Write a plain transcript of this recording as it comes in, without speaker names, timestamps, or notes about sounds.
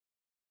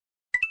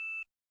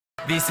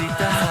Vi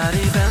sitter här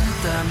i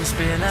väntan och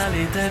spelar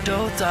lite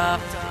Dota.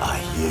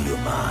 I hear you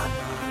man.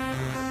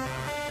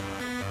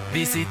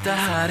 Vi sitter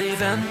här i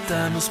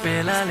väntan och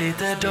spelar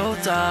lite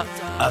Dota.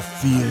 I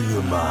feel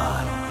you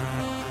man.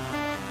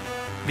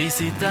 Vi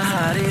sitter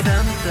här i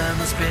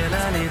väntan och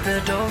spelar lite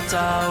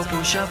Dota och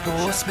pushar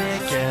på och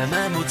smeker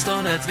med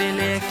motståndet vi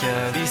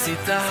leker. Vi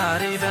sitter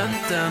här i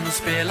väntan och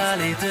spelar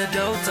lite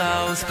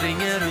Dota och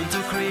springer runt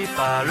och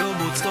creepar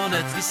och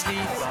motståndet vi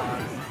slipar.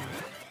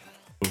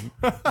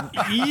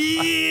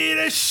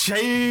 Eat a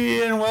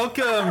shade and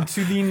welcome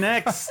to the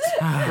next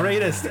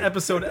greatest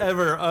episode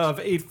ever of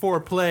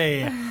 8-4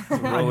 Play.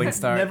 Rolling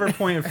start. Never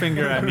point a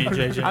finger at me,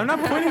 JJ. I'm not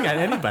pointing at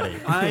anybody.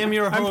 I am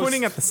your host. I'm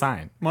pointing at the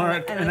sign.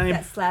 Mark, I and like I am,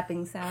 that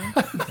slapping sound.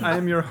 I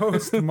am your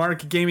host,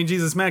 Mark Gaming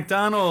Jesus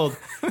MacDonald.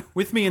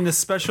 With me in this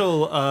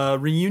special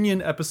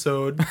reunion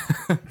episode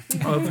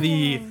of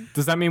the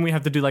Does that mean we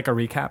have to do like a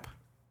recap?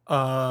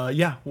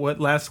 what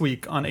last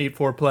week on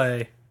 8-4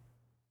 Play.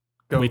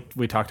 Go.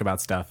 We talked about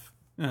stuff,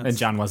 Yeah, and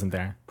John wasn't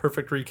there.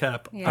 perfect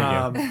recap.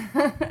 Yeah.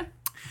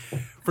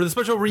 For the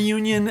special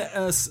reunion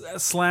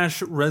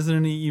slash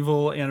Resident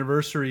Evil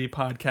anniversary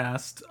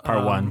podcast.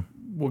 Part one.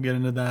 We'll get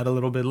into that a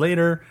little bit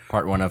later.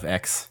 Part 1 of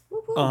X.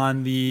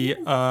 On the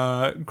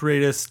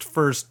greatest,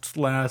 first,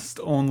 last,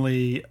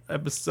 only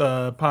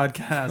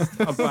podcast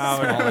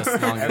about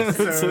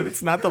So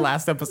it's not the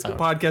last episode.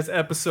 podcast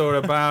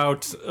episode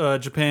about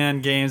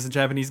Japan games and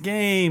Japanese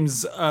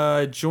games.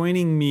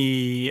 Joining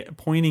me,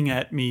 pointing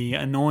at me,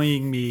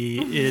 annoying me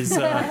is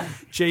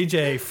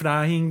JJ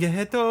Frying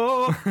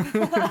Ghetto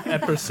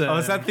episode. Oh,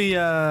 is that the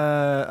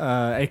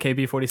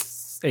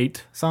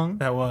AKB48 song?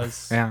 That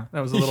was. Yeah.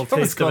 That was a little It's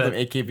taste of called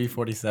it.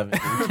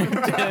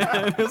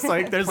 AKB-47. It's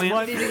like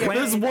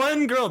there's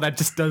one girl that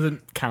just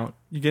doesn't count.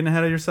 You getting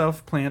ahead of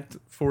yourself? Plant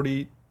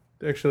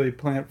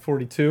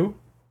 42.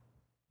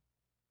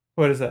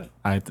 What is that?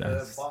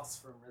 Boss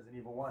from Resident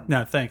Evil 1.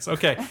 No, thanks.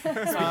 Okay. Speaking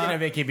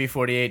of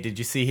AKB-48, did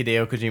you see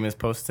Hideo Kojima's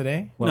post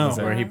today? No. was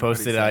it? Where he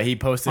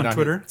posted On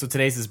Twitter? so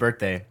today's his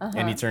birthday,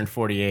 and he turned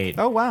 48.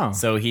 Oh wow.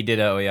 So he did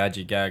a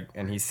Oyaji gag,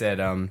 and he said,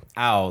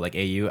 ow, like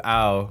AU,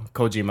 ow,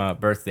 Kojima,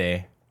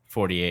 birthday,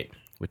 48,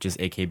 which is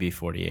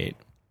AKB-48.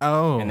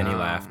 Oh. And then he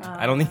laughed.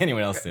 I don't think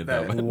anyone else did,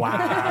 though. but- Wow.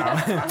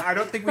 I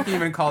don't think we can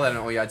even call that an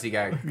Oyaji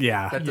gag.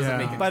 Yeah. That doesn't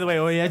make it. By the way,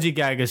 Oyaji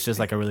gag is just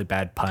like a really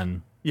bad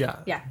pun. Yeah.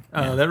 Yeah.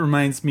 That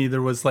reminds me,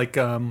 there was like,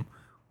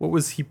 what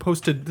was he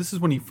posted? This is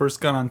when he first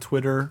got on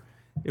Twitter.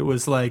 It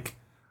was like,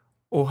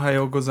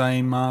 Ohayo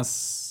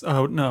gozaimasu.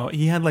 Oh, no.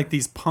 He had like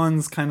these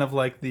puns, kind of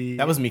like the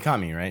That was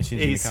Mikami, right? Shinji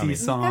AC Mikami.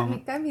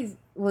 song. Mikami's,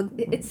 well,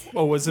 it's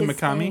Oh, was it his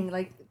Mikami? thing,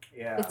 like,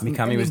 it's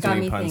Mikami the was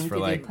doing Mikami puns thing for, to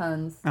do like-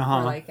 puns Uh-huh.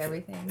 for like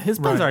everything. His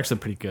puns Right. are actually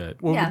pretty good.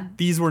 Well, Yeah.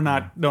 these were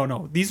not.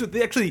 No. These were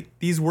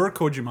these were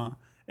Kojima,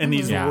 and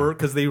these Yeah. were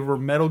because they were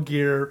Metal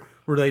Gear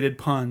related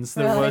puns.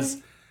 There Really? was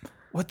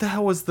what the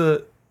hell was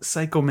the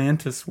Psycho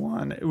Mantis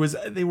one? It was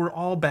they were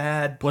all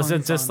bad. Was it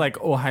puns just on- like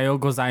Ohayo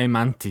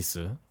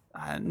gozaimantisu?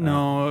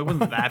 No, it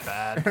wasn't that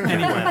bad.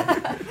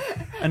 Anyway,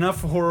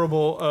 enough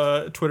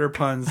horrible Twitter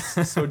puns.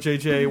 So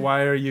JJ,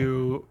 why are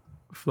you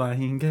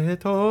flying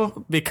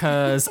ghetto?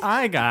 Because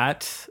I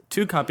got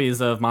 2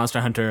 copies of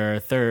Monster Hunter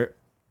Third.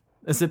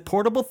 Is it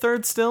portable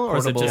third still, or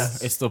Portable. is it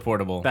just? It's still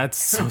portable. That's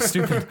so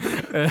stupid.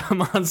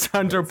 Monster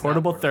Hunter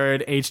Portable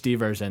Third HD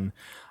version.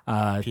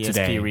 PSP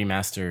today.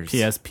 remasters.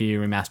 PSP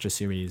remaster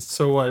series.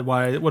 So what?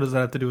 Why? What does that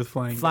have to do with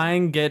flying?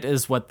 Flying Git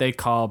is what they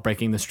call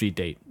breaking the street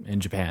date in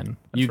Japan.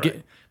 You right.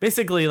 get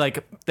basically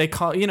like they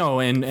call in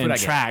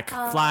Furage. track.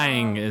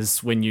 Flying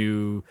is when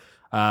you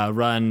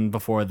run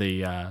before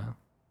the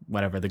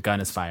whatever the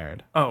gun is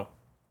fired, Oh,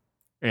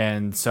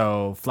 and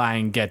so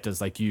flying Git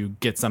is like you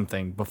get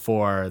something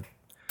before.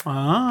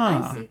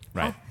 ah. I see.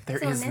 Right. There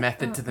So is next-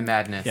 method to the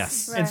madness.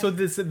 Yes. Right. And so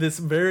this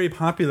very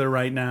popular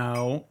right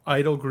now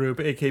idol group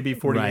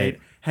AKB48 Right.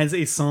 has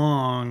a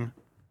song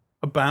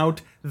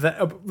about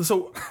that.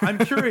 So I'm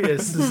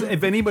curious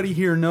if anybody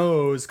here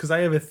knows, because I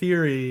have a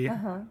theory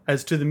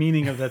as to the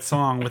meaning of that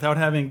song without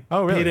having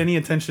Oh, really? paid any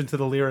attention to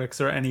the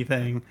lyrics or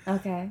anything,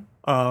 Okay.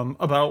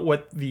 about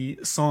what the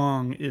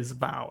song is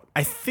about.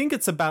 I think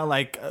it's about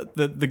like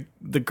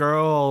the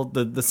girl,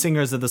 the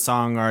singers of the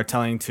song are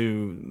saying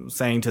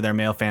to their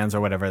male fans or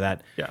whatever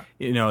that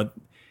Yeah.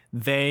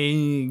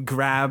 They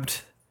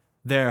grabbed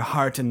their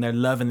heart and their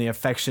love and the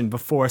affection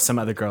before some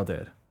other girl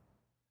did.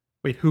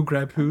 Wait, who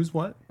grabbed whose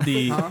what?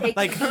 The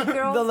like AKB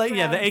girls the like,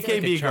 yeah the grabbed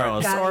AKB their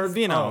girls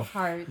guys' or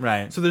heart.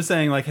 right. So they're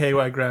saying like, "Hey,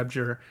 I grabbed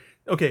your."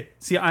 Okay,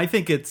 see, I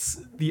think it's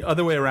the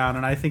other way around,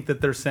 and I think that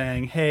they're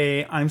saying,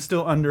 "Hey, I'm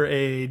still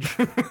underage.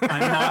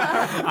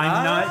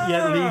 I'm not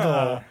yet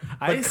legal,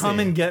 I but come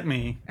see. and get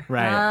me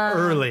Right.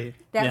 early.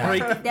 That, Yeah.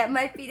 might, that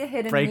might be the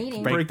hidden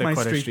meaning. break the my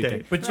quarter street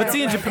date. But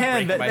see in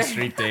Japan Break my that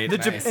street date.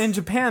 Nice. in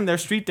Japan their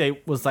street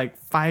date was like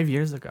 5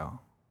 years ago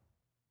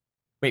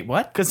Wait,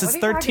 what? because it's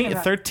What are you talking 13.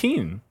 about?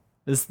 13.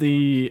 is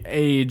the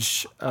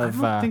age of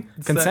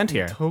consent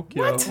here.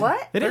 Tokyo.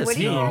 What? It is. What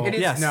do you mean? It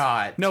is Yes.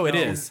 not. No, it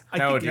is.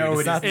 No, dude,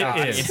 it's not.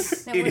 It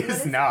is. No, It wait, what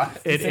is not.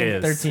 It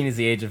is. 13 is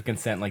the age of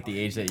consent, like the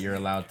age that you're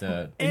allowed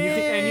to. And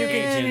you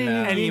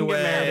can get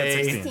married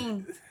at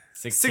 16.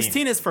 16.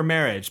 16 is for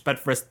marriage, but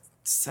for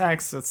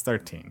sex, it's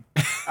 13.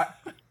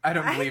 I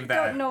don't believe that.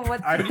 I don't know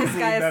what I don't this guy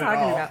believe is that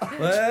at talking all.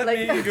 about.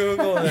 Let me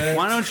Google it.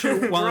 Why don't you?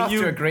 We're While off to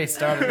a you great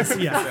start. Of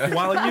this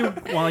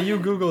while you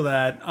Google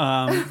that,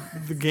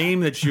 the game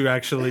that you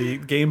actually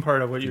game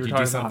part of what you Did were you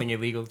talking do something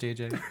illegal,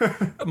 JJ?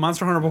 about,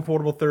 Monster Hunter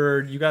Portable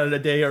 3rd. You got it a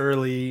day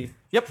early.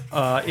 Yep.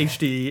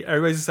 HD.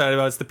 Everybody's excited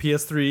about it. It's the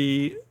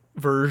PS3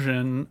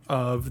 version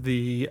of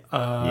the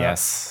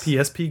Yes.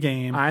 PSP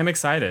game. I'm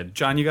excited.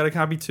 John, you got a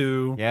copy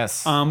too.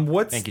 Yes.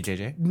 What's Thank you,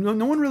 JJ.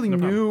 No one really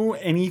knew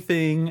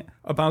anything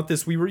about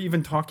this. We were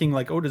even talking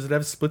like, oh, does it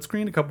have split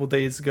screen a couple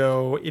days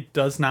ago? It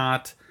does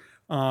not.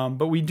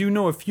 But we do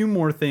know a few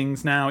more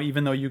things now,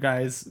 even though you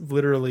guys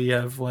literally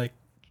have like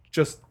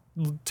just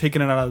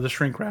taken it out of the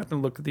shrink wrap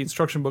and looked at the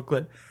instruction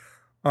booklet.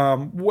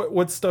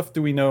 What stuff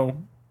do we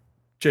know,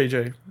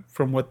 JJ,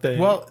 from what they?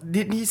 Well,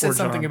 he said Or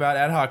something John. about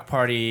Ad Hoc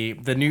Party.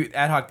 The new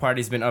Ad Hoc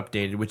Party's been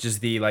updated, which is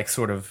the like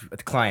sort of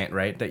client,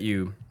 right, that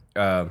you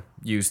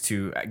use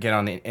to get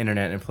on the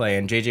internet and play.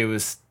 And JJ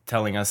was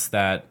telling us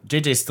that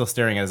JJ's still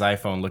staring at his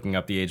iPhone, looking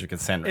up the age of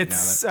consent right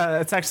It's now.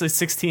 it's actually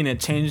 16. It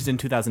changed in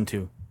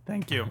 2002.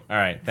 Thank you. All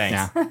right,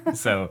 thanks.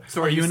 So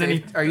So are you in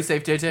any- safe? Are you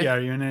safe, JJ? Yeah, are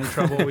you in any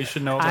trouble? We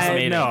should know. About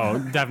made it.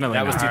 No, definitely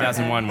that was not.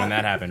 2001 when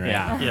that happened, right?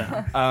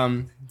 Yeah.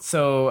 Yeah.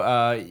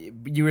 So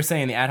you were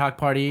saying the Ad Hoc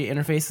Party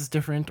interface is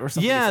different or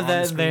something? Yeah, It's on the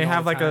that screen they all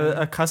have the like time?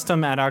 a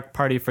custom ad hoc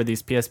party for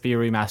these PSP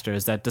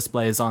remasters that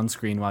displays on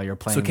screen while you're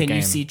playing So can the game.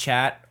 you see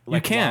chat? You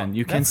Like, can. while-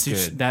 You can That's see.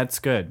 good. That's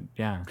good.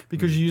 Yeah.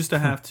 Because you used to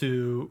have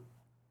to.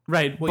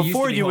 Right. Well,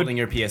 Before you you would holding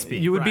your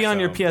PSP. you would be Right. on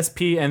your So-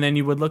 PSP and then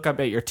you would look up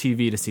at your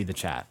TV to see the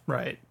chat.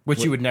 Right.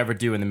 which you would never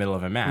do in the middle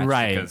of a match.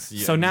 Right. because you-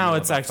 So in the now middle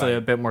it's of a actually a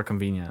fight. bit more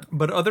convenient.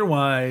 But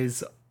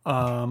otherwise,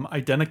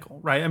 identical,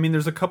 right? I mean,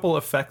 there's a couple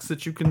effects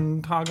that you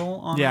can toggle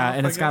on. Yeah, off,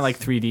 and I it's got guess. like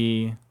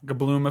 3D. a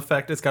bloom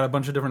effect. It's got a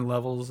bunch of different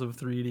levels of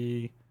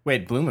 3D.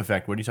 Wait, bloom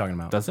effect. What are you talking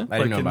about? Does it? I Like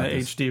didn't know in about the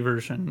this. HD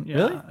version. Yeah.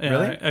 Really? Yeah,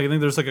 Really? I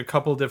think there's like a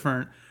couple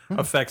different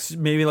effects,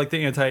 maybe like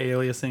the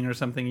anti-aliasing or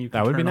something you can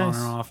That would turn be on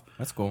nice. or off.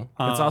 That's cool.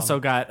 It's also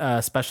got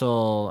a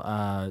special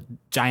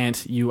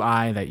giant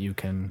UI that you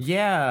can.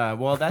 Yeah,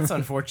 well, that's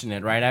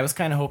unfortunate, right? I was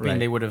kind of hoping Right.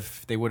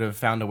 they would have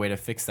found a way to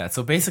fix that.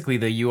 So basically,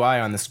 the UI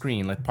on the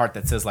screen, like part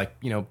that says like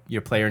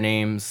your player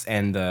names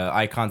and the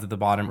icons at the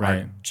bottom, are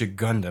Right.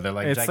 gigunda. They're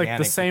like It's like the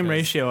gigantic same because-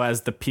 ratio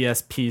as the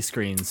PSP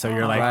screen. So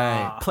you're like,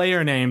 Right.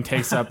 player name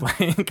takes up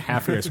like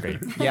half your screen.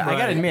 Yeah, I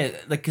gotta admit,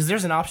 like, because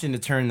there's an option to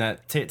turn that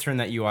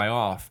UI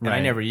off, and I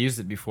Right. never used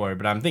it before,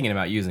 but I'm thinking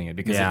about using it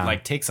because Yeah. it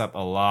like takes up a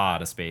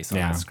lot of space on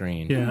Yeah. the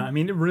screen. Yeah, I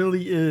mean, it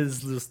really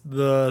is just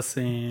the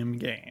same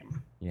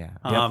game. Yeah.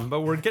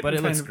 But we're getting But it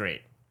kind looks of-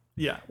 great.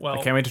 Yeah, well,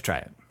 I can't wait to try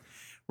it.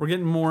 we're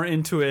getting more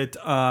into it.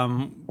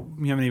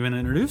 We haven't even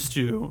introduced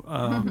you,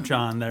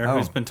 John, there,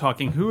 who's been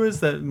talking. Who is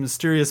that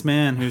mysterious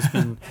man who's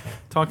been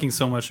talking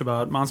so much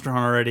about Monster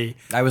Hunter already?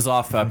 I was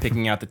off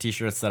picking out the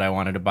T-shirts that I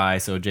wanted to buy,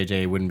 so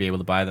JJ wouldn't be able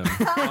to buy them.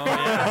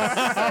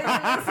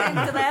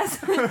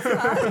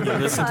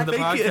 Listen to the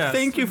podcast.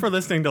 Thank you for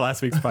listening to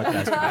last week's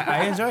podcast.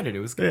 I enjoyed it. It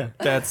was good.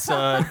 That's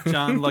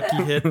John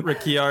Lucky Hit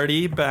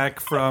Ricciardi back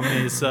from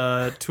his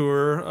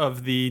tour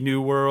of the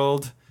New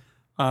World.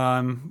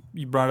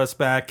 You brought us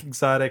back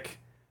exotic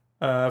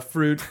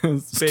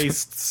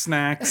fruit-based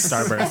snacks.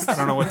 Starburst. I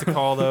don't know what to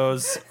call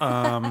those.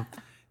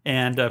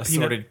 And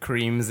Assorted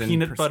creams and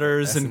peanut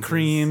butters and essences.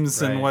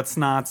 creams and Right. what's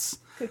nots.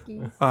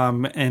 Cookies.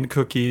 And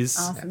cookies.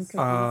 Awesome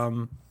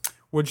cookies.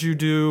 What'd you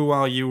do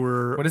while you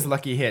were? What is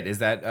Lucky Hit? Is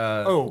that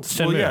well,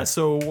 Shenmue. yeah.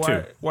 So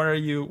Two. why are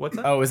you? What's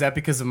that? is that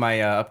because of my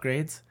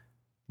upgrades?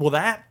 Well,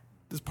 that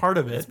is part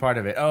of it. It's part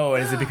of it. Oh,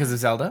 is it because of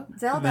Zelda?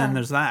 Zelda. Then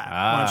there's that.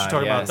 Why don't you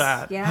talk about yes.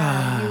 that?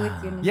 Yeah, you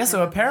with your Yeah,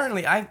 so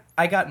apparently I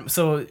got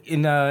so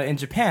in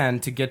Japan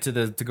to go to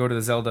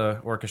the Zelda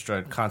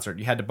Orchestra concert,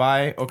 you had to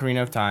buy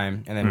Ocarina of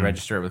Time and then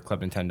register it with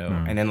Club Nintendo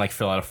and then like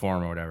fill out a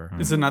form or whatever.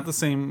 Is it not the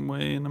same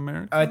way in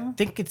America? I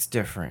think it's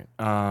different.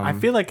 I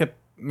feel like it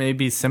may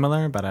be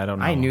similar, but I don't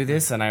know. I knew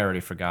this and I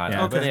already forgot.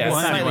 Yeah. But Okay. yeah, Well,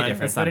 it's slightly anyway,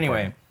 different. it's not But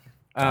anyway,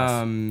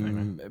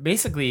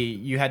 basically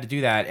you had to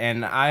do that,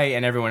 and I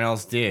and everyone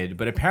else did.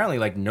 But apparently,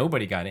 like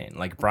nobody got in.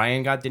 Like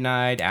Brian got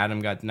denied,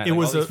 Adam got denied. It like,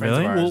 was all these a- friends of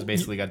really? ours Well,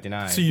 basically got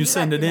denied. So you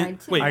send it in.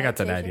 Wait, I got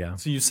denied, yeah.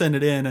 so you send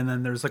it in, and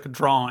then there's like a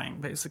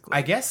drawing, basically.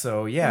 I guess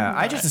so. Yeah,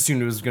 I just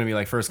assumed it was going to be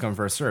like first come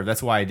first serve.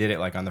 That's why I did it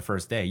like on the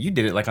first day. You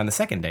did it like on the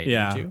second day,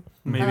 Yeah. didn't you?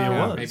 Maybe it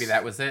was. Maybe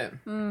that was it.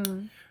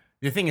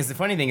 The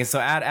funny thing is, so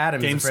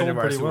Adam Game is a friend sold of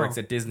ours pretty who well. works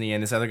at Disney,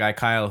 and this other guy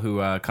Kyle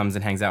who comes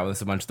and hangs out with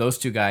us a bunch. Those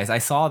two guys, I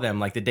saw them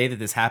like the day that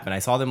this happened. I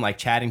saw them like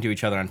chatting to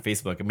each other on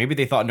Facebook, and maybe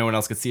they thought no one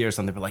else could see it or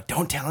something. But like,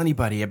 don't tell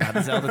anybody about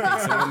the Zelda thing,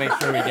 so we'll make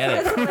sure we get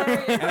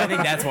it. And I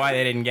think that's why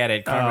they didn't get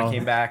it. Karma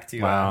came back to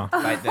Wow.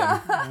 bite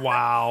them.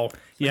 Wow.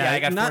 Yeah, I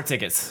got 4 not-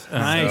 tickets.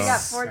 Nice. We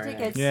got 4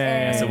 tickets.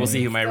 Yeah. So we'll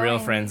see who my real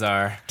going. friends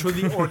are. To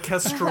the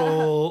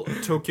orchestral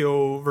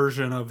Tokyo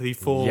version of the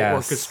full Yes.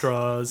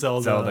 orchestra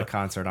Zelda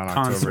concert on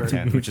concert. October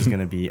 10th, which is going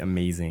to be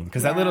amazing.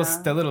 Because that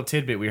Yeah. little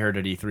tidbit we heard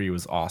at E3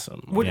 was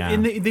awesome. What, Yeah.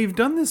 And they've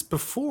done this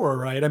before,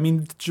 right? I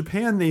mean,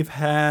 Japan, they've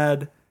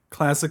had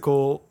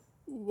classical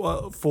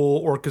full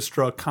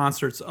orchestra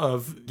concerts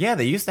of. Yeah,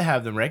 they used to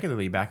have them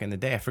regularly back in the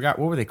day. I forgot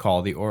what were they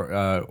called.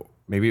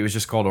 Maybe it was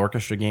just called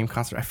orchestra game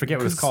concert. I forget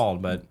what it's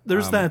called, but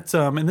There's that,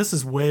 and this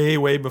is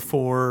way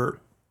before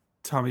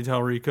Tommy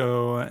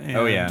Talrico and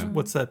Oh, yeah.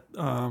 what's that?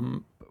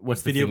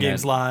 what's the Video thing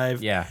Games that-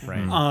 Live. Yeah,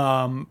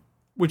 right.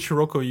 Which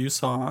Hiroko you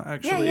saw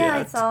actually I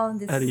at, saw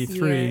this at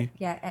E3. year.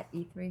 Yeah, at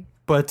E3.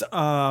 But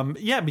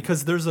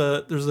because there's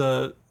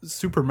a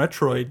Super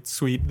Metroid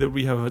suite that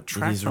we have a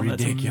track He's from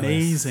that's ridiculous.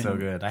 amazing. So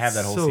good. I have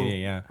that whole So-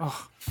 CD. Yeah.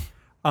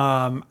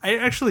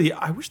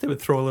 I wish they would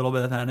throw a little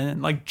bit of that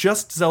in, like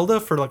just Zelda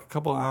for like a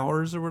couple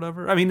hours or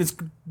whatever. I mean, it's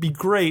be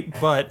great,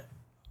 but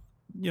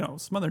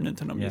some other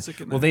Nintendo music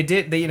in there. Well, they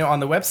did. They on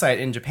the website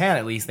in Japan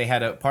at least they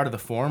had a part of the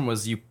form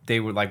was they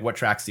were like, what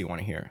tracks do you want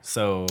to hear?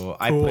 So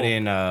I Cool. put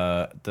in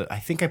I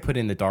think I put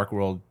in the Dark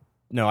World.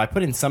 No, I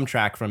put in some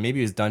track from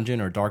maybe it was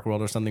Dungeon or Dark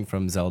World or something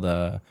from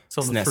Zelda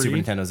SNES, 3? Super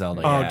Nintendo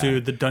Zelda. Oh, yeah.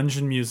 dude, the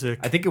dungeon music.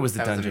 I think it was the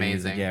That was Dungeon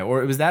music, amazing. yeah,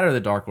 or it was that or the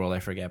Dark World. I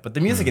forget, but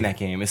the music in that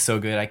game is so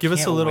good. I Give can't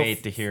us a little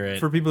wait to hear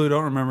it. For people who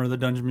don't remember the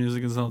dungeon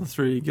music in Zelda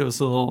 3, give us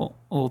a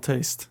little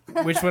taste.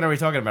 Which one are we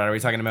talking about? Are we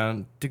talking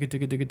about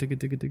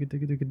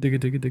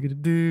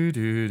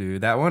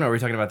that one, or are we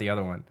talking about the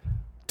other one?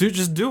 Dude,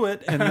 just do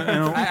it. And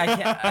I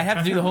can't. I have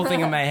to do the whole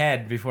thing in my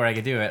head before I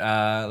can do it.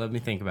 Let me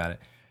think about it.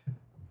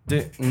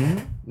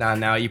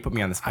 Now you put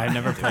me on the spot. I've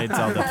never played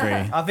Zelda 3.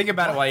 I'll think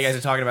about it while you guys are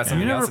talking about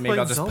something never else, and maybe played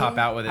I'll just Zelda? pop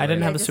out with it. I didn't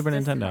later. have a Just- Super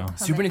just Nintendo. comment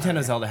Super on Nintendo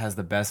it. Zelda has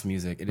the best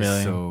music. It is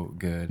Really? so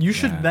good. you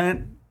should Yeah.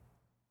 then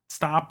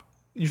stop.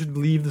 You should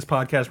leave this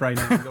podcast right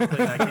now and go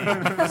play that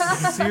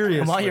game. Seriously.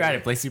 And while you're at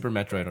it, play Super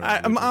Metroid.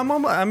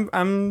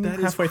 I'm That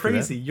is halfway through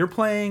crazy. You're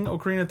playing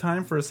Ocarina of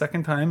Time for a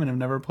second time and have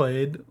never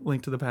played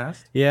Link to the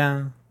Past?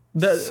 Yeah.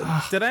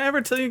 Did I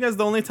ever tell you guys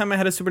the only time I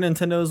had a Super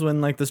Nintendo was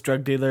when like this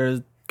drug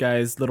dealer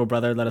guy's little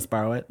brother let us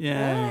borrow it?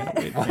 Yeah.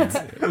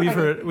 We've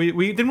heard. We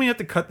didn't we have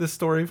to cut this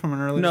story from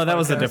an earlier No, that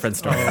was a podcast? different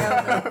story.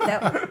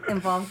 That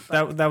involves.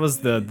 That was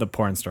the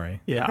porn story.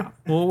 Yeah,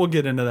 we'll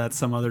get into that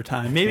some other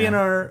time. Maybe in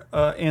our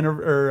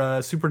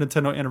Super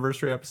Nintendo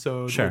anniversary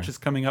episode, Sure. which is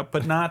coming up,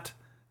 but not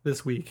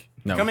this week.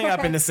 No. Coming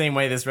up in the same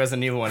way this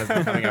Resident Evil one has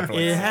been coming up for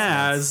like It 6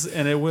 has,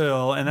 and it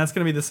will, and that's going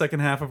to be the second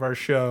half of our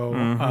show.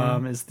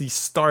 Is the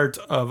start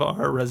of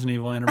our Resident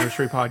Evil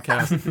anniversary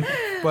podcast.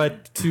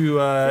 But to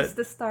It's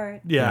the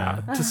start.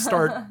 to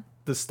start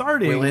the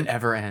starting Will it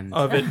ever end?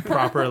 of it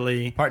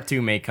properly. Part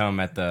 2 may come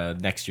at the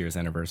next year's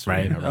anniversary.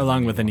 Right. you know,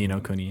 Along with the Nino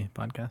Kuni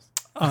podcast.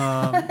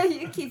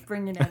 You keep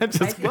bringing it up.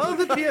 Well,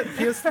 the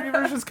PS3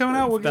 version's coming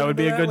out. We'll get That would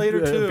be into a good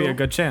later too. be a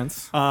good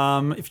chance.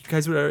 If you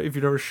guys would, if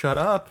you'd ever shut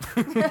up,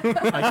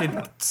 I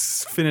could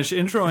finish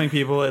introing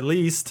people at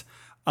least.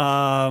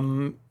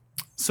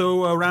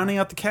 So rounding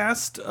out the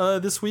cast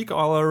this week,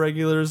 all our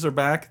regulars are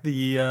back.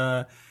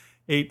 The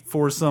 8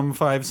 foursome,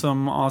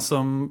 5-some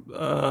awesome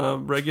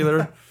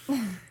regular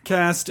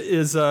cast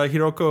is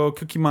Hiroko,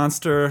 Cookie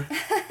Monster,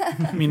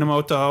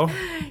 Minamoto.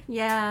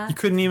 Yeah. You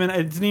couldn't even.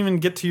 I didn't even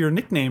get to your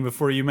nickname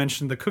before you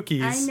mentioned the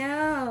cookies. I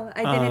know.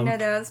 I didn't know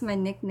that was my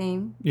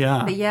nickname.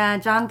 Yeah. But yeah,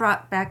 John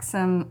brought back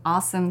some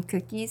awesome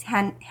cookies,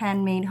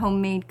 handmade,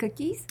 homemade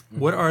cookies.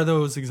 What are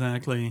those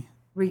exactly?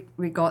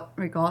 Rigot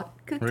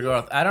cookies.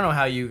 Rigorth. I don't know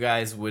how you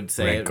guys would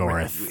say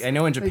Rigorth. it. I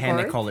know in Japan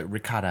they Rigorth? call it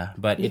ricotta,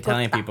 but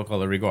Italian people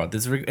call it rigorth.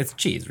 It's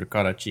cheese.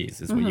 Ricotta cheese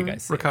is what you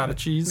guys say. Ricotta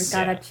cheese.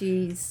 Ricotta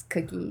cheese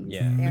cookies.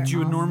 Yeah. They're You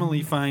would awesome.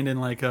 normally find in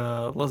like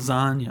a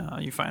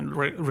lasagna. You find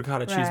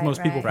ricotta cheese. Right,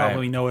 Most people right.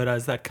 probably know it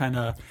as that kind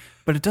of.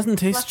 But it doesn't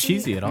taste Fluffy.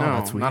 cheesy at all. No,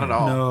 That's weird. not at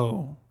all.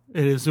 No,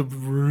 it is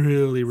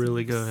really,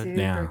 really good. Super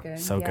Yeah, good.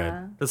 so good.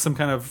 yeah. That's some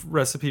kind of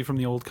recipe from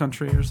the old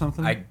country or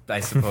something. I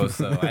suppose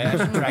so. I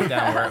actually tracked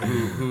down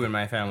who in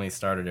my family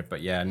started it,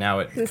 but yeah, now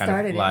it Who kind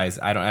started of it? lies.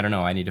 I don't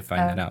know. I need to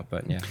find that out,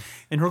 but yeah.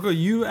 And Hiroko,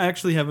 you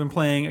actually have been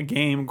playing a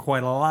game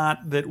quite a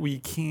lot that we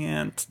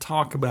can't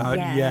talk about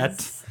yet,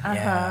 Yes.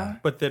 Uh-huh.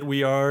 but that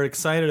we are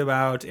excited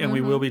about, and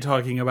we will be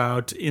talking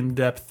about in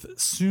depth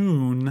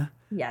soon.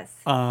 Yes.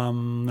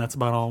 That's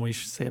about all we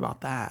should say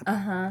about that.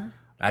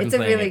 I've It's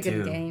been a playing really it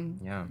good too. game.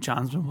 Yeah.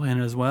 John's been playing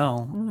it as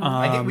well.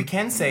 I think we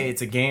can say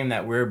it's a game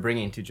that we're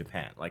bringing to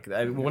Japan. Like,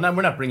 we're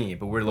not bringing it,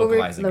 but we're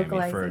localizing it for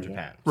localizing it.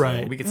 Japan. So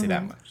Right. we could say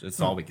that much.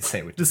 That's all we can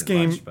say. Which This isn't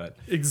game much, but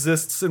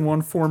exists in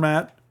one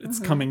format. It's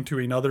coming to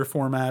another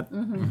format.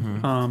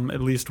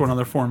 At least one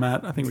other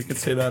format. I think we could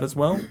say that as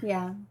well.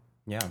 Yeah.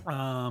 yeah.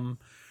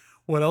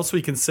 What else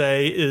we can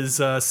say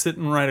is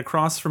sitting right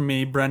across from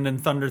me, Brendan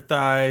Thunder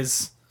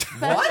Thighs.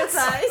 What?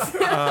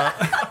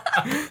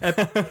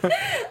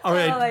 All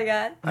right, Oh my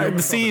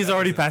god. See, he's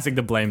already passing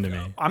the blame to me.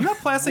 I'm not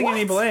placing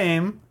any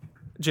blame.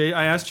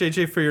 I asked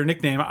JJ for your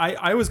nickname.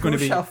 I was going to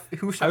be.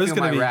 Who shall I was feel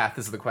gonna my be- wrath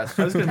is the I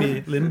question. was going to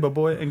be Limbo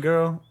Boy and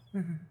Girl.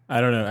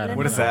 I don't know.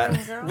 What is that?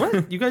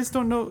 What? You guys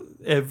don't know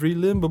every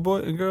limbo boy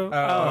and girl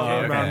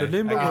around the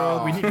limbo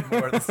world? We need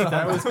more of this.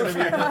 That was going to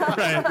be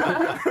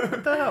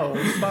What the hell?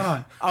 Spot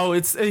on. Oh,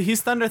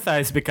 he's Thunder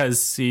Thighs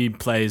because he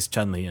plays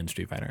Chun-Li in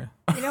Street Fighter.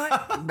 You know what?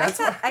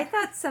 I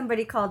thought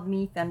somebody called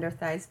me Thunder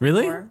Thighs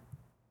Really? before.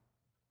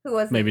 Who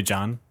was it? Maybe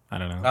John. I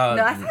don't know.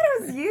 No, I thought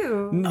it was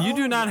you. You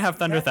do not have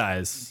Thunder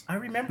Thighs. I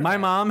remember. My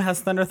mom has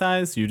Thunder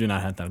Thighs. You do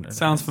not have Thunder Thighs.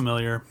 Sounds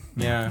familiar.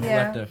 Yeah. We'll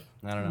Yeah. have to,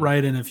 I don't know.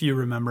 Write in if you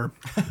remember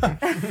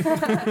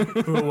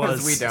who it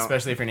was. We don't.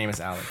 Especially if your name is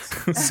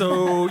Alex.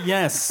 So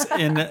yes,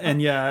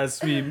 and yeah,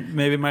 as we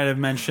maybe might have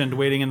mentioned,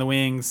 waiting in the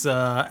wings,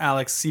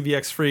 Alex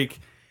cvxfreak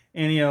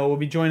Aniel will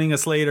be joining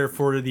us later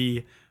for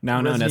the Now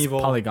known Resident as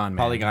Evil Polygon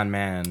Man. Polygon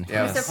Man.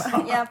 Yes.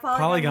 Yeah,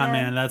 Polygon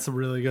Man. That's a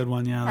really good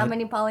one. Yeah. How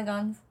many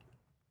polygons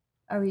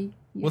are we?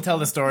 We'll tell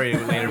the story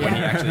later when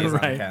he actually is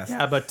on the Right. cast.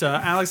 Yeah, but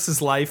Alex's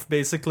life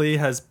basically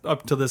has,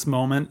 up to this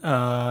moment,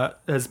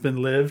 has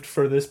been lived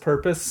for this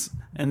purpose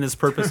and this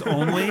purpose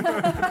only.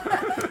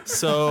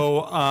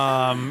 So,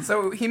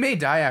 So he may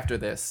die after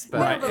this,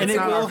 but Right. it's And it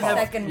not will our fault.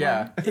 Second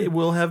Yeah. it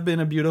will have been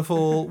a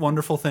beautiful,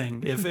 wonderful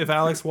thing. If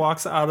Alex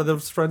walks out of the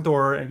front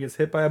door and gets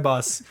hit by a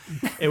bus,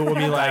 it will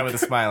be Die like, with a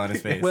smile on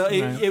his face. well,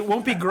 it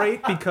won't be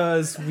great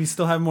because we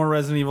still have more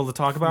Resident Evil to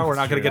talk about. We're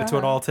not going to get to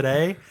it all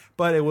today,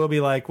 but it will be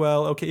like,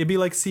 well, okay, it'd be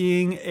like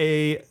seeing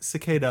a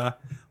cicada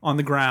on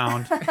the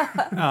ground,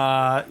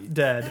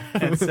 dead,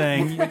 and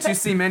saying Which you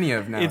see many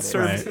of it nowadays.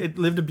 served. It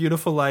lived a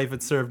beautiful life.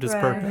 It served its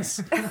Right.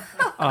 purpose.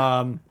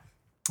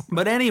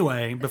 But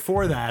anyway,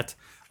 before that,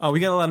 we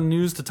got a lot of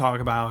news to talk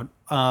about.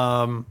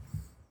 And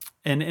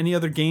any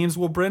other games?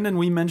 Well, Brendan,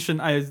 we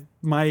mentioned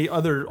my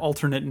other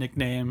alternate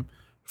nickname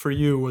for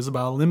you was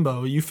about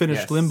Limbo. You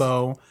finished Yes.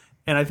 Limbo,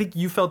 and I think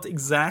you felt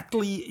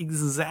exactly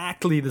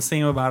the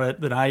same about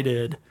it that I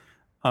did.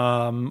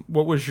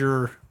 What was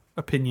your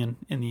opinion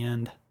in the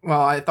end?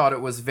 Well, I thought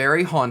it was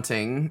very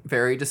haunting,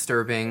 very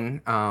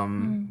disturbing.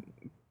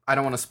 I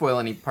don't want to spoil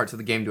any parts of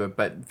the game to it,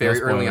 but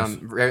very early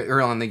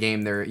on in the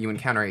game, you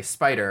encounter a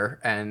spider,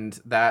 and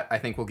that I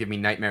think will give me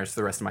nightmares for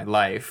the rest of my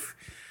life.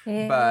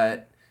 Yeah.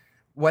 But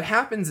what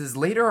happens is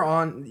later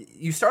on,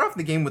 you start off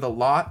the game with a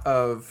lot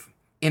of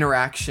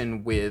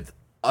interaction with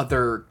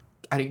other.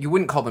 You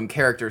wouldn't call them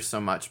characters so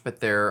much, but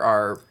there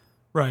are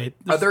Right.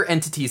 other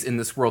entities in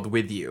this world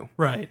with you.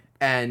 Right.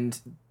 And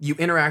you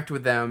interact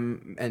with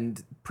them,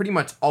 and pretty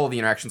much all of the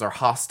interactions are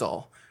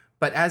hostile.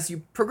 But as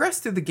you progress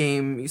through the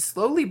game, you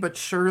slowly but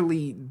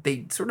surely,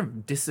 they sort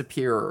of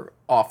disappear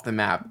off the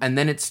map, and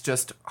then it's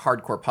just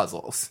hardcore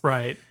puzzles.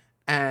 Right.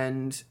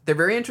 And they're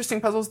very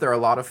interesting puzzles. They're a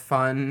lot of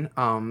fun.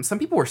 Some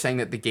people were saying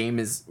that the game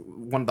is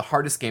one of the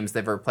hardest games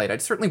they've ever played. I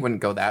certainly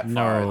wouldn't go that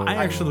far. No. I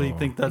actually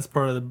think that's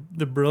part of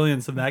the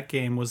brilliance of that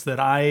game was that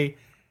I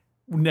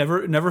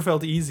never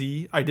felt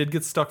easy. I did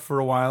get stuck for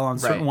a while on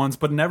certain Right. ones,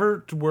 but never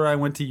to where I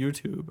went to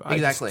YouTube. I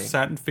Exactly. just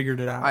sat and figured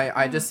it out.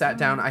 I just sat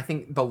down. I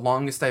think the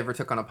longest I ever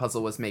took on a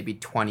puzzle was maybe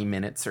 20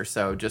 minutes or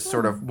so, just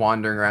sort of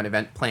wandering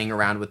around, playing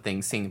around with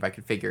things, seeing if I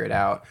could figure it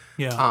out.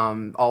 Yeah.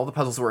 All the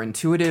puzzles were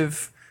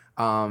intuitive.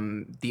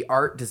 The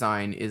art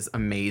design is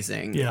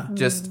amazing. Yeah.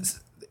 Just,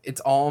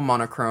 it's all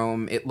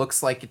monochrome. It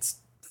looks like it's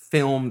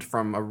filmed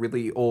from a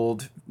really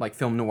old, like,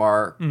 film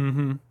noir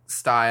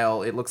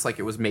style. It looks like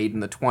it was made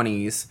in the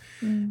 20s.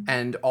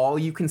 And all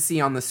you can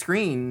see on the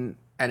screen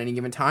at any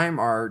given time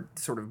are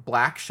sort of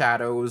black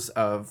shadows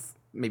of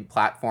maybe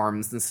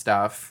platforms and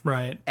stuff.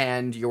 Right.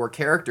 And your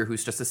character,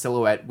 who's just a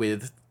silhouette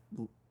with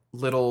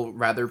little,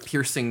 rather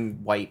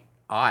piercing white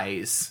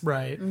eyes.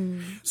 Right.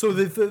 So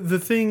the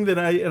thing that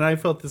I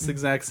felt this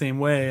exact same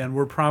way, and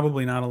we're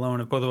probably not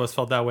alone if both of us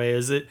felt that way,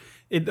 is it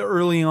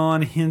early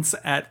on hints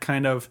at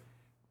kind of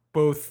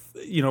both,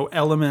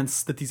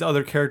 elements that these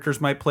other characters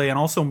might play and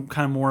also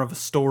kind of more of a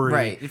story.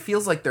 Right. It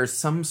feels like there's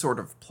some sort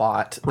of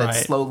plot that's Right.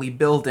 slowly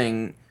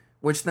building,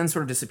 which then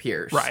sort of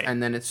disappears. Right.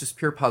 And then it's just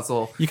pure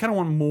puzzle. You kind of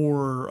want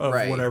more of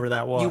Right. whatever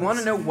that was. You want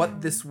to know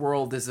what this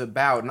world is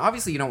about. And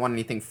obviously you don't want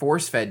anything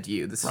force-fed to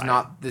you. This is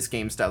not this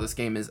game style. This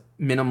game is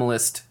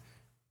minimalist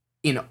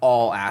in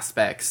all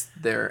aspects.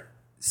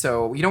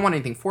 So you don't want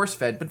anything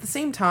force-fed. But at the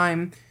same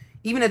time,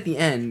 even at the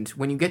end,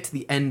 when you get to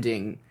the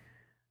ending,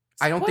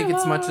 I don't think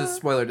it's much a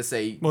spoiler to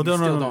say Well, you don't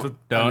still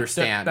don't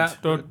understand.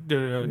 Don't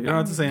you don't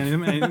have to say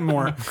anything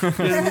more.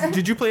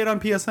 Did you play it on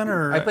PSN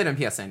or? I played on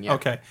PSN, yeah.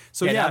 Okay,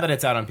 so yeah, yeah, now that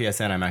it's out on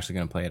PSN, I'm actually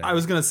going to play it. I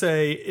was gonna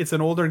say it's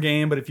an older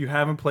game, but if you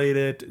haven't played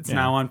it, it's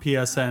now on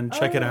PSN.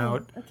 Check it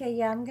out. Okay,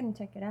 yeah, I'm gonna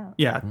check it out.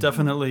 Yeah,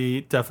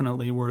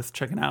 definitely worth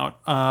checking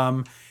out.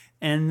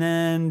 And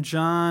then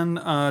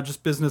John,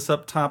 just business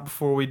up top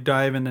before we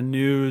dive into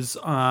news.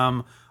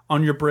 On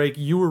your break,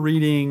 you were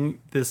reading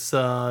this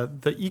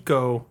the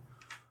Eco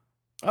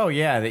Oh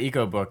yeah, the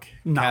Eco book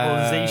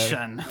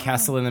novelization.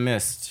 Castle in the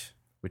Mist,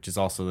 which is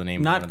also the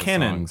name. Not of one of the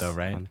canon, songs. though,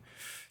 right?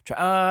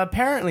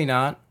 Apparently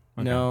not.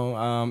 Okay.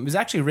 No, it was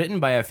actually written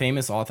by a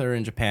famous author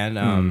in Japan,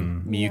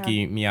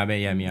 Miyuki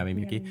Miyabe. Yeah, Miyabe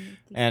Miyuki.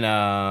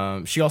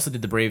 And she also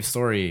did the Brave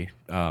Story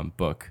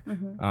book. So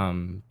I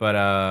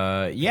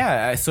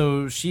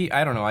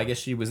don't know, I guess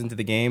she was into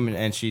the game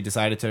and she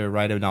decided to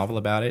write a novel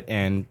about it,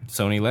 and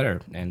Sony let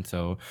her. And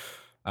so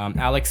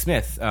Alex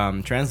Smith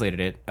translated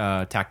it.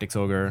 Tactics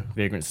Ogre,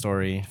 Vagrant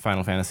Story,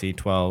 Final Fantasy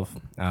 12.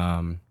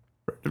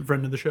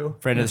 Friend of the show.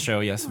 Friend of the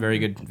show, yes. Very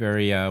good,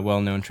 very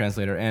well-known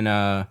translator.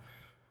 And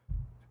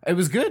it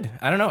was good.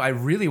 I don't know. I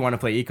really want to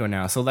play Eco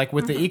now. So, like,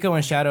 with the Eco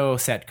and Shadow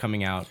set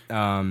coming out,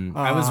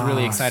 I was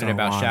really excited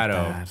about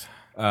Shadow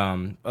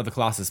of the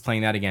Colossus,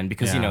 playing that again,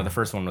 because, the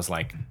first one was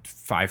like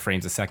 5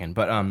 frames a second.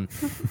 But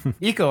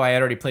Eco, I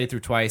had already played through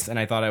twice, and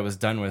I thought I was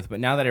done with. But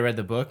now that I read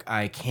the book,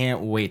 I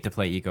can't wait to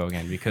play Eco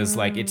again, because,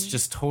 like, it's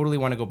just totally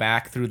want to go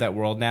back through that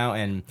world now.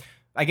 And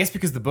I guess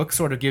because the book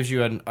sort of gives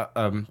you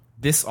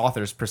this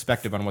author's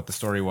perspective on what the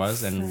story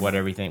was and what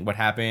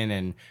happened,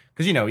 and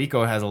because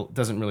Eco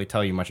doesn't really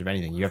tell you much of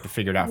anything. You have to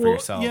figure it out for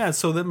yourself. Yeah.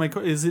 So that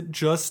is it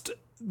just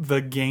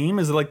the game?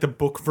 Is it like the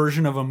book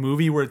version of a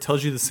movie where it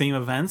tells you the same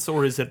events,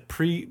 or is it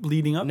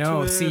leading up to it?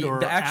 No, see,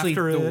 or actually,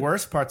 after the it?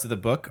 worst parts of the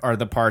book are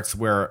the parts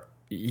where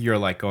you're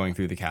like going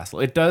through the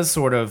castle. It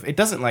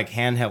doesn't like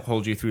handheld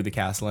hold you through the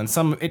castle, and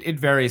it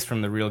varies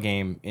from the real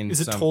game. Is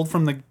it told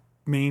from the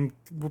main,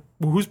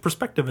 whose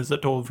perspective is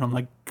it told from?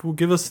 Like,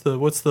 give us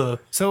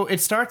so it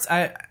starts,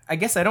 I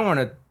guess I don't want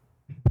to,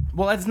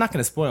 well, it's not going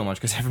to spoil much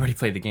because everybody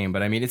played the game,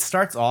 but I mean, it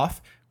starts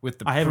off with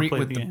the I haven't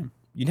played the game.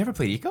 You never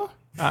played Eco?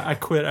 I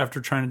quit after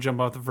trying to jump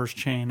off the first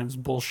chain. It was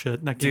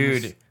bullshit. That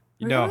game Dude,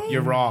 no,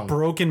 you're wrong.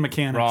 Broken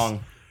mechanics.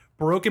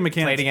 Broken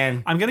mechanics. Play it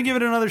again. I'm gonna give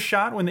it another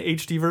shot when the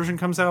HD version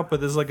comes out,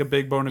 but this is like a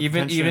big bone of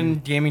contention. Even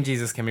Gaming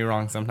Jesus can be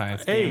wrong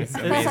sometimes. Hey, it's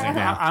amazing.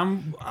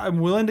 I'm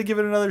willing to give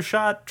it another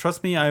shot.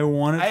 Trust me, I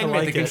want it to admit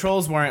like the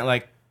controls weren't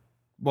like.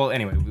 Well,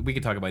 anyway, we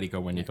could talk about Eco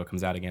when Eco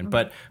comes out again.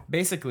 But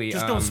basically,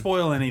 Just don't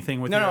spoil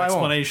anything with your I won't.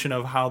 explanation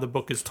of how the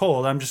book is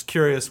told. I'm just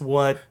curious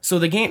what. So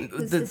the game,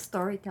 Who's the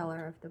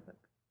storyteller of the book?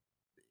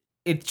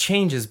 It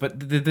changes, but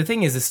the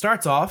thing is, it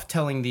starts off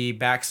telling the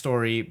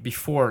backstory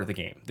before the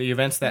game, the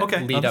events that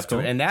lead up to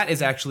it, and that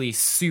is actually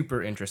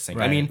super interesting.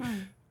 Right. I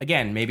mean,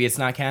 again, maybe it's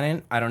not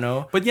canon. I don't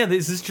know. But yeah,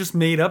 is this just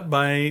made up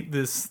by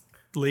this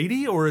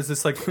lady, or is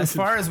this like as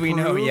far as we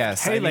know?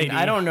 Yes. Hey, lady.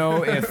 I don't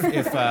know if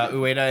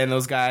Ueda and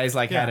those guys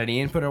had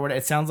any input or what.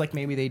 It sounds like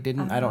maybe they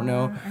didn't. I don't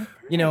know.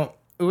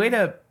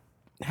 Ueda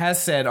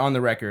has said on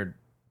the record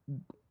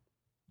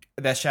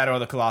that Shadow of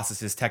the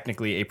Colossus is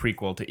technically a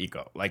prequel to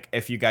Eco. Like,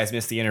 if you guys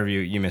missed the interview,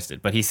 you missed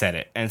it, but he said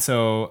it. And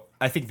so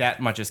I think that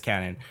much is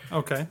canon.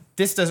 Okay.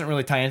 This doesn't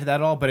really tie into that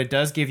at all, but it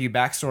does give you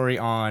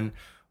backstory on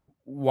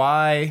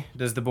why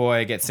does the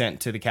boy get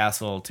sent to the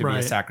castle to be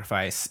a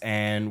sacrifice,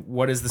 and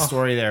what is the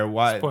story there?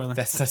 Why? Spoiler.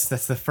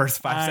 That's the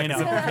first 5 seconds of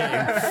the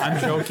game. I'm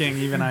joking.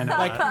 Even I know.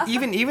 Like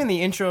even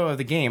the intro of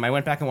the game, I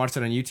went back and watched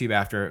it on YouTube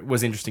after. It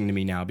was interesting to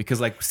me now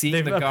because like seeing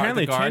They've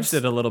apparently the guards changed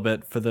it a little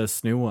bit for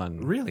this new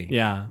one. Really?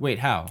 Yeah. Wait,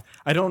 how?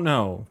 I don't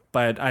know,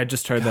 but I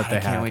just heard that they I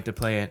can't have. wait to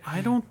play it.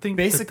 I don't think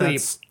Basically-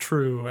 that's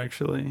true.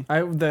 Actually,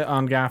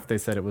 On Gaff, they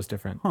said it was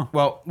different.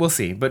 Well, we'll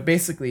see. But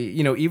basically,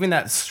 even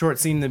that short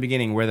scene in the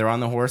beginning where they're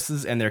on the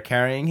horses and they're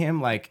carrying him,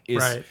 like,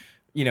 is, Right.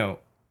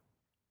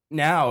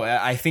 Now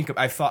I think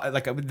I thought,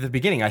 like, at the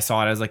beginning I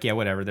saw it, I was like, yeah,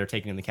 whatever, they're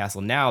taking him to the castle.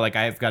 Now, like,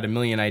 I've got a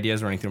million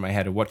ideas running through my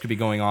head of what could be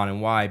going on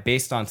and why,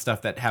 based on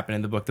stuff that happened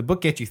in the book. The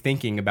book gets you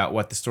thinking about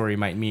what the story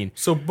might mean.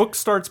 so book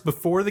starts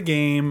before the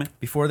game.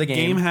 Before the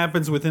Game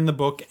happens within the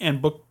book,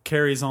 and book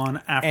carries on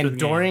after and the game.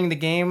 during the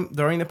game,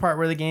 during the part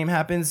where the game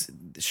happens,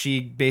 she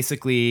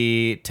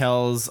basically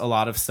tells a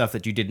lot of stuff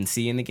that you didn't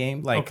see in the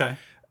game. Like, Okay.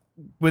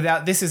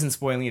 without, this isn't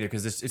spoiling either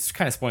because it's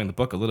kind of spoiling the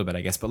book a little bit,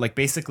 I guess. But like,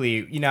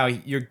 basically,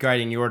 you're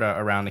guiding Yorda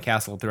around the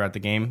castle throughout the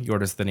game.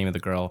 Yorda's the name of the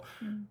girl.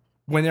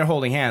 When they're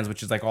holding hands,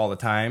 which is like all the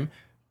time,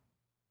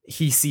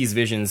 he sees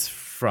visions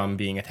from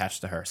being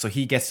attached to her, so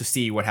he gets to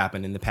see what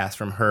happened in the past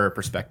from her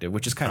perspective,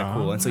 which is kind of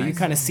cool. And so you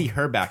kind of see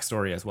her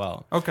backstory as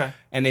well. Okay.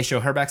 And they show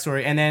her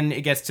backstory, and then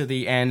it gets to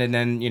the end, and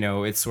then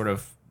it's sort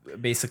of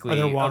basically Are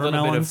there a little bit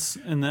watermelons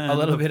in the end a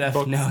little of the bit of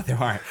book? no, there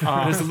aren't.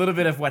 There's a little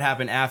bit of what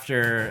happened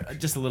after,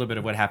 just a little bit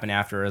of what happened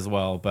after as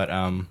well. But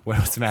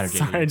what's the matter, JD?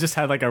 Sorry, I just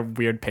had like a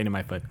weird pain in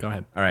my foot. Go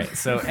ahead. All right.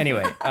 So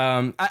anyway,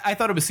 I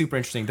thought it was super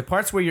interesting. The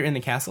parts where you're in the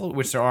castle,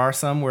 which there are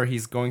some where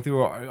he's going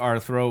through, are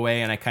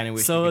throwaway, and I kind of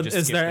wish. So you could just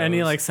is skip there any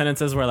those. like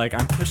sentences where like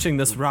I'm pushing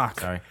this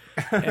rock Sorry.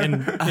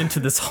 and into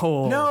this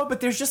hole? No, but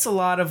there's just a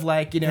lot of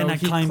like Then I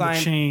he climbed the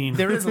chain.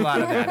 There is a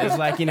lot of that. It's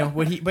like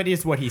but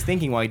it's what he's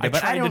thinking while he did. I But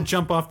I tried to don't.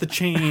 jump off the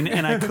chain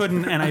and I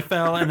couldn't, and I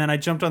fell, and then I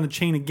jumped on the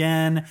chain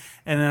again,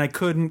 and then I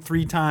couldn't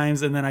 3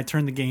 times, and then I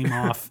turned the game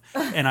off,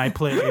 and I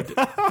played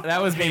That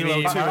was maybe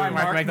Halo 2.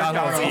 Mark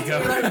McDonald's ego.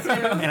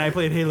 and I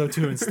played Halo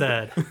 2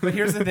 instead. But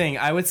here's the thing.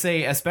 I would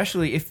say,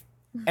 especially if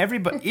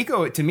everybody,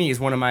 Eco to me is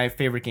one of my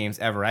favorite games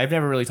ever. I've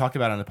never really talked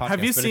about it on the podcast.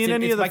 Have you but seen it's,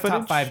 any it's of the like footage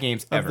top 5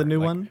 games of ever. the new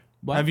Like, one?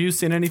 what? Have you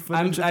seen any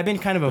footage? I've been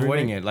kind of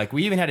avoiding it. Like,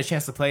 we even had a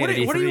chance to play What it at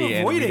are, E3. what are you and we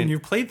avoiding? didn't- You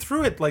played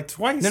through it like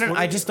twice. No, What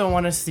I are just don't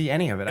want to see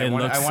any of it. I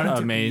want looks it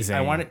amazing. I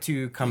want it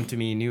to come to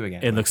me new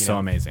again. It looks so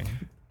amazing.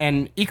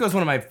 And Eco is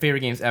one of my favorite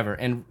games ever.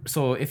 And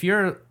so if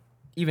you're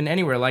even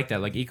anywhere like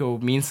that, like Eco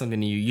means something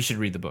to you, you should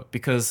read the book.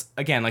 Because,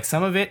 again, like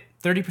some of it,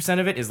 30%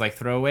 of it is like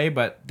throwaway,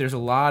 but there's a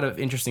lot of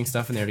interesting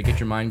stuff in there to get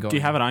your mind going. Do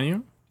you have it on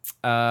you?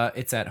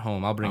 It's at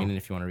home. I'll bring it in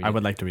if you want to read it. I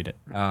would like to read it.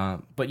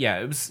 But yeah,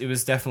 it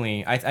was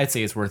definitely, I'd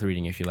say it's worth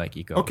reading if you like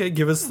Eco. Okay,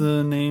 give us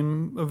the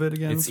name of it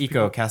again. It's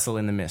Eco, Castle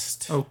in the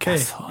Mist. Okay,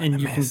 and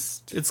you can.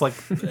 It's like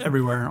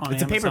everywhere on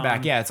It's a Amazon.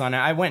 paperback, yeah. It's on.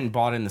 I went and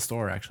bought it in the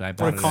store. Actually, I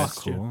bought it at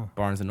Cool.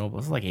 Barnes and Noble.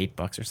 It's like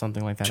 $8 or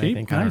something like that. Cheap? I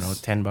think I don't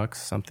Nice. know, $10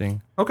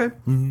 something. Okay.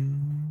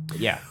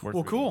 Yeah. worth Well,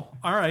 reading. cool.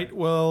 All right.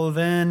 Well,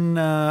 then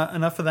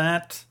enough of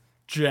that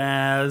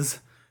jazz.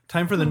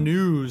 Time for the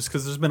news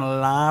because there's been a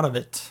lot of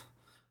it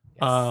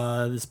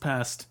this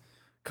past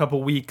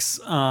couple weeks.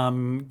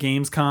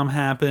 Gamescom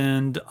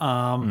happened.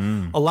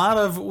 A lot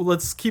of,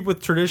 let's keep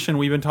with tradition.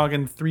 We've been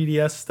talking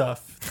 3DS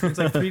stuff. It's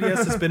like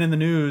 3DS has been in the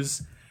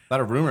news. A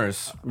lot of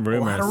rumors. A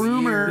lot of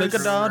rumors. Look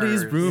at all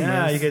these rumors.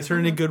 Yeah, you guys heard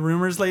any good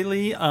rumors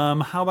lately?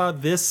 How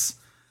about this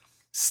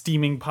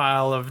steaming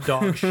pile of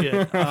dog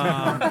shit?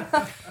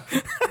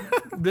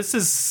 This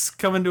is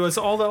coming to us.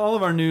 All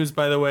of our news,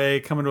 by the way,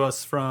 coming to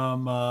us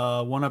from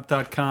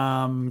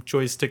OneUp.com,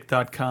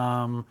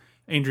 Joystick.com,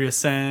 Andrea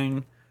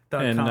Sang.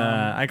 And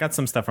I got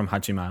some stuff from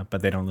Hachima,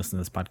 but they don't listen to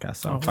this podcast,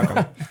 so fuck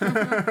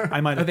them. I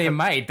might But have they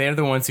might. They're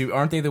the ones who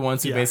aren't they the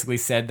ones who Yeah. basically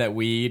said that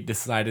we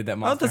decided that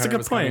Monster that's a Hunter good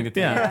was coming point. to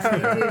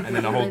Yeah. and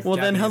then a whole Well,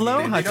 then Japanese hello,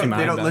 meeting. Hachima.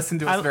 They don't listen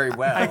to us very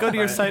well. I go to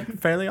your but- site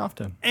fairly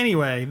often.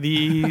 Anyway,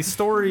 the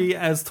story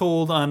as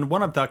told on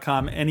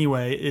OneUp.com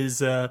anyway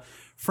is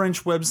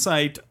French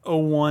website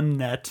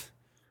 01net,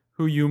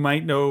 who you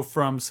might know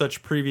from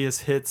such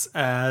previous hits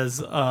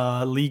as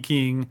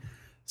leaking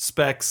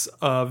specs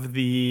of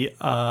the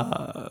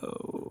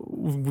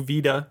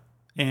Vita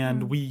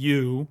and Wii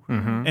U,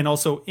 and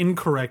also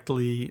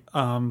incorrectly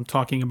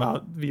talking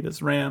about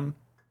Vita's RAM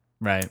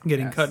Right.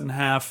 getting cut in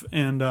half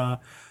and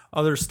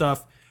other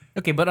stuff.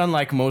 Okay, but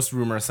unlike most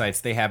rumor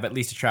sites, they have at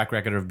least a track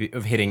record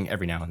of hitting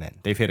every now and then.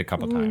 They've hit a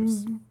couple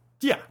times.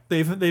 Yeah,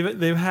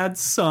 they've had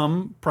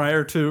some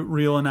prior to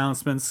real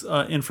announcements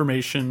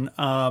information.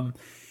 Now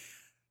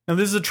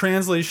this is a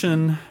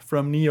translation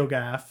from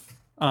NeoGAF,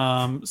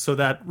 so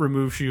that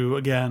removes you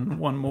again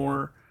one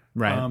more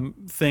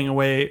thing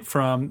away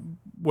from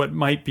what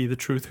might be the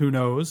truth. Who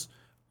knows?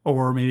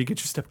 Or maybe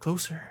get you a step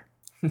closer.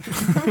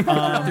 through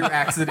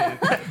accident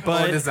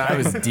But- or design.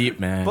 That was deep,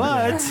 man.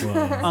 But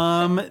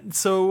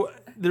so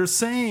they're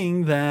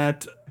saying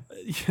that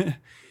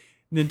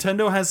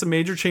Nintendo has some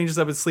major changes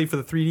up its sleeve for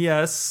the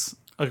 3DS,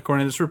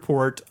 according to this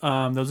report.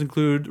 Those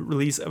include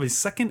release of a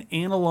second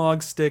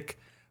analog stick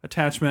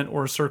attachment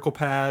or a circle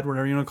pad,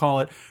 whatever you want to call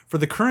it, for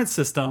the current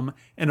system,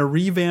 and a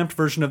revamped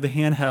version of the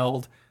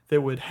handheld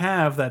that would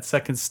have that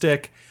second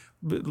stick.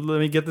 Let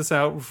me get this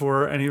out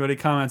before anybody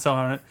comments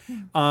on it.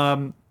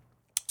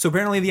 So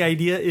apparently the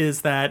idea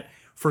is that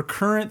for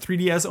current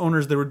 3DS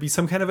owners, there would be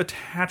some kind of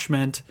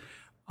attachment,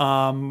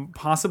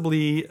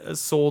 possibly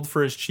sold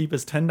for as cheap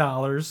as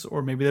 $10,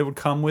 or maybe they would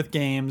come with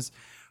games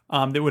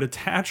that would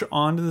attach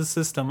onto the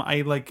system.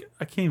 I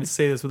can't even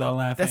say this without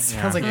laughing. that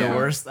sounds like the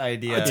worst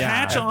idea.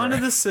 Attach onto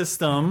the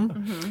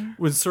system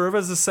would serve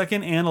as a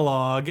second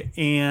analog,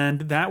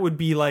 and that would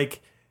be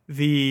like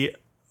the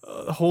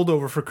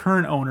holdover for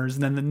current owners,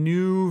 and then the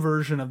new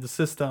version of the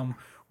system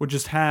would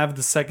just have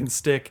the second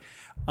stick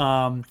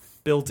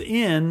built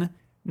in.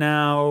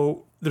 Now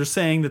they're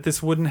saying that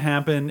this wouldn't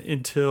happen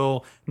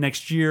until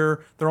next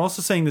year. They're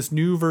also saying this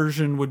new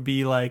version would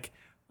be like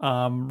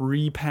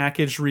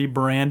repackaged,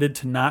 rebranded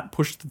to not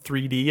push the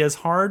 3D as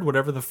hard,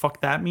 whatever the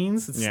fuck that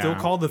means. It's still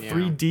called the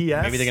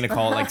 3DS. Maybe they're gonna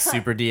call it like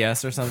Super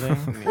DS or something.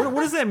 What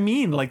does that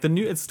mean? Like the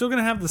new, it's still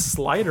gonna have the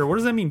slider. What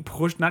does that mean?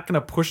 Not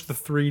gonna push the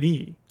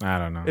 3D. I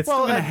don't know. It's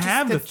still gonna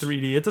have the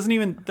 3D. It doesn't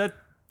even that.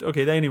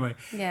 Okay, anyway,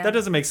 Yeah. that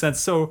doesn't make sense.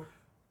 So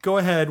go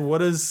ahead.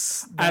 What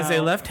is As a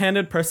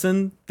left-handed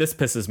person, this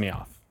pisses me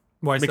off.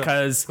 Why so?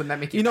 Because Wouldn't that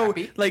make you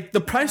happy? like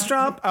the price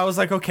drop, I was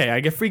like, okay, I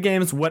get free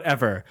games,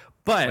 whatever.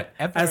 But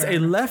as a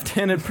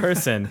left-handed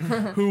person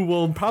who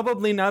will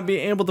probably not be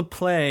able to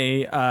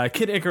play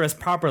Kid Icarus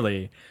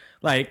properly,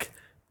 like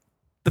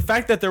the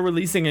fact that they're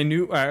releasing a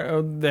new,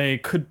 they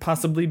could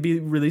possibly be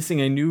releasing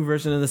a new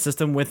version of the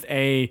system with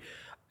a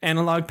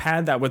analog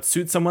pad that would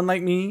suit someone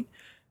like me,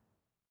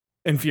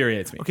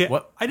 infuriates me. Okay,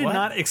 What- I did what?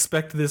 not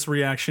expect this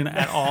reaction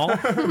at all.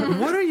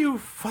 What are you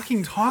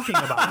fucking talking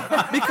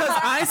about? Because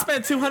I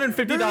spent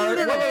 $250.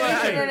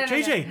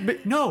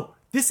 JJ, no,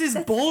 this is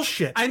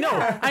bullshit. I know.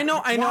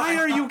 Why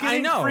are you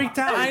getting freaked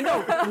out? I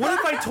know. What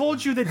if I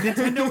told you that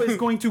Nintendo is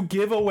going to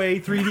give away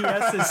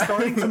 3DSs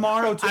starting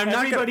tomorrow to I'm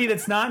not everybody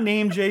that's not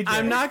named JJ?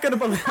 I'm not gonna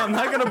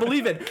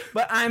believe it.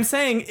 But I'm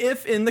saying,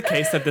 if in the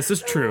case that this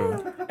is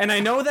true, and I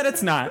know that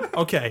it's not,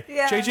 Okay,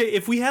 Yeah. JJ,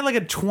 if we had like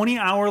a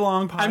 20-hour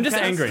long podcast, I'm just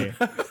angry.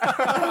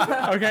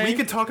 Okay. We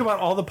could talk about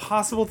all the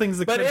possible things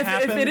that but could if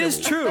happen. it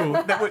is true,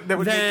 that would make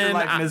your then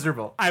life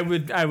miserable. I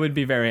would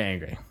be very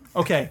angry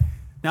okay,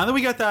 now that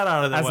we got that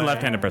out of the as way, a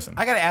left-handed person.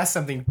 I gotta ask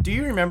something. Do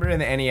you remember in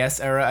the NES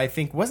era, I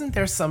think, wasn't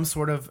there some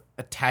sort of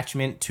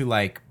attachment to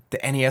like the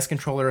NES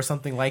controller or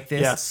something like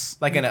this. Yes,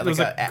 like it was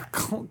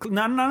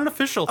not an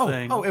official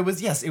thing. Oh, it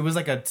was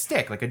like a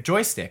stick, like a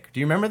joystick. Do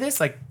you remember this?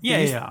 Like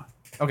yeah.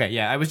 Okay,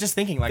 yeah, I was just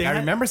thinking, like, They I had-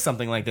 remember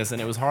something like this,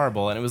 and it was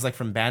horrible, and it was, like,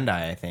 from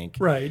Bandai, I think.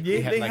 Right.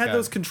 They like had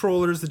those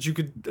controllers that you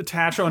could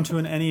attach onto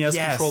an NES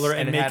Yes, controller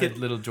and it make had it a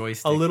little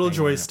joystick. a little thing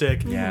on it.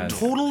 joystick. Yes.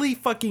 Totally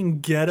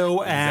fucking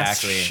ghetto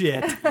ass Exactly.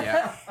 shit.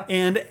 Yeah.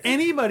 And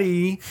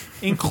anybody,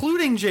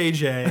 including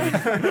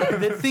JJ,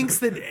 that thinks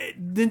that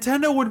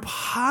Nintendo would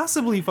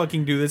possibly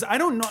fucking do this, I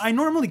don't know. I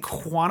normally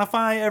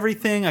quantify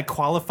everything. I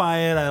qualify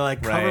it. I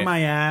like cover Right. my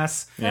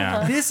ass.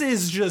 Yeah. This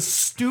is just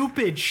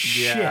stupid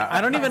shit.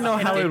 I don't even know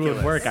how it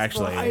would work,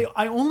 actually.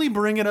 I only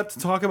bring it up to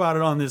talk about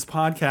it on this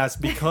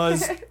podcast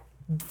because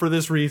for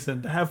this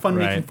reason, to have fun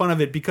making Right. fun of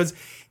it, because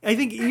I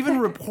think even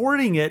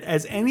reporting it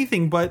as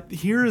anything but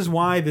here is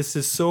why this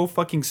is so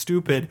fucking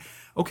stupid.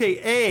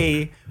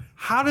 Okay,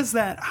 how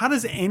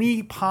does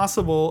any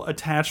possible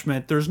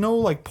attachment, there's no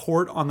like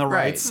port on the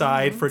right Right.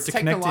 side for it to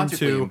connect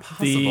Technologically into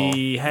impossible.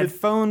 The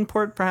headphone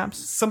port, perhaps?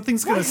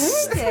 something's gonna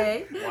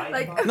Okay.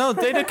 Like, No,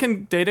 data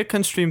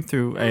can stream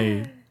through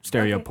a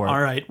stereo port.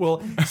 All right.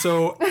 Well,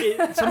 so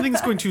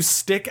something's going to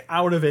stick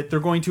out of it. They're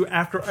going to,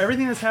 after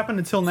everything that's happened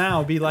until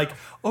now, be like,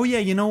 oh yeah,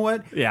 you know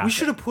what? Yeah. We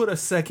should have put a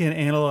second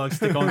analog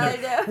stick on I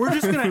there. know. We're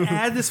just going to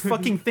add this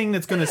fucking thing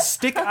that's going to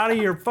stick out of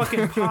your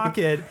fucking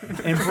pocket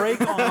and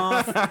break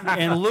off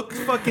and look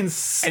fucking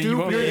And you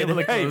won't be able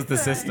to stupid. close the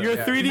system. Your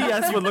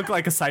 3DS would look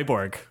like a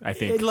cyborg, I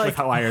think, It, like-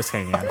 with wires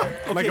hanging out.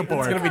 Like a It's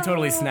board. going to be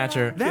totally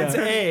Snatcher. That's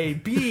A.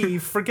 B,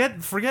 forget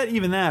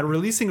even that.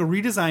 Releasing a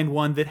redesigned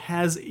one that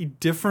has a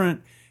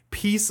different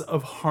piece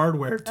of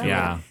hardware to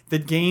Yeah. it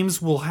that games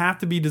will have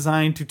to be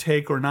designed to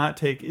take or not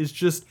take is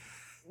just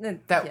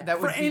That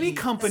for would any be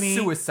company,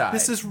 suicide.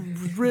 this is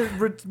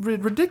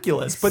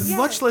ridiculous. But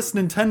much less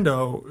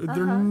Nintendo,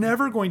 they're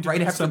never going to right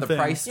do after something. the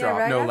price drop,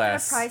 right no after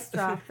less. the price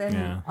drop, and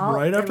Yeah.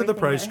 Right after the everything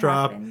price that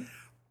drop. happened.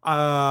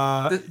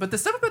 But the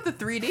stuff about the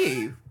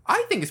 3D,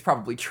 I think is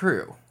probably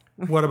true.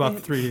 What about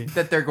the 3D?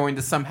 That they're going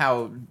to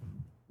somehow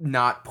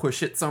not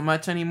push it so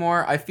much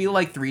anymore. I feel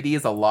like 3D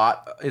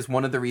is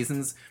one of the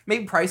reasons.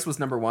 Maybe price was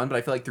number one, but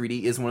I feel like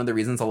 3D is one of the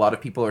reasons a lot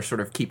of people are sort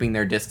of keeping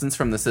their distance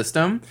from the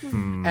system.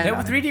 And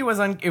That 3D was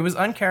it was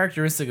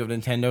uncharacteristic of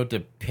Nintendo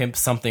to pimp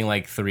something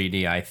like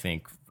 3D. I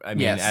think. I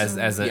mean, Yes.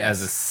 as a Yes.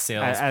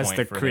 sales As point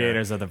the for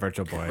creators of the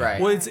Virtual Boy.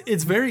 right. Well,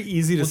 it's very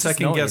easy to Well, just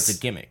second knowing guess. it's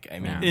a gimmick. I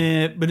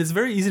mean, But it's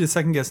very easy to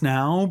second guess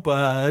now.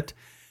 But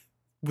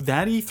with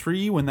that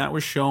E3, when that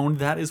was shown,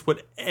 that is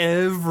what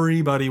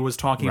everybody was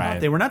talking Right.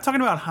 about. They were not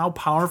talking about how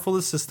powerful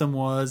the system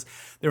was.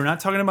 They were not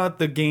talking about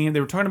the game.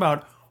 They were talking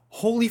about,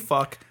 holy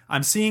fuck,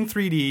 I'm seeing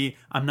 3D.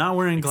 I'm not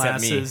wearing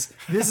Except me. glasses.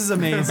 This is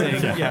amazing.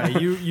 Yeah,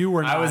 you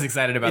were not. I was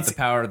excited about the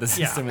power of the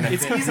Yeah, system. And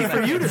it's easy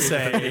for you to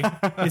say.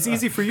 It's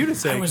easy for you to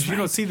say because you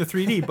don't see the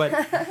 3D. But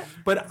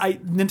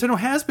Nintendo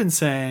has been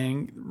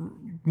saying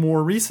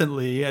more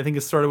recently. I think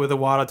it started with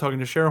Iwata talking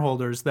to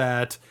shareholders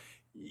that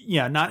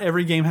not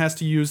every game has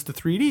to use the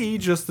 3D.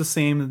 Just the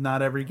same as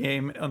not every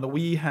game on the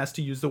Wii has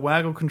to use the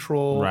waggle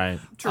control. Right.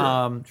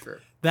 True. True.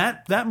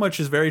 That much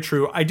is very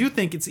true. I do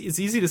think it's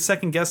easy to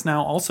second guess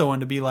now also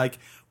and to be like,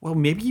 well,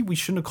 maybe we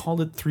shouldn't have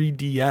called it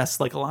 3DS.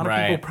 Like a lot of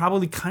people Right.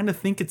 probably kind of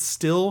think it's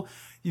still,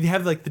 you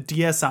have like the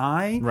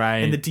DSi Right.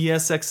 and the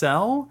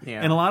DSXL.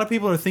 Yeah. And a lot of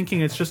people are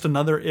thinking it's just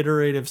another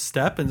iterative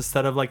step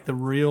instead of like the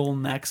real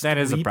next That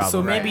is a leap. problem.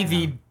 So Right. maybe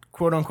the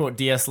quote unquote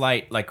DS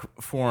Lite like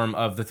form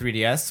of the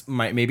 3DS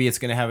maybe it's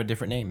going to have a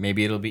different name.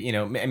 Maybe it'll be,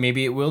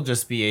 maybe it will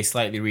just be a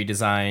slightly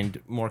redesigned,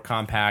 more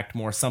compact,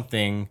 more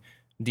something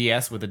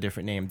DS with a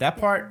different name. That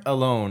part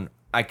alone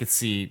I could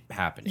see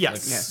happening.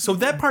 Yes. Like, So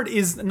that part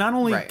is not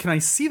only Right. can I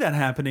see that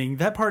happening,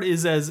 that part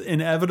is as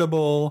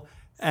inevitable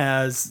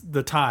as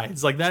the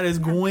tides. Like that is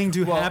going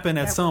to happen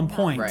at some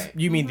point. Right.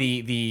 you mean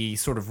the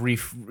sort of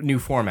new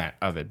format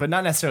of it, but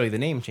not necessarily the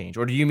name change?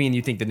 Or do you mean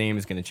you think the name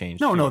is going to change?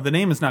 No, the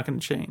name is not going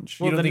to change.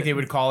 You don't think they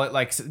would call it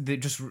like they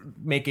just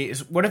make it?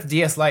 What if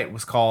DS Lite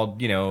was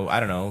called, I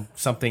don't know,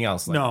 something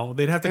else? Like, No,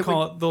 they'd have to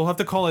call it. They'll have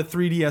to call it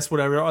 3DS,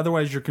 whatever.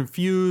 Otherwise, you're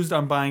confused.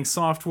 I'm buying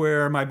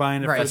software. Am I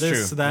buying it Right. for That's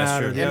this, true. that,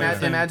 That's or true. the other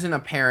thing? Imagine a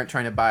parent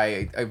trying to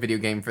buy a video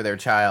game for their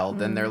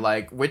child, and they're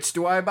like, "Which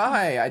do I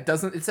buy? It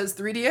says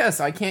 3DS.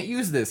 I can't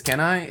use this, can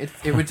I?"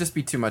 It would just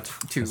be too much.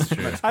 Too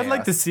much. I'd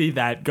like to chaos. see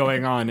that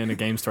going on in a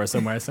game store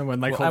somewhere. Someone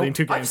like holding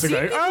two I've games seen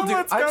and going, people do.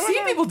 what's I've going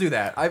seen on?" people do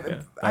that.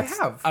 I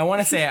have. I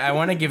want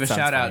to give a Sounds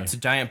shout funny. out to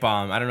Giant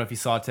Bomb. I don't know if you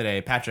saw it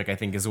today. Patrick, I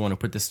think, is the one who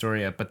put this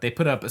story up. But they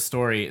put up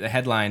the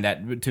headline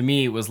that to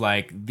me was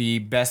like the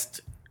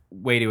best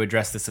way to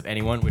address this of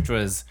anyone, which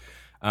was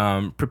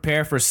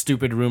prepare for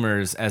stupid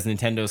rumors as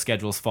Nintendo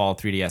schedules fall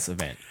 3DS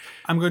event.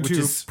 I'm going to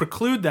is-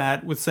 preclude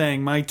that with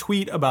saying my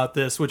tweet about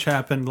this, which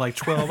happened like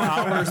 12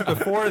 hours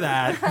before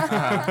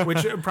that,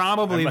 which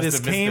probably I must this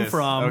have missed came this.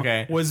 from,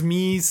 Okay. was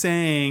me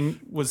saying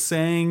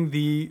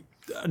the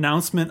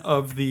announcement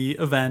of the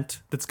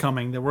event that's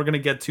coming, that we're going to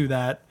get to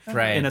that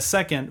Right. in a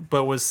second,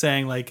 but was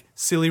saying like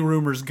silly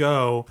rumors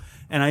go.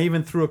 And I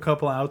even threw a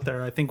couple out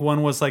there. I think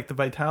one was like the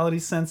vitality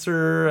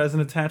sensor as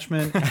an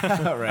attachment.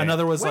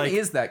 Another was When like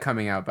is that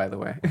coming out, by the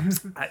way?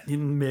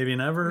 maybe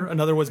never.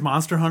 Another was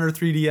Monster Hunter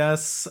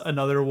 3DS.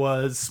 Another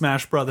was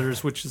Smash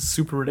Brothers, which is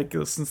super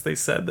ridiculous since they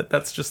said that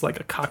that's just like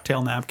a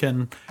cocktail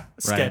napkin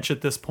sketch at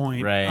this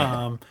point.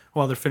 Right.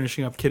 While they're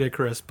finishing up Kid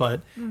Icarus,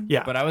 but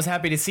yeah. But I was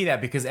happy to see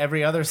that because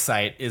every other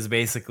site is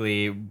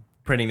basically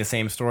printing the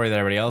same story that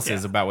everybody else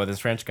is about what this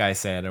French guy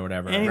said or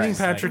whatever. Anything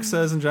Patrick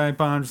says in Giant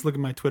Bomb, just look at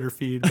my Twitter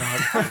feed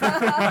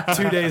about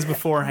 2 days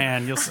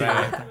beforehand. You'll see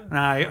it.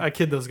 Nah, I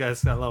kid those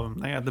guys. I love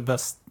them. They have the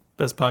best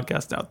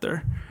podcast out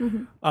there.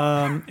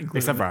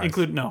 Except for ours.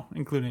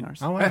 Including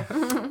ours. Oh,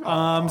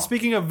 wow.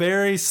 Speaking of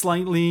very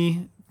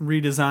slightly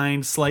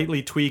redesigned,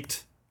 slightly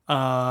tweaked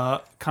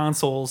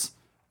consoles,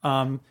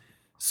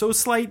 so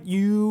slight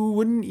you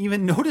wouldn't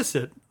even notice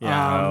it.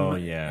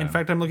 Yeah. In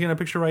fact, I'm looking at a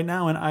picture right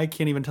now and I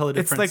can't even tell the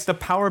difference. It's like the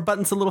power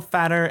button's a little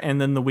fatter, and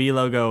then the Wii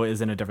logo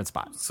is in a different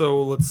spot.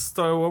 So let's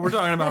start what we're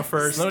talking about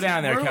first. Slow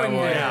down there,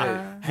 cowboy.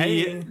 Yeah.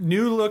 The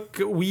new look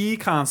Wii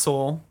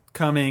console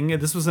coming.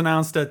 This was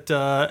announced at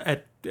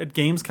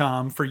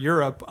Gamescom for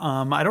Europe.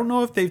 I don't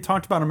know if they've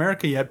talked about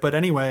America yet, but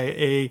anyway,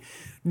 a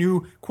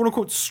new quote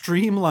unquote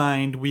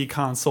streamlined Wii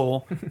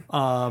console.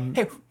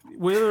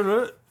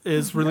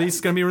 Is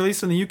going to be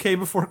released in the UK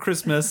before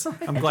Christmas.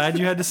 I'm glad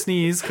you had to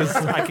sneeze because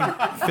I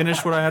can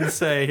finish what I had to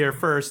say here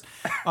first.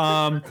 It's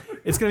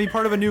going to be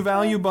part of a new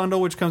value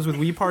bundle which comes with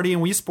Wii Party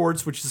and Wii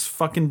Sports, which is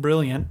fucking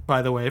brilliant,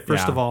 by the way.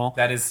 First of all,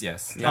 That is,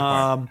 yes.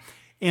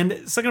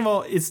 and second of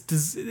all, it's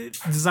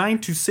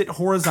designed to sit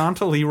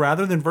horizontally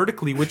rather than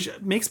vertically, which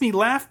makes me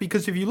laugh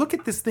because if you look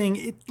at this thing,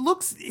 it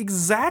looks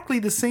exactly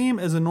the same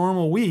as a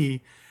normal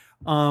Wii.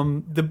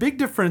 The big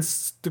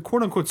difference, the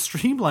quote-unquote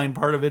streamlined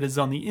part of it is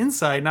on the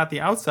inside, not the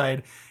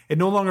outside. It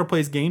no longer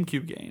plays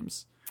GameCube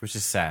games. Which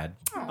is sad.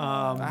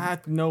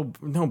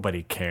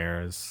 Nobody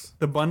cares.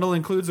 The bundle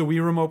includes a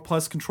Wii Remote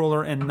Plus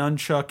controller and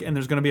nunchuck, and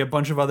there's going to be a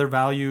bunch of other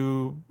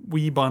value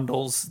Wii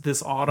bundles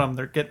this autumn.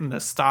 They're getting the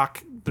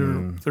stock.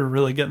 They're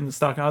really getting the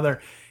stock out of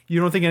there. You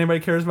don't think anybody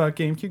cares about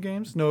GameCube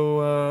games?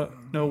 No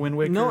Wind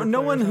Waker.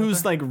 No one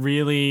who's like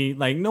really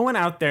like no one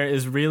out there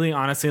is really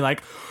honestly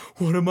like,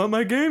 what about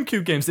my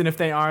GameCube games? And if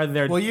they are,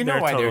 they're Well, you know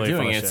they're why totally they're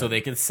doing full of it, so shit.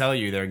 they can sell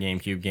you their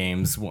GameCube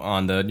games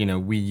on the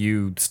Wii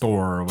U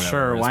store or whatever.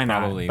 Sure, is why not?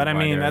 probably But I why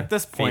mean, they're at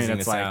this point, phasing it's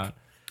this like out.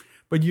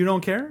 But you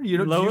don't care? You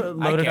don't load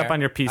it I up care. on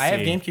your PC. I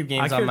have GameCube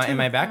games I care in too.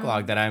 my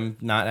backlog that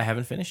I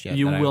haven't finished yet.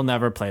 You that I- will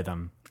never play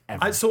them.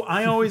 Ever. So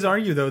I always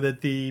argue, though,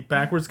 that the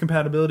backwards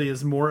compatibility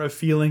is more a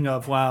feeling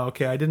of, wow,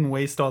 okay, I didn't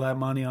waste all that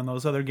money on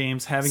those other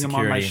games, having them on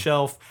my Security.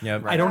 shelf.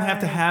 Yep. I don't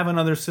have to have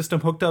another system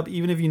hooked up,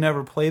 even if you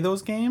never play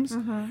those games,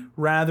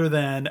 rather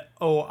than,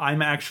 oh,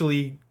 I'm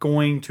actually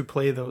going to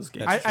play those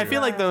games. I feel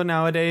like though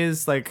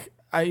nowadays, like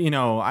I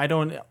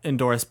don't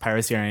endorse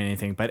piracy or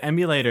anything, but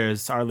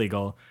emulators are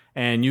legal,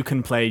 and you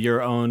can play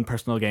your own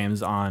personal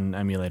games on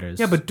emulators.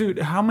 Yeah, but dude,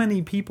 how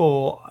many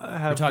people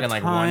have We're talking the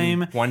like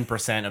time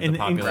 1% of and the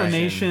population.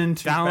 inclination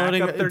to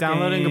downloading back up their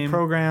downloading game, a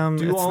program,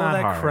 do it's all not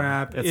that hard.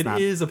 crap. It's It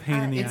not. is a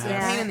pain in the It's ass.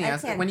 a pain in the I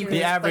ass can't when you do can it.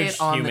 just play average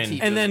it on human. the TV.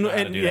 And then Doesn't know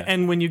how to do that.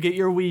 and when you get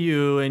your Wii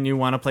U and you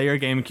want to play your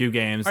GameCube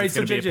games, All right, it's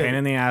so going to be JJ. a pain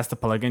in the ass to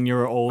plug in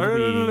your old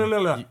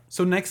Wii.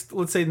 So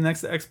let's say the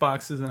next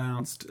Xbox is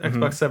announced,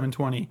 Xbox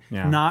 720,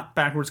 Yeah. not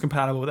backwards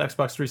compatible with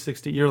Xbox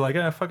 360. You're like,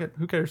 fuck it,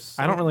 who cares?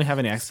 I don't really have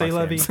any Say Xbox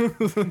levy. games.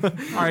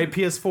 All right,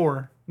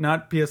 PS4,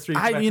 not PS3.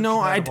 I backwards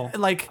compatible.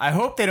 like. I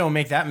hope they don't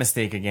make that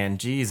mistake again.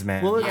 Jeez,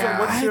 man. Well, it's Yeah.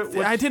 what's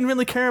your, I didn't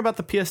really care about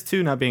the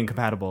PS2 not being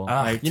compatible.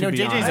 Like, to be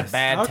JJ's honest. a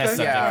bad Okay. test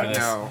subject Yeah, for this.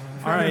 no.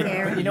 all right.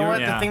 Very- You know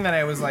what? Yeah. The thing that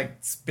I was like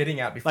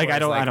spitting out before. Like I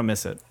is, don't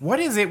miss it. What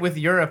is it with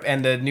Europe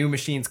and the new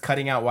machines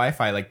cutting out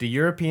Wi-Fi? Like, do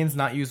Europeans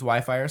not use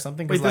Wi-Fi or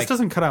something? 'Cause, Wait, this like,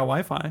 doesn't cut out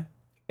Wi-Fi.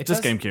 it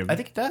just does. GameCube. I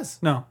think it does.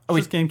 No,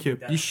 it's just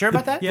GameCube. You sure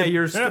about that? Yeah,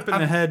 you're skipping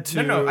I'm- ahead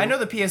to No, I know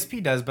the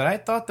PSP does, but I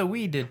thought the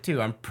Wii did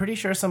too. I'm pretty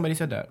sure somebody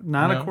said that.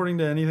 Not No? according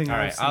to anything. All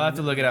I've right, seen. I'll have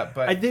to look it up.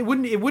 But It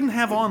wouldn't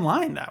have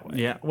online that way.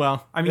 Yeah.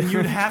 Well, I mean,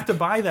 you'd have to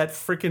buy that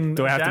freaking.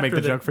 do I have to make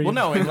the joke for you? well,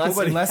 no, unless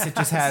Nobody it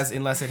just has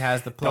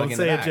the plug Don't in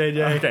say the it, back.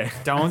 JJ. Okay.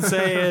 Don't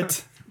say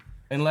it.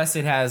 Unless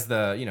it has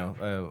the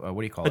what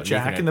do you call it?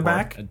 jack Ethernet in the port.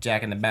 back? A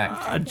jack in the back.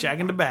 A jack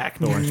in the back.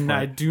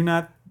 I do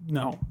not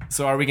know.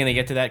 So are we gonna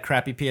get to that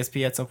crappy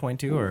PSP at some point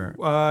too, or?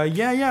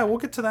 Yeah, we'll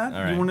get to that.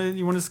 right.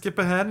 You want to skip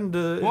ahead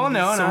into Well, into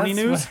no, Sony it's-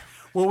 news?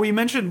 Well, we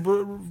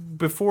mentioned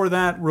before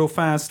that real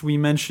fast. We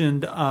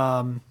mentioned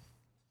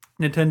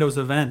Nintendo's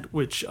event,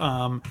 which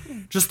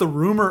just the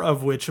rumor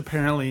of which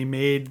apparently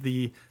made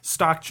the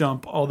stock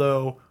jump.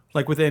 Although,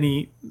 like with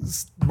any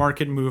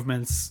market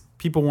movements,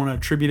 people want to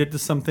attribute it to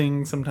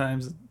something.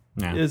 Sometimes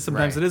Yeah. it is,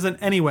 sometimes Right. it isn't.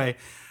 Anyway,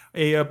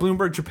 a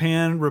Bloomberg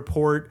Japan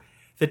report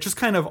that just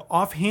kind of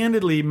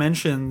offhandedly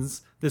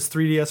mentions this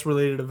 3DS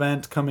related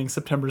event coming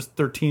September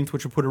 13th,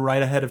 which will put it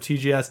right ahead of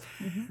TGS.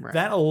 Right.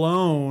 That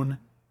alone,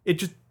 it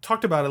just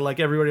talked about it like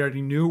everybody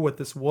already knew what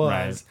this was.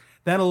 Right.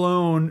 That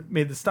alone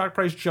made the stock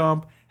price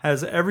jump,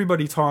 has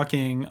everybody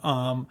talking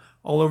all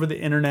over the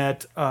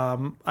internet.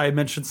 I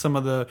mentioned some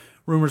of the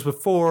rumors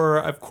before.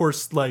 Of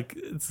course, like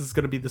this is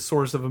going to be the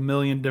source of a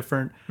million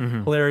different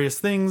hilarious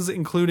things,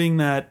 including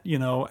that,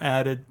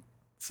 added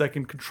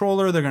second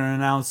controller. They're going to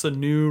announce a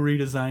new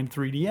redesigned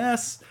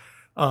 3DS.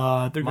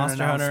 They're going to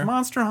announce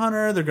Monster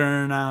Hunter. They're going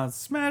to announce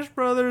Smash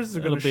Brothers.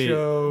 They're going to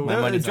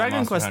show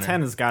Dragon Quest X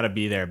has got to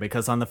be there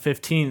because on the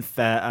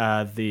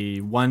 15th,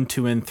 the 1,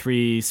 2, and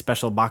 3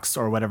 special box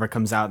or whatever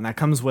comes out, and that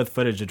comes with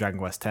footage of Dragon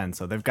Quest X.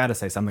 So they've got to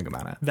say something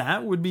about it.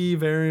 That would be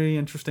very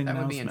interesting. That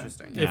would be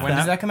interesting. If When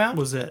does that come out?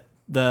 Was it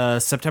the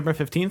September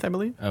 15th, I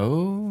believe?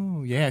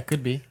 Oh, yeah, it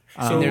could be.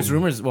 So there's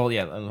rumors. Well,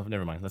 yeah,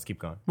 never mind. Let's keep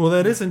going. Well,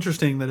 that is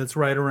interesting that it's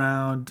right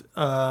around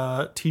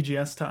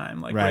TGS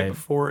time, like right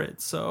before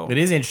it. So it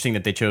is interesting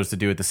that they chose to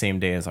do it the same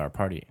day as our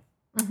party.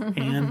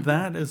 And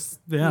that is,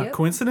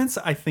 coincidence?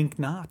 I think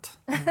not.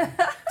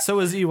 So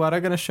is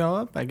Iwata going to show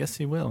up? I guess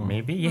he will.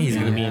 Maybe. Yeah, he's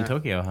going to be in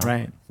Tokyo, huh?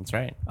 Right. That's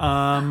right.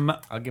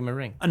 I'll give him a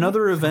ring.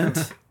 Another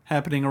event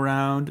happening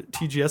around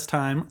TGS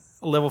time,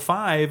 Level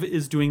 5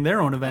 is doing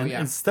their own event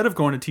instead of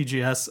going to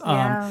TGS.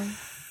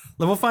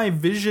 Level 5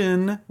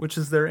 Vision, which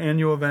is their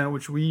annual event,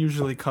 which we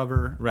usually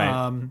cover,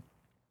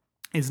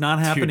 is not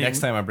happening. Dude, next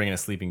time I'm bringing a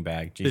sleeping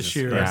bag. Jesus this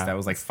year. Christ, that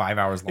was like 5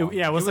 hours long.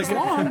 It was like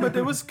long, but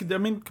it was, I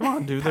mean, come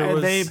on, dude.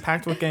 They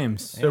packed with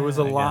games. There was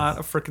a lot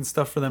of freaking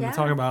stuff for them to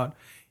talk about.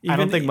 I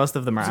don't think most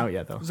of them are out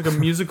yet, though. It was like a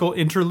musical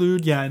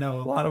interlude. Yeah, I know.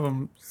 A lot of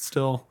them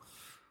still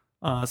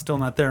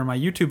not there. My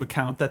YouTube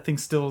account, that thing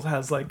still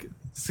has like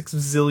 6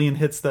 zillion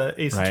hits. The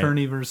Ace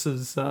Attorney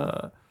versus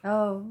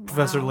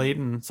Professor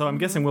Layton. So I'm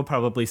guessing we'll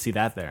probably see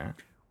that there.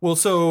 Well,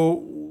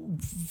 so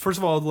first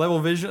of all,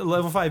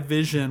 Level 5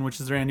 Vision, which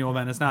is their annual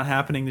event, is not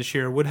happening this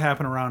year. It would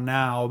happen around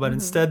now, but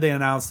instead they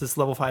announced this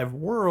Level 5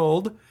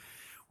 World,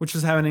 which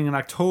is happening in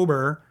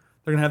October.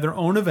 They're gonna have their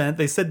own event.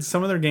 They said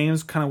some of their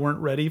games kind of weren't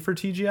ready for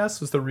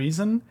TGS. Was the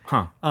reason?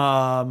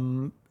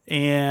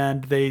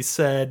 And they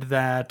said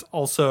that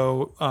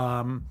also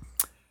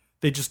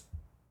they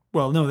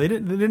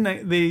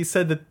didn't. They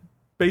said that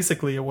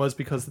basically it was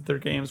because their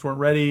games weren't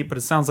ready, but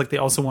it sounds like they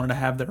also wanted to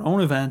have their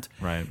own event.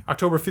 Right.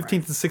 October 15th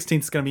and 16th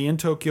is going to be in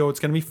Tokyo. It's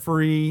going to be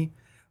free.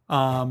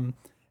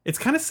 It's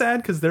kind of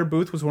sad because their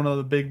booth was one of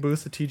the big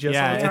booths at TGS.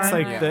 Yeah, it's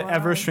like the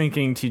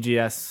ever-shrinking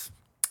TGS.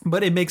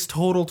 But it makes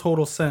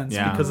total sense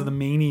because of the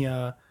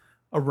mania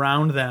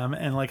around them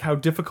and like how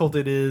difficult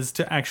it is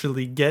to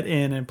actually get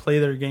in and play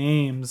their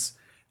games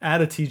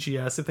at a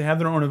TGS. If they have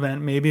their own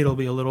event, maybe it'll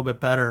be a little bit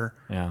better.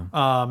 Yeah.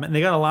 And they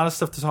got a lot of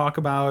stuff to talk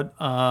about.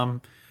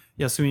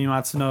 Yasumi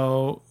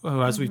Matsuno,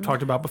 who, as we've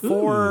talked about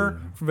before,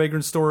 from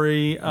Vagrant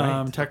Story,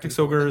 Tactics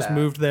Ogre has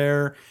moved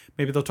there.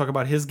 Maybe they'll talk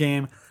about his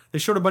game. They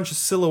showed a bunch of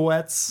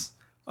silhouettes,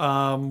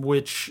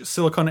 which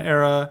Silicon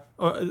Era,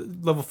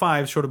 Level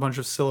 5 showed a bunch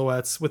of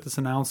silhouettes with this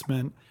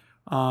announcement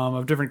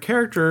of different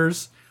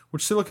characters,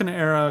 which Silicon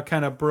Era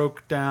kind of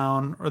broke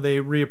down, or they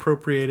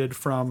reappropriated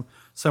from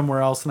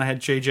somewhere else, and I had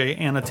JJ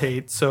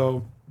annotate.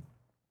 So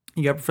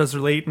you got Professor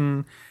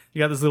Layton, you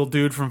got this little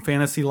dude from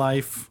Fantasy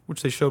Life,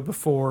 which they showed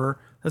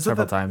before.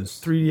 Several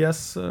times.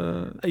 3DS?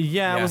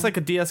 It was like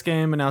a DS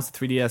game, and now it's a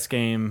 3DS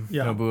game.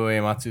 Yeah. Nobuo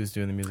Uematsu is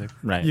doing the music.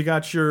 Right. You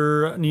got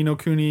your Ni no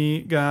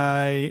Kuni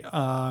guy.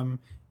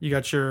 You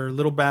got your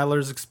Little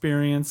Battlers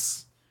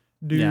experience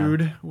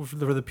dude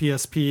for the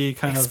PSP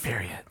kind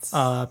experience.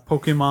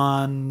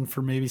 Pokemon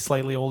for maybe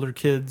slightly older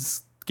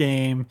kids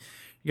game.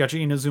 You got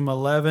your Inazuma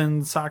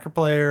 11 soccer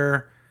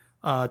player.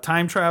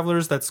 Time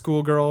Travelers, that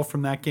schoolgirl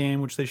from that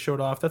game, which they showed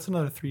off. That's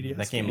another 3DS.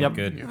 That game looked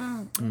good.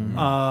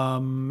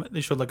 They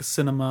showed like a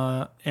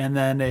cinema and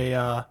then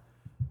a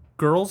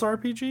girls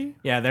RPG.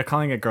 Yeah, they're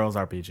calling it Girls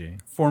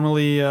RPG.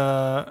 Formerly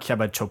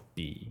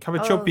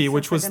Kabachopi,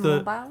 which was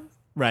the mobile?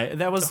 Right,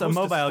 that was a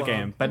mobile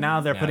game, but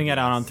now they're putting it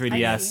out on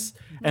 3DS. I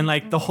And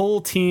like the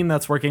whole team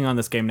that's working on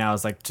this game now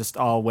is like just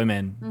all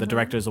women. The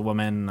director's a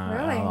woman,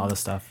 all this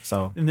stuff.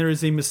 So, and there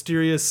is a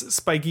mysterious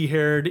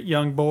spiky-haired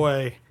young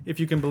boy, if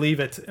you can believe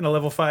it, in a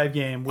level 5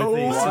 game with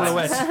a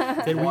silhouette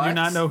that we do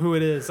not know who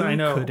it is. I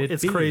know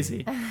it's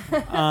crazy.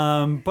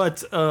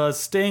 But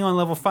staying on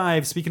level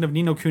 5, speaking of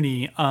Ni no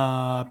Kuni,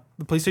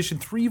 the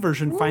PlayStation 3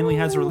 version finally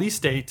has a release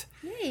date.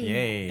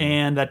 Yay!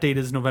 And that date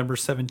is November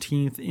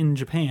 17th in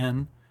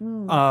Japan.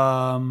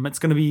 It's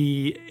going to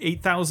be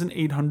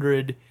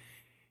 8,800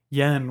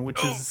 yen,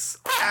 which is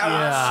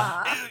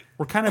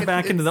we're kind of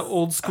back into the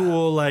old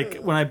school, like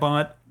when I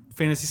bought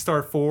Phantasy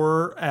Star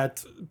 4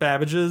 at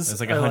Babbage's. It's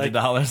like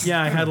 $100.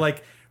 I had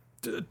like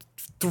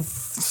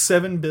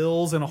 7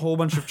 bills and a whole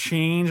bunch of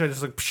change. I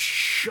just like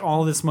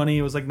all this money.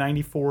 It was like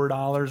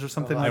 $94 or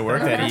something like that. I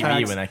worked at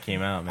EV when that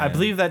came out, man. I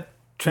believe that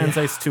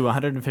translates to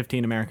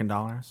 115 American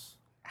dollars.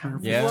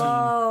 Yeah.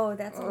 Whoa,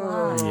 that's a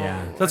lot.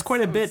 Yeah. That's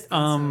quite a bit.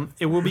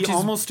 It will be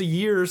almost a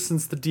year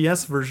since the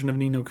DS version of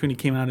Ni no Kuni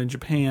came out in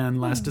Japan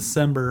last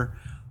December.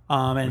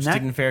 And Which that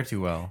didn't fare too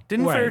well.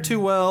 Didn't fare too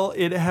well.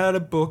 It had a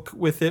book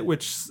with it,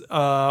 which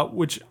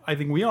I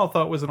think we all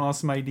thought was an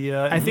awesome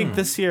idea. I think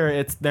this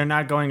year they're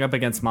not going up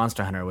against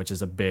Monster Hunter, which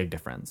is a big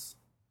difference.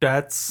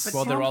 That's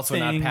Well, they're also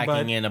not something, packing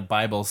but- in a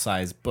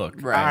Bible-sized book.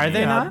 Right. Are they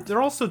Yeah, not?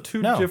 they're also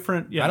two No,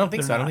 different. Yeah, I don't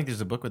think they're so. I don't not. think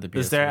there's a book with the PS3.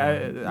 Is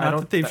there? Not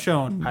that they've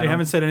shown. They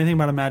haven't said anything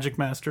about a Magic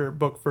Master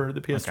book for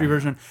the PS3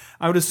 version.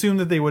 I would assume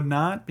that they would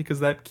not, because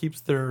that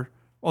keeps their.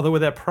 Although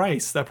with that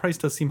price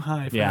does seem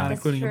high for not That's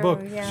including a true,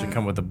 book. Yeah. Should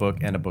come with a book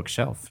and a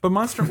bookshelf. But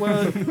Monster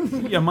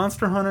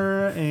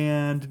Hunter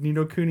and Ni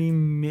no Kuni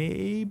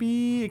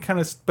maybe kind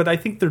of, but I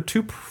think they're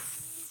two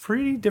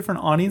pretty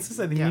different audiences.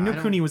 I think Yeah, Ni no I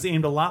don't- Kuni was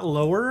aimed a lot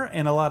lower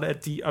and a lot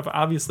at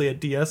obviously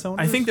at DS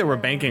owners. I think they were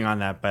banking on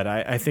that, but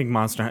I think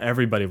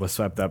everybody was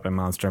swept up in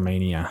Monster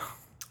Mania.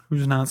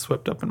 who's not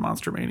swept up in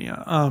Monster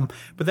Mania.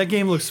 But that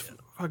game looks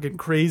fucking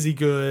crazy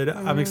good.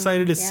 I'm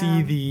excited to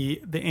see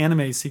the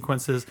anime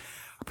sequences.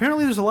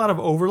 Apparently, there's a lot of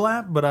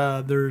overlap,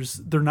 but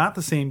they're not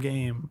the same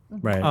game.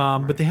 Right.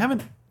 But they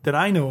haven't, that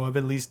I know of,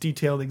 at least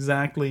detailed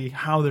exactly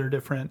how they're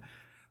different.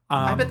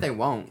 I bet they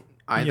won't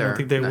either. You don't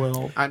think they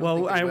will? I don't Well,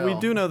 think they we will.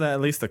 do know that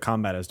at least the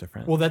combat is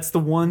different. Well, that's the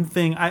one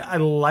thing. I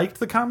liked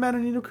the combat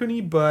in Ni no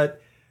Kuni,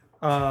 but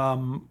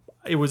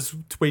it was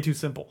way too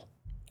simple.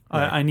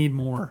 I need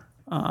more,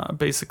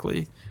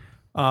 basically.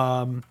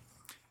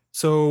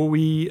 So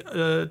we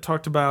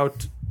talked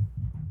about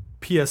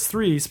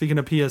PS3. Speaking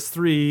of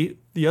PS3,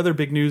 the other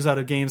big news out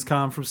of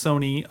Gamescom from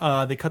Sony,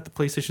 they cut the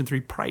PlayStation 3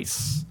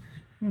 price.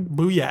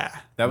 Booyah.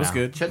 That was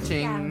good.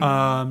 Cha-ching.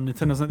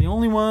 Nintendo's not the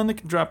only one that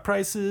can drop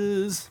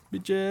prices,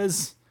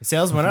 bitches.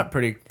 Sales went up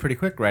pretty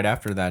quick right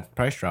after that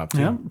price drop, too.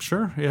 Yeah,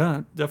 sure.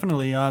 Yeah,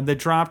 definitely. They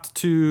dropped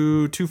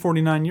to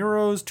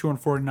 €249,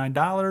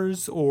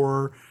 $249,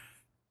 or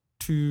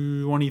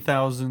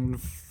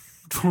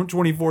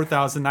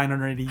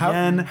 24,980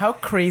 yen. How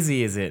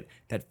crazy is it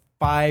that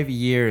 5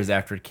 years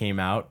after it came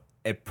out,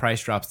 it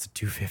price drops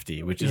to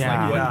 $250, which is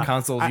Yeah. like Yeah. when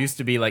consoles used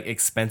to be like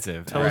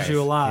expensive. Tells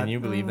you a lot. Can you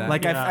believe that?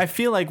 like Yeah. I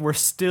feel like we're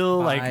still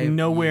like 5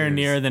 nowhere years.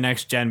 near the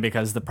next gen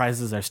because the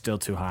prices are still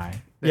too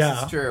high.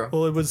 This is true.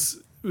 Well, it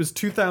was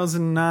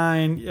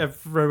 2009.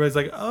 Everybody's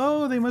like,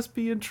 "Oh, they must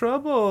be in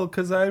trouble,"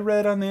 because I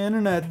read on the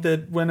internet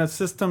that when a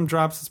system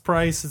drops its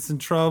price, it's in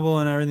trouble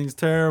and everything's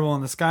terrible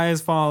and the sky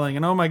is falling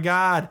and oh my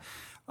god.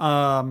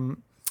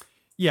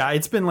 Yeah,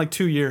 it's been like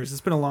 2 years. It's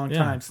been a long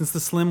time since the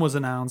Slim was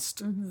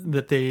announced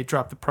that they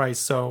dropped the price.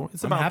 So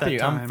it's I'm about happy.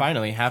 that time. I'm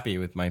finally happy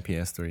with my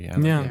PS3.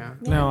 Yeah.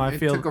 No, I it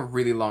feel took a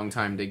really long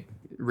time to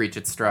reach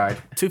its stride.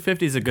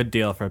 $250 is a good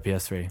deal for a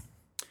PS3.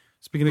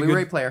 Speaking of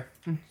Blu-ray good, player.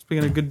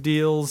 speaking of good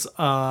deals,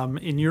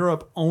 in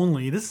Europe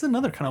only. This is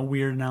another kind of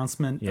weird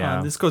announcement.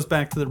 Yeah. This goes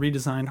back to the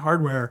redesigned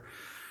hardware.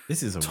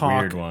 This is a Talk.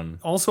 weird one.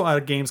 Also out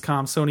of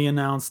Gamescom, Sony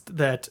announced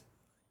that,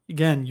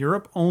 again,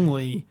 Europe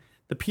only,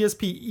 the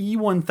PSP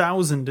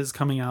E1000 is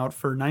coming out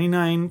for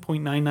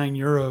 99.99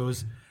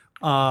 euros.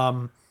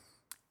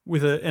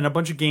 And a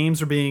bunch of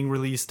games are being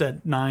released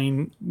at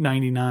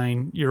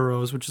 9.99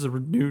 euros, which is a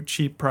new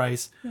cheap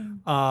price.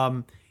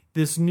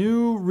 This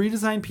new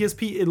redesigned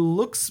PSP, it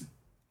looks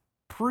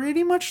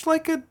pretty much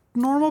like a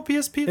normal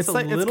PSP. It's It's a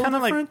little kind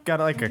of different. like got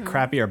like a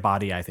crappier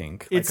body, I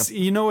think. Like It's it's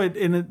it going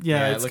to looks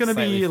be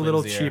slightly a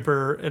little flimsier.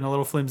 cheaper and a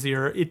little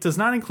flimsier. It does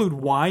not include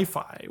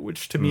Wi-Fi,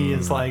 which to me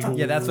is like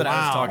Yeah, that's what I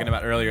was wow. talking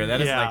about earlier. That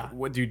is Yeah. like,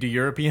 what do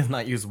Europeans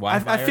not use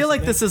Wi-Fi? I feel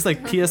like this is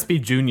like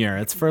PSP Junior.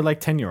 It's for like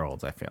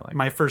 10-year-olds, I feel like.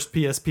 My first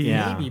PSP.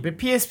 Yeah. Maybe, but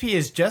PSP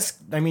is just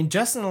in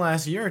the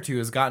last year or two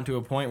has gotten to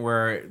a point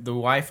where the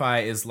Wi-Fi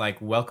is like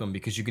welcome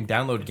because you can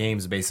download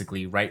games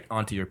basically right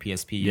onto your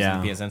PSP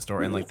using the PSN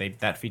store, and like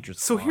that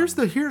feature's So here's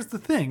the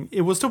thing.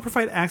 It will still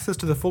provide access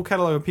to the full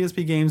catalog of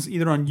PSP games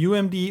either on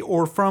UMD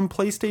or from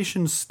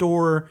PlayStation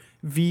Store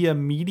via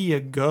Media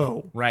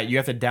Go. right. You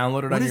have to download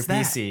it What on your is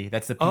that? PC.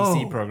 That's the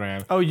PC Oh.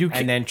 program. Oh, you and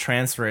can- then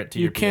transfer it to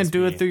You your can't PSP.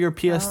 do it through your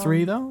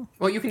PS3 though?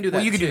 Well, you can do that.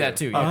 Well, you can too. do that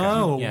too.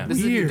 Yeah. Oh, yeah. This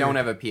is if you Weird. don't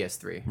have a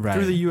PS3. Right.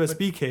 Through the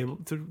USB cable,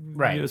 through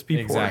Right. USB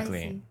port.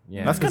 Exactly.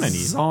 Yeah. That's kind of neat.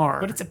 Bizarre.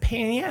 But it's a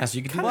pain in the ass.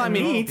 You can do Well, that I on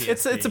mean, your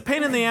it's a PSP.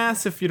 pain in the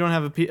ass if you don't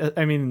have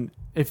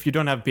if you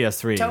don't have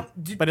PS3.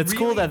 But it's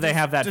cool Really? that they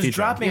have that Does feature.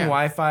 dropping Yeah.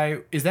 Wi-Fi,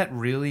 is that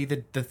really the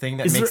thing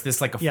that Is makes there-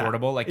 this like yeah.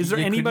 affordable? Like, Is there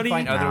you couldn't anybody-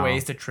 find other No.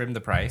 ways to trim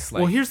the price?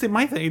 Like, Well, here's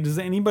my thing. Does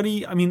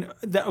anybody? I mean,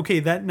 that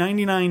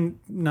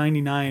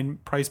 $99.99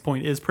 price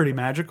point is pretty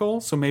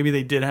magical. So maybe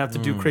they did have to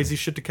do crazy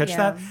shit to catch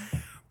Yeah. that.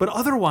 But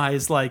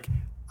otherwise, like,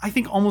 I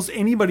think almost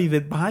anybody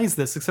that buys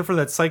this, except for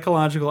that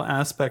psychological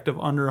aspect of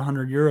under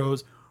 100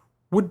 euros,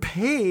 would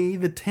pay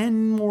the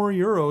 10 more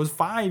euros,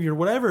 5 or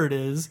whatever it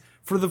is,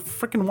 for the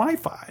freaking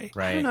Wi-Fi.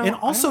 Right. I don't know. And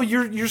also,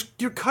 you're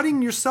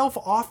cutting yourself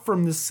off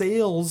from the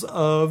sales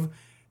of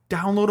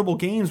downloadable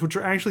games, which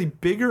are actually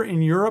bigger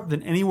in Europe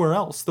than anywhere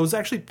else. Those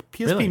actually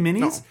PSP Really?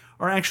 minis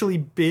are actually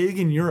big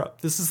in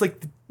Europe. This is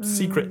like the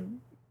secret.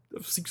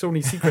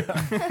 Sony secret.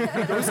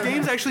 Those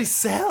games actually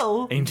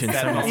sell. Ancient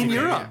that Sony. whole in secret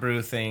Europe.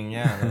 brew thing,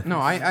 yeah. No,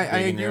 I Big in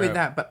agree with Europe.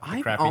 that, but The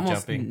I crappy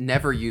almost jumping.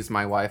 never use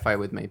my Wi-Fi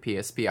with my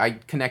PSP. I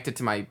connect it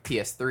to my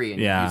PS3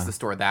 and Yeah. use the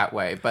store that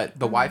way, but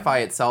the Wi-Fi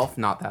itself,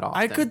 not that often.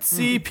 I could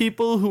see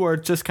people who are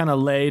just kind of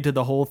lay to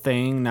the whole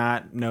thing,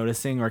 not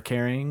noticing or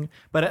caring.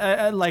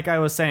 But like I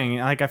was saying,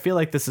 like I feel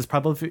like this is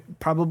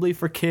probably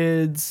for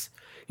kids.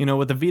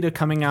 with the Vita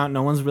coming out,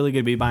 no one's really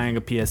going to be buying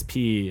a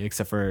PSP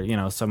except for,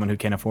 someone who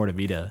can't afford a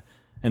Vita.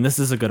 And this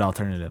is a good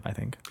alternative, I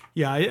think.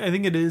 Yeah, I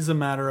think it is a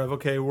matter of,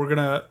 okay, we're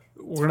gonna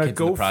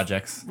go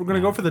projects. We're gonna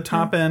go for the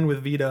top end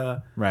with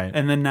Vita, Right.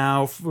 And then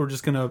now we're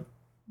just gonna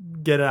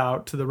get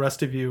out to the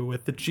rest of you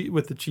with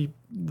the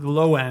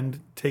low end.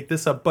 Take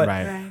this up, but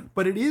Right.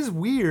 but it is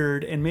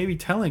weird and maybe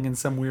telling in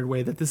some weird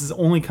way that this is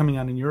only coming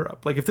out in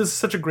Europe. Like if this is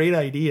such a great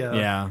idea,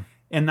 Yeah.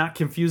 and not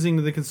confusing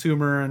to the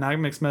consumer and not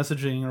mixed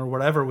messaging or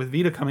whatever with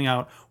Vita coming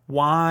out,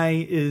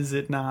 why is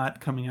it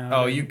not coming out?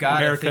 Oh, in you got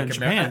to America think and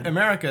Japan.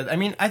 America. I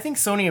mean, I think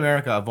Sony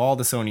America of all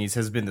the Sonys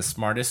has been the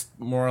smartest,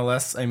 more or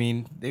less. I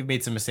mean, they've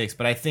made some mistakes,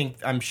 but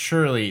I'm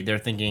surely they're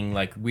thinking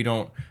like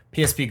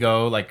PSP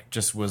Go like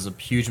just was a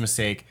huge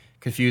mistake,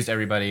 confused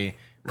everybody.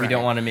 We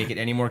don't want to make it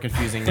any more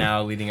confusing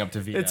now leading up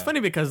to Vita. It's funny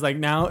because like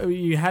now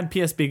you had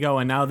PSP Go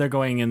and now they're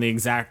going in the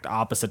exact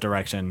opposite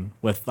direction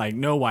with like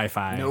no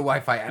Wi-Fi. No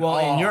Wi-Fi at Well,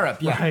 all. in Europe,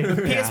 yeah. Right.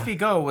 The PSP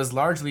Go was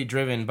largely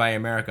driven by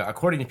America,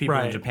 according to people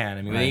in Right. Japan.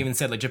 I mean, they even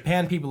said, like,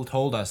 Japan people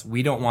told us,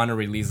 we don't want to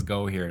release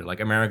Go here. Like,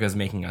 America's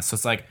making us. So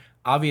it's like,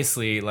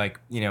 obviously, like,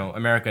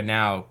 America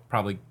now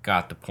probably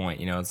got the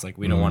point. It's like,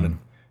 we don't want to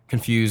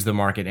confuse the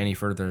market any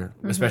further,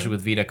 especially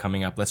with Vita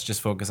coming up. Let's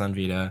just focus on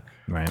Vita.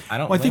 Right. I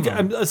don't Well, I think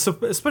blame them.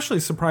 especially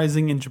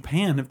surprising in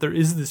Japan if there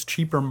is this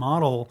cheaper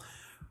model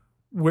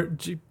where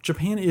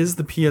Japan is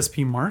the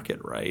PSP market,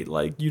 right?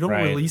 Like you don't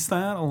Right. release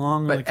that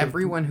along. But like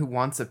everyone who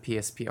wants a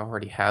PSP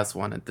already has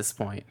one at this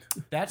point.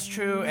 That's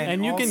true.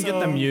 And you can also- get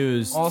them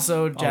used Also,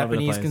 all over the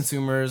Japanese place.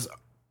 consumers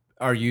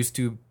are used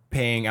to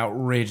paying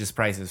outrageous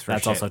prices for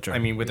That's shit. also true. I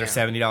mean, with their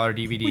 $70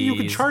 DVDs. you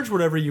can charge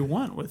whatever you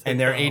want with it. and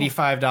their though.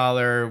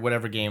 $85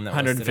 whatever game that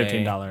was $115.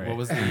 today. What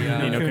was the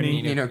Ni no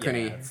Kuni. Ni no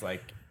Kuni. Yeah, it's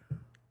like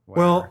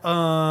Well,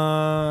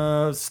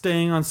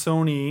 staying on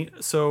Sony.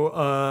 So,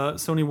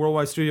 Sony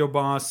Worldwide Studio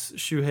boss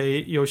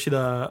Shuhei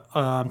Yoshida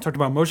talked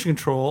about motion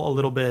control a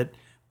little bit.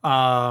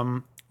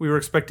 We were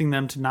expecting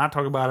them to not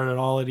talk about it at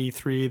all at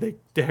E3.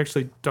 They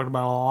actually talked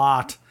about it a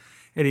lot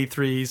at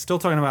E3. Still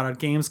talking about it at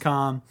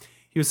Gamescom.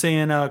 He was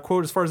saying,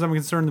 quote, as far as I'm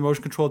concerned, the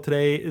motion control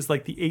today is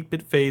like the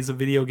 8-bit phase of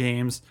video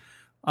games.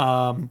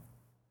 And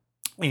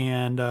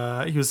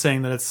he was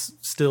saying that it's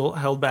still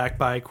held back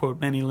by, quote,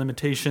 many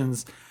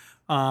limitations.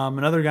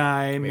 Another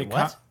guy...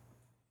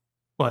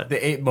 What?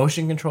 the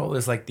motion control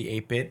is like the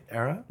 8-bit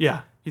era?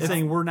 Yeah. He's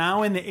saying we're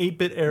now in the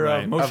 8-bit era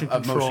of motion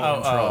Of control.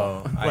 motion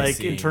control. I Like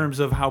see. in terms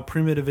of how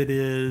primitive it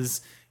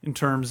is, in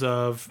terms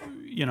of,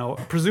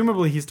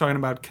 presumably he's talking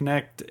about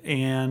Kinect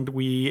and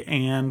Wii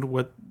and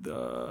what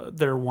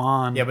their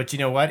wand. Yeah, but you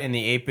know what? In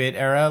the 8-bit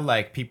era,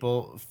 like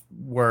people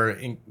were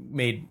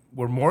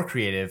more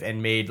creative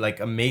and made like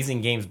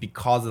amazing games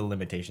because of the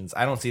limitations.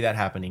 I don't see that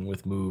happening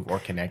with Move or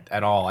Kinect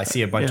at all. I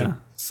see a bunch of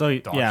So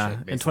shit, in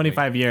basically.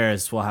 25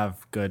 years we'll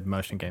have good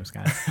motion games,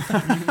 guys.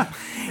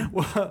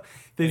 Well,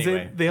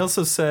 Anyway. they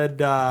also said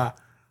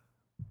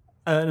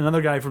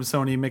another guy from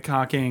Sony, Mick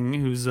Hocking,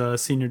 who's a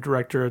senior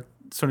director at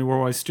Sony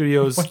Worldwide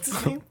Studios. What's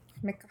his name?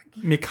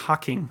 Mick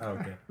Hocking.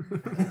 Okay.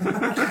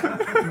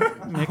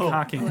 Mick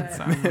Hocking.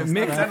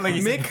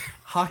 Mick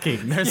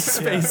Hocking. There's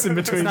space in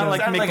between. It's not those.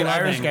 like Sounds like an Mick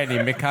Irish Levin. guy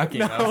named Mick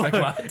Hocking. I was like,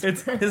 what?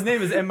 His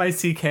name is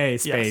M-I-C-K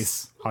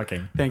space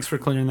Hocking. Thanks for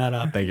clearing that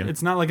up. Thank you.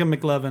 It's not like a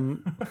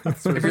McLevin.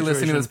 If you're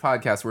listening to this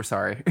podcast, we're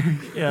sorry.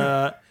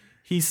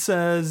 He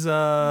says there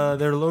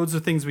are loads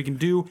of things we can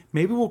do.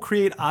 Maybe we'll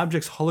create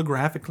objects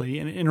holographically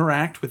and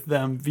interact with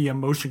them via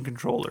motion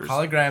controllers.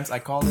 Holograms, I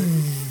called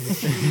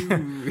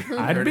it.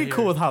 I'd be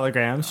cool with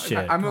holograms.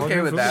 Shit. I'm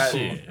okay with that.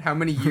 Shit. How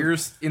many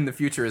years in the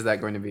future is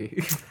that going to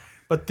be?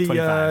 But the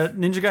 25.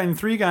 Ninja Gaiden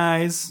 3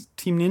 guys,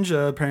 Team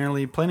Ninja,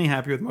 apparently plenty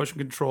happy with motion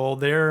control.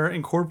 They're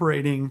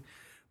incorporating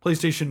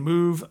PlayStation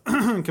Move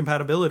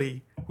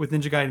compatibility with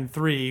Ninja Gaiden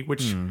 3,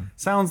 which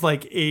sounds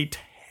like a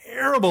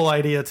terrible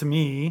idea to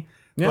me.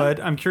 Yeah. But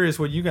I'm curious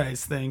what you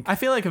guys think. I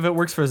feel like if it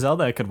works for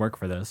Zelda, it could work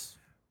for this.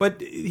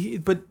 But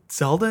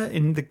Zelda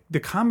in the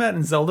combat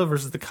in Zelda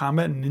versus the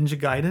combat in Ninja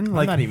Gaiden, I'm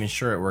like not even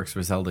sure it works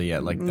for Zelda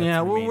yet. Like, that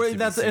Yeah, well, remains to be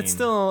that's seen. it's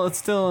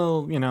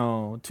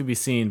still to be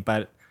seen.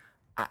 But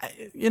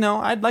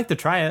I'd like to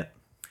try it.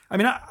 I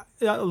mean,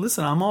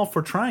 listen, I'm all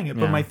for trying it,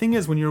 but Yeah. my thing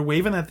is when you're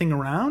waving that thing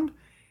around,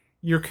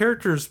 your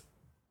character's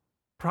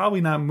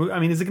probably not I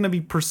mean, is it going to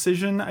be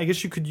precision? I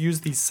guess you could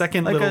use the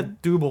second Like little a-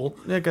 double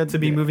to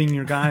be moving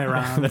your guy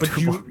around, The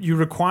but you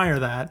require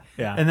that.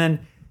 Yeah. And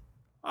then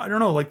I don't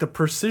know, like the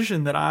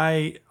precision that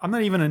I'm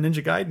not even a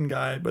Ninja Gaiden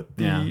guy, but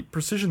the Yeah.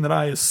 precision that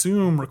I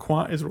assume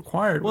is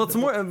required. Well, with it's it.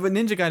 more of a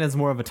Ninja Gaiden is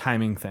more of a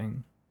timing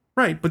thing.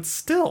 Right, but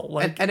still,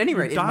 like At any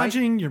rate, you're it might-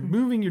 dodging, you're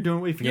moving, you're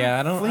doing. If you're Yeah,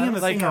 I don't- flinging the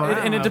like, thing it- around,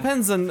 And it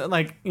depends on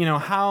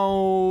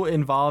how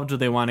involved do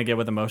they want to get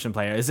with the motion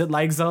player? Is it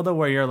like Zelda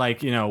where you're like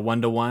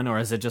 1-to-1, or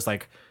is it just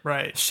like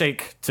right?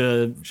 shake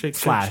to Shake,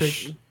 slash?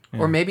 shake.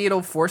 Or maybe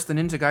it'll force the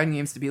Ninja Gaiden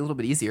games to be a little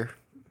bit easier.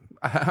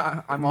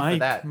 I'm all for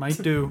that. Might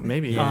do.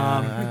 Maybe.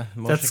 motion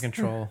that's-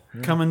 control.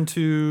 Coming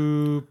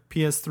to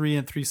PS3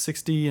 and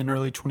 360 in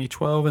early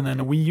 2012, and then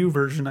a Wii U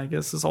version, I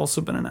guess, has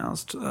also been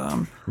announced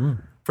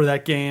for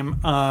that game.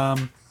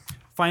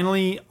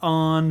 Finally,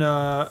 on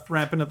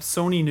wrapping up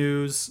Sony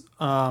news,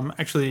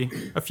 actually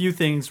a few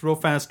things real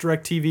fast.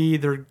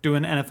 DirecTV, they're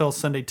doing NFL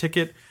Sunday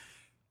Ticket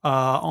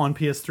on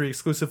PS3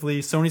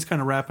 exclusively. Sony's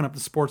kind of wrapping up the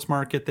sports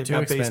market. They've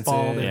got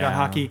baseball, they've got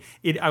hockey.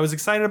 I was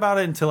excited about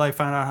it until I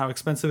found out how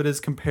expensive it is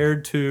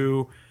compared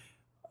to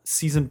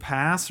Season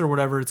Pass or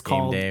whatever it's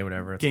called. Game Day,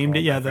 whatever it's Game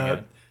called. Day,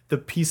 yeah. The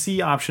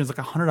PC option is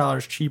like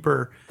 $100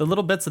 cheaper. The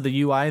little bits of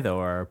the UI though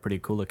are pretty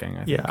cool looking.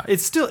 I think. Yeah,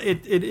 it's still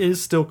it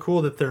is still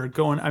cool that they're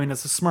going. I mean,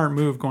 it's a smart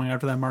move going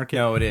after that market.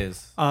 No, it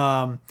is.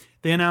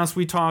 They announced,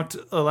 we talked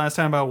last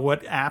time about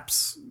what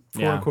apps,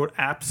 quote unquote,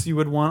 apps you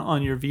would want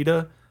on your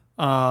Vita.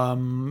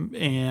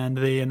 And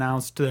they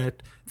announced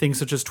that things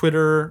such as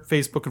Twitter,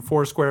 Facebook, and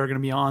Foursquare are going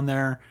to be on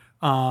there.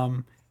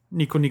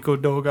 Nico Nico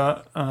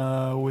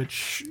Doga,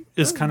 which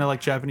is kind of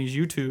like Japanese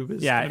YouTube.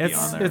 Is gonna be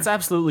on there. It's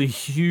absolutely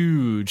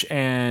huge,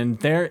 and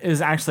there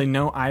is actually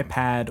no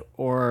iPad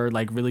or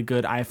like really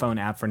good iPhone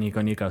app for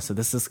Nico Nico. So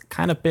this is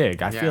kind of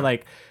big. I feel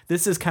like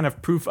this is kind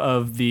of proof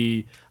of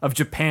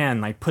Japan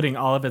like putting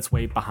all of its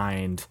weight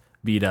behind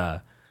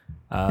Vita,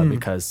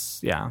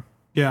 because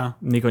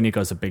Nico Nico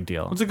is a big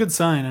deal. It's a good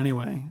sign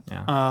anyway.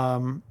 Yeah.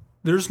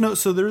 There's no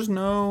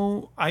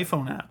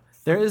iPhone app.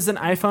 There is an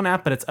iPhone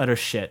app, but it's utter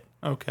shit.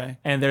 Okay.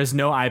 And there's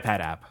no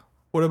iPad app.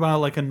 What about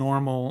like a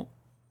normal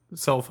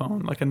cell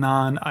phone, like a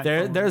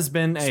non-iPhone? There's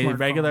been a smartphone?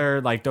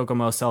 regular like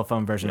Docomo cell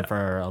phone version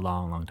for a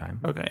long, long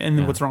time. Okay. And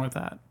then what's wrong with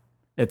that?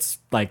 It's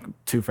like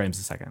 2 frames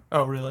a second.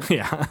 Oh, really?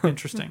 Yeah.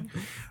 Interesting.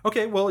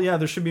 Okay. Well, yeah,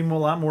 there should be a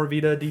lot more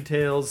Vita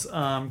details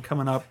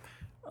coming up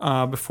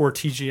before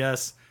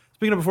TGS.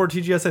 Speaking of before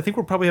TGS, I think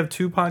we'll probably have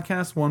 2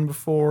 podcasts, one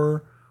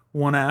before,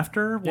 one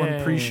after,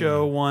 one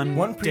pre-show, one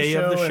day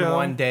of the show. And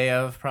one day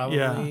of,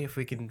 probably, if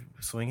we can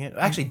swing it.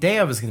 Actually, day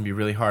of is going to be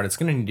really hard. It's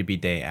going to need to be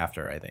day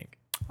after, I think.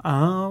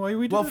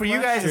 Well, for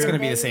you guys, it's going to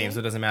be the same, so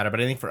it doesn't matter.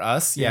 But I think for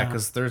us,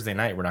 because Thursday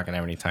night, we're not going to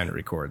have any time to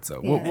record. So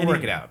we'll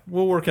work it out.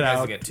 We'll work it out.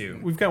 We'll get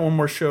 2. We've got one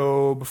more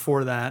show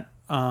before that.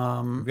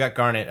 We've got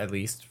Garnet, at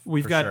least.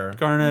 We've got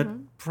Garnet,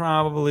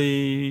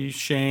 probably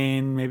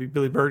Shane, maybe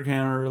Billy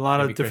Berghammer, a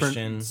lot of different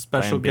Christian,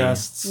 special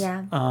guests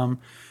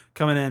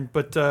coming in.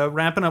 But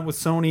wrapping up with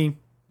Sony,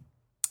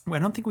 I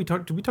don't think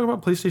did we talk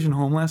about PlayStation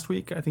Home last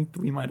week? I think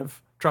we might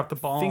have dropped the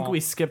ball. I think we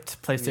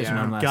skipped PlayStation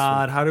Home last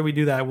God, week. how did we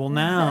do that? Well,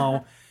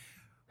 now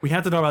we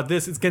have to talk about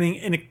this. It's getting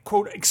an,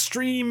 quote,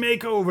 extreme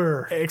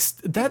makeover.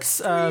 That's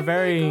a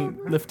very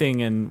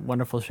lifting and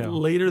wonderful show.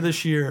 Later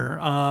this year.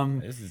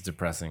 This is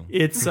depressing.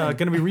 It's going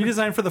to be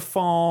redesigned for the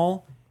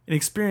fall. An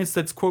experience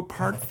that's, quote,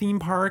 part theme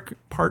park,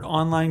 part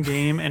online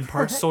game, and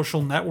part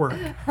social network,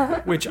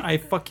 which I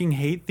fucking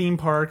hate theme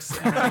parks.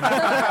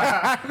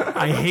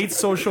 I hate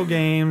social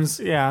games.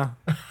 Yeah.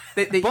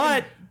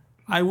 But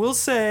I will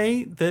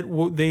say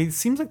that they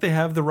seems like they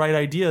have the right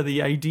idea.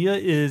 The idea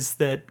is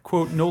that,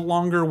 quote, no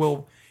longer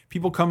will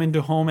people come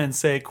into home and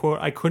say, quote,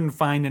 I couldn't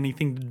find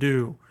anything to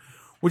do,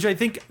 which I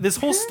think this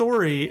whole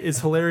story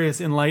is hilarious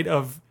in light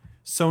of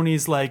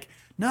Sony's like,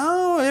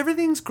 no,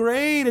 everything's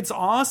great. It's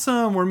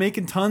awesome. We're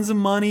making tons of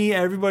money.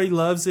 Everybody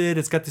loves it.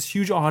 It's got this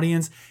huge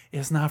audience.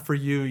 It's not for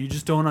you. You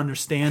just don't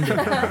understand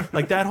it.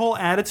 Like that whole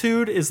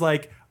attitude is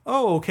like,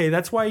 oh, okay,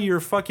 that's why you're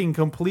fucking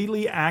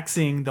completely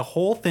axing the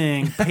whole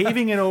thing,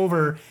 paving it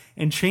over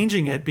and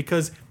changing it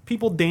because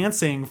people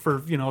dancing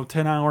for,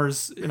 10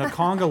 hours in a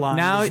conga line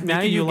now is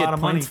making you a lot get of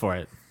points money for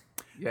it.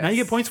 Yes. Now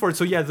you get points for it.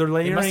 So yeah, they're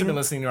layering. They must have been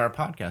listening to our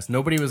podcast.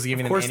 Nobody was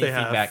giving them any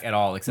feedback at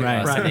all except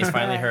us. And they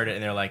finally heard it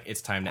and they're like,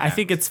 it's time to act. I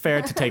think it's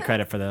fair to take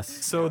credit for this.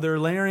 So they're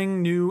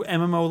layering new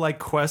MMO-like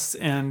quests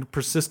and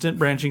persistent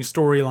branching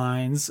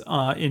storylines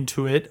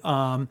into it. It's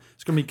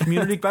going to be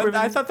community.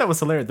 I thought that was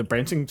hilarious. The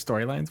branching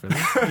storylines.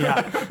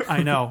 Yeah,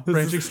 I know.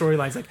 Branching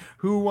storylines. Like,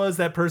 who was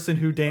that person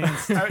who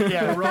danced?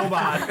 The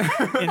robot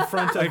in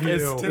front of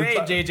you. Today,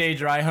 JJ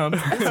dry humped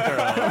this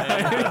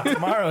girl.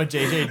 Tomorrow,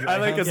 JJ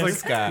dry humped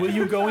this guy. Will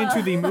you go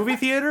into the movie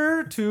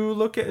theater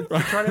to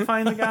try to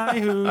find the guy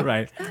who?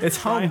 Right. It's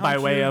home by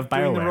way of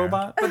BioWare. The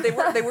robot. But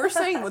they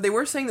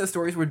were saying the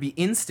stories would be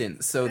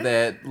instant, so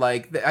that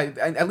like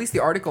at least the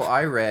article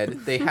I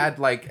read, they had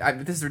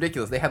this is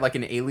ridiculous. They had like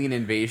an alien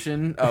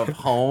invasion of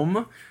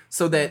home,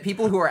 so that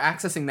people who are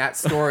accessing that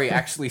story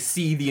actually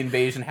see the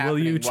invasion happening.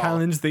 Will you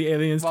challenge the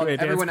aliens to a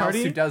dance everyone party?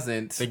 else who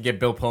doesn't? They get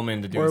Bill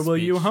Pullman to do Or a will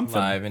you speech hump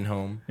them? live in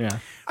home. Yeah.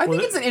 I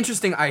think it's an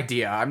interesting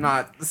idea. I'm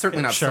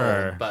certainly not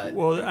sold, but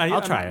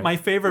I'll try it. My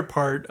favorite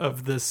part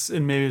of this,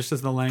 and maybe it's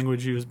just the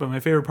language used, but my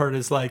favorite part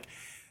is like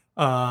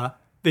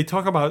they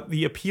talk about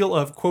the appeal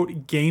of,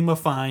 quote,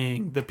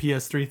 gamifying the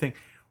PS3 thing.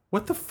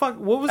 What the fuck?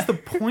 What was the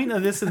point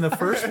of this in the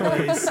first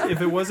place?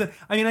 If it wasn't,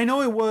 I mean, I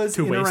know it was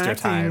to waste your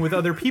interacting time with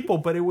other people,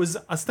 but it was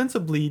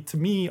ostensibly to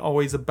me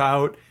always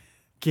about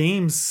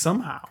games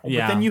somehow.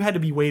 Yeah. But then you had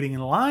to be waiting in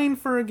line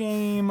for a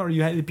game, or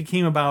it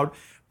became about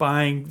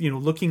buying,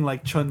 looking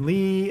like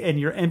Chun-Li and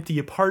your empty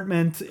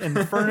apartment and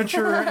the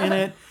furniture in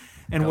it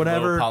and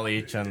whatever.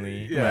 Polly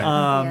Chun-Li.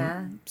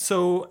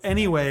 So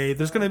anyway,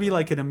 there's going to be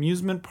like an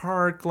amusement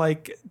park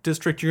like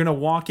district. You're going to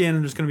walk in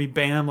and there's going to be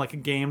bam, like a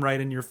game right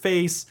in your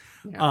face.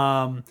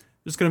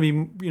 There's going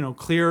to be,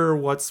 clear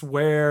what's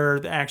where.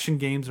 The action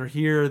games are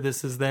here.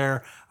 This is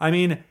there. I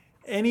mean,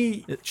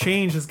 any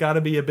change has got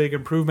to be a big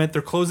improvement.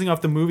 They're closing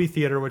off the movie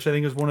theater, which I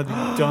think is one of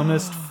the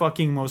dumbest,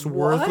 fucking, most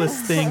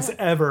worthless things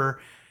ever.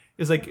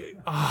 It's like,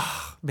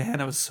 oh, man,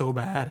 that was so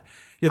bad.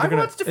 Yeah, I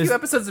watched a few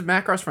episodes of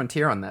Macross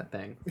Frontier on that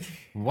thing.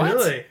 What?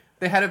 Really?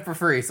 They had it for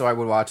free, so I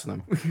would watch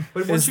them.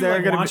 But was you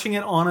watching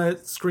it on a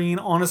screen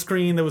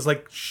that was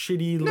like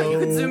shitty low you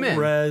can zoom in.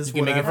 res? You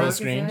can make it full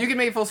screen. You can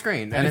make it full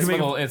screen, and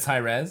it's high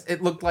res.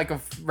 It looked like a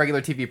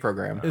regular TV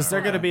program. Is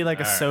there going to be like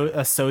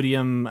a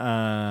sodium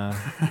rocket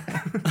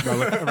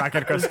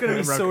coaster? There's going to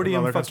be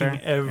sodium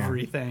fucking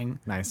everything.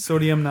 Yeah. Nice.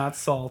 Sodium, not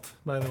salt,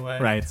 by the way.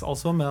 Right. It's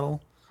also a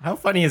metal. How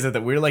funny is it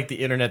that we're like the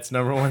internet's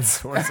number one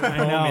source of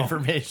home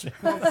information?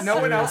 No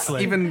one else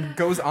even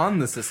goes on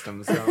the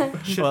system. So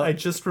Shit, I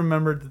just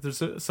remembered that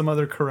there's some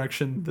other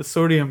correction. The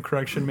sodium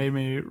correction made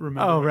me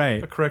remember. Oh,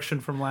 right. A correction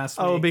from last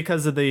week. Oh,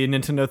 because of the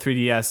Nintendo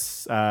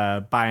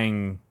 3DS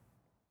buying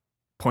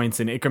points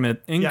in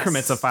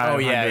increments of 500. Oh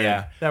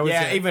yeah. That was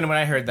it. Even when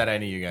I heard that, I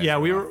knew you guys. Yeah,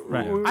 we were.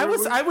 Right. I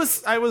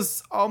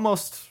was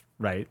almost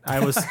right. I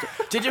was.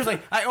 JJ was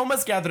like, I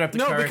almost gathered up the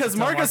courage. No, because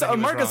Marcus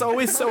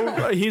always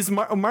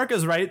Mark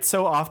is right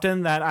so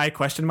often that I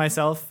question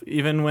myself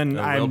even when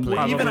I'm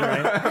probably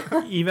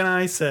right. Even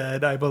I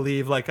said I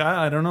believe. Like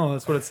I don't know.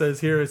 That's what it says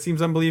here. It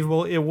seems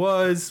unbelievable. It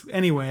was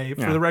anyway.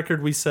 For the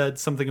record, we said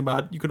something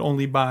about you could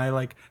only buy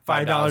like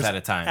 $5 at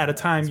a time. At a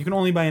time, you can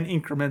only buy in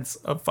increments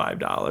of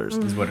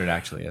 $5. Is what it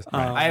actually is.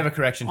 I have a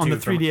correction too on the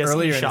 3DS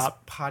earlier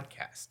shop in this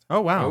podcast.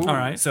 Oh wow! All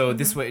right. So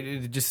this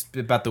way, just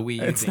about the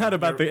Wii. It's not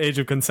about the age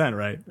of consent,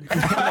 right?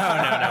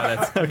 No.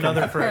 That's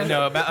another phrase.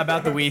 No,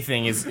 about the Wii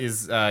thing is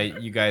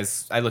you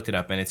guys. I looked it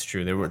up and it's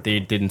true. They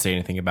didn't say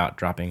anything about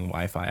dropping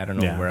Wi-Fi. I don't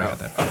know where I got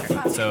that from.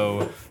 Okay.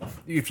 So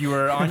if you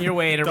were on your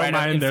way to write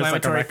an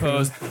inflammatory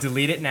post,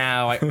 delete it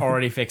now. I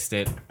already fixed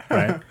it.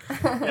 Right.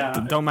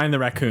 Yeah. Don't mind the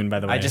raccoon, by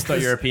the way. I just thought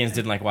Europeans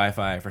didn't like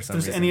Wi-Fi for some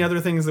reason. There's any other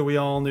things that we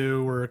all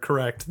knew were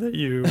correct that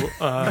you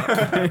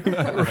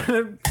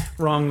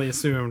wrongly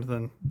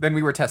assumed, then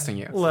we were testing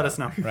you. Let us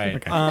know.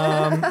 Right.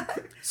 Okay.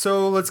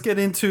 So let's get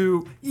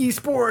into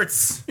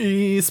eSports.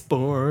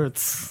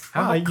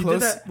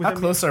 How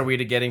close are we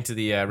to getting to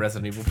the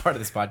Resident Evil part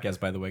of this podcast,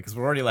 by the way? Because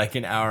we're already like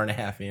an hour and a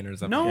half in or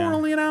something. No, we're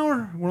only an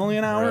hour. We're only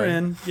an hour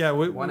in. Yeah,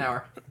 1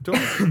 hour.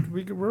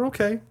 We're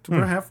okay.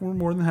 We're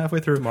more than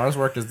halfway through. Tomorrow's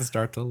work doesn't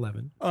start till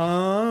 11.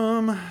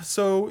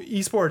 So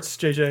eSports,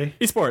 JJ.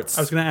 Esports.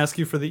 I was going to ask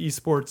you for the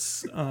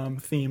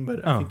esports theme,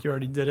 but I think you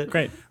already did it.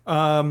 Great.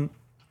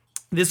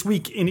 This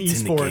week in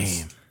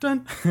esports.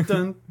 Dun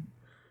dun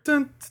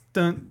dun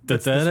dun.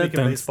 That's this week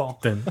in baseball.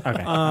 Okay.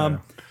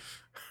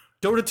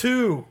 Dota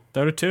 2.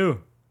 Dota 2.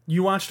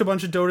 You watched a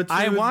bunch of Dota 2.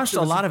 I watched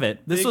a lot of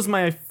it. This was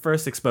my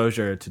first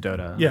exposure to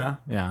Dota.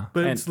 Yeah.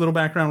 But it's a little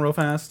background real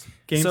fast.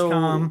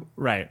 Gamescom.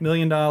 Right. $1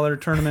 million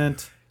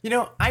tournament. You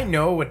know, I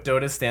know what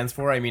Dota stands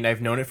for. I mean,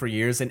 I've known it for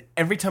years, and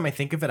every time I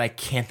think of it, I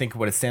can't think of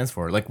what it stands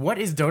for. Like, what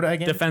is Dota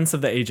again? Defense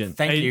of the Agent.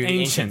 Thank you, the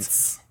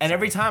Ancients. And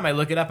every time I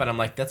look it up, and I'm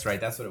like, that's right,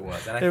 that's what it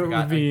was. And I It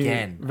forgot would be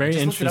again. very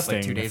interesting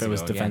like 2 days if it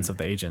was ago Defense again. of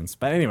the Agents.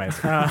 But anyways,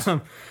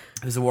 It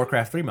was a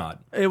Warcraft 3 mod.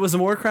 it was a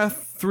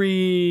Warcraft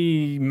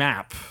 3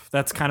 map.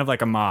 That's kind of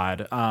like a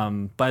mod.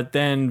 But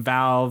then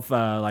Valve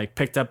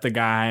picked up the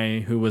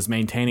guy who was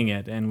maintaining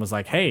it and was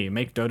like, "Hey,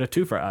 make Dota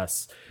 2 for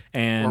us."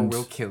 And Or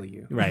we'll kill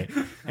you. Right.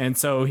 And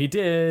so he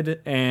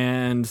did,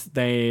 and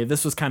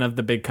this was kind of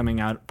the big coming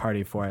out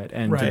party for it.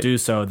 And to do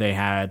so, they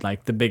had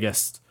like the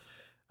biggest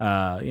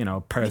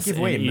purse give in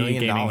away $1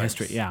 million. gaming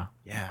history. Yeah.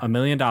 Yeah. $1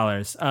 million.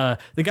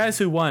 The guys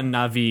who won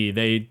Na'Vi,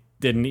 they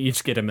didn't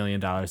each get $1 million.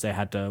 They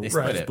had to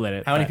split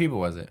it. How many people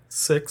was it?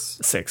 6.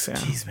 6, yeah.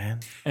 Jeez,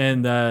 man.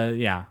 And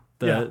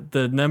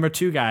the number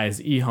 2 guys,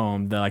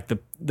 eHome,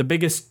 the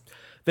biggest.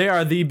 They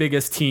are the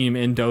biggest team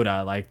in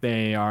Dota. Like,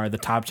 they are the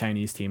top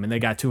Chinese team, and they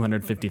got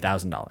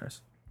 $250,000.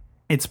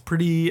 It's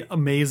pretty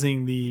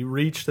amazing the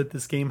reach that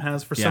this game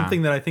has for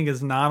something that I think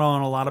is not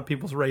on a lot of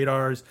people's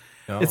radars.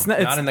 No, It's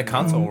not not- in the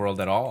console world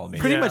at all. I mean,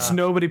 Pretty much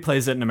nobody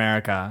plays it in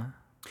America.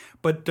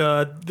 But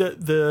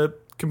the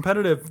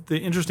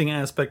interesting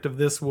aspect of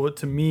this,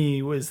 to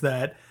me, was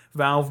that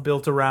Valve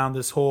built around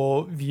this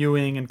whole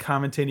viewing and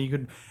commentating. You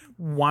could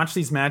watch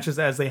these matches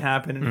as they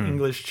happen in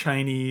English,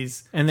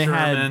 Chinese, And they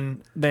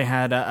German.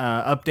 had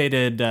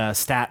updated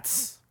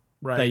stats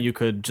that you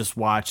could just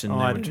watch, and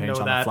they would change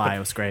on the fly. It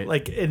was great.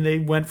 And they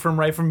went from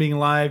being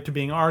live to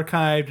being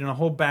archived, and a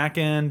whole back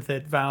end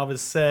that Valve has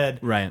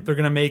said they're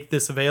going to make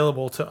this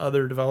available to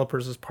other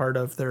developers as part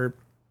of their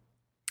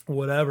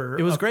whatever.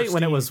 It was great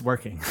when it was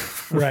working.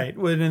 Right.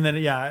 And then,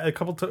 a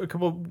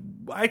couple.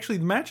 Actually,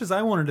 the matches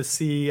I wanted to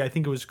see, I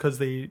think it was because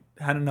they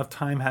had enough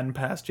time hadn't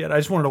passed yet. I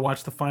just wanted to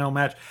watch the final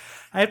match.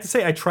 I have to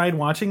say, I tried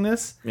watching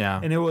this. Yeah.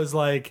 And it was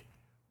like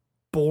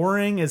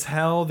boring as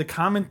hell. The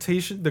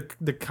commentation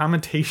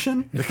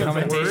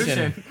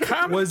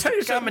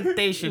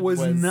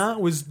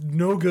was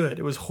no good.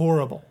 It was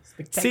horrible.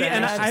 See,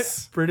 and I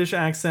British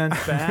accent,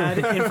 bad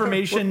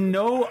information,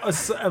 no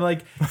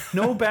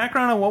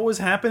background on what was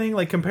happening,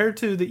 like compared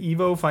to the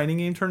Evo fighting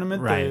game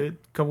tournament a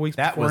couple weeks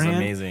that beforehand. was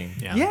amazing.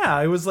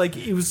 Yeah, it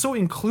was so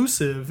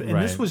inclusive,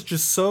 and this was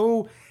just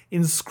so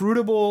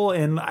inscrutable,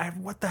 and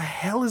what the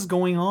hell is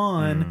going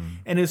on?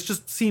 And it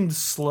just seemed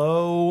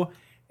slow.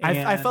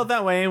 I felt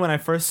that way when I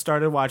first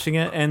started watching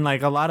it, and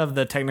like a lot of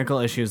the technical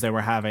issues they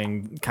were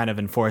having kind of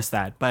enforced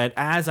that. But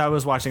as I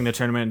was watching the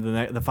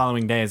tournament the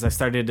following days, I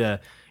started to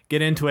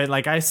get into it.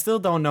 Like, I still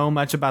don't know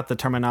much about the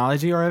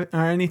terminology or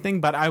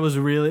anything, but I was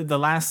really, the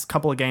last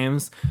couple of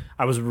games,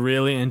 I was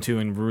really into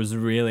and was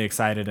really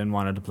excited and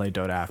wanted to play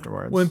Dota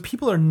afterwards. When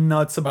people are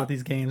nuts about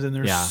these games and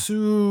they're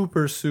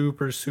super,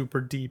 super,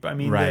 super deep, I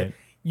mean,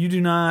 you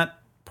do not...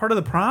 Part of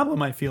the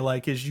problem, I feel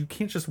like, is you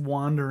can't just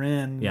wander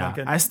in. Yeah,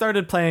 I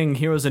started playing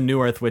Heroes of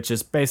New Earth, which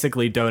is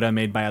basically Dota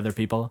made by other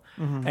people,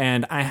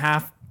 and I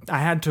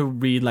had to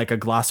read like a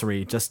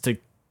glossary just to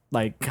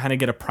like kind of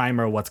get a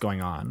primer of what's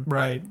going on.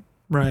 Right.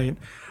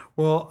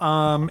 Well,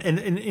 and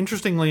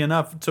interestingly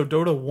enough, so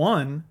Dota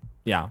 1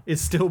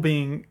 is still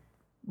being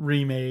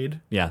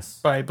remade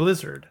by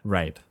Blizzard.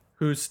 Right.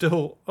 Who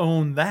still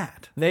own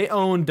that. They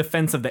own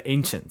Defense of the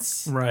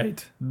Ancients.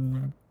 Right.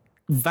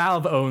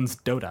 Valve owns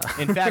Dota.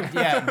 In fact,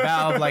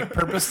 Valve like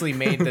purposely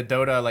made the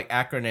Dota like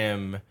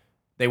acronym.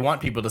 They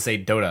want people to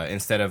say Dota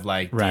instead of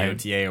like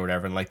DOTA or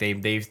whatever. And like they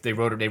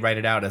write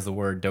it out as the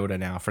word Dota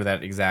now for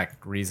that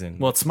exact reason.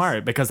 Well, it's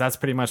smart because that's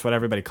pretty much what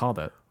everybody called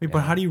it. Wait,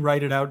 but how do you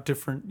write it out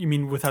different? You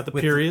mean without the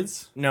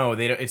periods? No,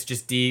 they don't. It's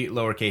just D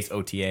lowercase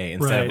OTA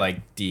instead of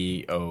like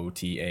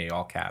DOTA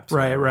all caps.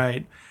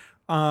 Right.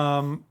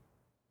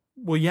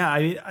 Well, yeah,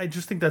 I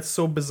just think that's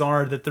so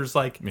bizarre that there's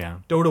like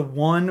Dota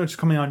 1, which is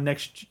coming out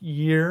next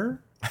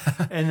year,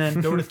 and then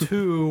Dota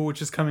 2,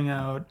 which is coming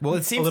out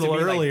it seems a little to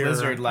be earlier. Like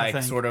Blizzard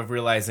like sort of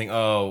realizing,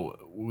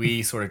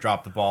 we sort of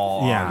dropped the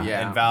ball.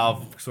 And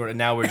Valve sort of,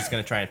 now we're just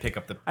going to try and pick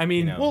up the... I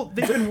mean... Well,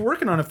 they've been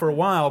working on it for a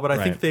while, but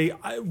I think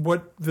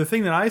the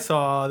thing that I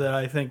saw that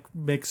I think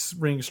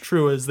rings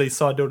true is they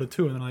saw Dota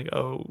 2 and they're like,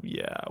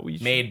 we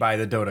should made by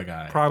the Dota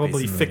guy.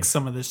 Probably fix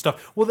some of this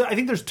stuff. Well, I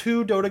think there's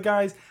 2 Dota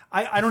guys.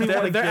 I don't even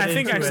want to get into I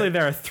think actually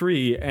there are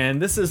 3, and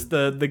this is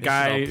the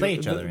guy... play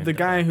each other the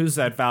guy who's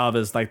at Valve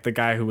is like the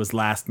guy who was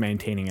last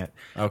maintaining it.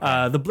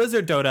 Okay. The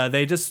Blizzard Dota,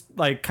 they just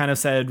like kind of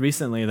said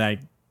recently like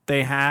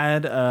they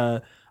had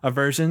a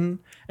version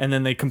and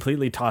then they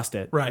completely tossed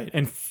it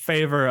in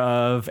favor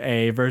of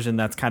a version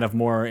that's kind of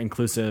more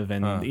inclusive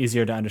and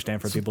easier to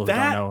understand for people who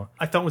don't know.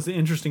 I thought was the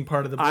interesting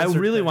part of the Blizzard I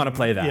really thing. want to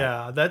play that.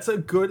 Yeah, that's a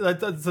good...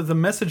 That's the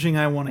messaging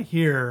I want to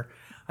hear.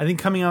 I think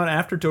coming out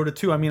after Dota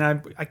 2, I mean,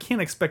 I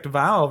can't expect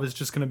Valve is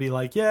just going to be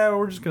like,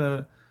 we're just going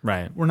to...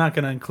 Right. We're not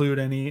going to include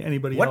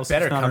anybody else. What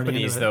better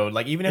companies, though?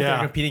 Like, even if they're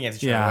competing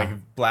against each other,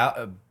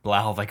 like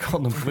Valve, I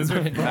call them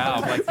Blizzard and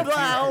Valve. Like,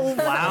 Valve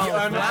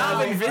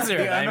and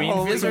Blizzard. I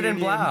mean, Blizzard and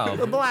Valve.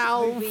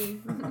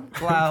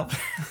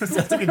 Valve.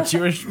 Sounds like a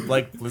Jewish,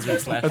 like,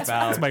 Blizzard / Valve.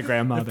 That's my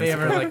grandmother. If they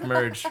ever, like,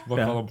 merge,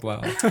 we'll call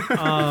them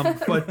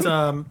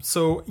Valve.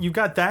 So you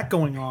got that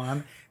going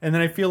on. And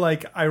then I feel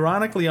like,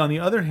 ironically, on the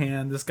other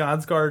hand, this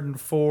God's Garden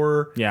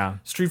 4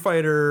 Street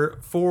Fighter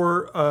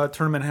 4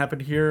 tournament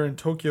happened here in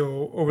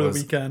Tokyo over the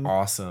weekend.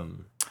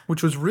 Awesome.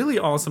 Which was really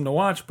awesome to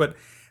watch. But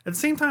at the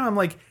same time, I'm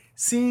like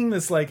seeing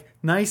this like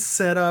nice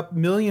setup, $1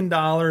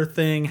 million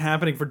thing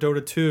happening for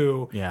Dota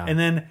 2. Yeah. And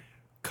then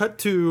cut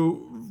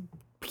to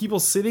people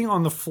sitting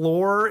on the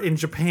floor in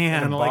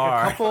Japan, like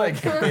a couple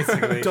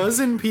basically.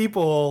 dozen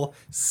people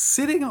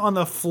sitting on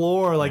the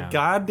floor like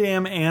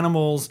goddamn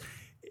animals.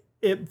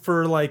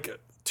 For like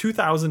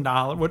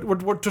 $2,000,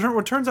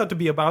 what turns out to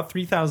be about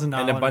 $3,000,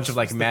 and a bunch of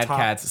like Mad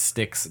Catz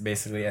sticks,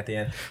 basically at the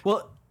end.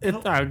 Well,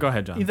 go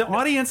ahead, John. The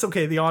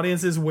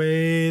audience is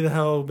way the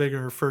hell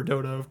bigger for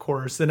Dota, of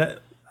course, and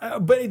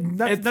but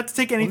not to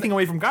take anything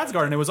away from God's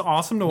Garden, it was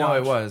awesome to watch. No,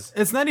 it was.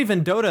 It's not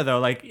even Dota though.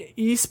 Like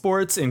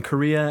esports in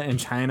Korea and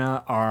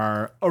China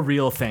are a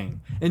real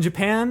thing. In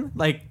Japan,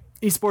 like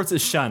esports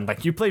is shunned.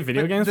 Like you play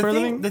video games for a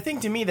living. The thing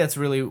to me that's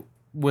really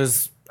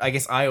was, I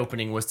guess,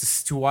 eye-opening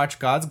was to watch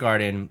God's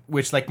Garden,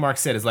 which, like Mark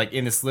said, is like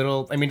in this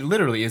little, I mean,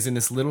 literally is in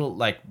this little,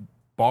 like,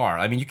 bar.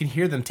 I mean, you can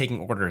hear them taking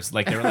orders.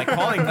 Like, they were, like,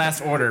 calling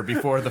last order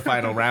before the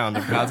final round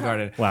of God's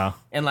Garden. Wow.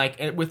 And, like,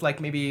 with, like,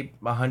 maybe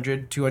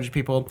 100, 200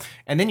 people.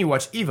 And then you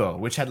watch Evo,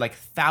 which had, like,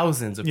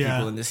 thousands of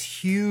people in this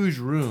huge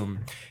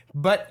room.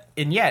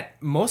 And yet,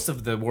 most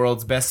of the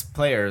world's best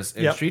players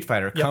in Street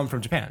Fighter come from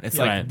Japan. It's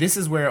like, this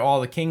is where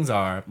all the kings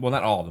are. Well,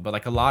 not all of them, but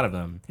like a lot of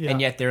them. Yeah. And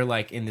yet they're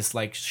like in this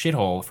like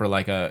shithole for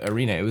like a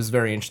arena. It was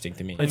very interesting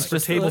to me. It's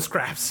just table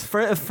scraps.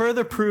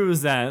 Further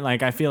proves that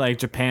like I feel like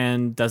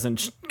Japan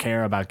doesn't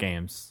care about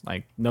games.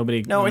 Like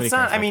nobody. No, nobody it's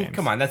not. cares I mean, games.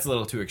 come on, that's a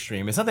little too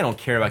extreme. It's not they don't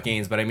care about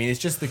games, but I mean, it's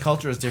just the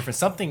culture is different.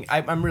 Something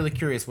I'm really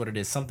curious what it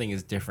is. Something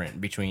is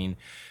different between.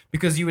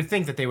 Because you would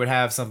think that they would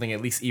have something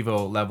at least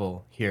Evo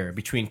level here.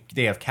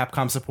 They have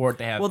Capcom support.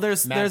 They have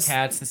Mad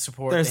Catz that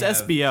support. There's they have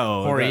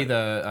SBO. Hori,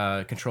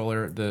 the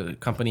controller, the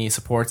company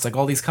supports. Like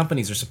all these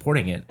companies are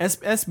supporting it.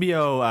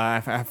 SBO,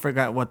 I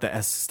forgot what the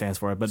S stands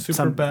for, but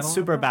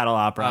Super Battle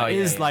Opera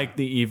is yeah. like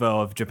the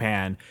Evo of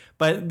Japan.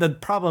 But the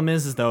problem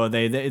is though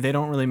they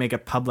don't really make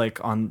it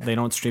public on. They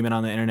don't stream it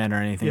on the internet or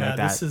anything like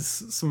that. This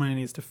is somebody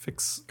needs to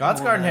fix.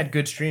 God's Garden had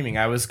good streaming.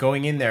 I was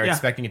going in there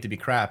expecting it to be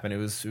crap, and it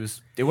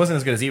wasn't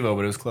as good as Evo,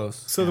 but it was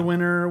close. So the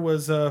winner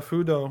was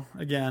Fudo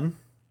again.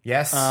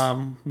 Yes,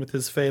 with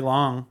his Fei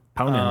Long.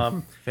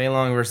 Fei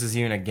Long versus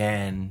Yoon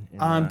again.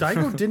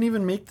 Daigo didn't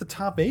even make the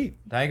top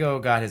 8.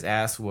 Daigo got his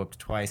ass whooped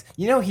twice.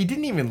 You know, he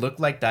didn't even look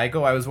like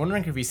Daigo. I was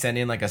wondering if he sent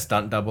in like a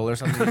stunt double or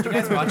something. Did you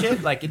guys watch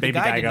it? Like the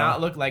guy did not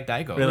look like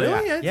Daigo. Really?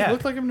 Yeah, he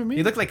looked like him to me.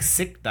 He looked like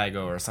sick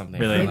Daigo or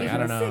something. Really? Like, I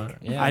don't know.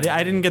 Yeah. I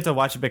didn't get to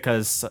watch it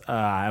because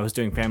I was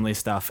doing family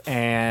stuff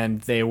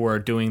and they were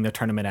doing the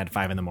tournament at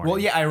 5 a.m. Well,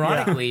 yeah.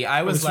 Ironically,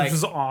 I was which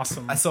was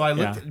awesome. So I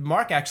looked.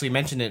 Mark actually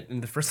mentioned it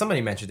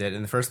somebody mentioned it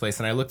in the first place,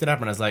 and I looked it up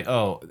and I was like,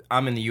 oh,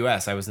 I'm in the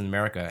U.S. I was in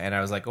America, and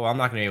I was like, oh, I'm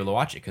not going to be able to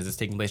watch it because it's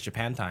taking place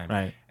Japan time.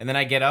 Right. And then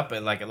I get up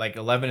at like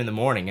 11 in the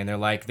morning, and they're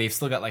like, they've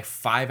still got like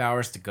 5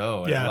 hours to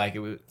go. And like it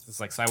was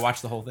like, so I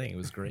watched the whole thing. It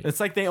was great. It's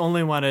like they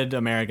only wanted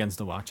Americans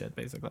to watch it,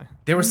 basically.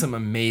 There were some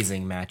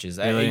amazing matches.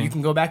 Really? You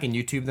can go back and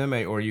YouTube them,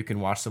 or you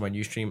can watch them on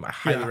Ustream. I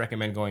highly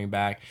recommend going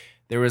back.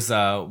 There was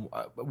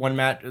one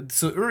match.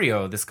 So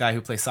Urio, this guy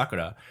who plays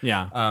Sakura,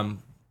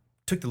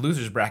 took the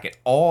losers bracket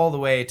all the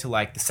way to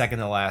like the second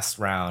to last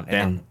round,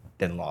 and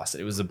then lost it.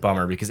 It was a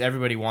bummer because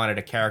everybody wanted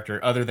a character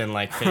other than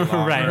like Fei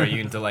Long or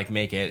Yoon to like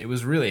make it. It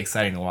was really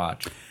exciting to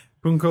watch.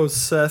 Bunko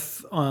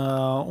Seth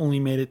only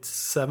made it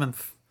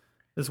 7th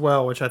as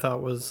well, which I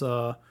thought was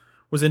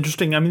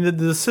interesting. I mean,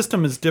 the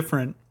system is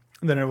different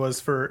than it was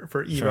for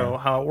Evo,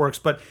 how it works.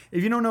 But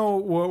if you don't know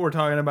what we're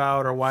talking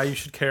about or why you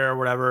should care or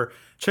whatever,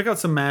 check out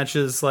some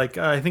matches. Like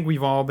I think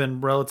we've all been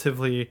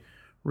relatively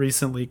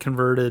recently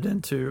converted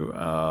into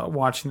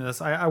watching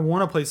this. I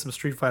want to play some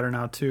Street Fighter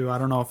now too. I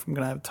don't know if I'm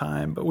gonna have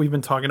time, but we've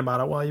been talking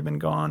about it while you've been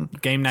gone.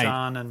 Game night,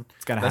 John, and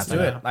it's gotta Let's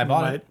happen. do it. I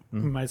bought it.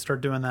 We might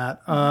start doing that.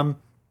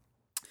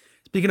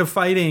 Speaking of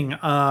fighting,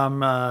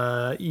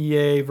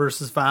 EA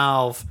versus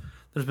Valve.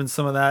 There's been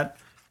some of that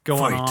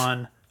going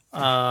on.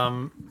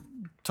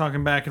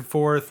 Talking back and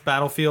forth.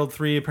 Battlefield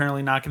 3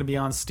 apparently not going to be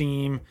on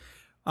Steam.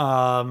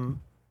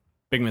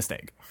 Big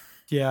mistake.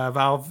 Yeah,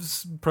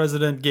 Valve's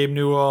president Gabe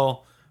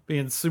Newell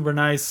being super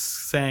nice,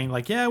 saying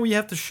like, yeah, we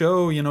have to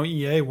show,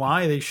 EA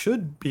why they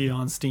should be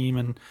on Steam,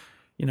 and,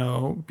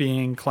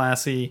 being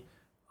classy.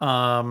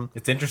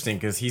 It's interesting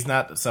because he's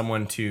not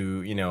someone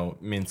to,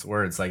 mince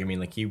words. Like, I mean,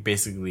 like he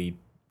basically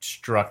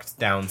struck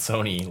down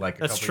Sony like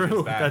a That's couple true.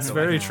 years back. That's So,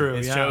 very like, true.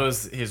 It Yeah.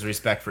 shows his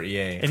respect for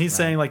EA. And he's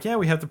saying like, yeah,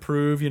 we have to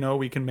prove,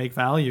 we can make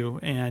value,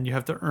 and you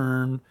have to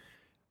earn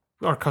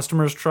our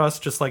customers'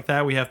 trust just like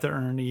that. We have to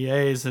earn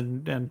EA's,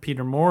 and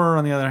Peter Moore,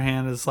 on the other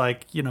hand, is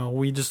like,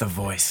 we just the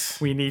voice.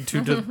 We need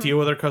to deal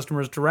with our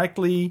customers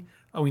directly.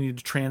 We need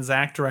to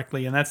transact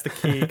directly, and that's the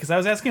key. Because I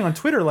was asking on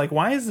Twitter, like,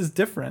 why is this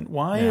different?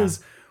 Why is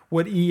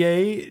what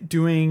EA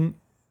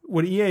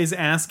is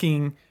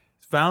asking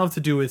Valve to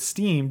do with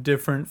Steam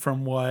different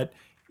from what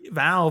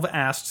Valve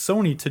asked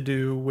Sony to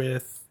do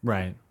with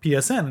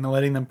PSN and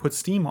letting them put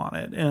Steam on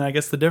it? And I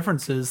guess the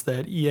difference is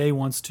that EA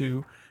wants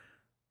to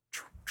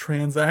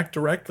transact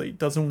directly,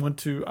 doesn't want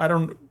to. I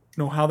don't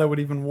know how that would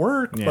even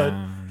work, but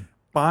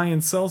buy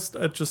and sell,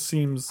 it just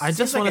seems. I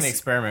just want an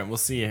experiment. We'll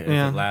see if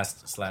it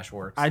lasts /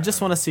 works. I just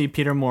want to see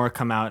Peter Moore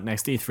come out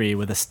next E3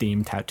 with a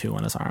Steam tattoo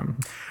on his arm.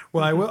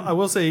 Well, I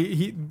will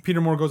say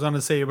Peter Moore goes on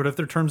to say, but if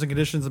their terms and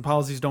conditions and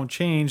policies don't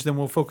change, then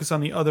we'll focus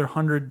on the other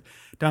 100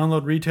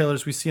 download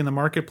retailers we see in the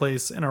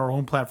marketplace and our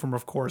own platform,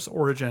 of course,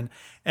 Origin.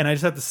 And I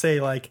just have to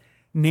say, like,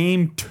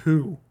 name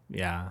 2.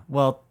 Yeah.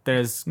 Well,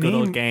 there's Good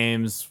Old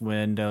Games,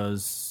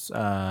 Windows,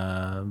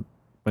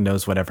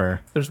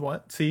 whatever. There's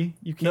what? See?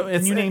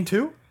 Can you name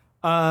 2?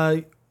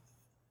 And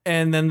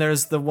then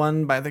there's the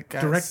one by the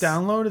guys. Direct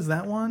Download, is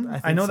that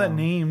one? I know that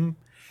name.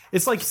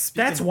 It's like,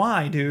 that's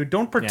why, dude.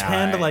 Don't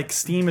pretend like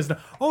Steam is.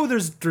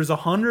 There's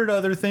 100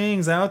 other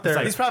things out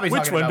there. He's probably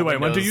Which talking one about do I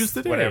want to Windows, use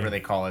today? Whatever they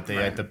call it,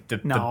 the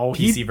No,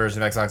 PC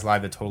version of Xbox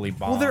Live that totally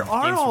bombed. Well, there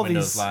are Games for all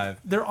Windows these. Live.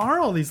 There are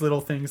all these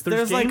little things.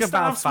 There's like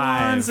about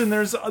 5, ones,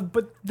 and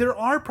but there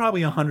are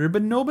probably 100,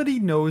 but nobody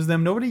knows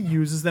them. Nobody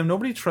uses them.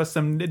 Nobody trusts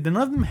them. None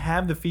of them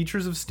have the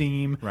features of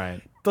Steam.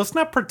 Right. Let's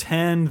not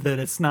pretend that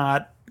it's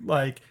not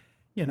like.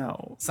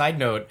 Side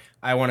note,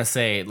 I want to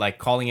say, like,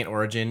 calling it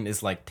Origin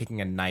is like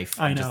taking a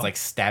knife and just like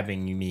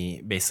stabbing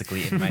me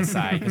basically in my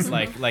side. It's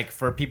like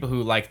for people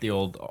who like the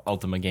old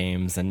Ultima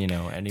games and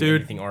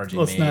anything Origin.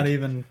 Let's not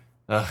even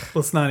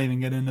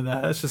get into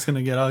that. It's just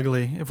gonna get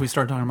ugly if we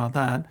start talking about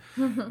that.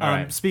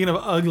 Right. Speaking of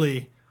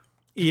ugly,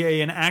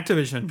 EA and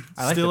Activision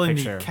still in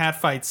picture. the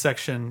catfight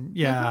section.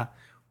 Yeah,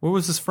 where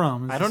was this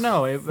from? I don't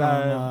know. I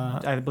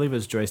believe it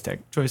was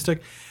Joystick.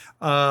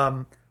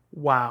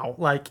 Wow,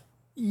 like.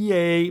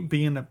 EA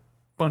being a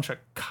bunch of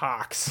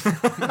cocks.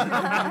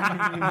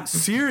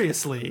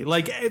 Seriously,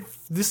 like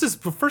this is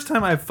the first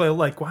time I felt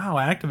like, wow,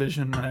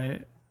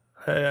 Activision.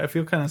 I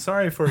feel kind of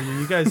sorry for you.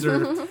 You guys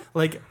are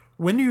like,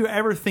 when do you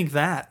ever think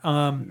that?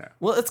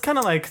 Well, it's kind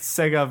of like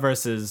Sega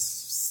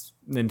versus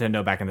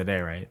Nintendo back in the day,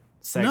 right?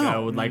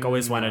 Sega would like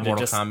always wanted to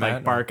Mortal just Kombat,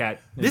 like bark at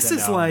Nintendo. This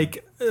is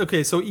like,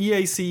 okay, so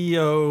EA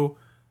CEO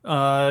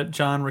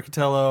John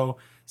Riccitiello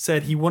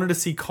said he wanted to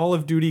see Call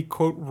of Duty,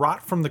 quote,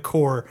 rot from the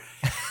core.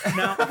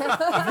 Now,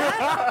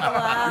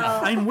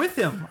 I'm with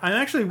him. I'm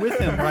actually with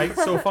him, right,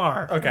 so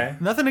far. Okay.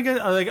 Nothing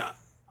against, like,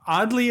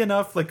 oddly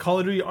enough, like, Call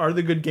of Duty are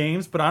the good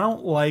games, but I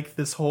don't like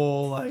this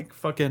whole, like,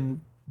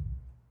 fucking,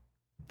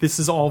 this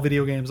is all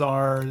video games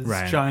are,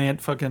 this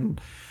giant fucking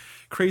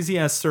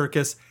crazy-ass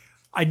circus.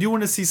 I do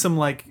want to see some,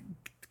 like,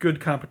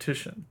 good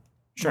competition.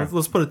 Sure.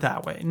 Let's put it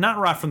that way. Not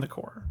rot from the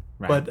core.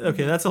 Right. But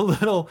okay, that's a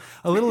little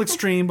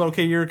extreme. But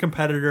okay, you're a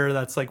competitor.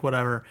 That's like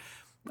whatever.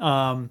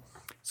 So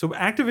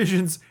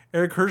Activision's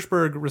Eric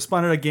Hirschberg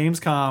responded at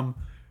Gamescom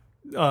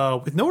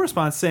with no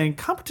response, saying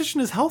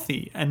competition is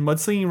healthy and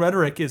mudslinging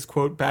rhetoric is,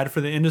 quote, bad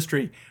for the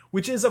industry,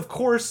 which is of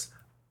course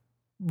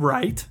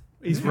right.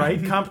 He's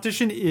right.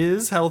 Competition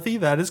is healthy.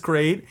 That is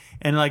great.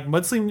 And like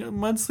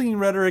mudslinging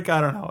rhetoric, I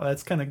don't know.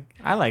 That's kind of...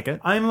 I like it.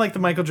 I'm like the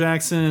Michael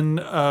Jackson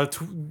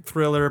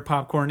Thriller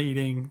popcorn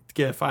eating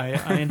gif. I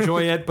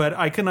enjoy it, but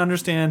I can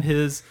understand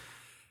his,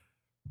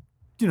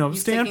 He's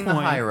standpoint. taking the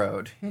high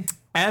road.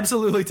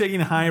 Absolutely taking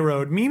the high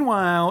road.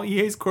 Meanwhile,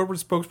 EA's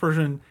corporate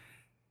spokesperson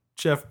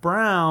Jeff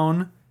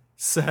Brown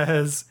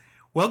says,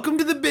 "Welcome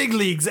to the big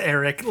leagues,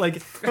 Eric." Like,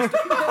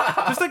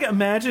 just like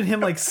imagine him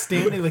like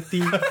standing like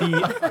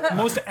the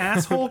most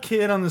asshole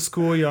kid on the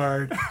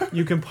schoolyard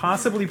you can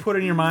possibly put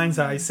in your mind's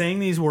eye, saying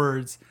these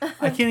words.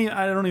 I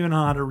don't even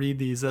know how to read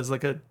these as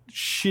like a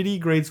shitty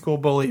grade school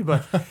bully.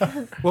 But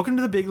welcome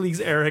to the big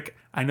leagues, Eric.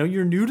 I know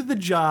you're new to the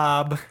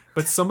job,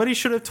 but somebody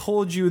should have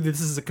told you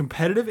this is a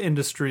competitive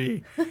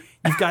industry.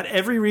 You've got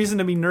every reason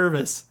to be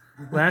nervous.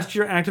 Last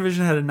year,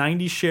 Activision had a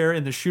 90 share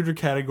in the shooter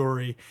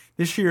category.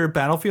 This year,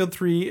 Battlefield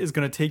 3 is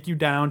going to take you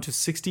down to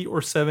 60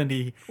 or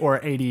 70.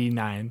 Or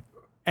 89.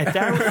 At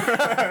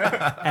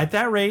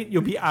that rate,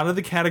 you'll be out of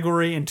the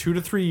category in 2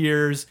 to 3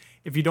 years.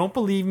 If you don't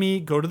believe me,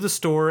 go to the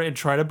store and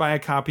try to buy a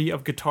copy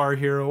of Guitar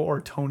Hero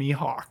or Tony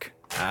Hawk.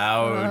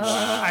 Ouch.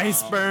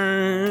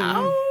 Iceberg.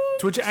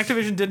 To which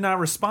Activision did not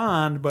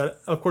respond,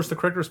 but of course the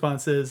correct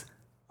response is,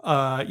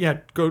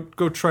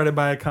 go try to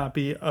buy a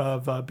copy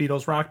of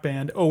Beatles Rock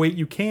Band. Oh wait,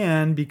 you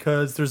can,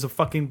 because there's a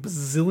fucking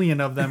bazillion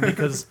of them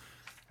because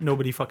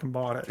nobody fucking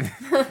bought it.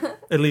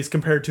 At least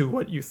compared to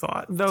what you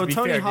thought. Though To be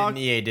Tony fair, Hawk,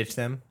 didn't EA ditch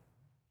them?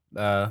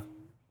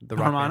 The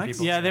Rock Band Harmonix?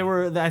 people? yeah, they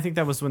were. I think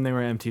that was when they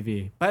were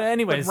MTV. But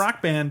anyways, But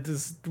Rock Band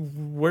is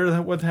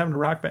what happened to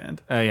Rock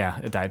Band? yeah,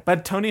 it died.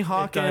 But Tony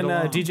Hawk died and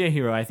along. DJ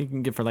Hero, I think you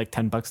can get for like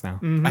 $10 now.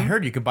 Mm-hmm. I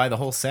heard you could buy the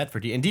whole set for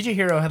and DJ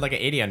Hero had like an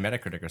 80 on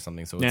Metacritic or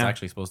something, so it's Yeah.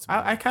 actually supposed to be.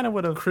 I kind of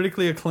would have.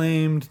 Critically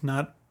acclaimed,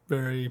 not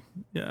very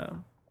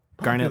Garnet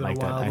popular liked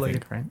it, I wildly.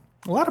 think, right?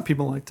 A lot of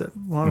people liked it.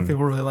 A lot of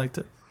people really liked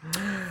it.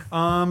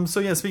 So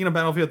yeah, speaking of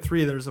Battlefield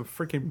 3, there's a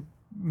freaking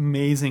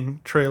amazing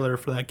trailer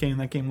for that game.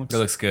 That game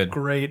looks good.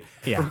 great.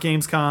 Yeah. From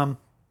Gamescom.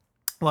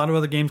 A lot of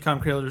other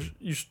Gamescom trailers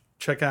you should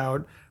check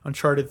out.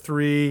 Uncharted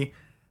 3,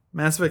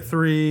 Mass Effect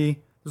 3.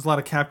 There's a lot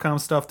of Capcom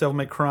stuff. Devil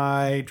May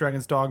Cry,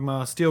 Dragon's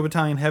Dogma, Steel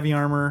Battalion, Heavy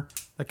Armor,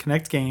 the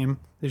Kinect game.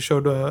 They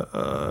showed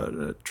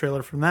a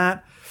trailer from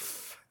that.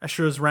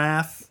 Ashura's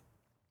Wrath.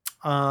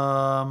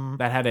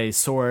 That had a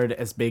sword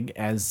as big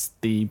as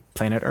the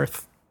planet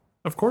Earth.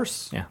 Of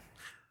course. Yeah.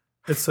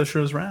 It's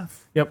Ashura's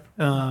Wrath. Yep.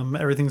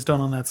 Everything's done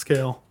on that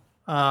scale.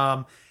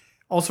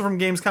 Also from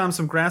Gamescom,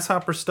 some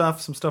Grasshopper stuff,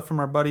 some stuff from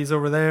our buddies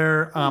over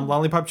there.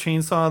 Lollipop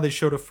Chainsaw, they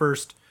showed a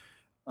first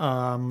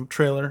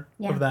trailer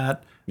of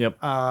that. Yep.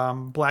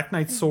 Black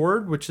Knight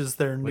Sword, which is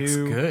their Looks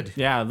new... good.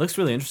 Yeah, it looks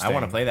really interesting. I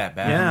want to play that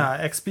bad.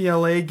 Yeah,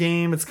 XBLA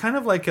game. It's kind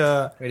of like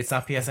a... Wait, it's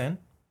not PSN?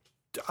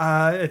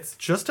 it's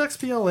just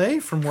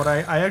XBLA from what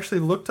I actually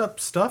looked up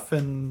stuff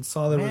and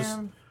saw there was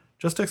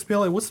just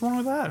XBLA. What's wrong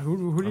with that?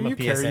 Who do I'm a you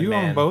care? PSN You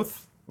man. own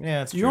both?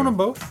 Yeah, it's true. You own them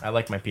both? I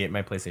like my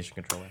PlayStation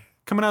controller.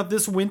 Coming out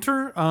this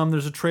winter,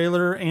 there's a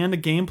trailer and a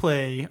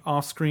gameplay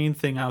off-screen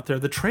thing out there.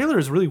 The trailer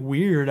is really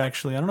weird,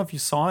 actually. I don't know if you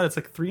saw it. It's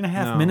like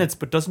 3.5 minutes,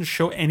 but doesn't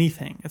show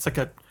anything. It's like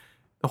the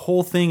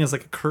whole thing is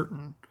like a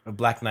curtain. A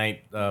Black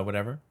Knight,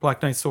 whatever.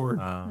 Black Knight Sword.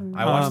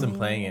 I watched them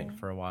playing it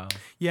for a while.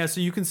 Yeah,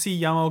 so you can see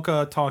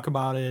Yamaoka talk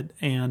about it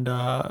and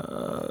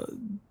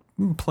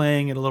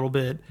playing it a little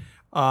bit.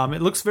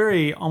 It looks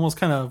very almost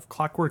kind of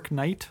Clockwork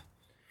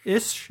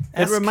Knight-ish.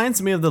 It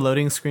reminds me of the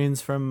loading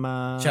screens from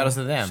Shadows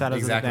of the Dam. Shadows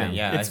Exactly. of the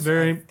Dam. Yeah, It's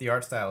very the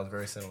art style is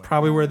very similar.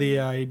 probably where the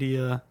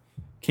idea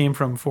came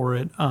from for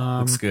it.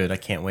 Looks good. I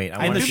can't wait. I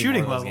And wanna the see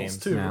shooting more of those levels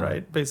games. too, Yeah.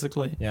 right?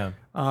 Basically. Yeah.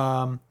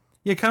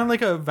 Yeah, kind of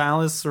like a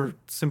Valis or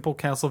simple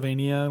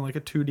Castlevania, like a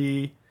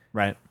 2D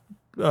right.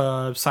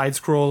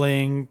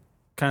 side-scrolling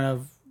kind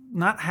of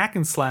not hack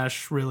and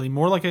slash, really,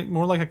 more like a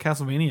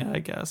Castlevania, I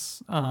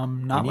guess.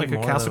 Not need like a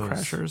more of Castle those.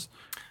 Crashers.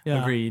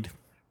 Yeah, Agreed.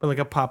 but like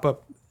a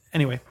pop-up.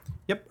 Anyway,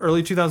 yep,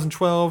 early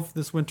 2012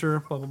 this winter.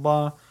 Blah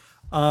blah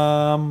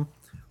blah.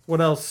 What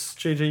else,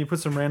 JJ? You put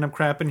some random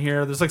crap in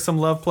here. There's like some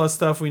Love Plus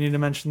stuff. We need to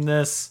mention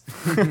this.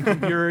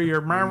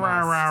 your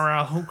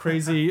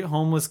crazy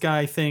homeless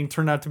guy thing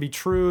turned out to be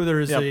true. There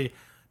is a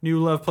new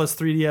Love Plus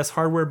 3DS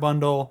hardware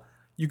bundle.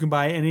 You can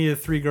buy any of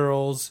the 3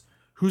 girls.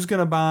 Who's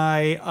gonna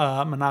buy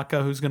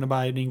Manaka? Who's gonna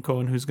buy Ninko?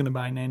 And who's gonna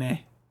buy Nene?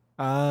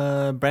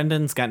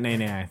 Brendan's got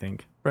Nene, I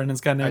think.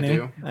 Brendan's got Nene. I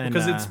do.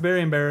 Because it's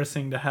very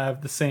embarrassing to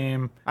have the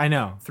same I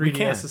know.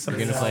 3DS as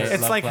somebody You're gonna play else.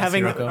 It's Love like Plus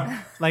having Hiroko?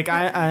 like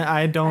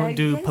I don't I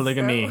do guess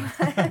polygamy.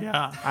 so.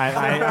 Yeah.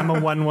 I'm a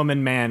one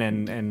woman man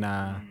and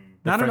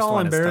Not at all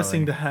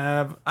embarrassing to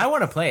have. I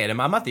want to play it. I'm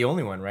not the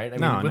only one, right? I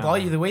mean, No, with no. all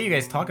the way you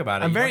guys talk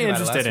about it, I'm you very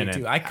talked about interested last in week, it.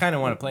 too. I kind of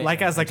want to play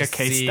Like it. as like a Just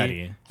case see-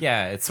 study.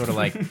 Yeah, it's sort of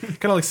like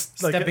Kind of like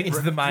stepping into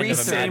the mind of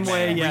a same madman.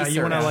 way, yeah.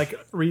 You want to Research.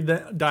 like read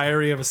the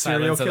diary of a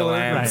serial Silence of the killer,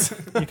 Lambs.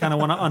 right? You kind of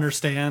want to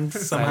understand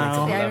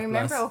somehow. Yeah, I Love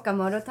remember Plus.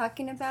 Okamoto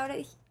talking about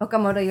it.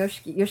 Okamoto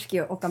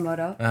Yoshiki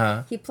Okamoto.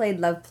 Uh-huh. He played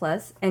Love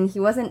Plus, and he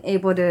wasn't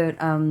able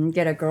to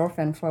get a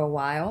girlfriend for a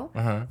while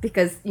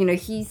because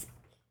he's.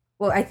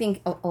 Well, I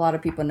think a lot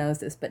of people knows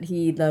this, but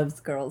he loves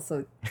girls,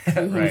 so he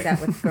hangs Right.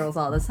 out with girls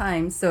all the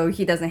time. So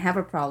he doesn't have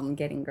a problem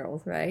getting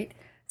girls, right?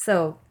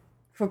 So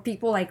for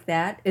people like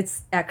that,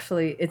 it's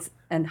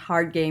a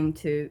hard game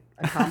to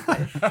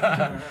accomplish.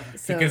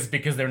 So,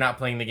 because they're not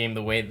playing the game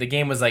the way the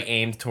game was like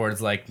aimed towards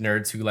like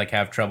nerds who like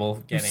have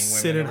trouble getting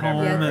sit women at or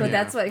whatever. home yeah, and so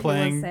that's what he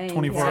playing was saying.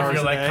 24 So if hours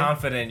you're a like day.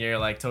 confident, you're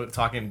like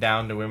talking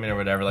down to women or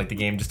whatever. Like the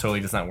game just totally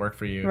does not work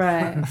for you.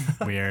 Right.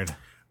 Weird.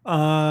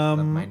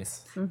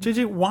 Minus.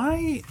 JJ,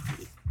 why?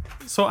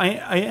 So I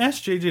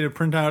asked JJ to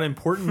print out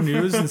important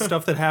news and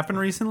stuff that happened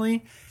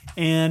recently,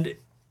 and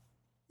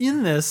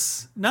in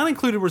this, not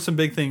included were some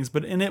big things,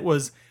 but in it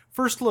was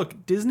first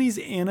look Disney's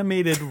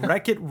animated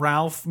Wreck-It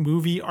Ralph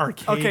movie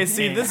arcade. Okay,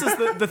 see, game. this is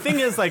the thing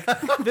is like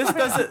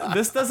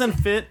this doesn't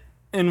fit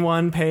in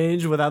one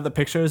page without the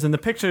pictures, and the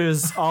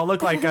pictures all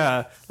look like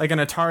an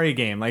Atari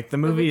game. Like the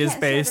movie is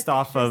can't share the based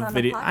off pictures of on the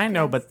video. I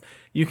know, podcast. but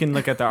you can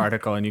look at the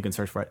article and you can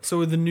search for it.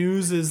 So the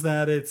news is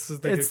that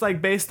It's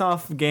like based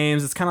off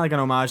games. It's kind of like an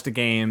homage to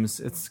games.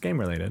 It's game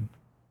related.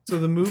 so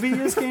the movie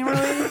is game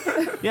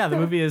related. Yeah, the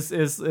movie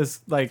is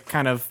like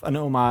kind of an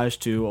homage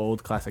to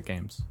old classic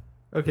games.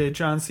 Okay,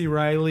 John C.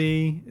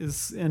 Reilly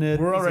is in it.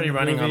 We're He's already in the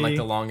running on like movie.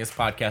 the longest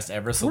podcast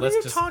ever, so What are let's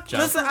you just talking-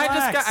 jump. Listen, I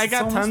got It's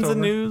tons almost of over.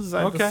 news.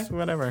 Okay.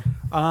 Whatever.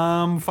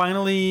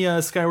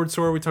 Finally, Skyward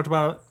Sword. We talked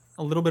about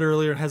a little bit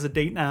earlier. Has a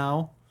date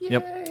now.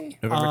 Yep.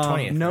 November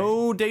 20th.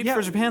 No date Yeah,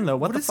 for Japan though.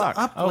 What the is fuck?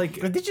 up? Oh, Like,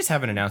 but they just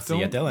haven't announced it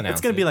yet. They'll announce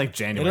It's gonna it. be like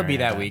January. It'll be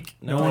that I week.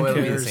 no one it'll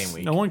cares. be the same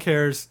week. No one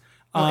cares.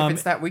 Well, if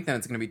it's that week, then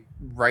it's going to be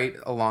right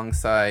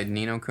alongside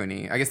Nino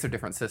Kuni. I guess they're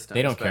different systems.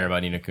 They don't but- care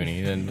about Nino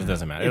Kuni. Then it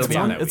doesn't matter. It'll be It's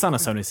on on, that it's week. on a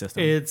Sony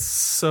system. It's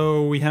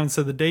so we haven't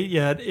said the date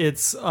yet.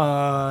 It's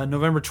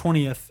November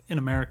 20th in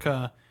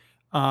America.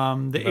 The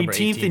November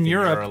 18th in in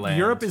Europe. Euroland.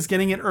 Europe is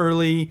getting it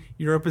early.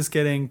 Europe is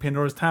getting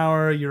Pandora's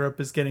Tower. Europe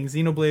is getting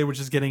Xenoblade, which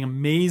is getting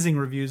amazing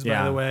reviews, by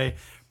Yeah. the way.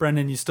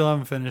 Brendan, you still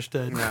haven't finished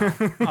it.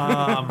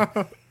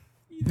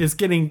 It's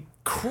getting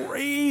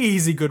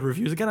crazy good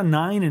reviews. It got a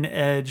 9 in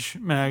Edge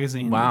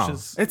magazine. Wow, Which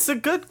is, it's a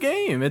good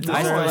game. It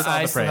I deserves all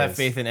the still have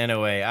praise. faith in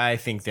NOA. I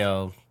think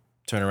they'll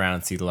turn around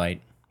and see the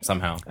light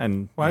somehow.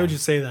 And why would you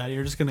say that?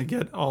 You're just going to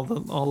get all the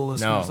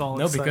listeners all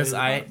No, excited because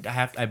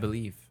about I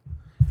believe.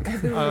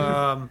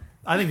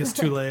 I think it's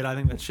too late. I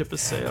think that ship has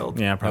sailed.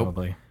 Yeah,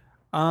 probably.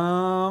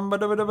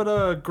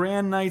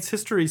 Grand Knight's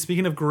History.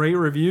 Speaking of great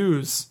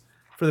reviews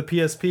for the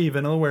PSP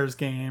Vanillaware's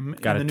game,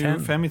 Got and a the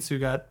new 10. Famitsu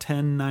got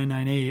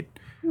 10998,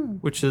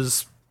 which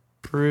is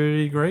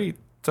pretty great.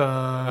 So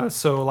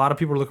a lot of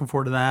people are looking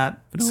forward to that.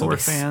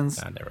 Vanillaware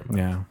fans. Never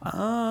mind.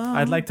 Yeah.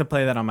 I'd like to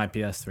play that on my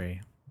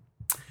PS3.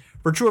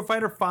 Virtua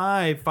Fighter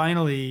 5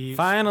 finally.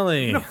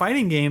 Finally. Speaking of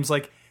fighting games,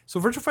 so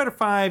Virtua Fighter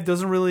 5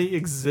 doesn't really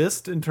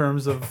exist in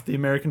terms of the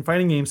American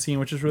fighting game scene,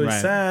 which is really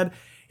Right. sad.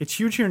 It's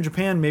huge here in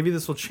Japan. Maybe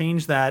this will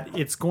change that.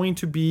 It's going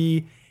to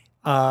be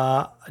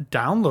a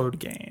download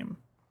game.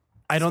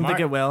 I don't think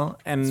Smart. it will,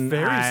 and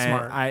very I-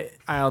 smart.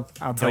 I'll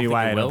tell Don't you think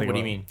why it I don't will? think What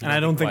it do you will. mean? And I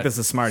don't think what? this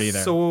is smart either.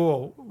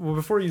 So, well,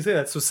 before you say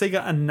that, so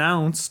Sega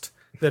announced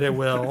that it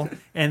will,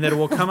 and that it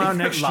will come out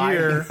next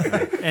year,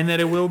 and that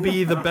it will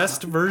be the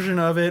best version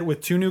of it with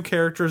 2 new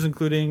characters,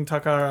 including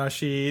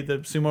Takarashi, the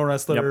sumo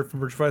wrestler from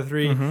Virtua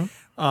Fighter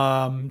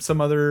 3, some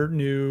other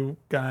new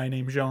guy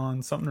named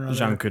Jean, something or other.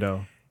 Jean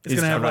Kudo. It's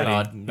gonna have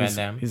Rod Van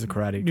Damme. He's a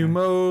karate new guy.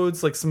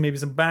 modes, maybe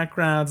some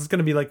backgrounds. It's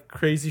gonna be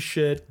crazy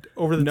shit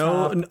over the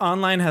top.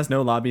 Online has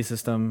no lobby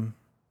system,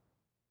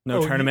 no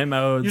Oh, tournament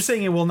modes. You're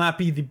saying it will not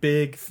be the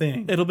big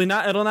thing. It'll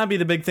not be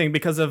the big thing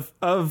because of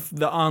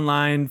the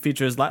online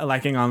features,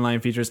 lacking online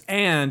features,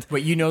 and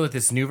Wait, you know that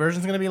this new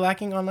version is going to be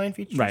lacking online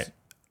features? right.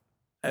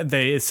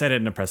 They said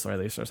it in a press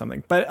release or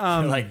something, but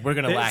Like we're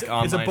going to lack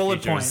online it's a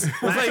bullet features.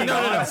 point. It's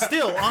no.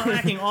 Still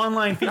lacking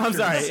online features. I'm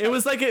sorry. It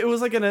was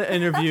like an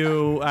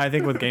interview, I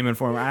think, with Game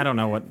Informer. I don't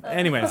know what.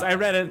 Anyways, I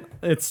read it.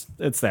 It's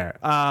there.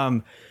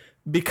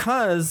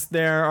 because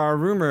there are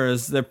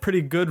rumors, they're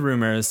pretty good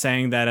rumors,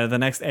 saying that at the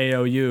next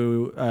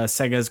AOU,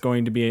 Sega is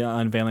going to be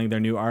unveiling their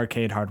new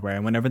arcade hardware.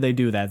 And whenever they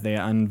do that, they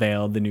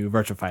unveil the new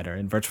Virtua Fighter.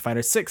 And Virtua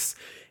Fighter 6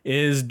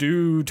 is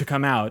due to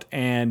come out.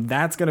 And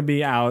that's going to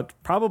be out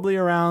probably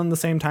around the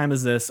same time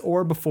as this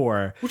or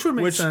before. Which would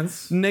make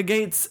sense.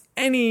 Negates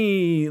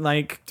any,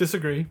 like...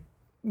 Disagree.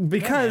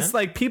 Because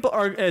people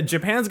are...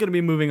 Japan's going to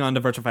be moving on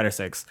to Virtua Fighter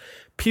 6.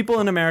 People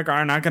in America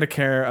are not going to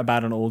care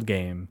about an old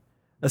game.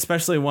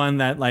 Especially one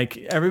that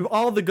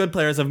all the good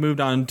players have moved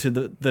on to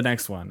the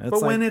next one. It's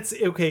but when it's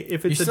okay,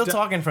 if it's you're still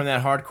talking from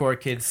that hardcore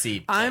kid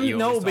seat.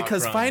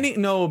 Because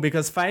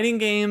fighting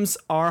games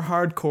are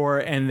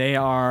hardcore and they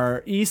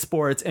are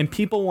esports, and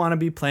people want to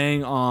be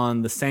playing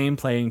on the same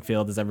playing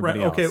field as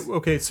everybody else.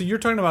 Okay. So you're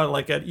talking about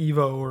like at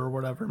Evo or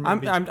whatever.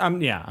 Maybe.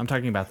 I'm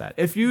talking about that.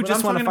 If you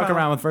just want to fuck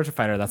around with Virtua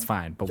Fighter, that's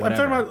fine. But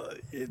whatever. I'm talking about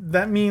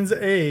that means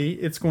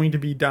it's going to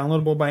be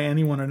downloadable by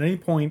anyone at any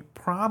point.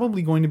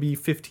 Probably going to be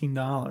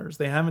 $15.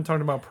 They haven't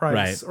talked about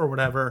price or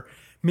whatever.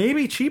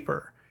 Maybe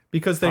cheaper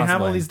because they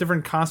have all these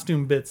different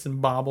costume bits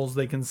and baubles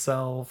they can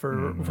sell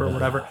for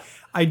whatever.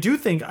 I do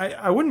think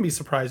I wouldn't be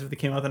surprised if they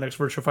came out the next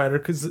Virtua Fighter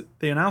because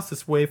they announced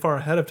this way far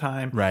ahead of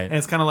time. Right. And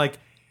it's kind of like,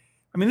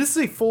 I mean, this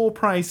is a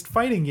full-priced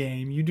fighting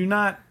game. You do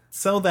not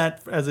sell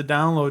that as a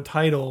download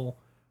title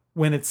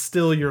when it's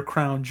still your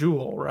crown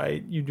jewel,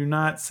 right? You do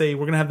not say,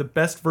 we're going to have the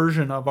best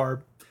version of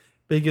our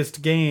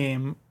biggest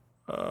game,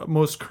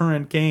 most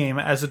current game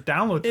as a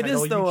download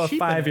title. It is, though, a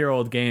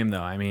 5-year-old game,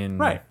 though. I mean...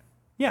 Right.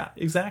 Yeah,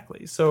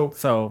 exactly. So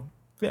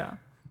yeah.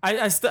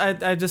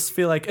 I just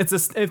feel like it's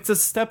a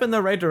step in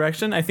the right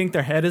direction. I think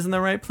their head is in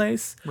the right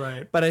place.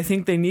 Right. But I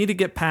think they need to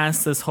get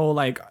past this whole,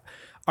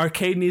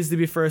 arcade needs to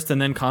be first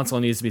and then console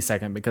needs to be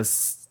second,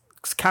 because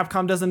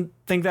Capcom doesn't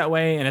think that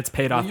way, and it's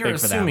paid off big for them. You're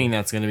assuming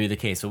that's going to be the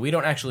case, but we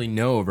don't actually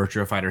know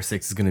Virtua Fighter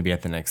 6 is going to be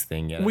at the next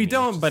thing yet. We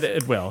don't, but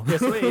it will. Yeah,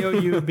 so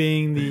AOU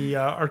being the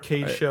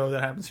arcade show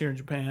that happens here in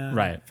Japan.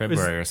 Right.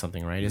 February or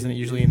something, right? Isn't it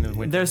usually in the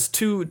winter? There's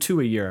two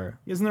a year.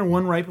 Isn't there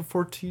one right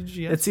before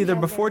TGS? It's either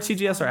before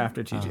TGS or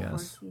after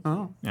TGS.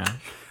 Oh. Yeah.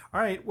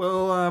 All right.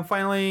 Well,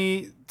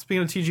 finally,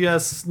 speaking of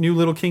TGS, new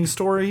Little King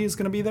story is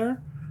going to be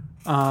there.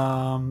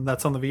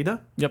 That's on the Vita.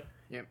 Yep.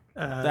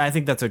 I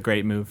think that's a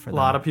great move for them. A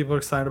lot of people are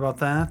excited about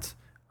that.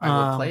 I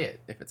will play it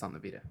if it's on the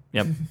Vita.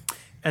 Yep.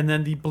 And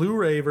then the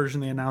Blu-ray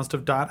version they announced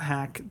of Dot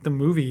Hack, the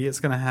movie,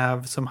 is going to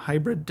have some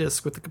hybrid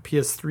disc with the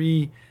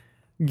PS3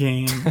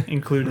 game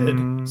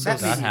included. So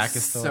Dot Hack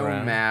is still so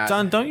around. mad.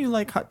 John, don't you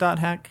like Dot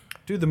Hack?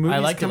 Dude, the movie I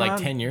liked it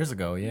like 10 years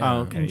ago, yeah.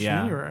 Oh, okay. in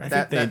Yeah. January.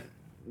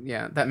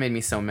 That made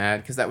me so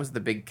mad because that was the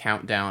big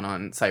countdown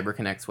on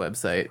CyberConnect's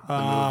website, the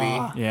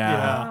movie.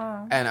 Yeah.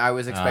 And I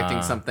was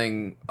expecting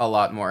something a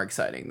lot more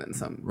exciting than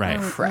some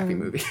crappy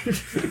movie.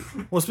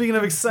 Well, speaking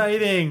of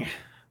exciting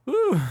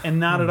and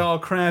not at all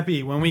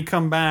crappy, when we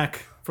come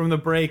back from the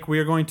break, we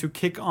are going to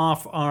kick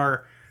off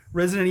our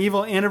Resident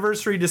Evil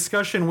anniversary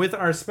discussion with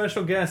our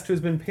special guest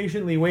who's been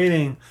patiently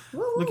waiting,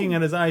 looking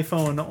at his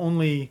iPhone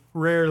only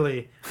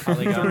rarely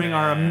during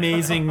our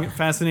amazing,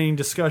 fascinating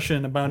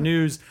discussion about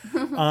news.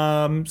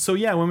 So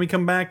yeah, when we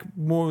come back,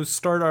 we'll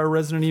start our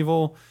Resident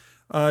Evil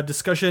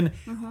discussion.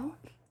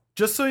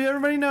 Just so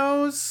everybody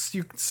knows,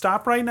 you can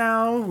stop right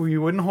now. We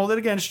wouldn't hold it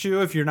against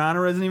you. If you're not a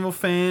Resident Evil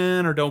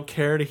fan or don't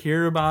care to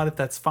hear about it,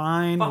 that's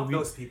fine. Fuck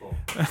those people.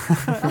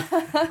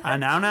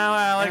 Now,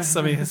 Alex.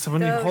 Somebody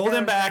hold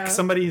him back.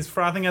 Somebody's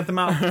frothing at the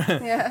mouth.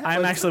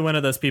 I'm actually one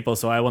of those people,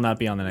 so I will not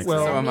be on the next So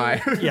episode. am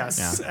I.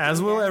 Yes,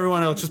 as will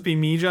everyone. It'll just be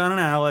me, John,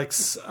 and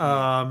Alex.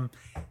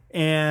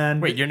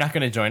 And Wait, you're not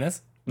going to join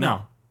us?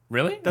 No.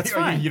 Really? That's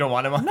fine. You don't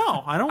want him on?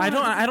 no, I don't.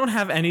 I don't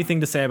have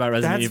anything to say about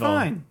Resident That's Evil.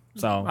 fine.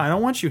 So I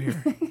don't want you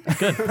here.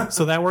 Good.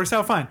 So that works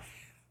out fine.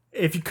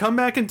 If you come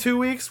back in 2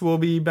 weeks, we'll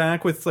be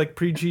back with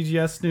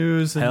pre-GGS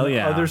news and Hell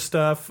yeah. other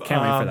stuff.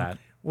 Can't wait for that.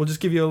 We'll just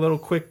give you a little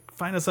quick.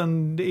 Find us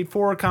on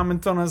 84.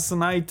 Comment on us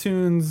on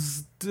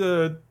iTunes.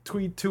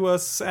 Tweet to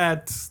us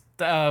at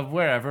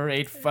Wherever,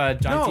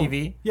 John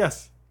TV.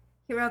 Yes.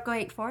 Hiroko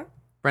 84.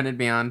 Brendan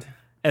Beyond.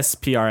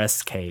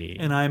 SPRSK.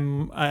 And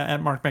I'm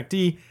at Mark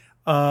McD.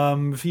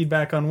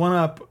 Feedback on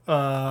 1UP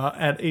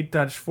at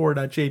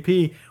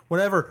 8.4.jp.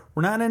 Whatever.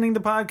 We're not ending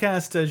the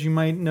podcast, as you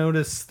might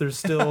notice. There's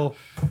still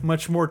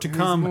much more to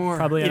come.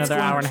 Probably It's another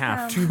going hour and a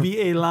half. to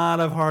be a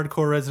lot of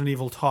hardcore Resident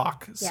Evil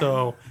talk.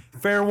 So,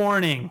 fair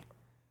warning.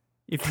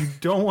 If you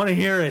don't want to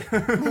hear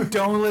it,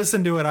 don't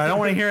listen to it. I don't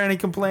want to hear any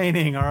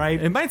complaining, all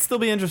right? It might still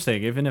be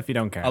interesting, even if you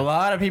don't care. A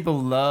lot of people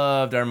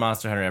loved our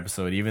Monster Hunter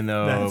episode, even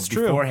though That's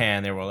true.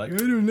 beforehand they were like, I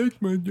don't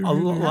like Monster A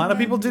Hunter. lot of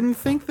people didn't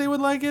think they would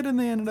like it, and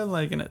they ended up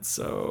liking it.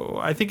 So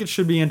I think it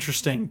should be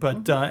interesting.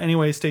 But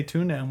anyway, stay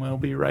tuned, and we'll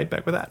be right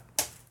back with that.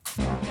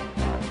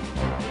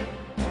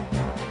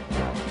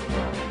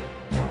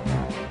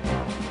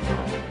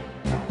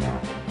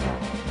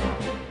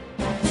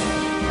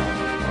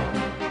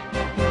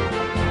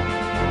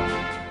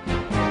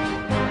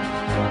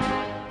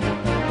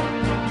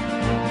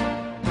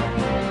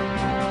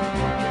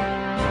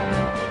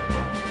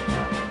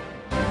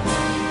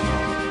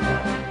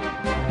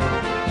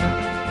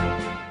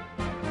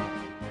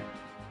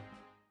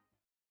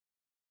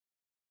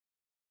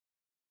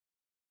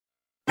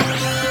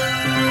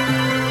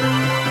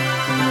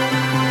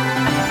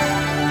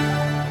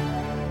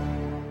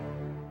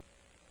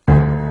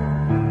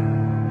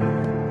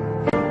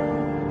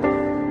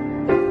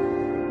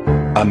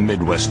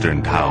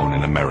 midwestern town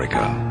in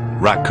America,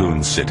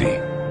 Raccoon City.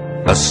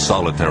 A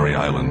solitary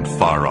island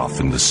far off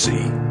in the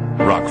sea,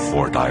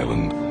 Rockfort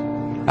Island.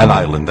 An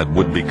island that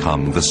would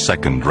become the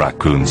second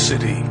Raccoon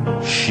City,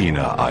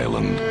 Sheena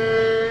Island.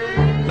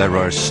 There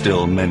are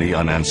still many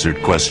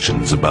unanswered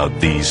questions about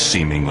these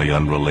seemingly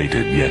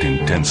unrelated yet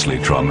intensely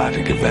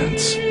traumatic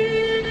events.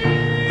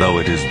 Though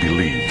it is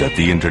believed that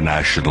the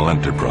international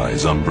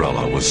enterprise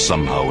umbrella was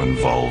somehow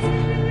involved,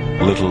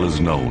 little is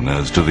known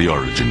as to the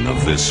origin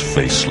of this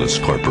faceless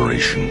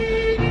corporation.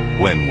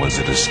 When was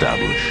it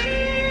established?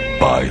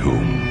 By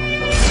whom?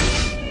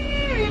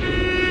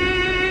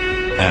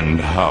 And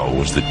how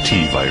was the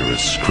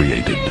T-virus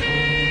created?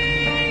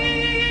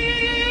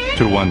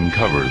 To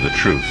uncover the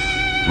truth,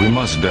 we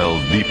must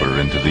delve deeper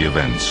into the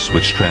events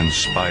which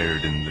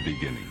transpired in the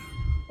beginning.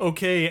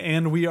 Okay,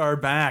 and we are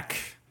back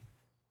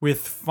with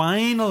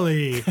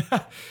finally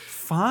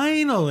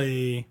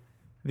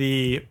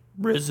the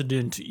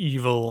Resident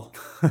Evil,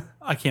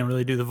 I can't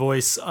really do the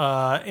voice,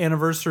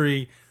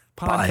 anniversary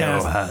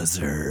podcast.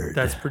 Biohazard.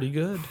 That's pretty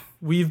good.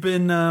 We've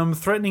been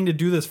threatening to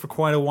do this for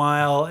quite a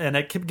while, and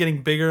it kept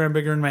getting bigger and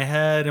bigger in my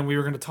head, and we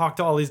were going to talk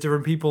to all these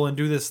different people and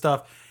do this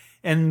stuff.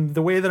 And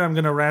the way that I'm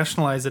going to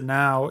rationalize it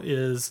now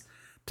is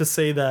to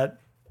say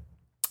that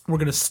we're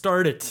going to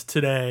start it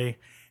today,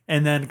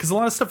 and then, because a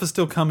lot of stuff is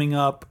still coming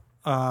up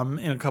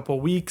in a couple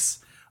of weeks.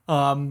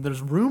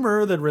 There's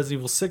rumor that Resident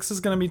Evil 6 is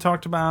going to be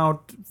talked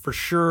about for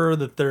sure,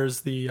 that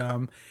there's the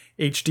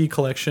HD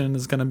collection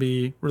is going to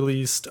be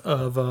released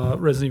of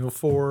Resident Evil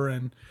 4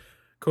 and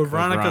Code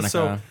Veronica.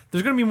 So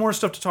there's going to be more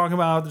stuff to talk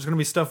about. There's going to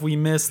be stuff we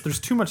missed. There's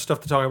too much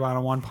stuff to talk about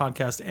on one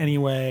podcast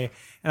anyway.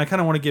 And I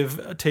kind of want to give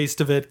a taste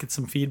of it, get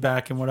some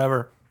feedback and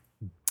whatever.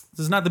 This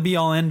is not the be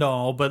all end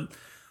all, but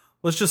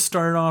let's just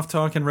start off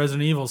talking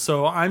Resident Evil.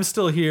 So I'm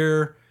still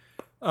here.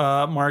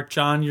 Mark,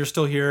 John, you're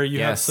still here.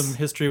 You have some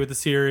history with the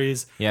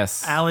series.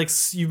 Yes.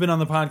 Alex, you've been on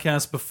the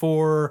podcast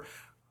before.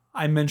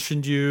 I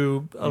mentioned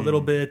you a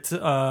little bit.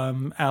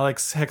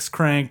 Alex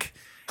Hexcrank,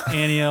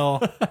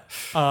 Aniel.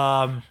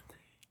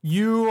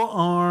 You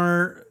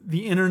are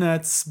the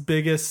internet's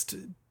biggest.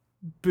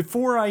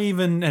 Before I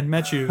even had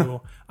met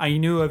you, I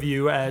knew of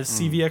you as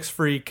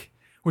cvxfreak,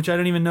 which I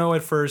didn't even know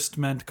at first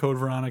meant Code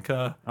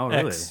Veronica. Oh,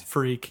 really? X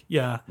Freak.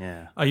 Yeah.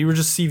 Yeah. You were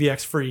just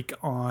cvxfreak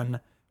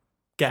on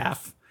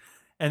GAF.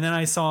 And then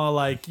I saw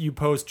like you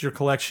post your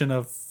collection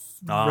of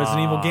Resident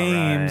Evil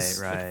games,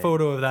 right. like,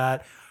 photo of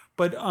that.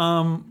 But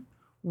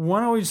why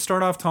don't we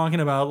start off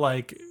talking about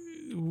like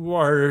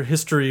our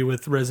history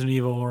with Resident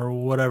Evil or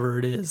whatever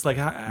it is? Like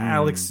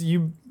Alex,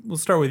 we'll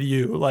start with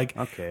you. Like,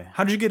 Okay.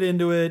 how did you get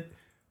into it?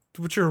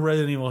 What's your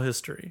Resident Evil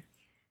history?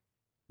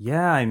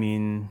 Yeah, I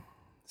mean,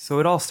 so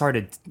it all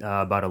started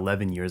about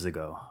 11 years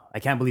ago. I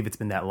can't believe it's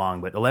been that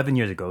long, but 11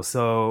 years ago.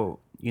 So,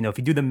 if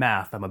you do the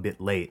math, I'm a bit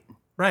late.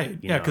 Right.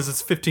 Yeah, because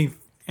it's 15th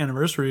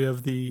anniversary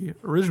of the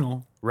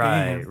original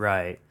game.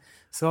 Right.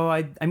 So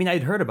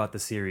I'd heard about the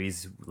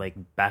series like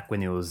back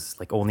when it was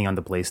like only on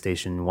the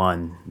PlayStation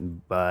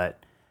 1,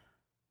 but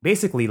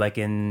basically like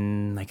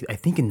in I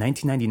think in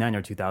 1999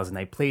 or 2000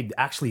 I played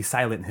actually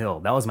Silent Hill.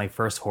 That was my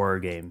first horror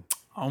game.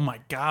 Oh my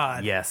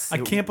God. Yes. I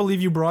can't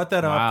believe you brought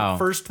that up. The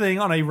first thing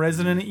on a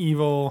Resident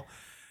Evil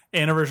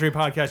anniversary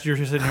podcast, you're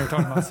just sitting here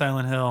talking about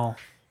Silent Hill.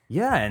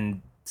 Yeah,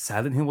 and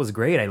Silent Hill was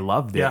great. I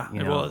loved it. Yeah,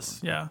 it was.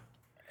 Yeah.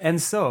 And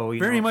so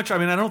very much. I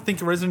mean, I don't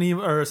think Resident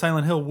Evil or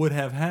Silent Hill would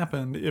have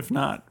happened if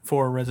not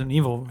for Resident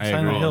Evil.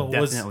 Silent Hill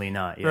was definitely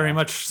not. Yeah. very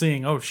much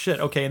seeing, oh shit,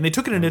 okay, and they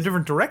took it in a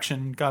different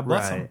direction. God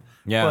bless them.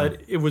 Yeah.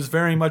 But it was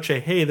very much a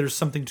hey, there's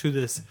something to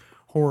this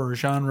horror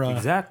genre.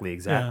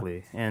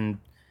 Exactly. And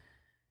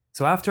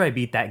so after I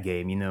beat that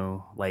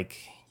game, like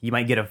you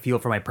might get a feel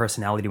for my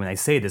personality when I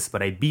say this,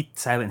 but I beat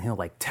Silent Hill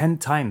like 10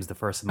 times the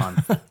first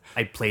month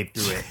I played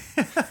through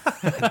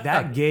it.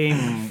 That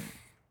game.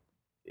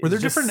 Were there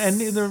different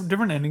endings? There were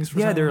different endings for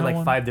Silent there were Hill like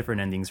one? 5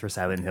 different endings for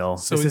Silent Hill.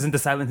 So this isn't the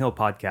Silent Hill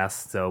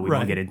podcast, so we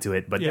won't get into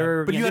it. But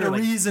but you had a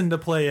reason to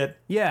play it.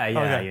 Yeah,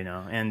 Okay.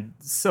 And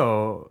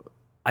so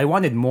I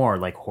wanted more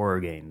like horror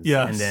games.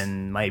 Yes. And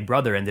then my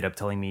brother ended up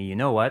telling me, you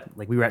know what?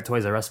 Like we were at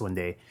Toys R Us one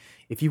day.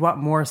 If you want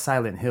more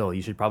Silent Hill,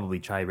 you should probably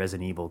try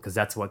Resident Evil because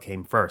that's what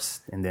came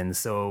first. And then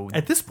so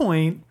At this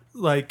point,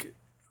 like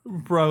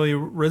probably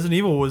Resident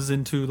Evil was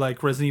into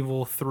like Resident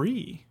Evil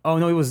 3. oh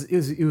no, it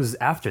was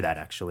after that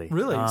actually.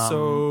 Really?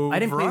 So I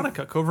didn't play-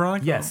 Veronica, Code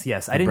Veronica. Yes.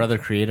 I My didn't. brother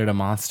created a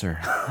monster.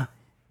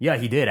 Yeah,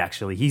 he did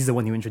actually. He's the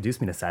one who introduced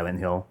me to Silent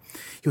Hill.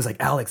 He was like,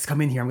 "Alex, come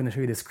in here. I'm going to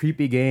show you this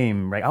creepy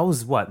game." Right? I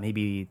was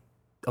maybe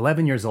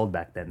 11 years old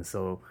back then.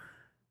 So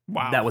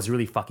Wow. that was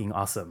really fucking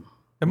awesome.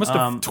 It must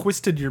have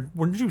twisted your.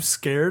 Weren't you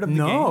scared of the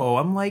game? No,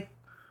 I'm like,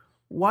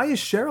 why is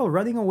Cheryl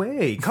running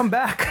away? Come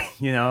back,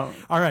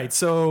 All right,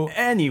 so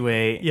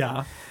Anyway,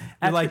 yeah,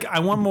 you're like, I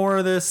want more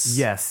of this.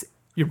 yes.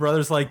 Your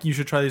brother's like, you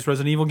should try these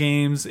Resident Evil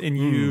games, and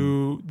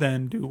you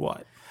then do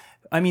what?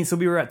 I mean, so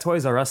we were at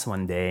Toys R Us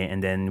one day,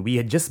 and then we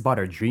had just bought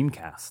our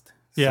Dreamcast.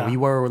 Yeah. So we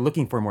were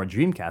looking for more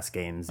Dreamcast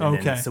games. And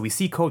Okay. then, so we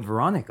see Code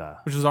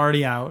Veronica, Which was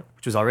already out.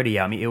 which was already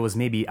out. I mean, it was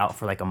maybe out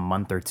for like a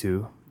month or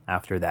two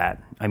after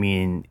that. I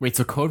mean, Wait,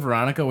 so Code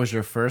Veronica was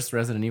your first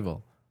Resident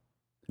Evil?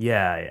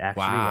 yeah, it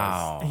actually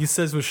was. He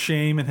says with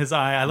shame in his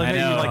eye. I like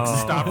how you like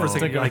stop for a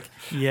second. You're like,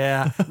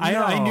 yeah,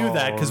 I knew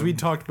that because we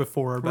talked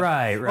before. But,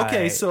 Right.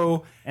 Okay,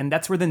 so And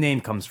that's where the name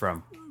comes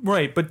from.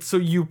 right, but so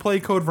you play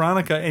Code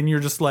Veronica and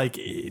you're just like,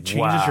 it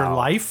changes your Wow.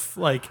 life.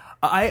 Like,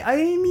 I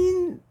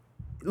mean,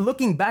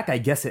 looking back, I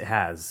guess it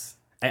has.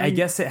 I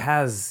guess it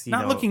has.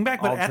 not looking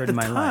back, but at altered the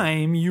my life.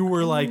 time, you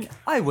were like,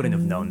 I wouldn't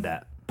have known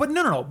that. but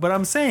no. But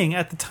I'm saying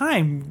at the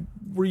time,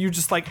 were you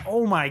just like,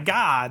 oh my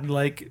god,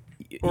 like,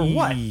 or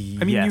what? I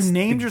mean, Yes. you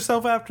named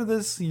yourself after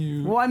this.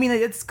 Well, I mean,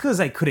 it's because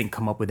I couldn't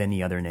come up with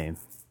any other name.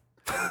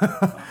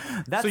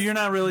 So you're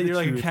not really, you're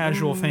like a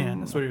casual fan.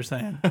 That's what you're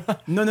saying.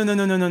 No.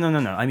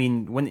 I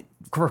mean,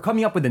 for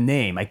coming up with a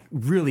name, I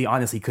really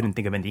honestly couldn't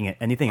think of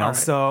anything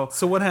else. Right.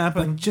 So what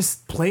happened?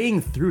 Just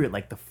playing through it,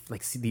 like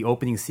the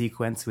opening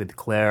sequence with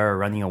Claire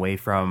running away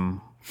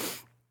from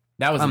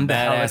That was a the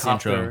badass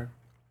helicopter. intro.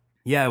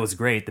 Yeah, it was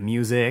great. The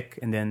music,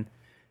 and then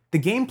the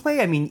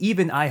gameplay. I mean,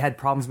 even I had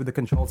problems with the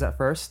controls at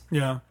first.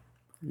 Yeah.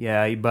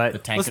 Yeah, but The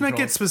tank Let's not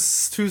get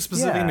controls. too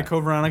specific Yeah. into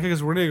Code Veronica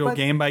because we're going to go But-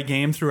 game by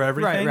game through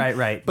everything.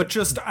 Right. But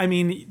just, I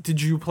mean,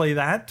 did you play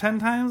that 10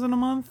 times in a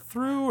month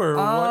through? Or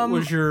what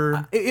was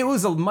your. it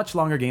was a much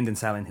longer game than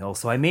Silent Hill,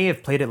 so I may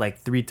have played it like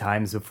 3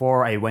 times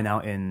before I went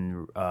out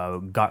and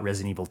got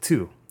Resident Evil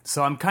 2.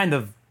 So I'm kind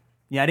of,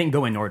 I didn't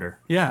go in order.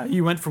 Yeah,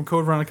 you went from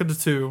Code Veronica to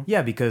 2.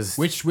 Yeah, because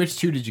Which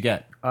two did you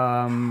get?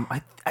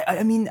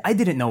 I mean, I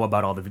didn't know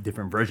about all the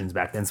different versions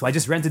back then, so I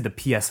just rented the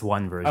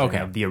PS1 version Okay,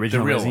 of the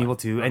original the real Resident one.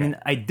 Evil 2, and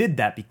I did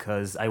that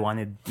because I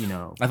wanted,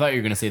 I thought you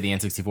were going to say the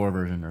N64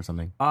 version or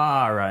something.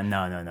 right,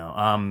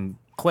 no.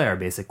 Claire,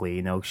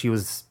 basically, she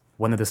was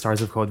one of the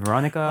stars of Code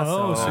Veronica.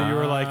 So you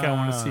were like, I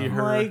want to see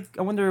her. Like,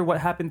 I wonder what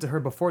happened to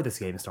her before this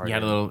game started. You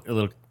had a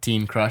little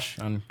teen crush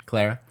on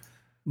Claire.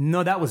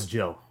 No, that was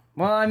Jill.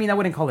 Well, I mean, I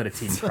wouldn't call it a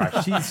teen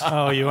crush. She's.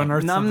 Oh, you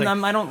unearthed something.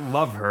 I don't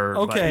love her.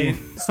 Okay,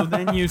 so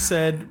then you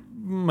said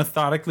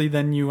methodically,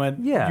 then you went,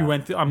 Yeah.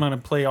 I'm going to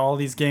play all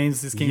these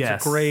games. These games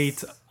Yes. are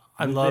great.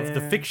 I love the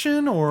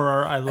the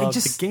or I love the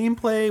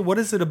gameplay. What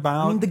is it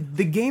about? I mean,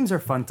 the games are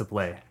fun to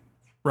play.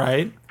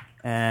 Right?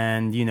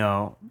 And,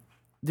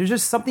 there's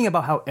just something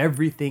about how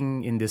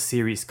everything in this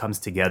series comes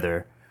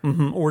together.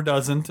 Or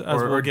doesn't, as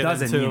Or we'll get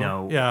doesn't,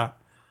 into. Yeah.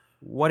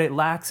 What it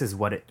lacks is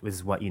what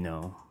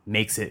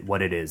makes it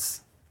what it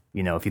is.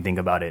 If you think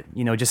about it,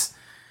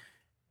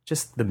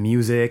 just the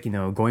music,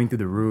 going through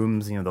the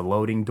rooms, the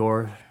loading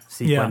door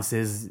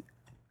sequences,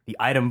 the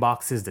item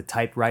boxes, the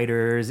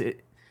typewriters.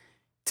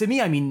 To me,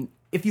 I mean,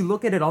 if you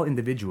look at it all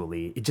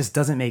individually, it just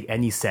doesn't make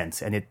any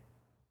sense. And it,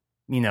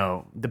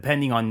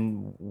 depending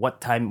on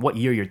what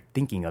year you're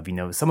thinking of,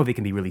 some of it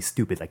can be really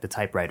stupid, like the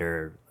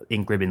typewriter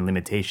ink ribbon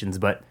limitations.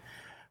 But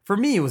for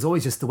me, it was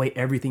always just the way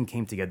everything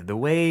came together, the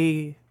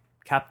way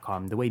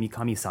Capcom, the way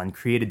Mikami-san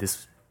created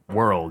this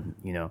world,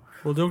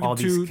 Well, don't all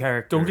get these too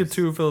characters. don't get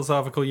too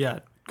philosophical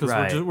yet, because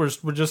Right.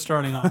 we're just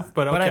starting off.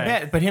 But okay. But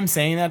I bet, him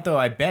saying that though,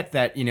 I bet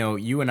that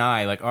you and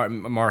I, like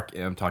Mark,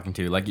 I'm talking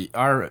to, like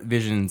our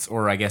visions,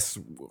 or I guess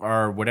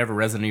our whatever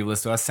Resident Evil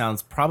is to us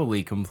sounds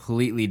probably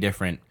completely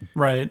different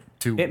right.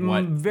 to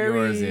what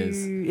yours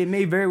is. It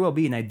may very well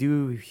be, and I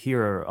do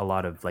hear a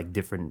lot of like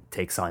different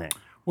takes on it.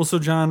 Well, so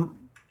John,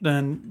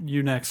 then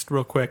you next,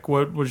 real quick.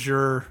 What was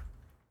your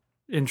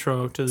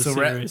intro to the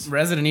series?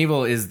 Resident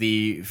Evil is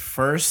the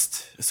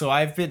first. So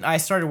I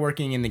started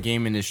working in the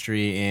game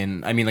industry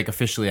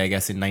officially, I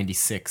guess, in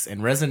 '96,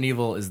 and Resident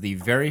Evil is the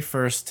very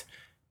first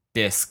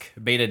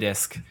beta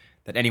disc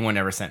that anyone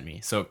ever sent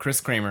me. So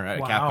Chris Kramer at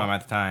Capcom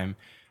at the time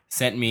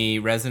sent me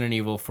Resident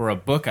Evil for a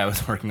book I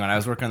was working on. I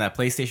was working on that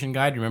PlayStation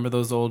guide. Remember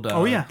those old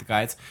the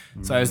guides?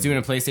 So I was doing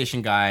a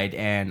PlayStation guide,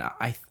 and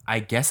I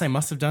guess I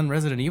must have done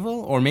Resident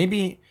Evil, or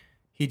maybe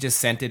he just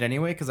sent it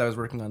anyway because I was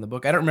working on the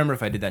book. I don't remember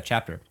if I did that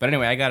chapter. But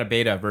anyway, I got a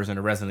beta version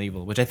of Resident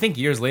Evil, which I think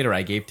years later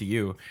I gave to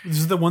you. This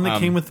is the one that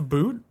came with the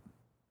boot?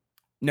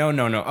 No.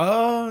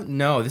 Oh,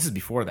 no, this is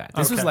before that.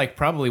 This was Okay. like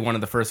probably one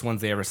of the first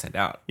ones they ever sent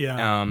out.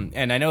 Yeah.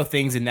 And I know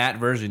things in that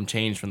version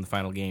changed from the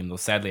final game, though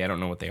sadly I don't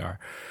know what they are.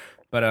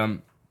 But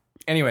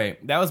anyway,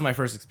 that was my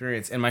first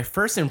experience, and my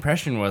first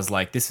impression was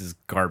like, this is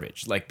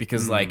garbage, like,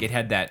 because like it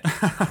had that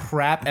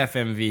crap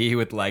FMV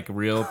with like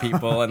real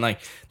people, and like,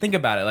 think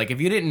about it, like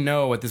if you didn't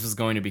know what this was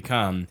going to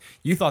become,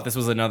 you thought this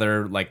was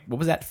another, like, what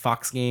was that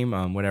Fox game,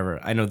 whatever.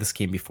 I know this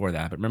came before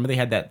that, but remember they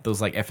had those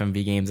like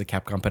FMV games that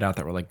Capcom put out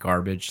that were like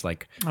garbage,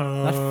 like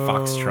not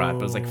Foxtrot,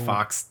 but it was like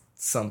Fox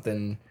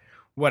something,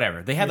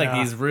 whatever. They had like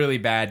these really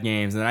bad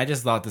games, and I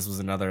just thought this was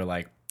another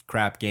like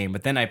crap game.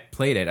 But then I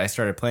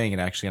started playing it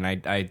actually, and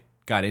I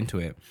got into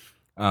it,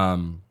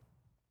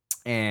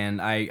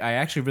 and I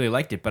actually really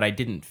liked it, but I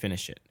didn't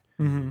finish it.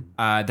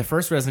 The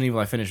first Resident Evil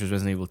I finished was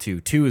Resident Evil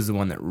 2. 2 is the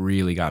one that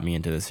really got me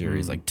into the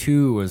series. Like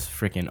 2 was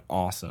freaking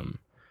awesome.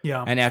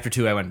 Yeah. And after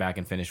 2, I went back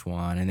and finished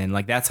 1, and then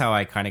like that's how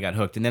I kind of got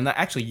hooked. And then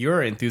actually,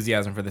 your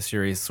enthusiasm for the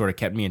series sort of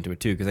kept me into it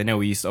too, because I know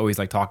we used to always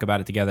like talk about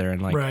it together, and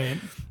like Right.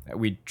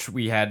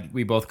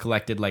 we both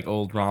collected like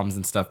old ROMs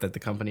and stuff that the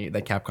company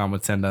that Capcom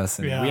would send us,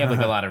 and Yeah. we have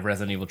like a lot of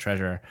Resident Evil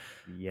treasure.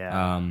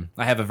 Yeah.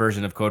 I have a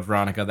version of Code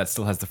Veronica that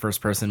still has the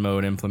first person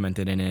mode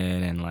implemented in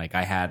it, and like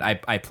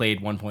I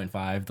played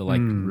 1.5, the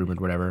like rumored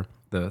whatever,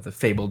 the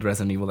fabled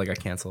Resident Evil that got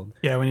canceled.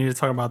 Yeah, we need to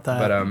talk about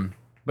that.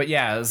 But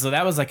yeah, so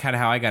that was like kind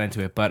of how I got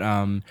into it. But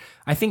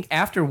I think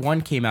after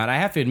 1 came out, I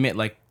have to admit,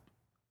 like,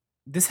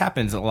 this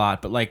happens a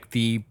lot, but like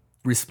the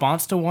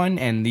response to 1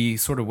 and the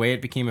sort of way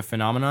it became a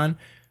phenomenon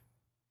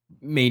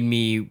made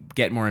me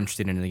get more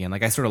interested in it again.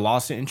 Like I sort of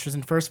lost interest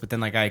in first, but then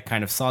like I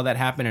kind of saw that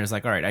happen and was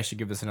like, all right, I should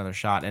give this another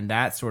shot. And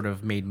that sort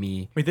of made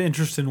me Wait, the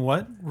interest in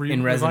what?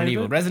 in Resident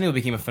Evil. It? Resident Evil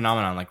became a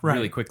phenomenon like Right.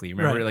 really quickly.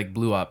 Remember, Right. it like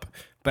blew up.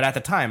 But at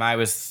the time, I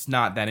was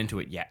not that into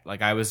it yet.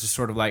 Like I was just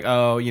sort of like,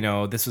 oh, you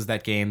know, this was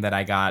that game that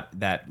I got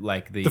that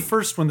like The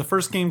first when the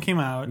first game came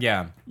out,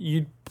 yeah.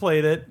 you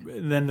played it.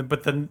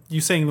 Then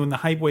you saying when the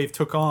hype wave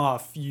took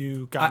off,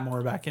 you got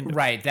more back into it.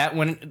 Right. That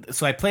one.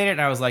 So I played it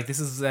and I was like, this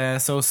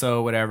is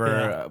so whatever.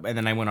 Yeah. And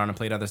then I went on and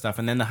played other stuff.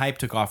 And then the hype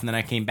took off. And then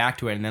I came back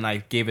to it. And then I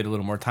gave it a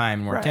little more time,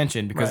 more Right.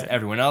 attention because Right.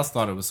 everyone else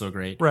thought it was so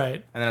great. Right.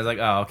 And then I was like,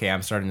 oh, okay,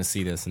 I'm starting to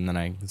see this. And then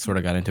I sort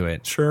of got into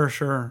it.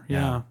 Sure.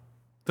 Yeah.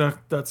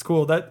 That's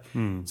cool.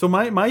 So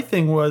my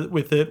thing was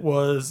with it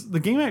was the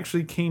game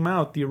actually came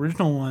out. The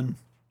original one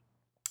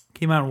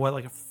came out in what,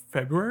 like a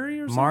February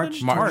or something?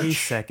 March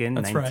 22nd,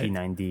 That's right.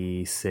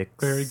 1996.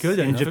 Very good.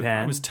 In I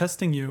Japan. was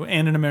testing you,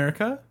 and in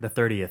America. The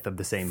 30th of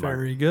the same month.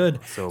 Very good.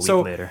 So a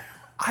week later.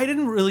 I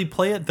didn't really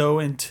play it though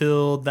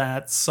until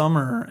that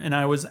summer, and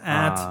I was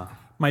at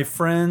my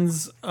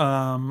friend's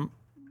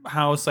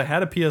house. I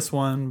had a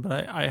PS1,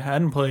 but I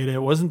hadn't played it.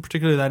 Wasn't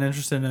particularly that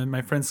interested in it.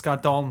 My friend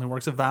Scott Dalton, who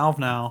works at Valve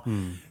now,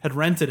 had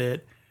rented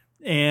it,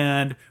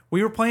 and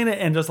we were playing it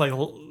and just like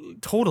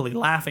totally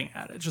laughing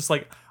at it. Just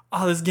like,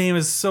 oh, this game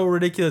is so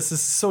ridiculous. This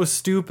is so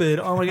stupid.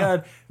 Oh my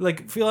god!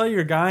 Like, feel how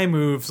your guy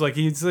moves. Like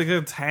he's like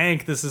a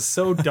tank. This is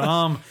so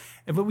dumb.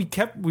 But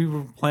we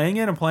were playing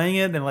it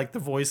and like the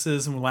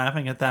voices and we're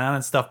laughing at that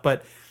and stuff.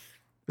 But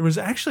there was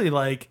actually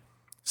like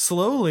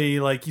slowly,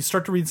 like you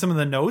start to read some of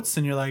the notes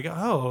and you're like,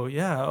 oh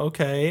yeah,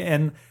 okay.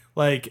 And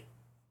like,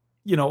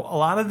 you know, a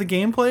lot of the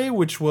gameplay,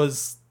 which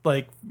was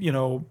like, you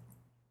know,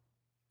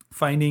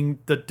 finding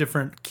the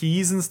different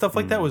keys and stuff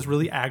like that was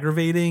really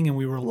aggravating, and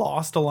we were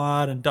lost a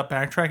lot and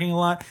backtracking a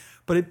lot.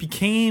 But it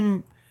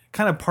became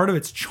kind of part of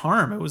its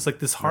charm. It was like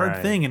this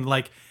hard thing, and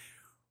like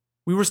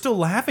we were still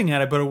laughing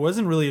at it, but it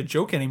wasn't really a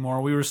joke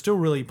anymore. We were still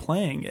really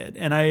playing it.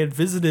 And I had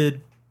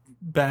visited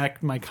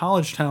back my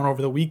college town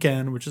over the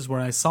weekend, which is where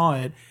I saw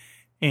it.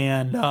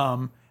 And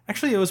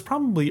actually, it was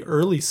probably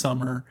early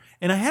summer,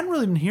 and I hadn't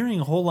really been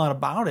hearing a whole lot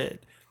about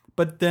it.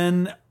 But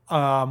then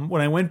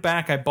when I went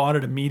back, I bought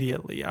it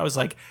immediately. I was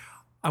like,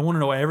 I want to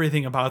know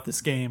everything about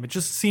this game. It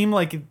just seemed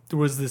like there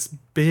was this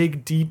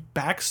big, deep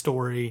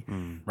backstory.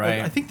 Right.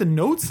 Like, I think the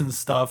notes and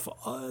stuff,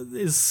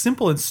 as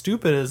simple and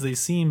stupid as they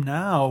seem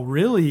now,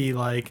 really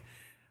like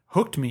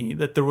hooked me.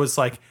 That there was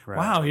like,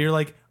 wow, you're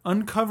like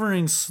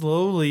uncovering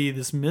slowly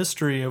this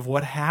mystery of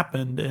what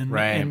happened, and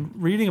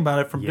reading about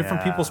it from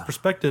different people's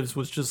perspectives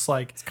was just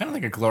like, it's kind of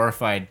like a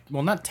glorified,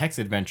 well, not text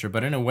adventure,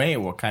 but in a way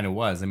it kind of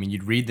was. I mean,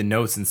 you'd read the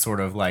notes and sort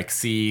of like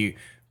see,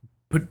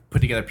 put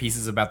together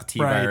pieces about the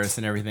T-virus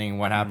and everything and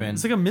what happened.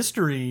 It's like a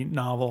mystery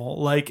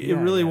novel. Like it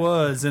really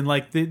was. And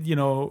like the, you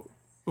know,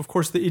 of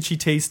course the itchy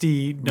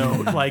tasty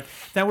note, like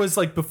that was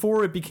like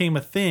before it became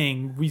a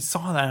thing, we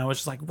saw that and I was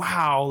just like,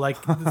 wow, like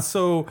it's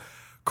so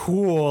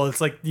cool. It's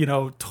like, you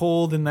know,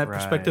 told in that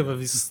perspective of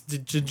he's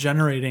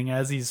degenerating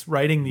as he's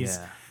writing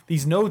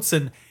these notes.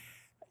 And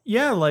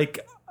like,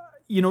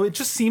 you know, it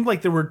just seemed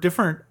like there were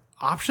different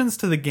options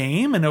to the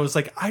game, and it was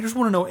like, I just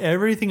want to know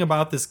everything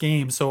about this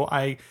game. So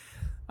I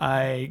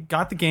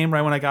got the game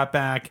right when I got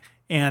back,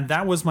 and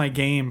that was my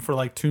game for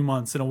like 2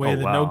 months in a way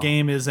that no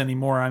game is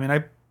anymore. I mean,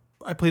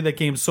 I played that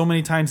game so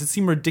many times. It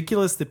seemed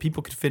ridiculous that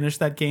people could finish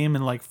that game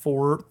in like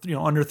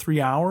under 3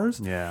 hours.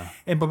 Yeah.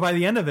 But by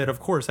the end of it, of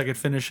course, I could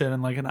finish it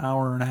in like an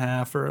hour and a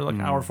half or like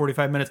an hour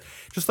 45 minutes.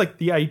 Just like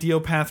the ideal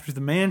path through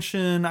the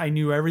mansion. I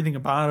knew everything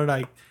about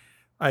it.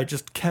 I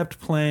just kept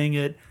playing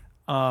it.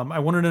 I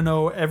wanted to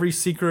know every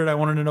secret. I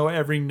wanted to know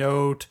every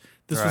note.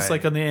 This was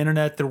like on the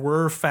internet. There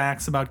were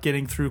facts about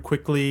getting through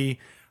quickly.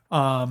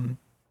 A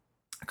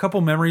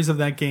couple memories of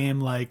that game.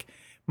 Like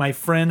my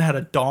friend had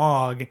a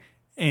dog,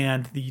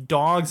 and the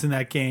dogs in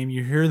that game,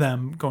 you hear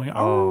them going,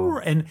 "Arr,"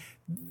 and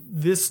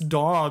this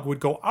dog would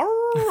go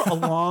 "Arr,"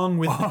 along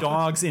with the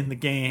dogs in the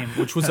game,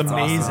 which was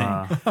amazing.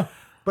 Awesome.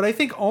 But I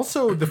think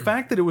also the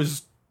fact that it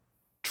was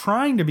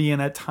trying to be,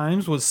 and at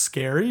times was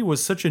scary,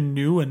 was such a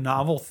new and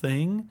novel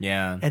thing.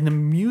 Yeah. And the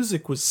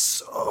music was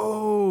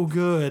so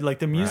good. Like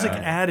the music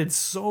added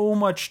so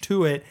much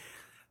to it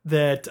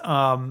that,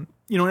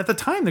 you know, at the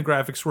time the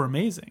graphics were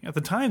amazing. At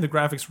the time the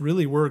graphics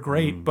really were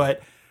great.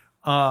 But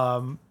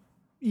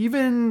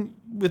even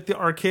with the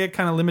archaic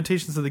kind of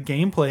limitations of the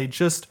gameplay,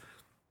 just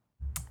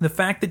the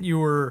fact that you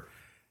were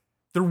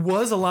there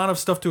was a lot of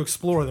stuff to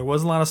explore. There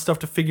was a lot of stuff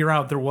to figure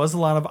out. There was a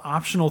lot of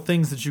optional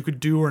things that you could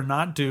do or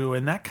not do.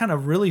 And that kind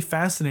of really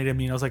fascinated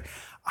me. And I was like,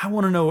 I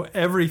want to know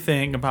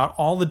everything about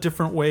all the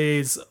different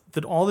ways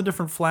that all the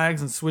different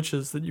flags and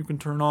switches that you can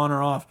turn on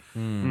or off.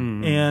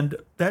 And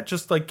that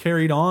just like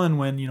carried on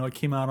when, you know, it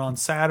came out on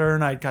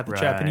Saturn. I got the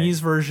Japanese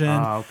version.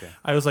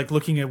 I was like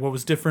looking at what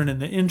was different in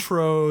the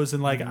intros,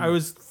 and like I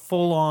was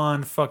full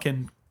on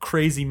fucking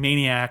crazy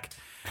maniac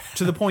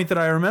to the point that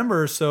I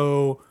remember.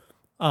 So,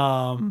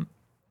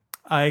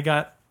 I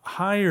got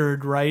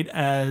hired right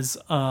as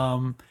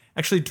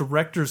actually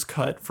director's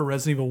cut for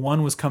Resident Evil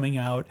 1 was coming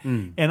out,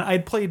 and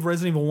I'd played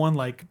Resident Evil 1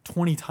 like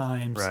 20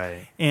 times.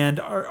 Right. And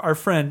our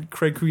friend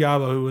Craig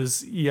Kuyaba, who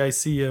was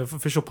EIC of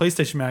Official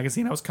PlayStation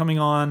Magazine, I was coming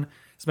on.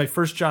 It's my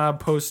first job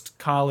post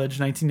college,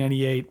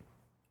 1998.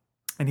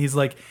 And he's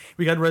like,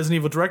 we got Resident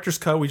Evil director's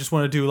cut. We just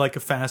want to do like a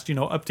fast, you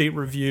know, update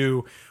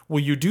review. Will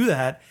you do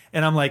that?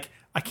 And I'm like,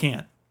 I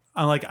can't.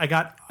 I'm like,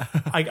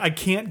 I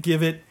can't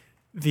give it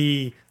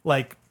the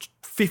like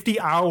 50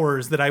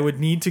 hours that I would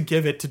need to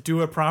give it to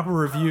do a proper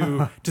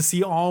review to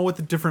see all what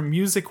the different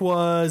music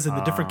was and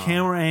the different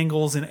camera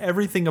angles and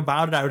everything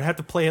about it. I would have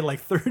to play it like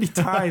 30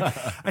 times.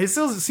 It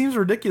seems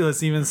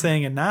ridiculous even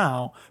saying it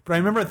now, but I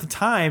remember at the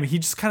time he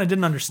just kind of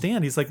didn't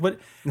understand. He's like, "What?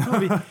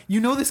 No,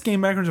 you know this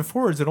game backwards and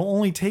forwards. It'll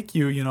only take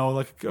you, you know,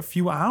 like a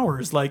few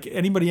hours. Like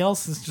anybody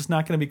else is just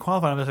not going to be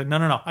qualified." I was like,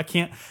 "No, I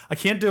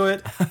can't do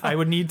it. I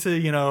would need to,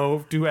 you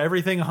know, do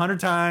everything 100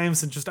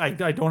 times, and just I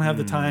don't have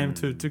the time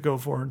to go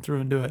forward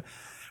through and do it."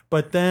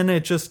 But then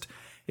it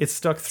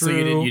stuck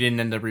through. So you didn't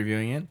end up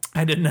reviewing it?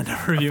 I didn't end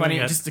up reviewing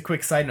it. Just a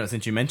quick side note,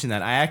 since you mentioned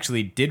that, I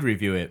actually did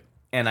review it,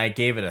 and I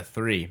gave it a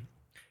 3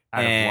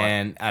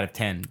 out of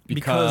 10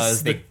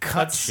 because they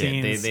cut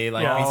shit. They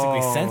like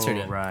basically censored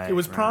it. Right. It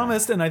was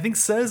promised, and I think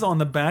says on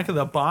the back of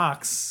the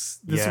box.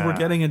 We're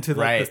getting into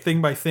like the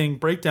thing by thing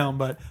breakdown,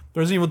 but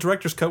the Resident Evil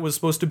Director's Cut was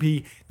supposed to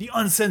be the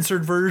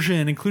uncensored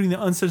version, including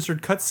the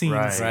uncensored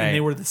cutscenes, and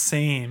they were the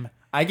same.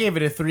 I gave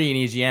it a 3 in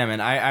EGM,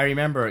 and I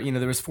remember, you know,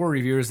 there was 4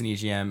 reviewers in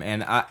EGM,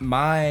 and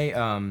my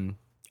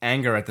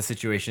anger at the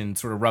situation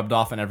sort of rubbed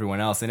off on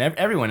everyone else, and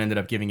everyone ended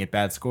up giving it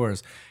bad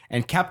scores.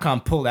 And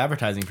Capcom pulled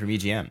advertising from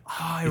EGM. Oh,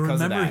 I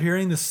remember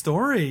hearing the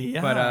story.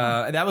 Yeah.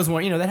 But that was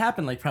one, you know, that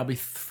happened like probably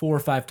 4 or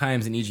 5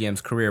 times in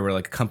EGM's career, where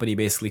like a company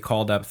basically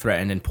called up,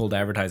 threatened, and pulled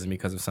advertising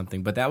because of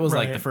something. But that was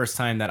like the first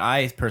time that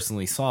I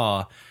personally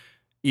saw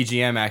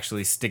EGM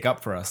actually stick up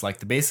for us,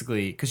 like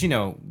basically, because you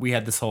know we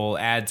had this whole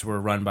ads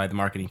were run by the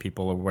marketing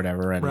people or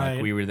whatever, and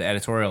like we were the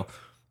editorial,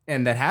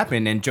 and that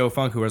happened. And Joe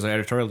Funk, who was our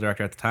editorial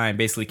director at the time,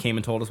 basically came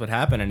and told us what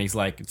happened, and he's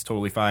like, "It's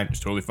totally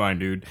fine,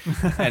 dude,"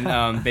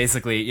 and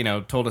basically, you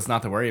know, told us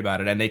not to worry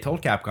about it. And they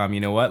told Capcom, you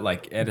know what,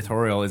 like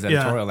editorial is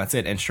editorial, that's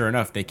it. And sure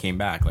enough, they came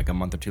back like a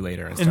month or 2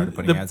 later and started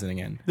putting ads in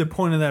again. The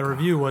point of that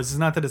review was it's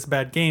not that it's a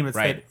bad game, it's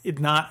that it's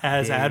not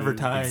as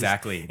advertised.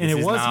 Exactly, and this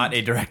is not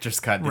a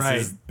director's cut. This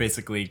is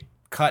basically.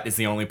 Cut is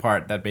the only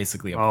part that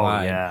basically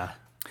applied. Oh, yeah.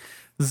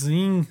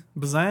 Zing,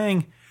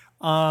 bazang.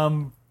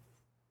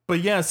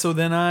 But yeah, so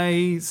then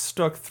I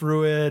stuck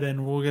through it,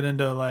 and we'll get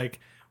into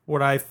like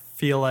what I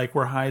feel like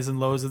were highs and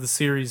lows of the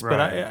series. But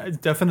I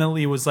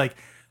definitely was like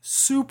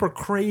super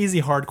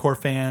crazy hardcore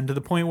fan to the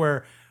point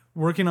where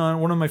working on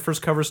one of my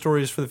first cover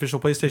stories for the Official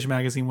PlayStation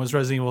Magazine was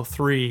Resident Evil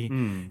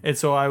 3. And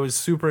so I was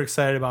super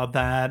excited about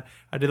that.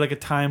 I did like a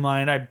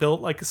timeline. I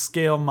built like a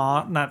scale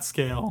not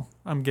scale.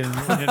 I'm getting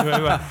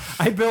into it.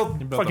 I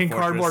built fucking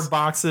cardboard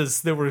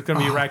boxes that were going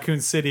to be Raccoon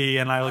City,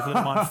 and I like lit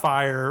them on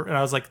fire. And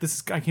I was like,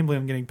 I can't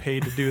believe I'm getting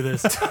paid to do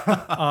this.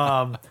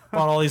 Bought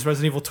all these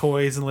Resident Evil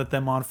toys and lit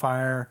them on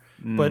fire.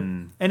 But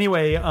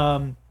anyway,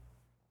 and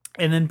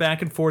then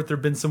back and forth,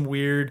 there've been some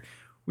weird.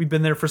 We've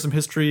been there for some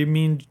history.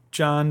 Me and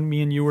John,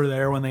 me and you were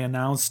there when they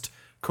announced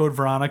Code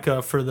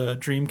Veronica for the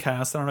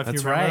Dreamcast. I don't know if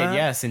you remember that.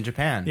 Yes, in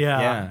Japan.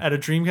 Yeah, at a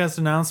Dreamcast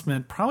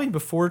announcement, probably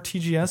before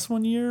TGS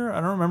one year. I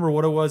don't remember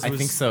what it was. I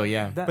think so,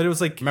 yeah. But it was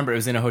like... Remember, it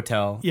was in a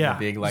hotel. Yeah,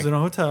 big, like, it was in a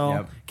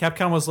hotel. Yep.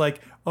 Capcom was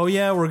like, oh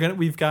yeah,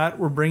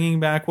 we're bringing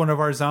back one of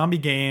our zombie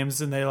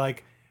games, and they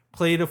like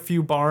played a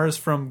few bars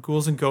from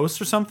Ghouls and Ghosts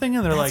or something,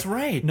 and they're That's like,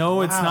 right.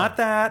 No, it's not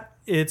that.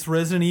 It's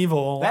Resident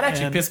Evil. That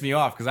actually pissed me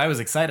off because I was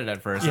excited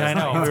at first. Yeah, I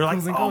know. We were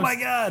like, oh my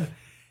God.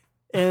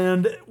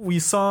 And we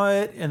saw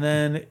it, and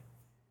then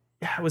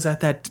it was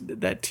at that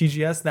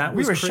TGS. That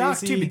was crazy.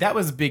 Shocked too. But that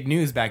was big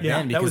news back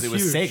then because it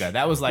was huge. Sega.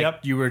 That was like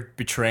you were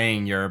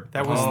betraying your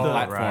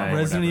platform.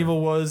 Resident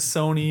Evil was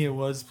Sony. It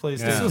was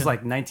PlayStation. This was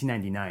like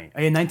 1999.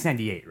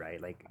 1998, right?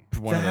 Like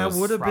that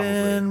would have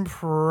been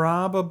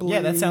probably.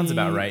 Yeah, that sounds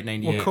about right.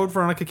 98. Well, Code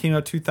Veronica came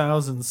out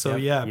 2000, so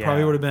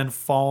probably would have been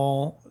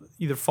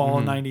either fall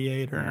of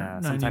 98 or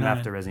 99. Sometime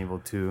after Resident Evil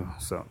 2.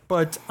 So,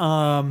 but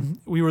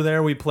we were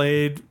there. We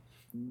played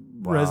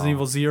Resident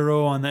Evil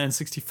 0 on the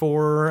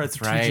N64 at the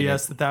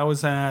TGS that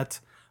was at.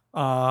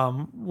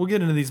 We'll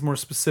get into these more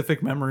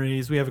specific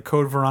memories. We have a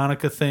Code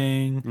Veronica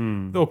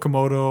thing, the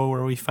Okamoto,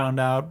 where we found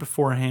out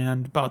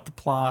beforehand about the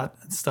plot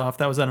and stuff.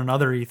 That was at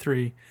another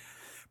E3.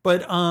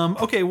 But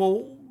okay,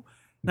 well,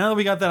 Now that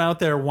we got that out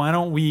there, why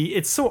don't we?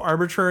 It's so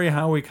arbitrary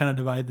how we kind of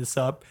divide this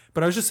up,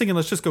 but I was just thinking,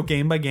 let's just go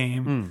game by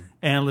game,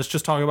 and let's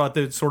just talk about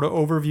the sort of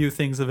overview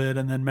things of it,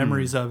 and then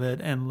memories of it,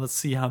 and let's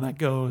see how that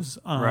goes.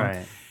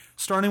 Right.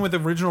 Starting with the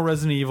original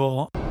Resident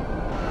Evil. I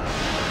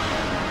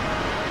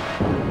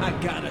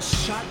got a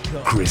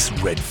shotgun. Chris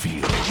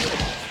Redfield.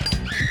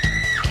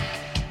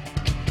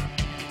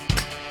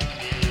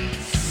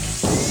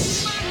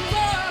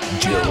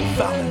 Jill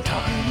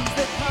Valentine.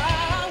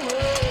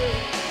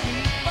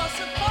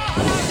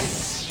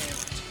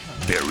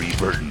 Barry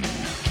Burton.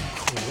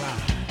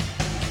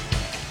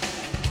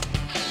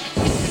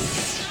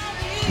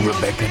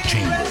 Rebecca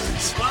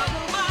Chambers.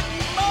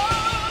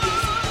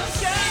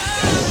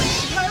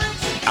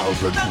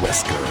 Albert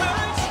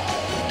Wesker.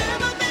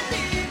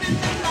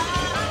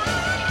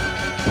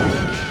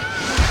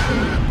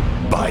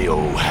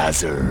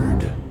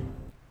 Biohazard.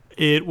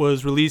 It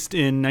was released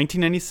in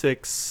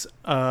 1996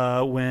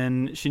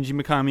 when Shinji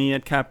Mikami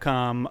at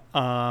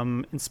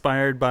Capcom,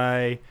 inspired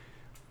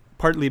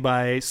partly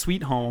by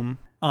Sweet Home,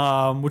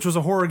 which was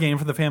a horror game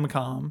for the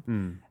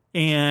Famicom.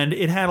 And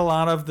it had a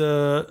lot of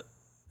the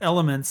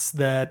elements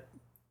that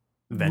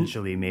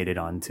Eventually made it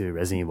onto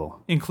Resident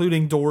Evil.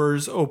 including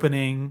doors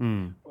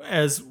opening,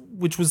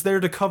 which was there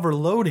to cover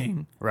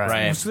loading.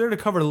 Right. It was there to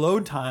cover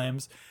load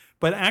times,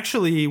 but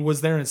actually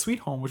was there in Sweet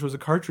Home, which was a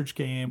cartridge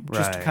game,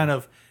 just to Right. kind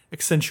of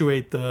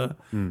accentuate the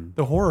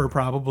horror,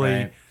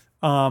 probably.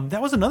 Right.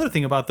 That was another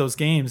thing about those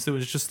games that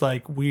was just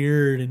like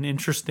weird and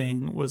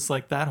interesting, was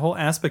like that whole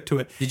aspect to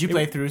it. Did you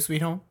play through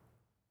Sweet Home?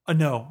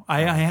 No,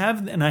 I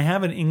have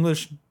an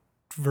English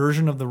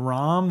version of the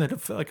ROM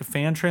that like a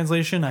fan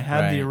translation. I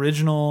had the Right.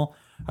 original.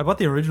 I bought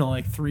the original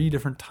like 3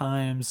 different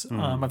times.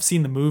 I've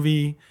seen the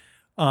movie,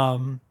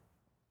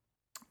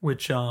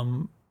 which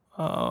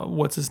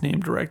what's his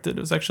name directed.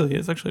 It's actually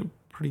a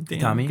pretty damn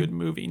Tommy? good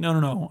movie.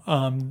 No.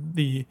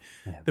 The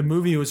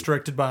movie was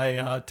directed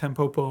by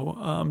Tempopo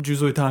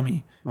Juzo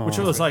Itami, which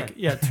was like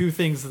 2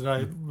 things that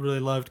I really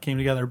loved came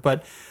together.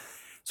 But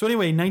so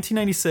anyway,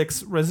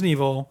 1996 Resident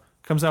Evil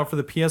comes out for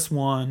the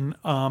PS1.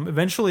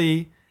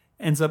 Eventually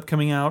ends up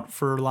coming out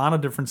for a lot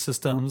of different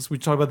systems. We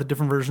talk about the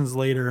different versions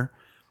later,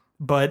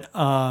 but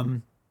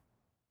And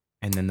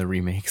then the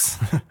remakes.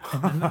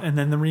 and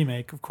then the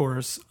remake, of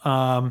course.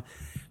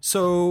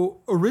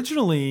 So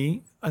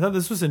originally, I thought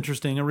this was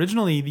interesting.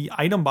 Originally, the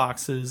item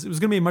boxes, it was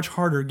going to be a much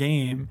harder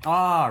game.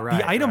 Right.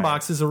 The item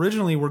boxes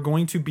originally were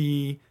going to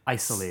be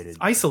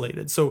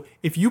isolated. So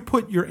if you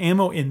put your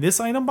ammo in this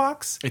item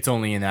box, It's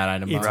only in that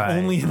item it's box.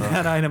 only in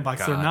that item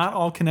box. They're God. not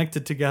all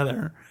connected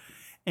together.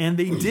 And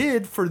they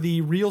did for the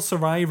Real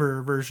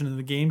Survivor version of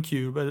the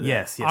GameCube,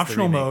 Yes, the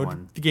optional remake mode,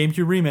 one. the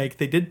GameCube remake.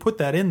 They did put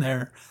that in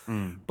there,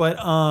 but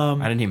I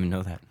didn't even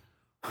know that.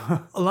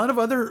 a lot of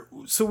other.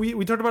 So we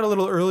talked about it a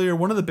little earlier.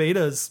 One of the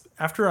betas,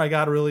 after I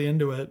got really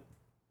into it,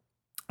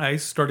 I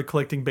started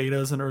collecting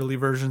betas and early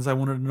versions. I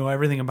wanted to know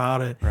everything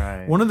about it.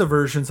 Right. One of the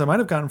versions I might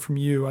have gotten from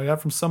you, I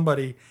got from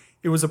somebody.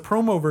 It was a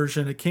promo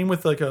version. It came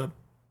with like a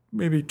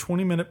maybe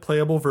 20-minute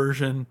playable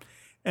version.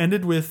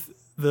 Ended with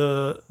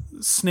the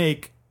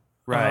snake.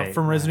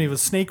 From Resident Evil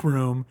Snake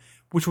Room,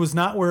 which was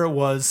not where it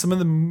was. Some of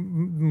the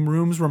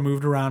rooms were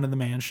moved around in the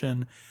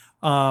mansion,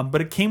 but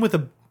it came with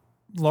a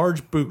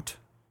large boot.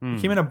 It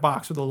came in a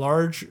box with a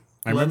large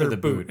remember leather the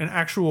boot, boot. an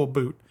actual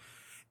boot.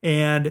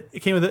 And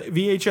it came with a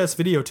VHS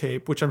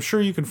videotape, which I'm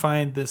sure you can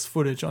find this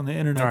footage on the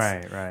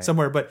internet Right.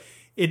 somewhere, but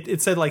it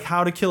said like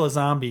how to kill a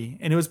zombie.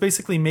 And it was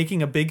basically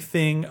making a big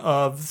thing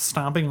of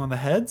stomping on the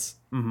heads,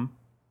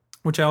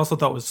 which I also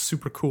thought was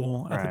super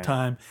cool at the Right.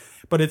 time.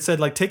 But it said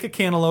like take a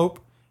cantaloupe.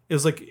 It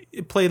was like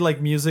it played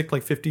like music,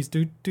 like 50s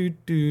do do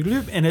do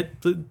do, and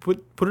it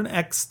put an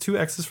X, 2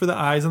 X's for the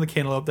eyes on the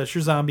cantaloupe. That's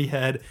your zombie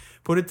head.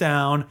 Put it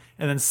down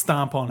and then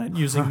stomp on it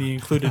using the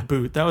included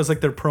boot. That was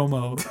like their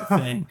promo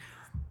thing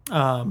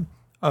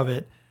of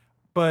it.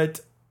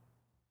 But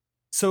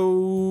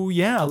so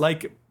yeah,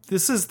 like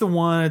this is the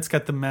one. It's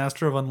got the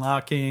Master of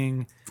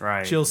Unlocking,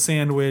 Right. Jill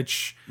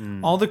Sandwich,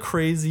 all the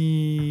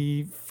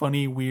crazy,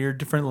 funny, weird,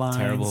 different lines,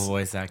 Terrible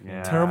voice acting.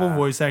 terrible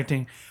voice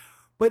acting.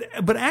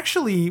 But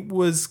actually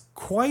was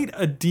quite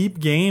a deep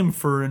game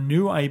for a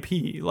new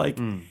IP. Like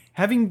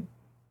having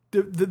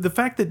the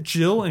fact that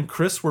Jill and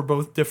Chris were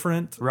both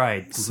different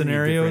Right.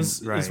 scenarios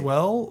Completely different, as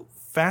well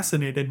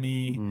fascinated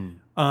me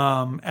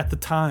at the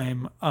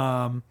time.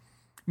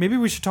 Maybe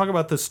we should talk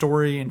about the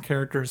story and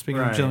characters. Speaking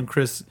of Right. Jill and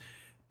Chris,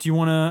 do you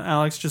want to,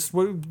 Alex, just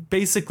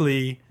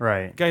basically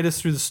Right. guide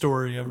us through the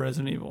story of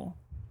Resident Evil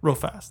real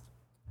fast?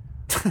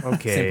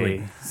 Okay.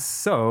 Simply.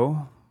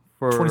 So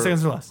for 20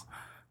 seconds or less.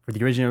 For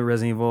the original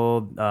Resident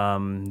Evil,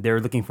 they're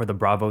looking for the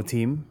Bravo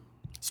team.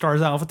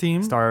 Stars Alpha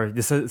Team. So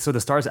the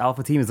Stars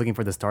Alpha team is looking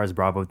for the Stars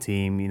Bravo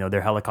team. You know,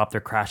 their helicopter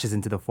crashes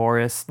into the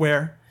forest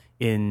Where?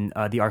 in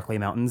the Arklay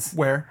Mountains,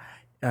 Where?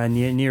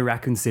 near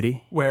Raccoon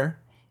City. Where?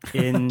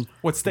 In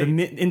What state?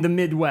 in the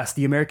Midwest,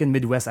 the American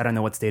Midwest. I don't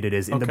know what state it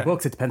is. In the Okay.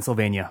 books, it's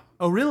Pennsylvania,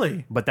 Oh,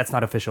 really? but that's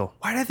not official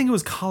Why did I think it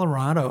was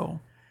Colorado?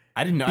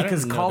 I didn't know. I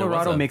because didn't know there was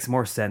Colorado a- makes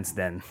more sense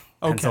than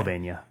Okay.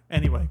 Pennsylvania.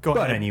 Anyway, go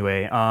But ahead.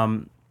 anyway,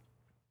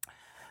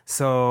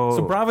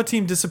 So Bravo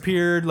team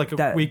disappeared like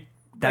a week.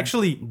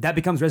 Actually, that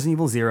becomes Resident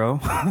Evil 0.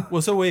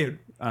 Well, so wait.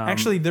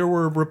 Actually, there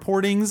were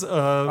reportings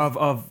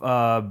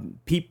of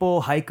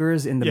people,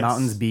 hikers in the Yes.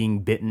 mountains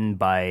being bitten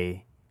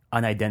by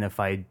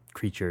unidentified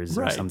creatures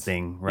or Right.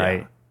 something,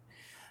 right?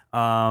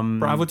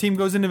 Bravo team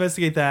goes in to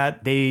investigate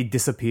that. They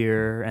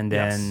disappear, and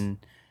then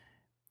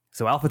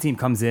so Alpha team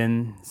comes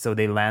in. So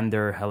they land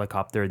their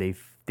helicopter.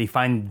 They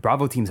find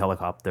Bravo team's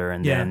helicopter,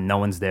 and then no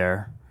one's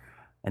there.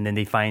 And then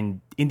they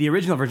find in the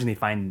original version they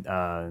find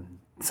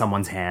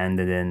someone's hand,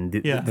 and then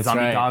the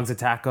zombie right. dogs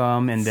attack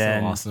them, and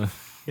then awesome.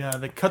 Yeah,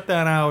 they cut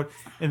that out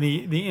in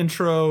the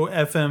intro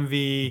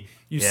FMV.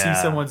 You see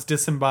someone's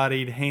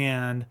disembodied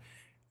hand.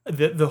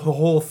 The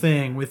whole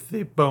thing with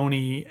the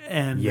bony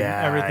and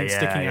everything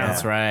sticking out.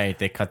 That's right.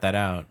 They cut that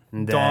out.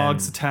 and then-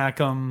 Dogs attack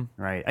them.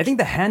 Right. I think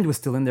the hand was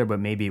still in there, but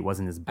maybe it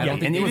wasn't as big. I don't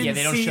think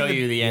they don't show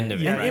you the end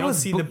of it. Yeah, And I it don't was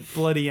see the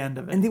bloody end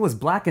of it. And it was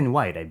black and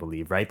white, I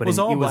believe, right? But It was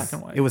all black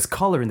and white. It was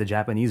color in the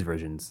Japanese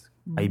versions,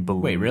 I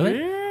believe. Wait,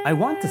 really? I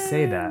want to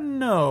say that.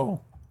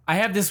 No. I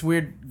have this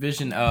weird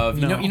vision of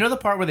you know the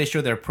part where they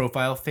show their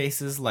profile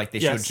faces, like they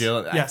Yes.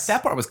 showed Jill. Yes.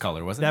 That part was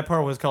color, wasn't That it?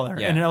 part was color.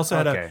 Yeah. And it also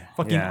had Okay. a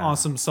fucking Yeah.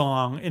 awesome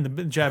song in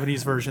the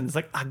Japanese version. It's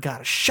like, I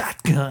got a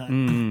shotgun.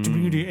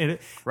 And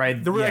it-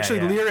 Right, There were yeah, actually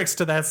yeah. lyrics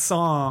to that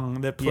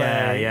song that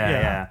play.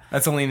 Yeah.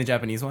 That's only in the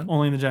Japanese one.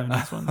 Only in the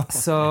Japanese one.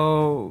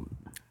 So,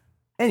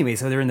 anyway,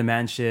 so they're in the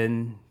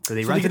mansion. So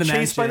they run they to the get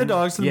mansion. chased by the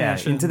dogs to the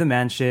mansion. into the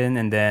mansion,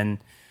 and then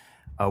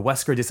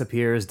Wesker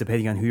disappears.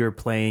 Depending on who you're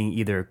playing,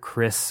 either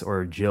Chris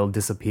or Jill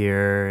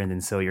disappear, and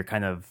then so they're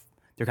kind of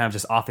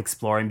just off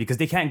exploring because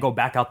they can't go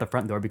back out the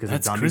front door because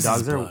the zombie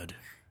dogs are.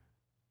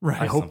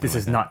 Right. I hope this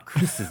is not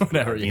Chris's.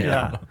 Whatever, blood, you know?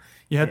 Yeah.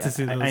 You had to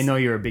see those. I know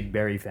you're a big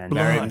Barry fan.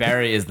 Blood.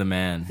 Barry is the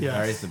man.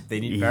 Yeah.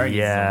 They need Barry.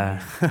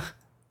 Yeah.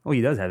 Well,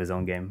 he does have his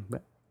own game,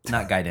 but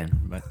Not Gaiden,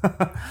 but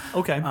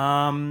Okay.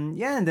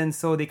 yeah, and then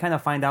so they kind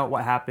of find out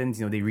what happens.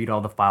 You know, they read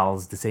all the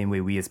files the same way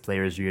we as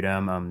players read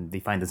them. They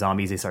find the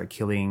zombies. They start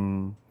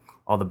killing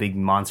all the big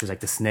monsters like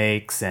the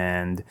snakes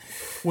and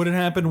What had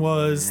happened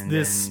was And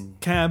this then-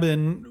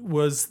 cabin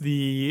was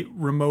the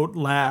remote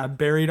lab.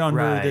 Buried under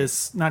Right.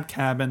 this, not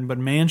cabin, but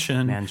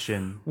mansion,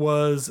 mansion.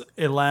 was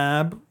a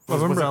lab of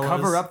Was a umbrellas.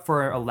 cover up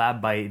for a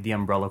lab by the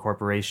Umbrella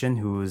Corporation,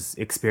 who was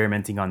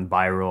experimenting on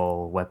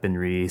viral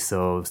weaponry.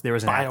 So there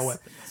was an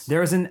Bioweapons.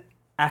 there was an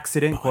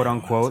accident, quote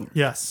unquote.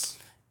 Yes.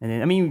 And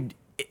then, I mean,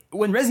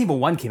 when Resident Evil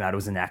 1 came out, it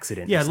was an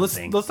accident. Yeah, or let's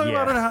something. talk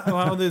about it,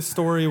 how this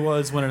story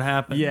was when it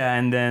happened. Yeah,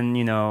 and then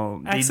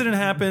Accident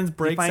happens, They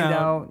breaks find out.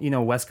 out,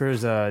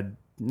 Wesker's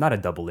not a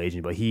double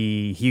agent, but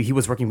he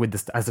was working with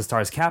as the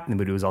Stars captain,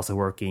 but he was also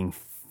working,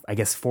 I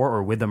guess, for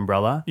or with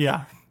Umbrella.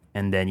 Yeah.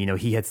 And then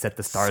he had set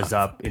the Stars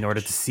up in order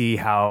to see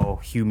how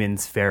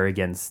humans fare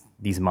against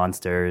these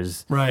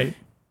monsters. Right.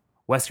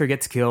 Wesker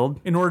gets killed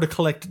In order to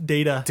collect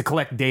data. to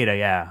collect data.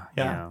 Yeah,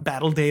 Yeah.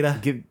 Battle data.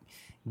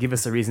 give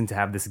us a reason to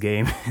have this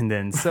game, and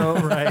then so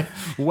Right.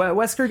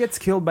 Wesker gets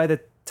killed by the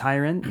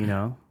Tyrant.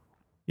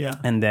 Yeah.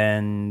 And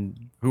then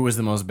who was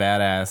the most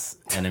badass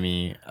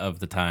enemy of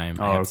the time?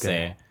 I have to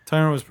say.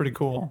 Tyrant was pretty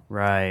cool.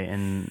 right,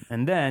 and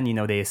then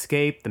they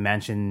escape. The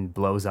mansion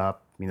blows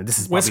up. This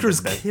is probably Wesker's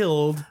the best-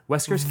 killed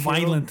Wesker's killed.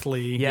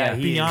 violently. Yeah,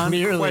 he is beyond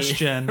clearly-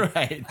 question.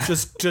 Right.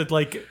 Just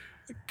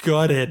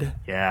gutted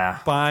Yeah.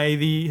 by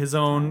his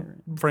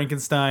own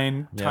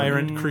Frankenstein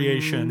tyrant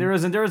creation. There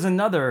was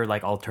another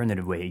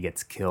alternative way he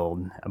gets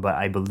killed, but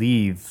I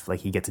believe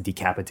he gets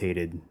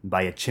decapitated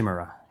by a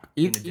chimera.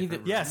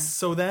 Yes,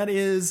 so there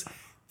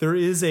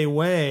is a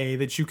way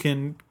that you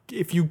can,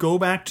 if you go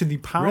back to the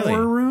power Really?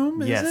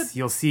 room, is Yes, it?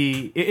 you'll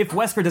see if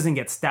Wesker doesn't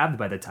get stabbed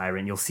by the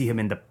Tyrant, you'll see him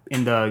in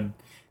the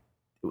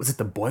was it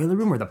the boiler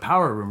room or the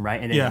power room, right?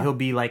 And then Yeah. he'll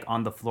be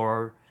on the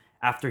floor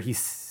after he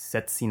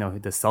sets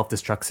the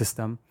self-destruct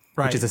system,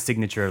 Right. which is a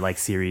signature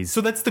series.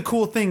 So that's the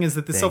cool thing is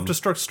that the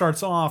self-destruct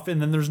starts off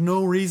and then there's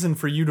no reason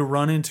for you to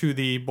run into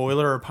the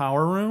boiler or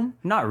power room.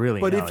 Not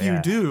really, But no, if you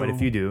yeah. do, but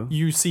if you do,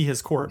 you see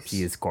his corpse. see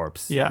his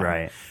corpse. Yeah.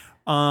 right.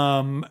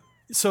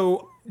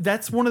 So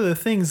that's one of the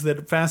things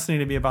that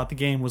fascinated me about the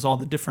game was all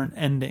the different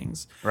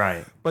endings.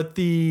 Right. But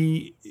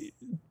the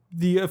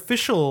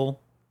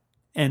official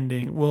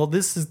ending, well,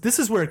 this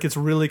is where it gets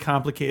really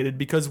complicated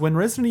because when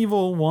Resident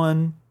Evil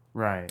 1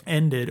 Right.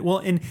 ended, well,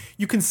 and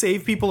you can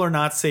save people or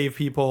not save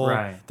people.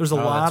 Right. There's a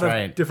lot that's of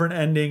right. different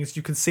endings.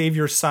 You can save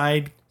your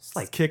side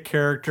kick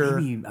character.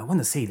 Maybe, I want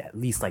to say at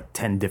least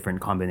 10 different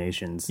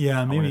combinations.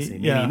 Yeah, I wanna maybe- say.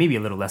 yeah. maybe a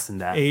little less than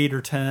that. 8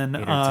 or 10.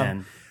 8 or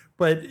 10.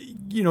 But,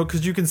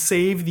 because you can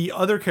save the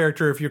other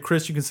character. If you're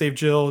Chris, you can save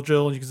Jill,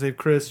 you can save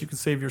Chris, you can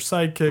save your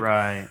sidekick.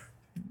 Right.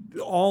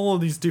 All of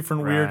these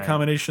different weird Right.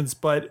 combinations.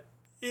 But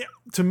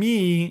to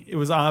me, it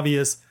was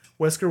obvious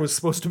Wesker was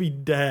supposed to be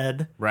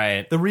dead.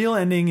 Right. The real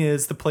ending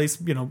is the place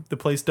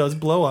does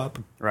blow up.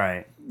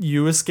 Right.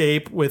 You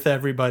escape with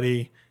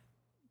everybody.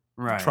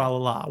 Right.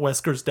 Tra-la-la.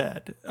 Wesker's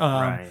dead.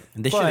 Right.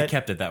 And they should have but-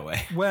 kept it that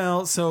way.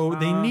 Well, so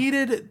they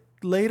needed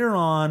later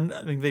on.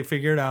 I think they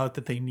figured out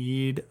that they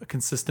need a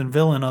consistent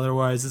villain,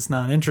 otherwise it's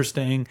not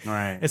interesting.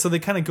 Right. And so they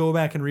kind of go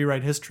back and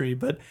rewrite history.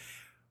 But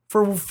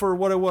for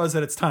what it was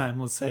at its time.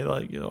 Let's say,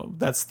 like,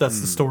 that's the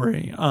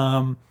story.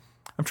 I'm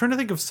trying to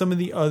think of some of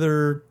the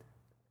other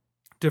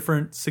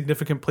different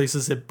significant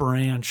places it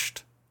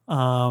branched. Like,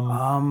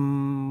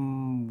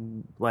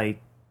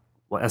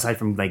 well, aside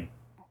from like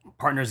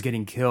partners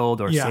getting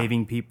killed or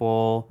saving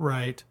people,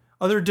 right?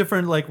 Other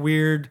different like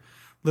weird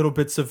little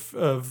bits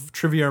of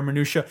trivia or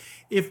minutia.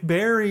 If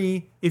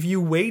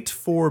you wait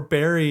for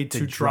Barry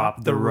to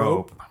drop the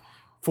rope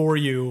for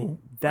you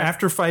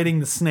after fighting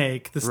the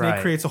snake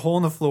creates a hole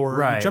in the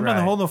floor. You jump down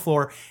the hole in the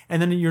floor,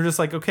 and then you're just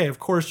like, okay, of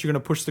course you're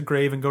going to push the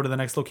grave and go to the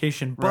next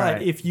location.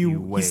 But if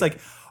he's like,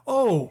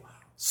 oh,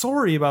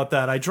 sorry about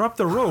that, I dropped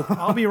the rope.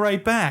 I'll be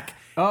right back.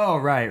 Oh,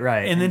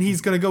 right. And then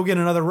he's going to go get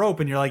another rope,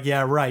 and you're like,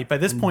 yeah, right. By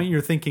this point,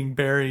 you're thinking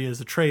Barry is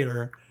a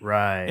traitor.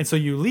 Right. And so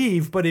you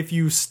leave, but if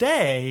you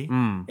stay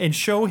and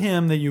show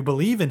him that you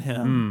believe in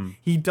him,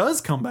 he does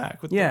come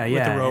back with the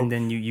rope. And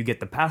then you get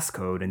the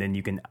passcode, and then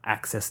you can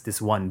access this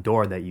one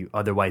door that you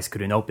otherwise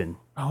couldn't open.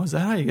 Oh, is that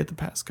how you get the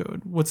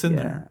passcode? What's in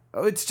there?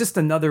 Oh, it's just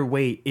another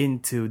way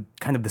into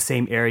kind of the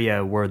same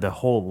area where the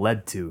hole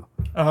led to.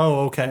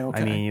 Oh, okay.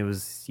 I mean, it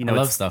was, I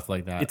love stuff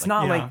like that. It's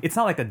not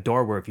like a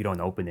door where if you don't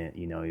open it,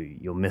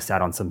 you'll miss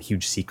out on some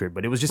huge secret.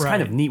 But it was just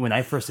kind of neat when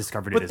I first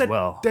discovered it as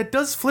well. That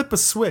does flip a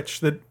switch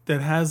that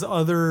has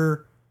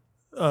other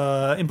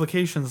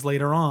implications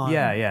later on.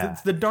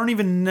 That aren't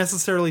even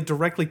necessarily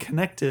directly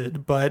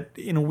connected, but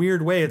in a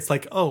weird way, it's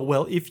like, oh,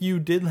 well, if you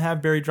did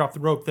have Barry drop the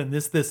rope, then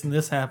this, and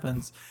this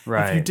happens.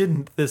 Right. If you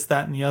didn't, this,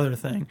 that, and the other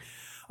thing.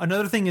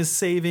 Another thing is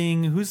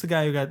saving. Who's the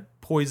guy who got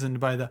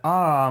poisoned by the?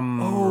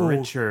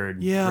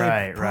 Richard. Yeah,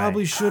 I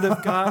probably should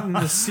have gotten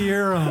the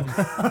serum.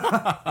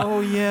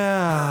 Oh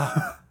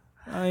yeah,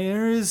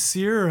 there is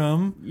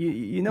serum.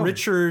 You know,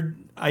 Richard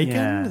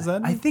Eichen. Is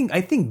that? I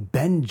think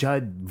Ben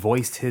Judd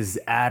voiced his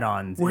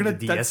add-ons in the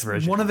DS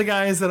version. One of the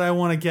guys that I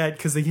want to get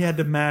because he had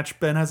to match.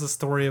 Ben has a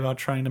story about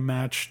trying to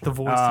match the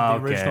voice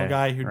of the original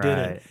guy who did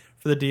it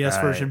for the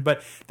DS version.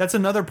 But that's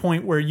another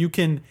point where you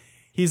can.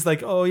 He's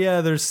like, oh yeah,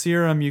 there's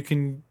serum. You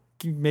can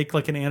make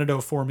like an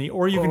antidote for me,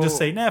 or you can just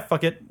say, nah,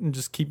 fuck it, and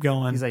just keep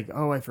going. He's like,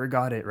 oh, I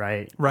forgot it.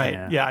 Right.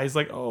 Yeah. He's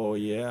like, oh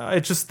yeah.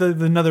 It's just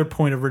another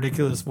point of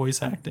ridiculous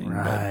voice acting.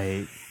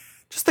 Right.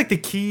 But just like the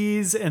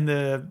keys and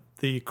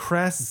the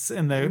crests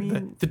and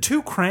the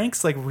two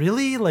cranks, like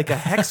really, like a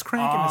hex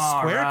crank and a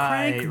square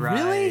crank,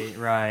 really,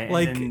 right.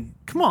 Like,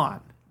 come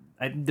on.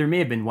 There may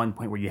have been one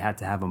point where you had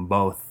to have them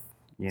both.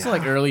 So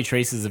like early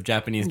traces of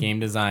Japanese game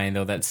design,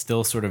 though, that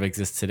still sort of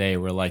exists today,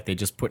 where like they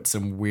just put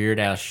some weird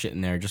ass shit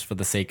in there just for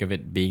the sake of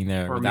it being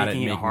there, or without it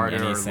making harder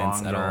any or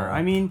sense longer. at all.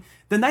 I mean,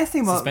 the nice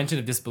thing about suspension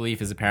of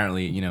disbelief is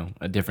apparently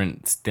a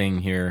different thing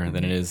here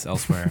than it is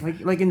elsewhere.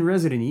 like in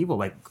Resident Evil,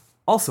 like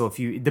also if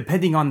you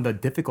depending on the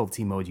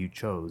difficulty mode you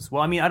chose.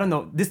 Well, I mean, I don't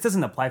know. This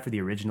doesn't apply for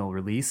the original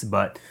release,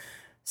 but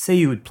say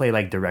you would play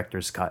like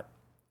Director's Cut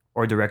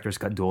or Director's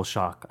Cut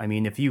DualShock. I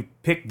mean, if you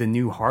pick the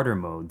new harder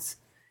modes,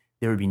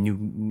 there would be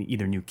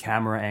either new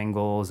camera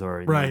angles or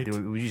it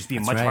would just be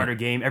a much harder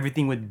game.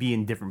 Everything would be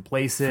in different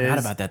places. I forgot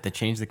about that. They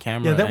changed the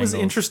camera. Yeah, that angles.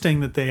 was interesting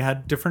that they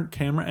had different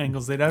camera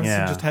angles. They'd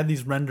obviously just had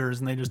these renders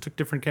and they just took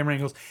different camera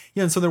angles.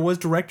 Yeah, and so there was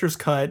Director's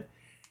Cut,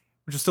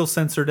 which is still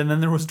censored, and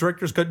then there was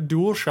Director's Cut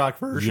DualShock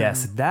version.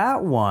 Yes,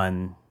 that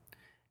one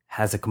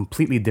has a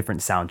completely different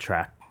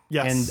soundtrack.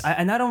 Yes.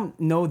 And I don't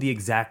know the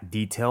exact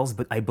details,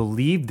 but I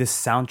believe this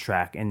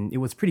soundtrack, and it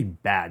was pretty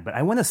bad, but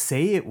I want to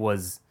say it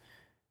was,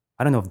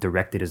 I don't know if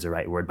directed is the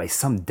right word, by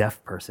some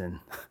deaf person.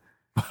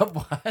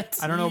 What?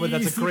 I don't know, but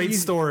that's a great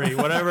story.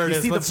 Whatever it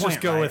is, let's just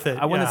go with it.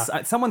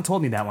 Someone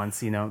told me that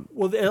once,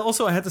 Well,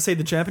 also, I have to say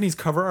the Japanese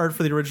cover art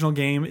for the original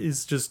game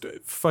is just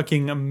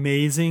fucking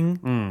amazing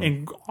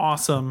and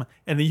awesome,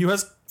 and the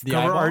U.S.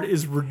 cover art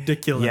is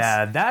ridiculous.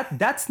 Yeah,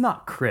 that's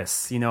not Chris,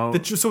 So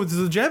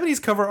the Japanese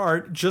cover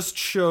art just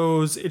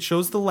shows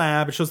the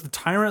lab, it shows the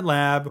Tyrant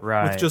lab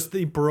with just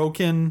the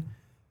broken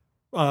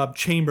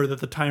chamber that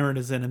the Tyrant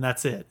is in, and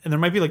that's it. And there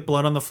might be like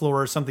blood on the floor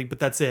or something, but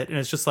that's it. And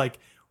it's just like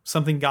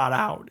something got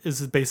out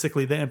is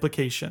basically the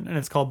implication, and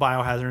it's called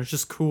Biohazard. It's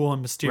just cool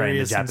and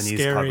mysterious and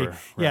scary. Cover,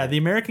 Yeah, the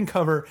American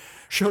cover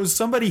shows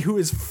somebody who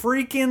is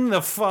freaking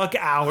the fuck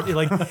out.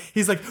 Like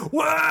he's like,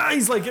 "Whoa!"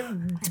 He's like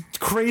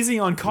crazy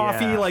on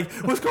coffee. Yeah. Like,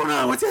 what's going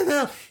on? What's in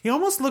there? He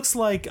almost looks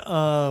like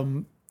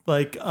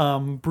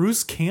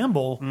Bruce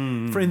Campbell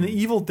in the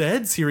Evil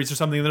Dead series or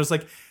something. There's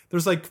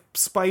like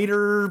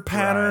spider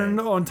pattern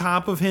on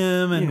top of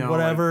him and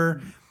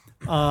whatever.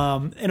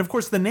 And of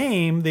course the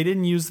name, they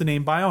didn't use the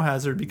name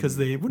Biohazard because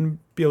they wouldn't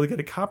be able to get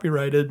it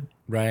copyrighted.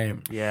 Right.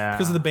 Yeah.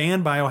 Because of the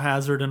band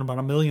Biohazard and about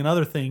a million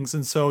other things.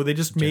 And so they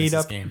just made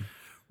up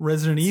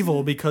Resident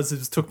Evil because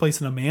it took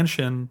place in a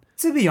mansion.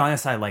 To be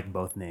honest, I like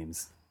both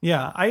names.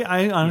 Yeah,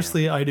 I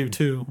honestly, I do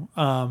too.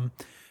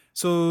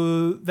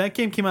 So that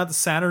game came out, the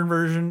Saturn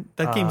version.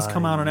 That game's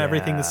come out on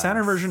everything. The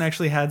Saturn version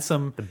actually had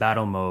some The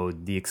battle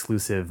mode, the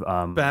exclusive.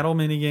 battle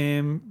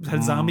minigame.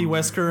 Had Zombie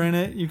Wesker in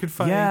it. You could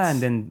fight. Yeah, and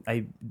then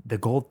the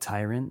Gold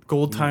Tyrant.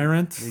 Gold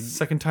Tyrant,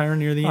 second Tyrant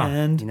near the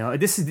end. You know,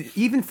 this is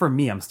even for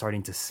me. I'm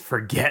starting to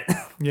forget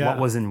what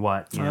was in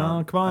what. You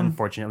know, come on.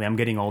 Unfortunately, I'm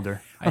getting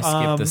older. I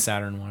skipped the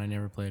Saturn one. I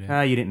never played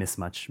it. You didn't miss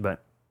much,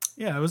 but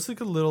Yeah, it was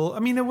like a little. I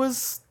mean, it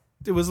was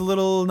a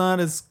little not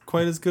as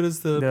quite as good as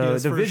the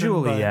PS the version,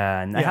 visually, but,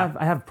 and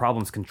I have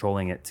problems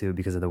controlling it too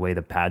because of the way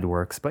the pad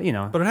works. But you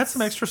know, But it had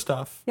some extra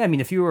stuff. yeah, I mean,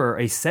 if you were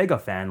a Sega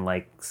fan,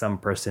 like some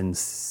person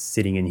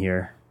sitting in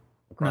here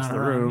across Not the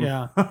around, room,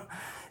 Yeah.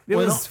 it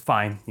Well, was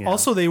fine. You know?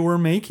 Also, they were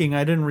making.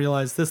 I didn't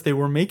realize this. They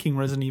were making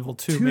Resident Evil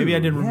 2. Maybe I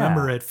didn't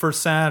remember it for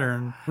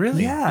Saturn.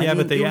 Really? yeah, Yeah, I mean,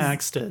 but they was-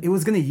 axed it. It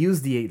was going to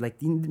use the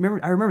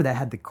I remember that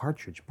had the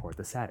cartridge port,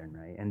 the Saturn,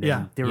 right? And then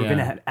Yeah. they were Yeah.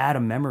 going to add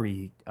a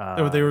memory. They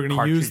were going to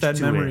use cartridge that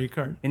to memory it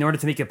card. in order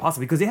to make it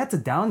possible because they had to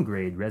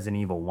downgrade Resident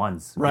Evil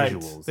 1's Right.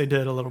 visuals. They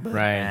did a little bit.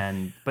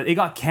 Right. But it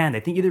got canned. I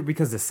think either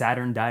because the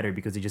Saturn died or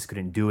because they just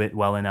couldn't do it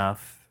well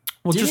enough.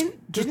 Well,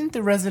 Didn't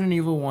the Resident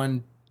Evil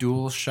 1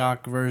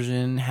 DualShock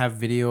version have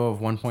video of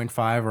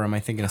 1.5, or am I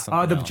thinking of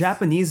something The else?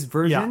 Japanese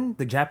version,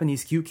 the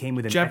Japanese queue came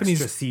with an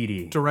Japanese extra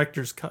CD.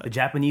 director's cut. The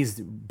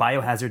Japanese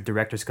Biohazard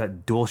Director's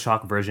Cut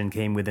DualShock version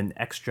came with an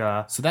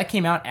extra. So that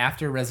came out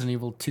after Resident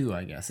Evil 2,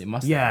 I guess. It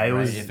must Yeah, have, it right?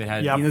 was- If it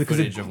had Yep. You know, because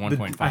footage of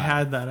 1.5. I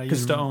had that. I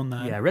used to own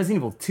that. Yeah, Resident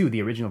Evil 2,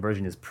 the original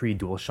version, is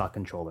pre-DualShock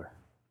controller.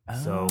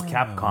 So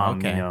Capcom,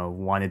 okay.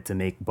 wanted to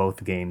make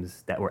both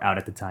games that were out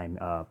at the time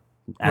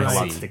analog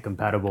Right. stick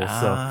compatible.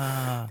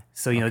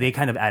 So they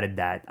kind of added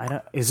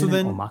that. Is So it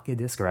then- an Omake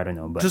disc or I don't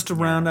know? But Just to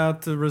round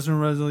out the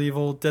Resident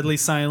Evil, Deadly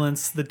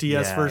Silence, the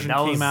DS version that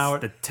was came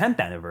out. the 10th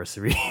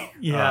anniversary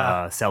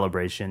Yeah.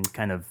 celebration.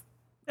 Kind of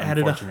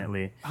Added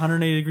unfortunately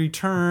 180-degree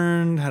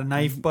turn, had a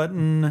knife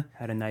button,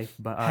 had a knife,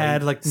 but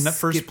had like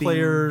first skipping-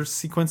 player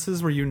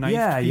sequences where you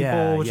knifed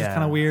people, which is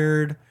kind of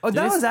weird. Oh,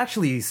 that was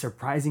actually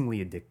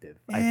surprisingly addictive.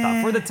 I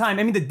thought for the time.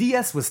 I mean, the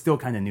DS was still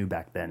kind of new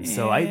back then,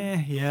 so I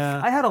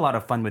had a lot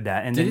of fun with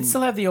that. And Did then, it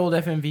still have the old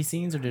FMV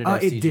scenes, or did it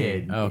have CG? It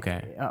did. Oh,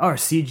 okay. Or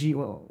CG,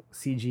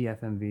 CG,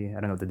 FMV. I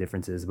don't know what the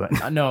difference is,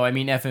 but No, I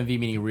mean FMV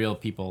meaning real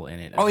people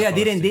in it. oh yeah,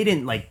 they opposed didn't. to- They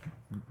didn't like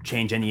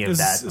change any of was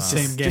that. the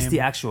same Just the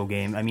game. actual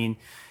game. I mean,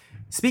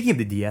 speaking of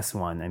the DS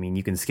one, I mean,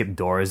 you can skip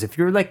doors if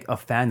you're like a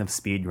fan of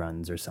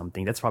speedruns or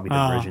something. That's probably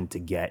the version to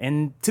get.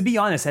 And to be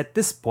honest, at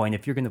this point,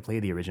 if you're going to play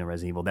the original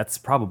Resident Evil, that's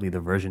probably the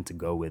version to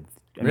go with.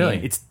 I Really?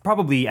 mean, it's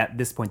probably at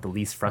this point the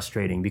least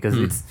frustrating because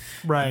it's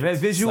Right.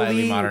 visually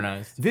Slightly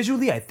modernized.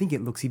 Visually, I think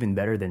it looks even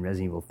better than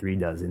Resident Evil 3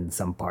 does in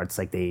some parts.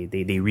 Like they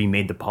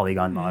remade the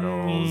polygon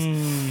models. I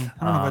don't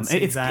know about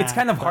saying It's that,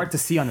 kind of but hard to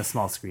see on a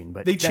small screen,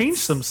 but They that's- changed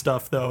some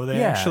stuff though. They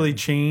Yeah. actually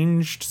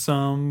changed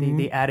some.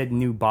 They added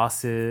new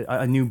bosses,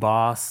 a new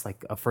boss,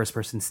 like a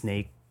first-person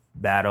snake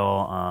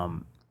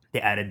battle. They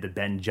added the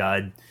Ben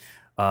Judd.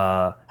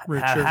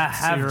 Richard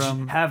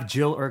Serum. Have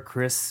Jill or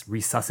Chris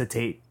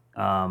resuscitate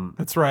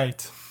That's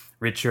right.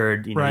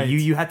 Richard. You know, Right.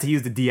 you had to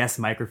use the DS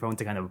microphone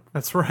to kind of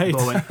That's right.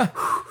 go in.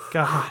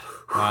 God.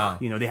 Wow.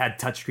 You know, they had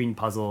touchscreen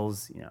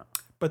puzzles. You know,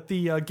 But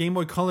the Game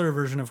Boy Color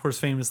version, of course,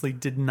 famously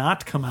did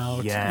not come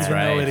out, Yeah. even though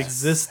Right. it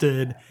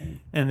existed,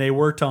 and they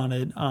worked on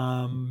it.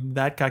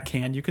 That got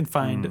canned. You can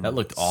find That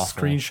looked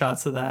awful.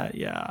 screenshots of that.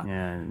 Yeah,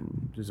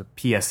 and there's a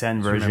PSN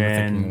remember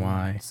version. thinking,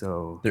 why?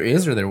 So There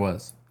is, or there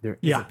was? there is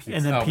yeah, a PSN.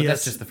 and then Oh, but PS.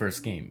 that's just the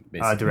first game,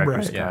 basically.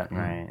 director's Right. cut, Yeah.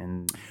 right?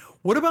 And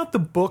What about the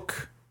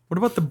book? What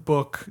about the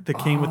book that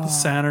came with the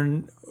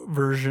Saturn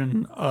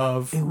version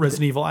of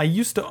Resident Evil?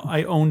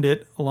 I owned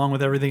it along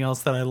with everything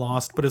else that I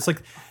lost, but it's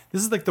like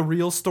this is like the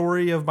real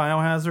story of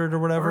Biohazard or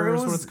whatever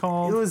is what it's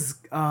called. It was It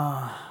was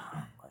Oh,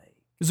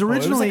 it was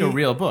originally like a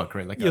real book,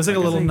 right? it was like a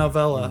little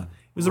novella.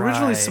 It was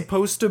originally Right.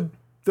 supposed to.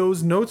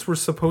 Those notes were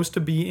supposed to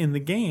be in the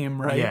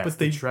game, right? yes, but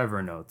the they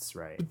Trevor notes,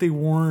 right? they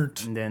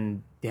weren't. And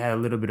then they had a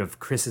little bit of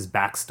Chris's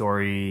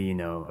backstory. You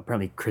know,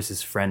 apparently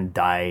Chris's friend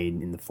died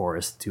in the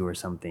forest too, or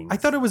something. I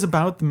thought it was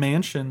about the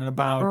mansion and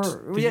about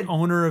Or- the yeah.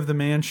 owner of the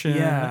mansion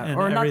and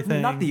or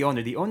everything. not the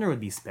owner. The owner would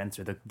be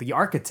Spencer, the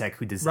architect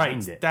who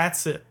designed right. it.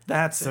 That's it.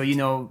 That's So it. you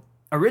know,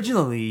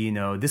 originally, you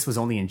know, this was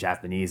only in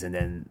Japanese, and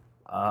then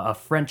a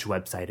French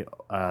website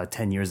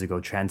 10 years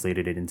ago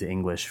translated it into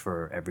English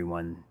for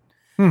everyone.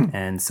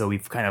 And so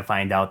we've kind of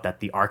find out that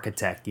the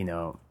architect, you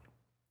know,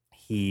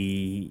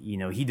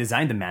 he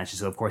designed the mansion,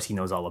 so of course he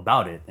knows all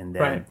about it. And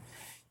then Right.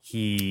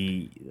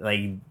 he,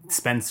 like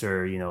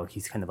Spencer, you know,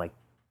 he's kind of like,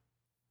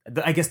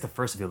 I guess the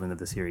first villain of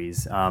the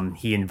series.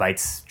 He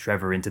invites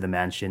Trevor into the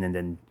mansion, and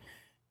then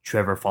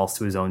Trevor falls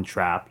to his own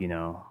trap. You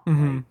know,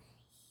 like,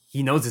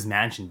 he knows his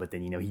mansion, but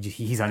then you know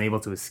he's unable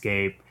to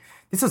escape.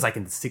 This was like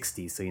in the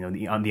 '60s, so you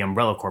know the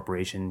Umbrella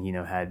Corporation, you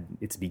know, had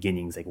its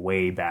beginnings like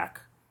way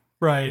back,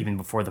 right. even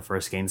before the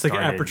first game It's like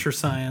started. Aperture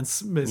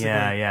Science, basically.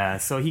 Yeah.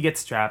 So he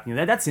gets trapped. You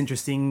know, that's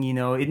interesting. You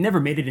know, it never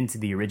made it into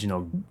the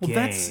original Well,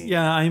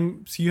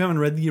 game. so you haven't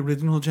read the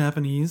original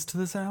Japanese to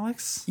this,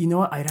 Alex? You know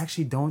what? I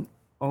actually don't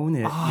own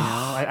it.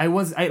 I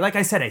was like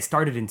I said, I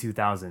started in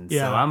 2000.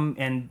 Yeah.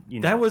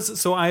 So that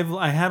was so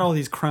I had all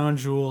these crown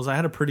jewels. I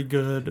had a pretty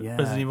good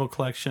Resident Evil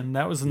collection.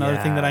 That was another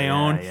thing that I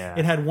owned. Yeah.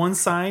 It had one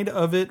side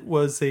of it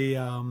was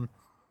the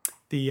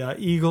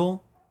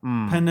eagle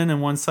pendant,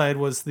 and one side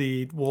was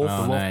the wolf.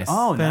 Nice.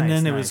 Pendant.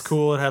 Nice. It was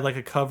cool. It had like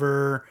a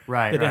cover.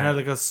 Right. It had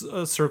like a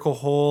circle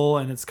hole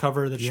in its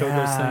cover that showed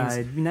those things.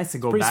 It'd be nice to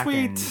go Pretty back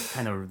sweet. and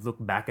kind of look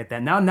back at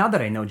that. Now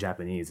that I know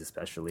Japanese,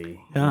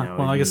 especially. Yeah.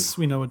 Well, I guess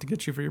we know what to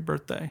get you for your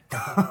birthday.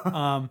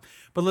 But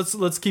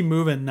let's keep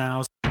moving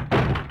now.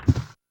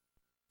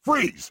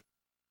 Freeze!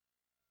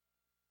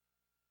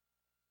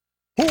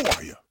 Who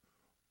are you?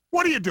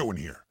 What are you doing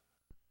here?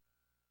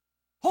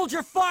 Hold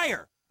your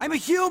fire! I'm a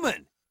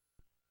human!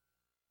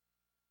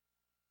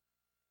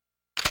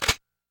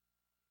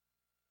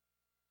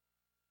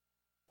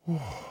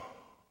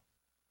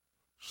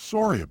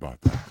 Sorry about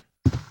that.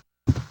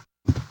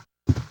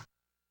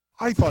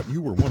 I thought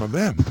you were one of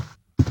them.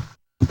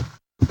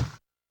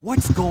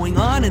 What's going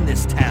on in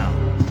this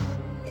town?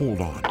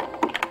 Hold on.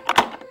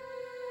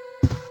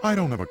 I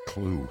don't have a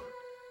clue.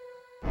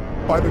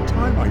 By the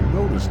time I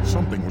noticed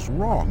something was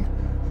wrong,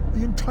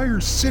 the entire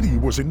city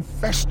was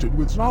infested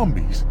with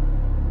zombies.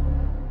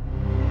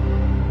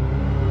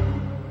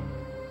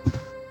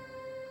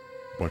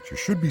 But you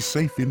should be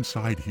safe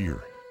inside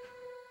here.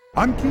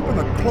 I'm keeping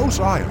a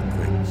close eye on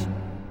things.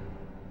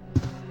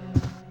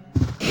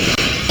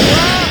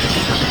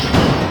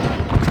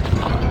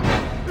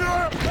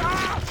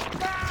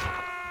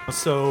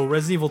 So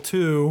Resident Evil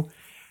 2,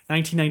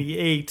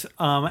 1998,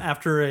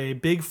 after a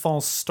big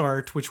false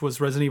start, which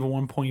was Resident Evil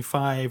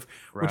 1.5,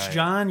 which,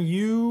 John,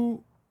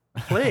 you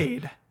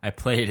played. I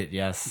played it,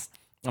 yes.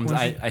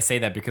 I say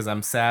that because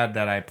I'm sad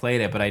that I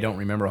played it, but I don't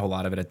remember a whole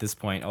lot of it at this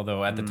point.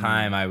 Although at the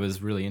time I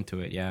was really into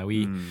it. Yeah,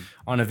 we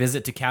on a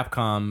visit to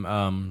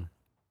Capcom,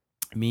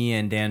 me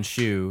and Dan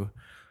Shu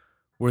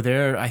were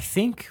there. I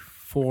think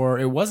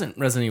it wasn't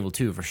Resident Evil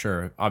 2 for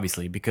sure,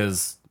 obviously,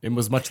 because it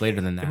was much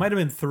later than that. It might have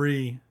been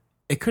 3.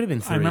 It could have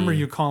been 3. I remember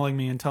you calling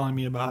me and telling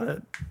me about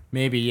it.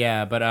 Maybe,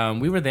 yeah. But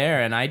we were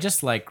there, and I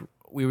just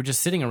we were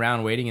just sitting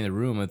around waiting in the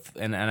room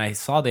and I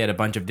saw they had a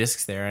bunch of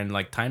discs there and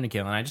like Time to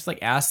Kill, and I just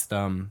asked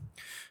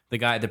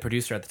the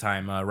producer at the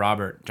time,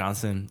 Robert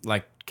Johnson,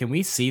 can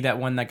we see that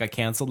one that got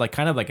canceled,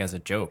 kind of as a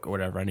joke or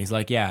whatever? And he's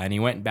like, yeah. And he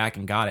went back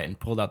and got it and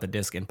pulled out the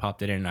disc and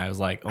popped it in, and I was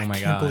like, oh my god,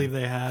 I can't believe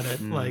they had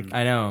it.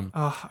 I know.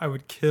 Oh, I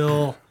would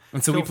kill.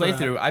 And so I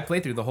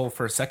played through the whole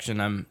first section.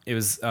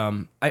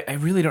 I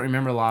really don't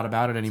remember a lot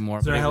about it anymore.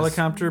 Is there a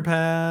helicopter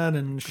pad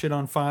and shit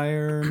on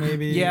fire,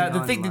 maybe? Yeah,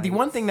 the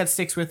one thing that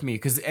sticks with me,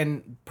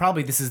 and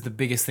probably this is the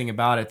biggest thing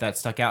about it that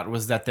stuck out,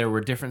 was that there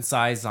were different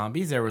size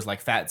zombies. There was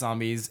fat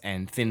zombies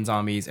and thin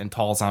zombies and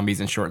tall zombies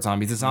and short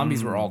zombies. The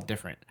zombies were all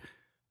different.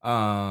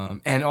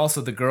 And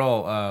also the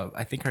girl,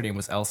 I think her name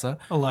was Eliza,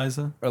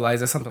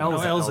 something.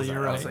 Elza,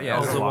 you're right. Elza,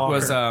 yeah,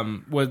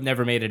 Elza was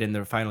never made it in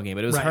the final game,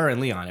 but it was her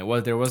and Leon.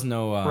 There was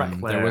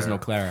no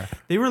Clara.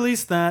 They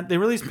released that. They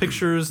released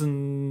pictures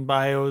and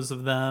bios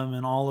of them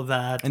and all of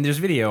that. And there's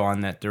video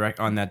on that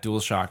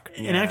DualShock.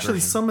 And actually,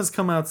 version. some has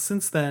come out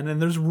since then.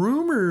 And there's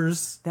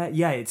rumors that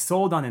it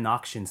sold on an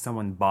auction.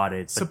 Someone bought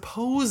it.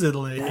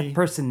 Supposedly, that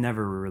person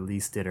never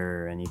released it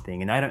or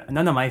anything. And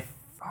none of my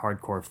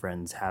hardcore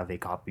friends have a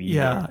copy.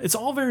 Yeah, it's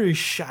all very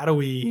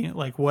shadowy.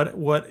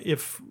 What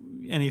if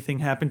anything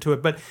happened to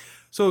it? But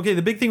so okay,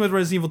 the big thing with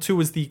Resident Evil 2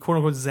 was the quote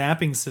unquote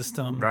zapping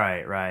system.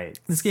 Right.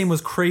 This game was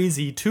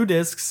crazy. 2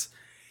 discs,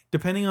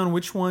 depending on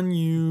which one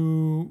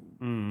you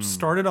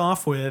started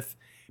off with.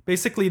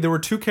 Basically, there were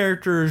 2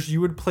 characters.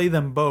 You would play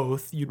them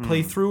both. You'd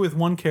play through with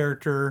one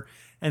character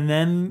and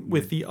then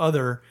with the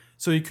other.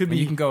 So you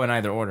can go in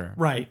either order.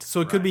 Right. So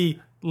it could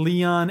be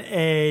Leon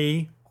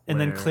A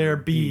and then Claire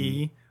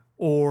B.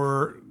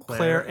 Or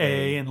Claire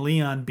A and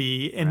Leon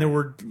B, and there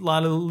were a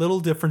lot of little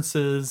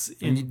differences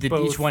in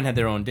both. Each one had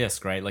their own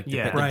disc, right?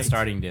 The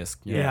starting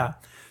disc. Yeah.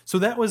 So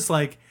that was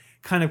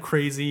kind of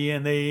crazy,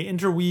 and they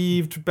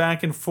interweaved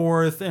back and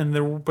forth, and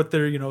there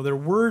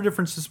were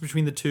differences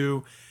between the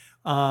two.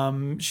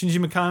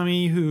 Shinji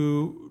Mikami,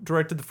 who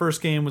directed the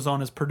first game, was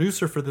on as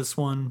producer for this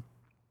one.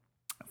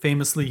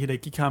 Famously,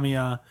 Hideki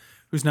Kamiya,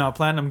 who's now at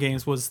Platinum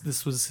Games,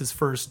 this was his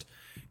first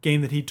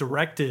game that he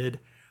directed.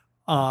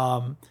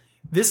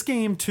 This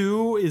game,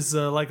 too, is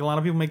a lot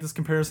of people make this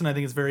comparison. I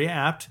think it's very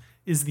apt.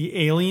 Is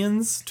the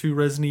aliens to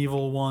Resident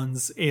Evil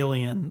 1's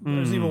Alien.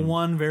 Resident Evil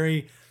 1,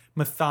 very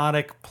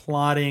methodic,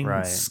 plotting,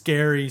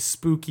 scary,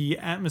 spooky,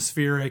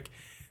 atmospheric.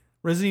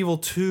 Resident Evil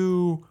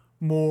 2,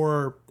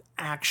 more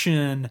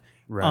action,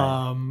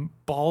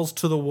 balls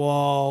to the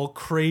wall,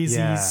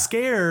 crazy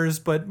scares,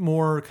 but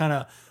more kind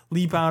of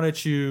leap out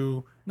at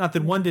you. Not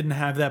that 1 didn't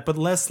have that, but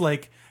less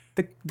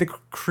the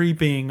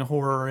creeping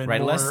horror and more,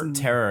 less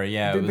terror.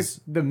 Yeah,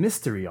 the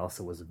mystery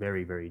also was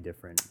very, very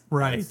different.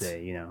 Right. I'd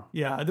say,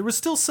 Yeah, there was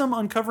still some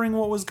uncovering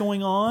what was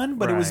going on,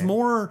 but it was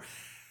more.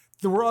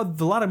 There were a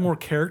lot of more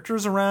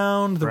characters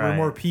around. There were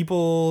more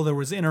people. There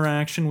was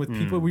interaction with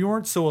people. We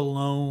weren't so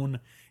alone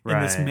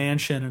in this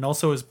mansion, and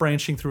also it was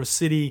branching through a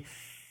city.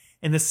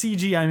 And the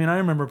CG. I mean, I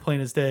remember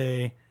plain as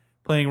day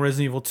playing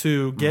Resident Evil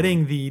 2,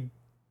 getting the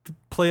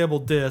playable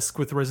disc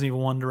with Resident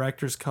Evil 1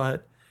 Director's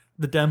Cut,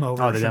 the demo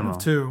version of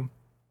 2,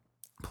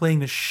 playing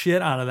the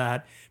shit out of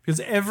that, because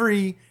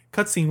every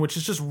cutscene, which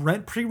is just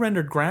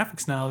pre-rendered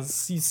graphics now,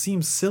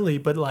 seems silly,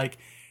 but like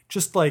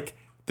just like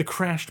the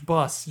crashed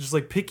bus, just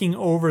like picking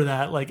over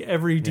that, like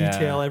every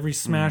detail, every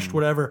smashed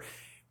whatever,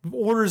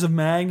 orders of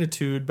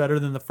magnitude better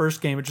than the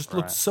first game. It just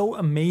looked so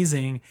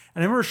amazing.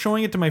 And I remember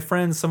showing it to my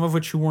friends, some of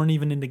which who weren't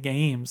even into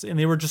games, and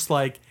they were just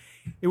like,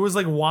 it was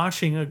like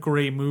watching a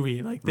great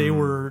movie. Like they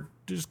were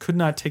just could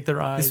not take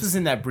their eyes. This was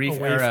in that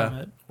brief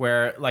era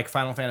where, like,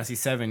 Final Fantasy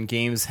VII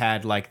games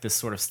had like this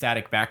sort of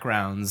static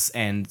backgrounds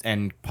and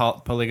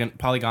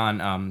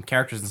polygon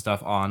characters and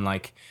stuff on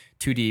like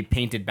 2D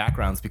painted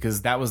backgrounds,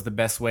 because that was the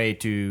best way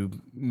to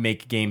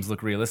make games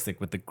look realistic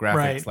with the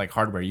graphics, like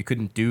hardware. You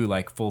couldn't do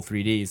like full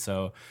 3D.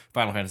 So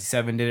Final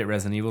Fantasy VII did it,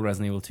 Resident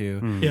Evil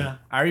 2. Yeah.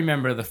 I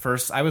remember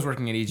I was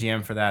working at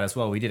EGM for that as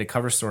well. We did a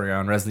cover story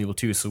on Resident Evil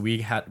 2. So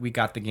we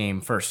got the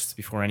game first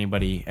before any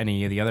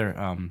of the other,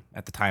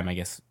 at the time, I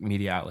guess,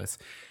 media outlets.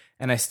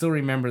 And I still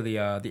remember the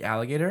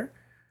alligator.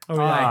 Oh,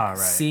 yeah.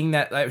 Seeing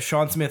that,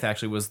 Sean Smith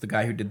actually was the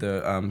guy who did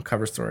the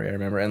cover story, I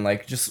remember. And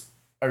like,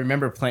 I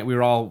remember we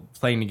were all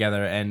playing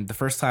together, and the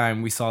first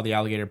time we saw the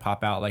alligator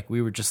pop out, like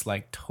we were just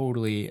like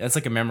totally, it's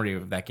like a memory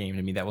of that game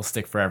to me that will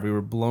stick forever. We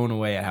were blown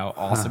away at how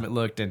awesome it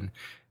looked, and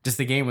just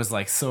the game was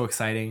like so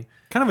exciting.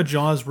 Kind of a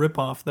Jaws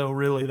ripoff though,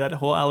 really, that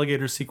whole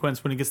alligator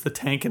sequence when he gets the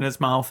tank in his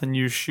mouth and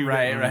you shoot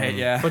it. Right,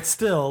 yeah. But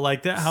still,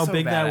 like that, how So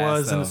big that badass,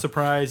 was, and though. a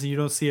surprise, and you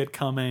don't see it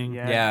coming.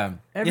 Yeah.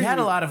 It had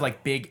a lot of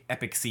like big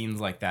epic scenes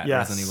like that,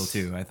 Yes. Resident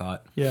Evil 2, I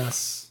thought.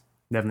 Yes.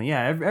 Definitely,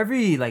 yeah.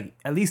 Every like,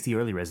 at least the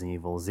early Resident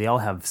Evils, they all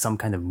have some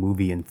kind of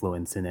movie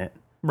influence in it.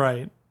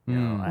 Right. You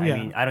know, I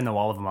mean, I don't know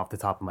all of them off the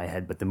top of my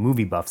head, but the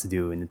movie buffs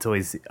do, and it's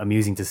always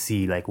amusing to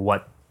see like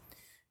what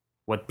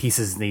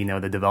pieces the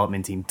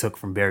development team took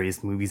from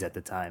various movies at the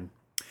time.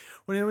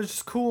 When it was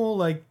just cool,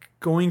 like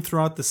going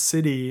throughout the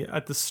city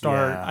at the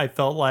start, I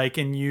felt like,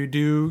 and you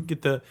do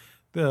get the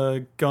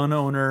gun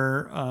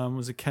owner,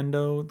 was it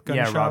Kendo? Gun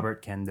shop?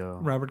 Robert Kendo.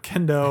 Robert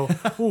Kendo.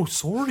 Oh,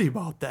 sorry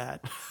about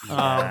that.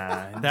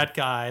 That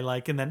guy,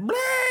 like, and then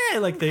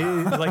like they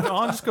like, oh,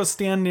 I'll just go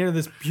stand near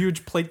this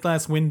huge plate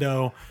glass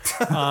window.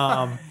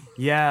 I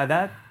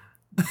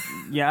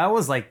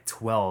was like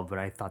 12, but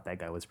I thought that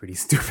guy was pretty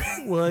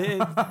stupid.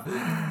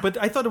 But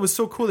I thought it was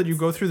so cool that you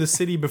go through the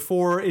city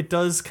before it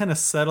does kind of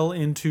settle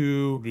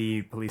into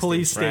the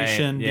police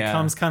station, right, yeah.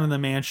 becomes kind of the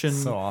mansion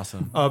So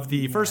awesome. of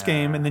the first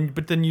game, and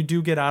then you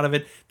do get out of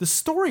it. The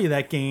story of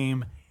that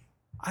game,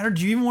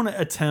 do you even want to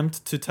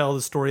attempt to tell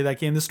the story of that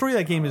game? The story of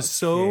that game is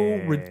so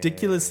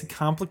ridiculously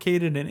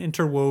complicated and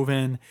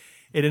interwoven.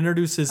 It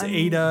introduces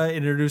Ada, it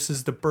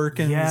introduces the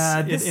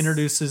Birkins, it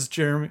introduces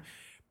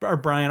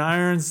Brian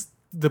Irons,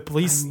 the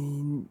police.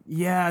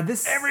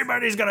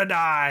 Everybody's gonna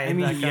die. I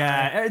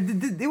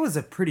mean, it was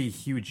a pretty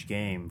huge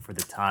game for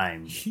the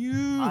time.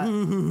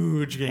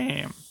 Huge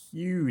game.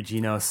 Huge,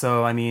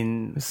 so I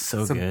mean, It was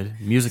so good.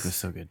 Music was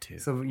so good too.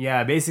 So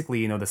yeah,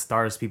 basically, the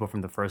stars people from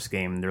the first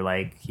game, they're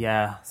like,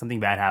 yeah, something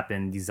bad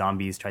happened. These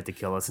zombies tried to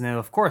kill us, and then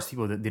of course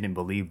people didn't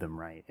believe them,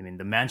 right? I mean,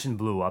 the mansion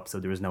blew up,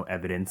 so there was no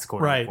evidence,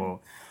 quote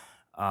unquote.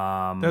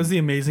 That was the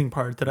amazing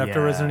part. That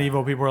after Resident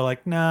Evil, people were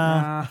like,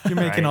 "Nah, you're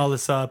making all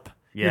this up.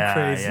 You're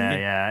crazy."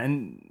 Yeah.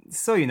 And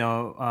so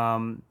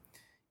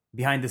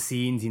behind the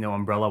scenes,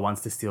 Umbrella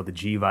wants to steal the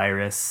G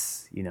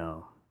virus.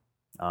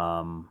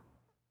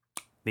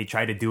 They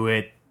try to do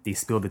it. They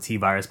spill the T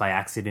virus by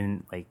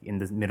accident, like in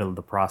the middle of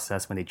the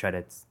process when they try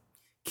to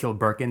kill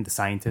Birkin, the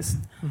scientist.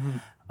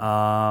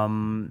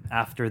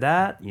 After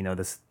that,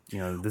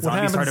 the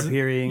zombies start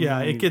appearing.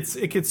 Yeah, it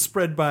gets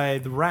spread by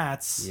the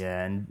rats.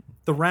 Yeah, and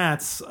the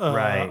rats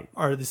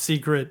are the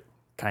secret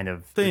kind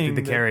of thing.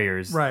 The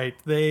carriers. Right.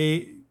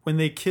 When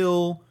they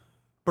kill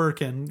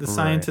Birkin, the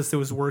scientist that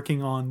was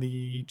working on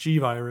the G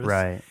virus,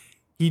 right?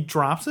 He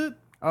drops it.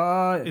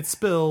 It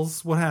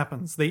spills. What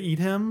happens? They eat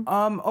him.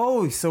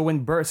 So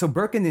when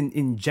Birkin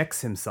injects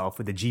himself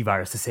with the G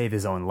virus to save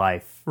his own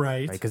life,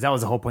 right? Because that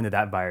was the whole point of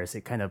that virus.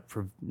 It kind of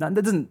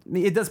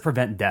it does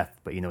prevent death,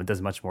 but it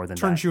does much more than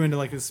turns that. you into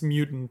like this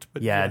mutant.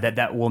 But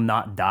that will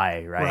not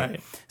die,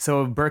 right?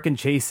 So Birkin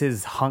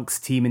chases Hunk's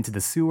team into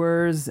the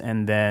sewers,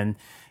 and then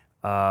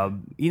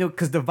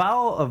because the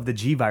vial of the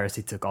G virus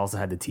they took also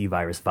had the T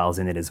virus vials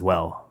in it as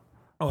well.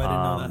 Oh, I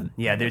didn't know that.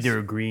 Yeah, they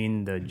were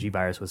green. The G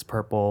virus was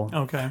purple.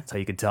 Okay. That's how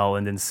you could tell.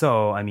 And then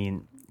so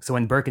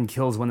when Birkin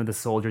kills one of the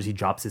soldiers, he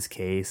drops his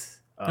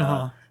case.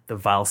 The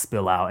vials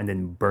spill out, and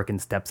then Birkin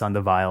steps on the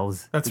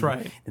vials. That's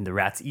right. And the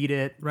rats eat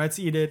it.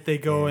 They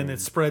go, and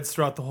it spreads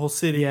throughout the whole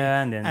city.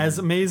 Yeah, and then, as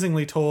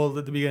amazingly told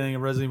at the beginning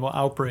of Resident Evil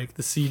Outbreak,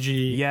 the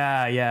CG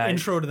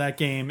intro to that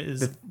game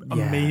is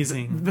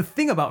amazing. The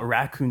thing about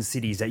Raccoon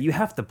City is that you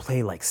have to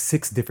play like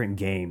 6 different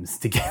games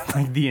to get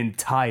like the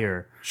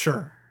entire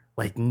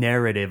like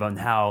narrative on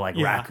how like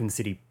Yeah. Raccoon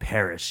City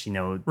perished. You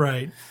know,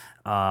 Right.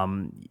 I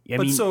But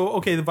mean, so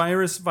okay, the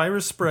virus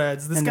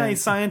spreads. This And guy, then-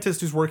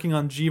 scientist who's working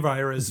on G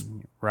virus,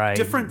 right,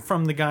 different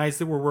from the guys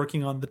that were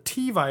working on the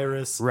T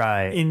virus,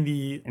 right In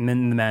the and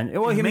then the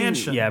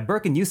mansion. Yeah,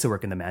 Birkin used to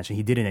work in the mansion.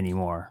 He didn't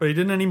anymore. but he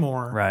didn't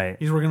anymore. Right.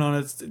 He's working on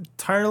it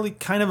entirely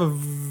kind of a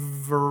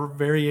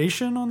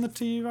variation on the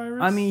T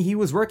virus. I mean, he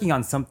was working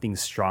on something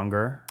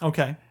stronger.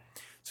 okay.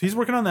 So he's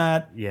working on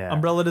that. Yeah.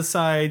 Umbrella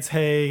decides,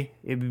 hey,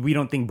 We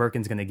don't think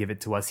Birkin's going to give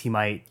it to us. He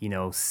might,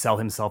 sell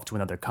himself to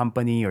another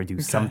company or do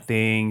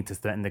something to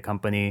threaten the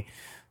company.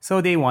 So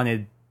they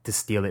wanted to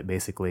steal it,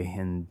 basically,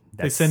 and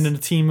they send in a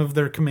team of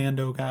their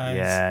commando guys.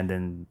 Yeah, and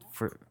then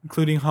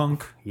including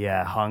Hunk,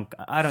 Hunk.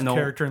 I don't know.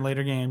 character in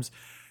later games.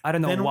 I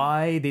don't know Then-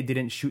 why they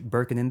didn't shoot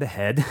Birkin in the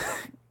head.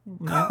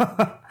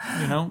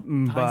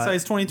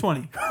 Hindsight's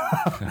 2020.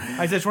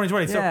 Hindsight's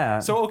 2020.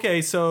 Yeah.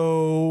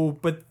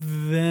 But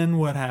then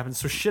what happens?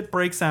 So shit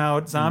breaks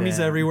out. Zombies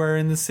Then- everywhere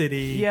in the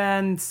city. Yeah,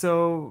 and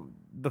so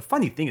the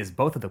funny thing is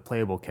both of the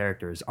playable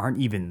characters aren't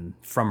even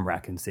from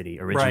Raccoon City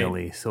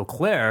originally. Right. So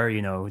Claire,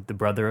 the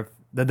brother of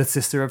the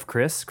sister of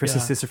Chris's Yeah.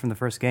 sister from the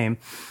first game,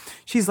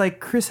 she's like,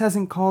 Chris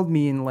hasn't called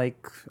me in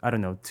like, I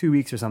don't know, 2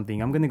 weeks or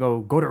something. I'm gonna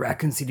go to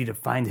Raccoon City to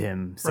find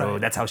him. So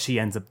Right. that's how she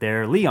ends up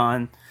there.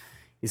 Leon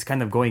is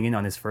kind of going in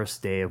on his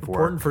first day of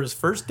Important work for his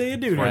first day of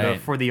duty.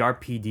 for the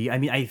RPD. I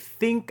mean,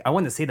 I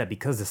want to say that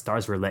because the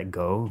stars were let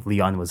go,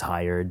 Leon was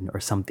hired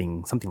or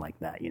something like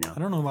that. I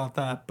don't know about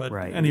that, but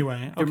Right.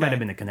 anyway. There okay. might have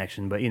been a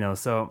connection, but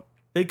so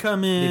They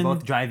come in. they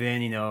both drive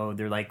in.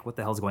 They're like, "What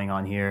the hell's going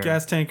on here?"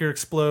 Gas tanker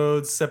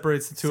explodes,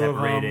 separates the two of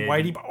them. Separated.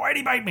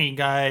 Whitey bite me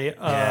guy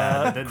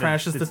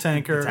crashes the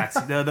tanker. The taxi,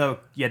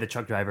 the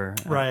truck driver.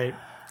 Right.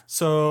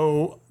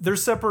 So they're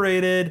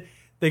separated.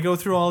 They go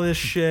through all this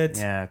shit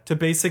Yeah. to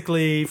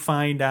basically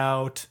find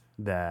out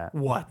That.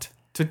 what?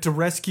 To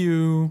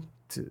rescue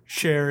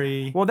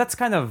Sherry. Well, that's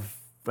kind of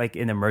like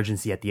an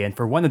emergency at the end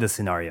for one of the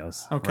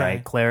scenarios. Okay.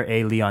 Right? Claire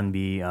A, Leon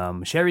B.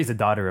 Sherry's the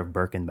daughter of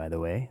Birkin, by the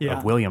way, Yeah.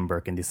 of William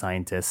Birkin, the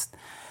scientist.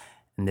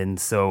 And then,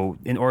 so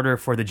in order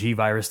for the G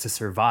virus to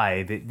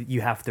survive,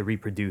 you have to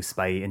reproduce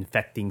by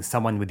infecting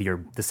someone with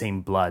the same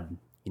blood.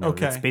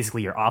 Okay. It's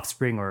basically your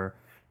offspring, or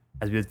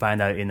as we would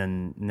find out in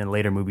a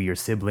later movie, your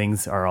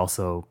siblings are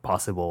also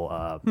possible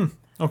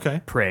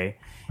Okay. prey.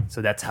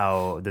 So that's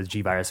how the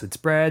G virus would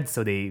spread.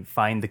 So they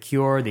find the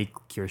cure, they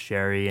cure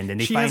Sherry, and then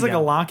they She find has like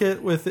out, a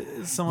locket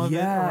with some of it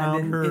around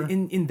and her.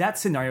 then in that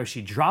scenario,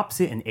 she drops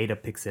it and Ada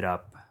picks it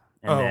up.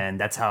 And Oh. then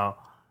that's how,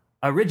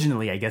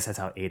 originally, I guess that's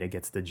how Ada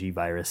gets the G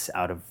virus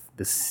out of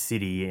the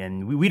city.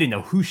 And we didn't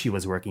know who she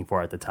was working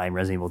for at the time.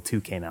 Resident Evil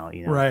 2 came out,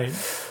 Right.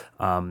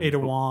 Ada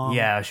Wong.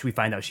 Yeah, we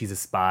find out she's a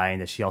spy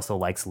and that she also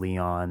likes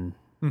Leon.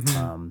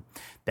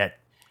 That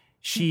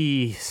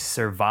she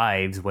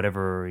survives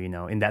whatever,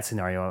 in that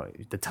scenario,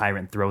 the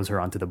tyrant throws her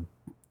onto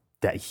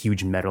that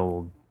huge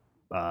metal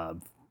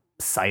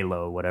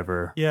silo,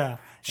 whatever. Yeah.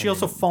 She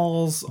also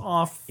falls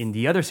off. In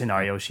the other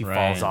scenario, she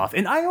falls off.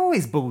 And I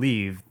always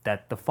believed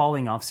that the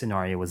falling off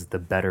scenario was the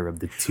better of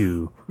the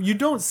two. You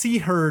don't see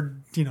her,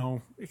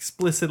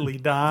 explicitly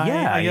die.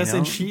 Yeah, I guess, you know?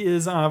 and she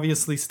is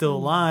obviously still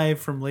alive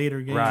from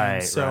later games.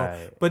 Right, So,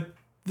 right. but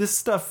this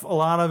stuff, a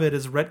lot of it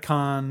is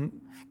retcon.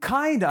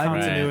 Kind of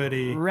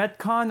Continuity.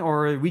 retcon,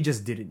 or we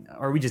just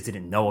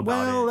didn't know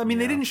about it. Well, I mean, you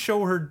they know? didn't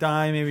show her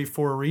die maybe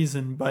for a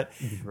reason, but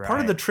part of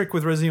Right. the trick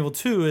with Resident Evil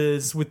 2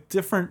 is with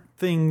different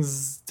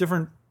things,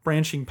 different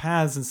branching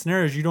paths and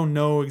scenarios, you don't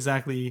know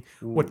exactly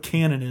what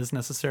canon is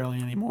necessarily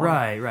anymore.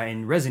 Right.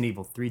 And Resident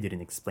Evil 3 didn't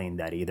explain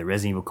that either.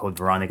 Resident Evil Code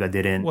Veronica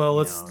didn't. Well, you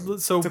let's know,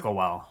 so it took a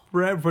while.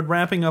 but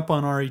wrapping up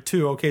on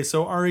RE2. Okay,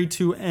 so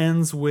RE2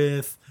 ends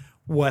with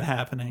what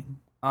happening?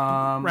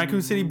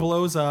 Raccoon City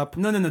blows up.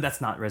 No,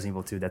 that's not Resident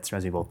Evil 2. That's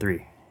Resident Evil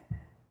 3.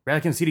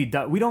 Raccoon City,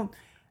 we don't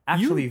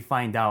actually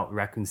find out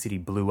Raccoon City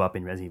blew up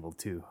in Resident Evil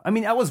 2. I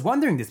mean, I was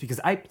wondering this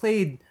because I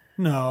played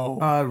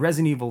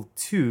Resident Evil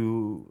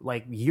 2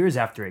 like years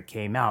after it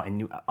came out,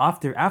 and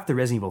after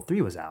Resident Evil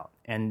 3 was out.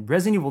 And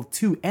Resident Evil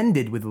 2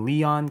 ended with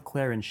Leon,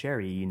 Claire, and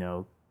Sherry,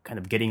 kind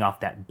of getting off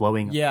that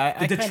blowing.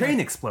 Yeah, the train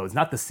explodes,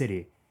 not the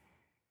city.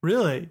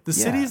 Really? The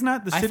city's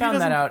not. The I city found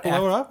doesn't that out blow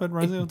after- up in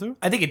Resident Evil 2?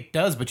 I think it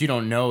does, but you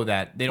don't know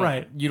that. They don't.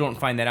 Right. You don't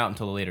find that out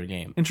until the later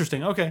game.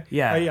 Interesting. Okay.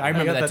 Yeah. I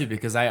remember got that too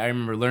because I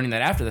remember learning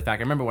that after the fact.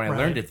 I remember when I Right.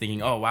 learned it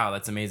thinking, oh, wow,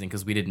 that's amazing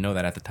because we didn't know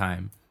that at the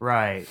time.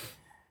 Right.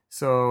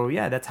 So,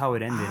 yeah, that's how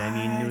it ended. I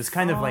mean, it was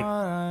kind of like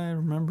I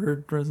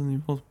remembered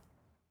Resident Evil.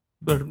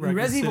 Raccoon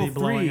Resident City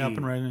Evil blowing 3. up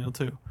in Resident Evil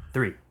 2.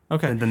 3.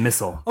 Okay. The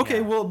missile. Okay,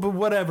 Yeah. well, but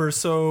whatever.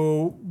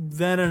 So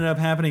that ended up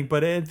happening.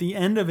 But at the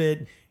end of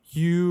it,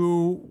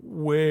 you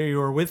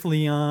were with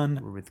Leon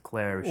We're with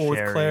Claire, or Sherry.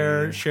 with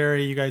Claire,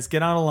 Sherry. You guys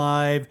get out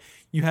alive.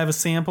 You have a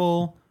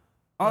sample.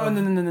 Oh,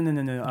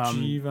 no.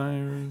 G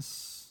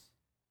virus.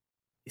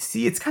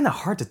 See, it's kind of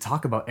hard to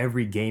talk about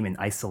every game in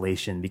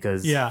isolation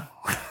because Yeah.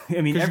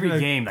 I mean, every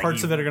game like,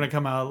 parts of it are going to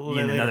come out in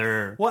later.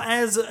 another. Well,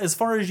 as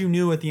far as you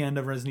knew at the end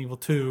of Resident Evil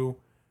 2,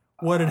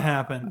 what had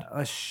happened?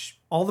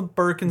 All the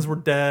Birkins were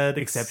dead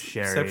Except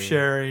Sherry. Except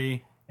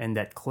Sherry. and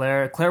that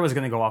Claire was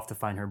going to go off to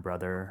find her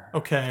brother.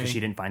 Okay. Because she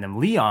didn't find him.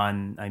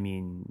 Leon, I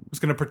mean, was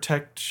going to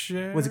protect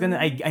shit. Was going to,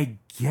 I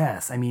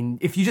guess. I mean,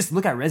 if you just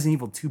look at Resident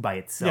Evil 2 by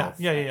itself.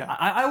 Yeah.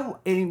 I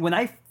when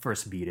I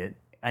first beat it,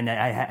 and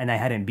I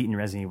hadn't beaten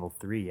Resident Evil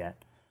 3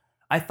 yet,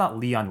 I thought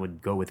Leon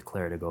would go with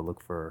Claire to go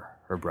look for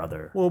her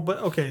brother.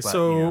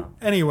 Well,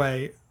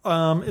 anyway,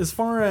 as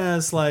far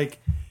as like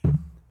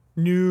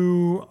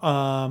new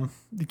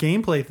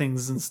gameplay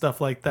things and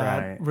stuff like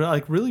that,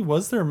 like really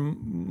was there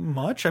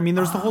much? I mean,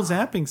 there's the whole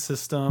zapping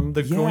system,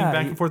 the going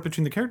back and forth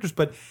between the characters,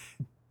 but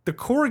the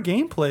core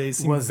gameplay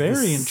seemed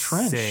very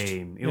entrenched.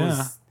 It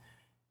was.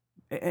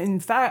 In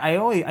fact,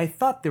 I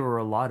thought there were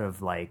a lot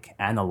of like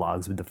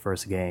analogs with the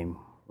first game,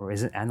 or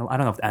is it I don't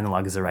know if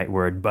analog is the right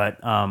word, but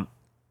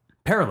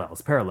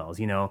parallels.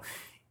 You know,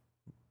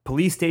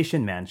 police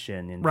station,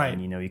 mansion,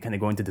 and you know, you kind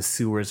of go into the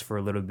sewers for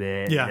a little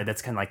bit. Yeah,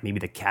 that's kind of like maybe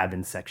the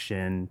cabin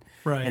section,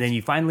 right? And then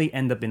you finally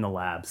end up in the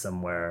lab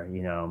somewhere.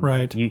 You know,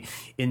 right?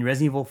 In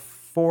Resident Evil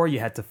 4, you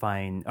had to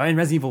find, in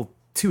Resident Evil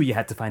 2, you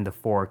had to find the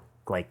 4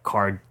 like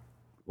card.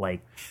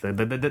 Like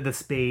the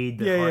spade,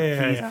 the card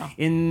keys. Yeah.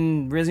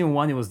 In Resident Evil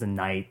 1, it was the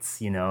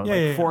knights, you know,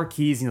 4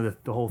 keys, you know,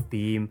 the whole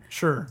theme.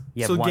 Sure.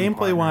 So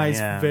gameplay wise,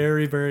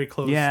 very, very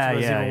close to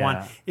Resident Evil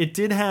 1. It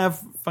did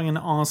have fucking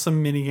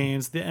awesome mini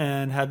games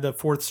and had the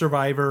 4th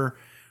survivor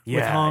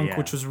with Hunk,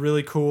 which was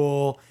really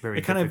cool. Very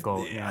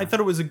difficult. I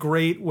thought it was a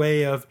great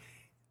way of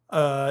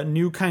a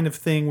new kind of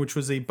thing, which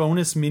was a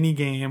bonus mini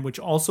game, which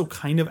also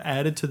kind of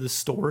added to the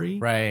story,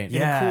 right?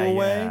 In a cool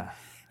way.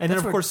 And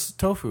that's then, of course,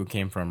 Tofu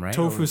came from, right?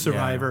 Tofu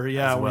Survivor,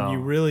 when you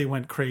really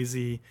went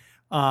crazy.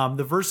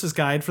 The Versus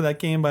Guide for that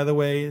game, by the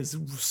way, is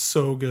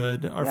so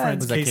good. Our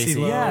friends Casey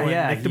Lowe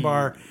and Nick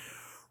DeBar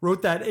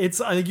wrote that. I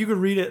think you could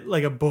read it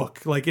like a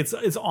book. Like it's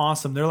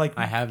awesome. They're like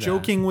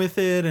joking with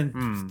it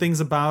and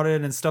things about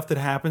it and stuff that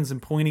happens and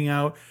pointing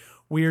out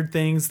weird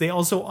things. They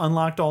also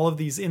unlocked all of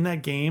these in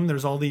that game.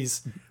 There's all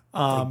these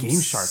Game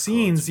Shark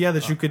scenes,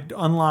 that you could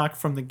unlock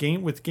from the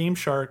game with Game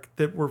Shark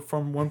that were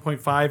from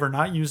 1.5 or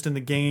not used in the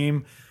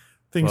game.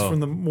 Things from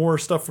more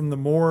stuff from the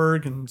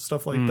morgue and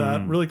stuff like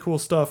that. Really cool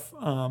stuff.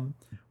 One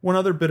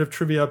other bit of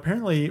trivia.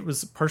 Apparently, it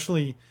was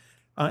partially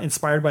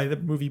inspired by the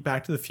movie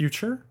Back to the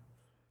Future.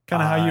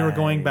 Kind of how you were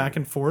going back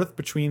and forth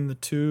between the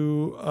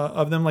two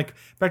of them. Like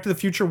Back to the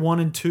Future 1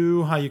 and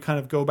 2, how you kind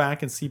of go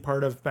back and see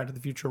part of Back to the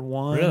Future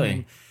 1.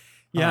 Really?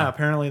 And,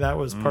 apparently that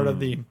was part of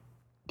the...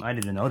 I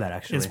didn't know that,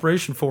 actually.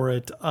 Inspiration for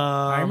it.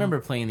 I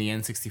remember playing the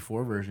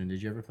N64 version.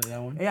 Did you ever play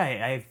that one? Yeah,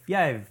 I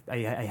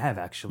have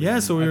actually. Yeah,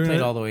 so I played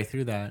all the way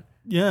through that.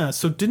 Yeah,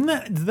 so did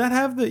that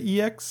have the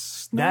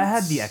EX notes? That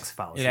had the X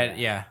files. It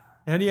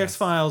had EX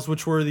files,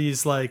 which were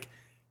these like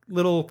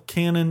little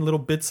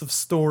bits of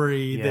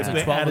story that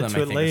they added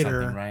to it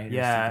later. Right?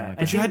 Yeah,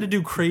 but you had to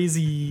do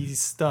crazy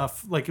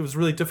stuff. Like it was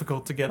really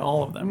difficult to get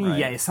all of them. I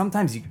mean,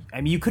 sometimes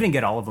you couldn't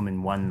get all of them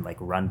in one like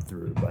run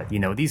through. But you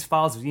know, these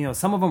files, you know,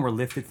 some of them were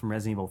lifted from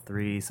Resident Evil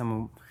 3.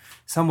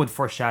 Some would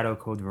foreshadow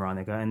Code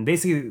Veronica, and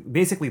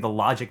basically the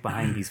logic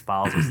behind these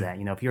files was that,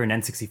 you know, if you're an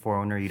N64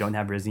 owner, you don't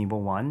have Resident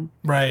Evil 1,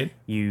 right?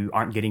 You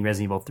aren't getting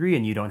Resident Evil 3,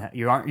 and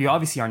you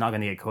obviously are not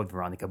going to get Code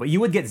Veronica, but you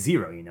would get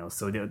 0, you know.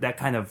 So that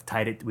kind of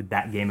tied it with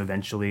that game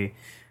eventually.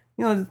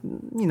 You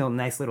know,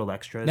 nice little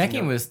extras. That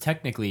game was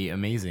technically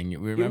amazing.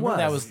 Remember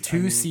that was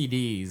 2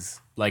 CDs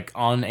like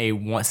on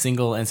a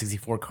single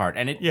N64 card,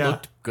 and it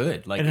looked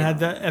good. Like it had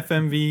that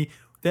FMV.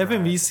 The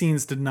FMV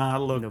scenes did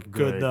not look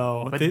good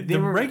though. But the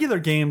regular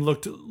game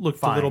looked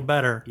fine. A little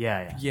better.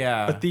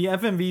 Yeah. But the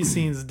FMV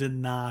scenes did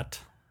not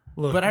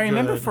look. But I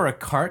remember for a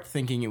cart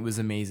thinking it was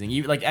amazing.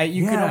 You could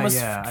almost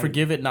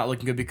forgive it not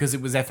looking good because it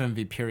was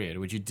FMV period,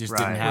 which you just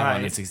didn't have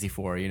on the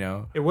 64. You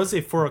know, it was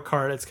for a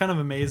cart. It's kind of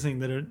amazing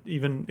that it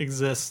even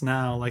exists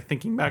now. Like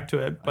thinking back to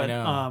it, but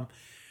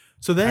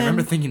so then I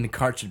remember thinking the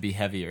cart should be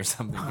heavy or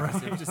something.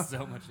 There was just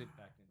so much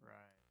impact.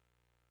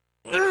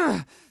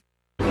 Right.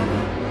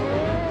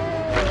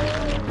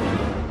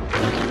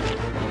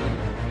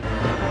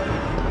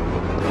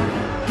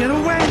 Get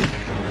away!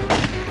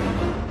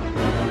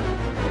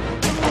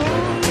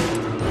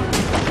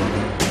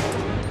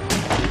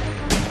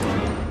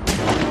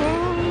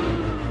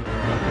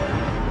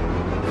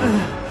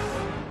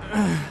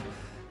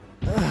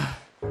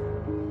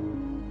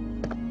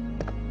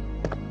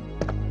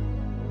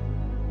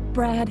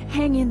 Brad,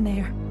 hang in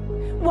there.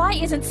 Why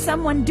isn't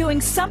someone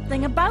doing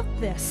something about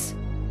this?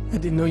 I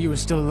didn't know you were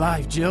still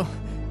alive, Jill.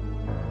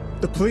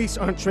 The police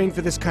aren't trained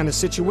for this kind of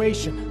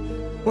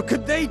situation. What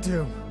could they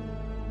do?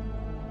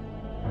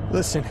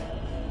 Listen,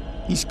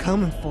 he's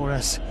coming for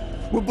us.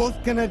 We're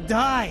both gonna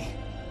die.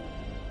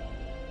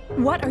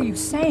 What are you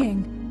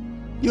saying?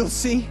 You'll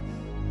see.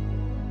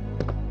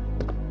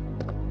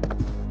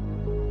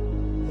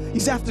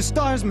 He's after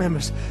STARS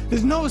members.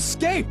 There's no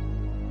escape.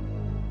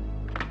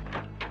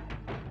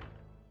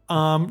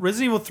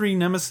 Resident Evil 3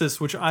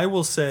 Nemesis, which I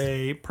will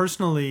say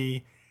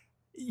personally,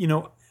 you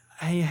know,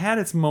 I had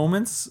its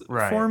moments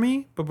for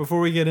me, but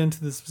before we get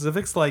into the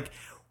specifics, like,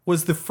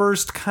 was the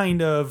first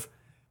kind of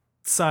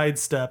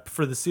sidestep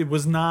for this. It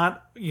was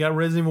not. You got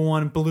Resident Evil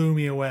 1 blew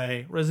me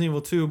away. Resident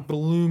Evil 2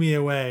 blew me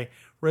away.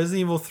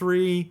 Resident Evil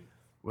 3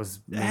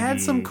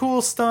 had some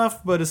cool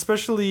stuff, but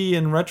especially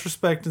in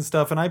retrospect and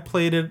stuff. And I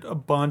played it a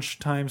bunch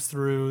times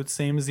through,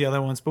 same as the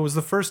other ones. But it was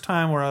the first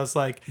time where I was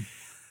like,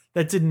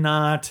 that did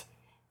not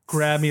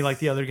grab me like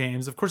the other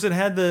games. Of course, it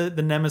had the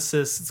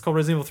Nemesis. It's called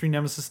Resident Evil 3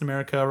 Nemesis in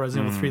America,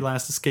 Resident Evil 3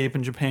 Last Escape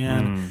in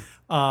Japan.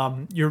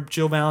 You're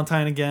Jill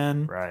Valentine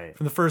again. Right.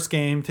 From the first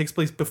game. Takes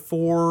place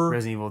before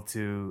Resident Evil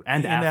 2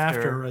 and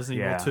after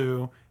Resident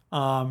Evil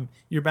 2.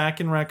 You're back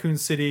in Raccoon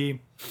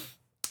City.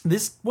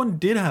 This one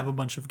did have a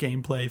bunch of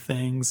gameplay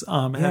things. It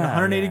had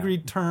a 180-degree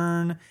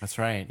turn. That's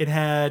right. It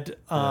had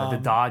the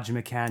dodge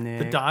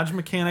mechanic.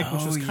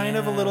 Which was kind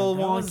of a little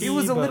wonky. It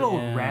was a little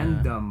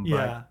random.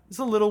 But it's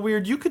a little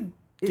weird. You could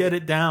get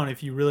it down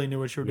if you really knew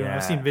what you were doing.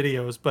 I've seen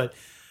videos, but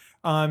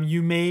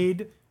you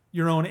made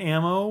your own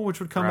ammo,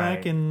 which would come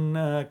back in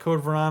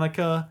Code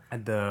Veronica.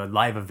 At the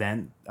live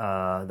event,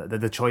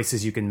 the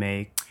choices you can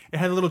make. It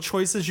had little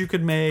choices you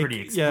could make.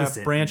 Pretty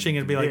explicit. Branching.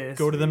 It'd be like,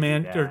 go to the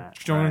or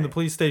join the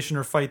police station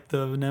or fight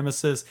the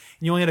Nemesis.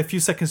 And you only had a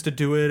few seconds to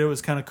do it. It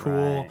was kind of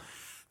cool. Right.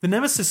 The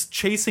Nemesis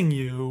chasing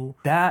you.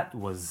 That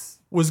was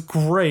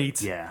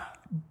great. Yeah.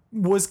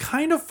 Was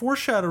kind of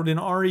foreshadowed in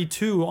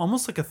RE2,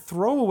 almost like a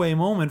throwaway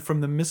moment from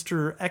the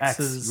Mr.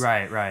 X's.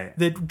 Right.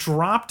 That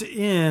dropped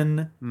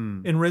in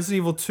Resident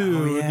Evil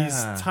 2.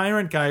 These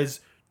tyrant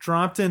guys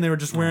dropped in. They were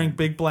just wearing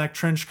big black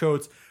trench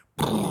coats.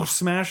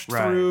 Smashed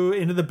through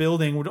into the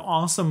building with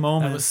awesome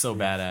moments. That was so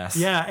badass.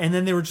 Yeah, and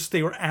then they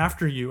were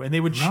after you and they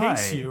would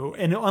chase you.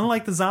 And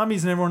unlike the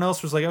zombies and everyone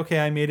else was like, okay,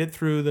 I made it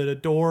through the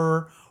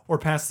door or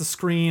past the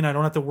screen. I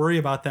don't have to worry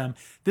about them.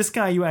 This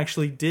guy you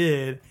actually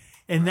did.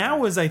 And that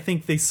was, I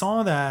think they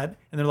saw that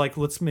and they're like,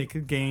 let's make a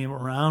game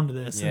around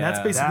this. Yeah, and that's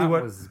basically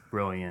what was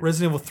brilliant.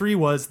 Resident Evil 3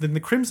 was. Then the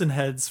Crimson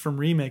Heads from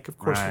Remake, of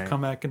course, will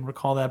come back and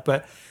recall that.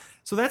 But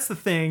so that's the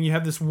thing. You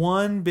have this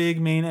one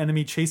big main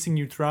enemy chasing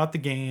you throughout the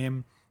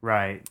game.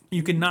 Right.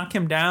 You can knock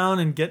him down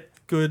and get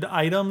good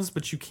items,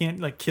 but you can't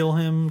like kill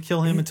him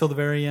until the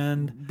very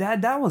end.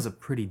 That was a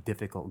pretty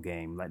difficult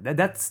game. Like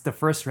that's the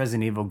first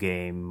Resident Evil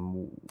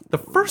game. The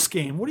first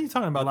game? What are you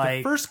talking about?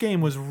 The first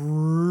game was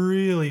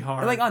really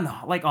hard. Like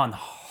on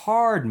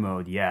hard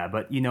mode, yeah.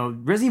 But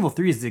Resident Evil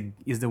 3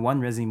 is the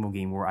one Resident Evil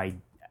game where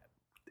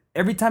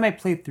every time I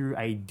play through,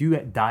 I do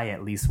die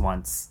at least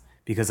once.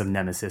 Because of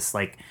Nemesis,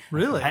 like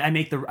really, I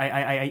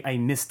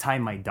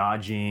mistime my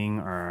dodging,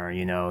 or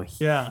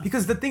yeah.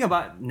 Because the thing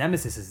about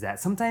Nemesis is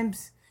that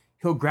sometimes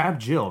he'll grab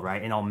Jill,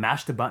 right, and I'll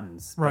mash the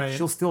buttons, but right,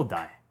 she'll still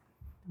die,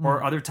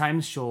 or other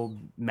times she'll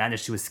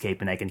manage to escape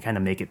and I can kind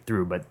of make it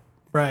through. But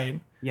right,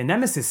 yeah,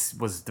 Nemesis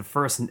was the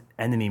first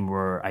enemy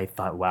where I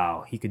thought,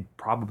 wow, he could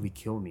probably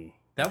kill me.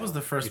 That was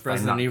the first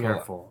Resident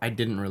Evil I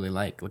didn't really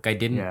like. Like I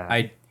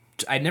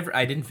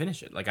didn't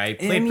finish it. Like I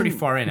played pretty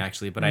far in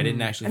actually, but I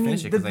didn't actually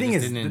finish it because I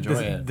just didn't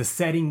enjoy it. The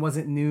setting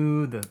wasn't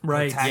new.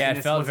 Yeah,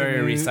 it felt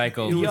very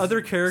recycled. The other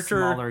character,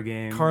 smaller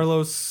game.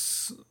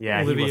 Carlos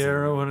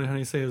Oliveira, how do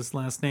you say his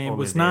last name?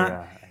 Was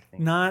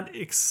not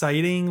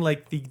exciting.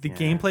 Like the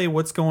gameplay,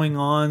 what's going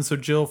on? So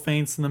Jill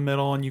faints in the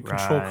middle, and you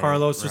control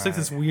Carlos. There's like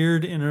this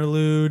weird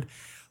interlude.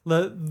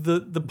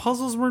 The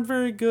puzzles weren't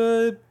very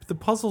good. A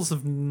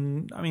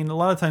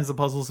lot of times the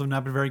puzzles have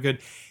not been very good.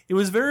 It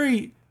was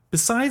very.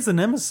 Besides the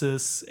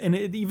Nemesis, and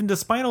even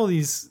despite all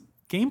these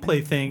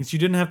gameplay things, you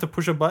didn't have to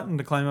push a button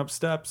to climb up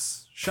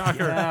steps.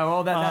 Shocker. Yeah,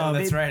 well,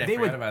 that's right. I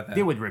forgot about that.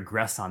 They would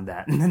regress on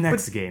that in the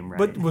next game, right?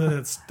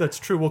 But that's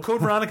true. Well, Code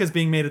Veronica is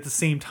being made at the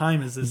same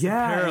time as this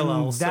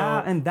parallel.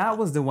 And that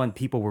was the one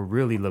people were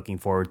really looking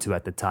forward to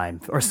at the time,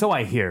 or so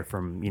I hear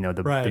from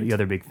the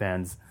other big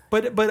fans.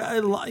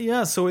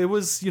 So it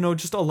was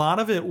just a lot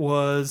of it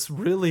was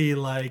really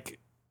like.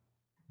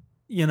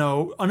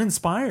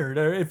 Uninspired.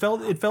 It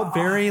felt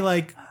very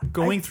like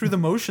going through the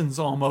motions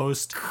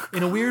almost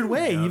in a weird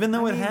way, even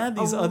though it had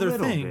these other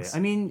things. Bit.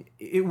 I mean,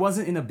 it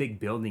wasn't in a big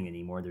building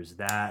anymore. There's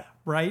that.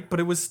 Right, but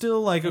it was still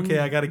like, okay,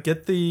 I got to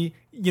get the,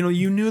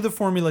 you knew the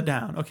formula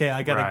down. Okay,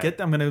 I got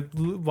to I'm going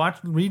to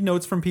read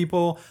notes from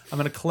people. I'm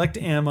going to collect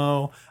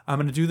ammo. I'm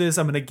going to do this.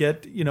 I'm going to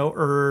get,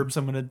 herbs.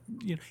 I'm going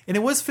to, and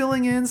it was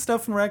filling in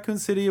stuff from Raccoon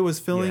City. It was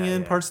filling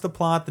in parts of the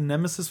plot. The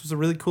Nemesis was a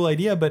really cool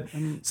idea, but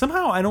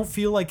somehow I don't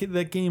feel like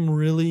that game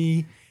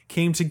really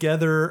came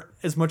together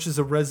as much as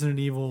a Resident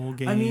Evil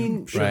game. I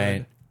mean,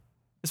 right.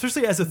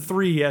 Especially as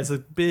a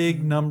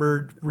big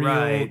numbered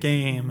real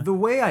game. The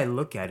way I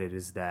look at it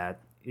is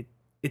that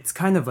it's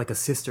kind of like a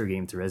sister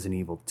game to Resident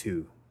Evil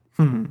 2.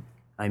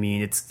 I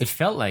mean, it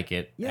felt like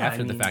it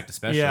after the fact,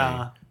 especially.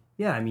 Yeah.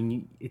 I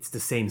mean, it's the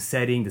same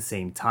setting, the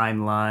same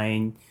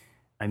timeline.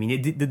 I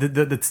mean,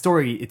 the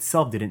story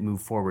itself didn't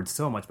move forward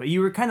so much, but you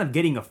were kind of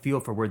getting a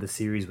feel for where the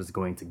series was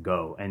going to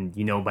go. And,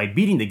 by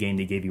beating the game,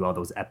 they gave you all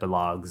those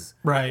epilogues.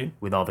 Right.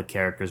 With all the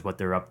characters, what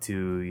they're up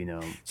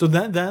to, So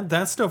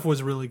that stuff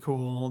was really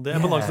cool. The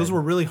epilogues, those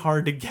were really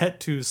hard to get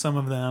to, some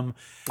of them.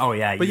 Oh,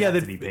 yeah. But you have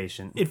to be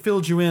patient. It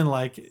filled you in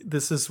like,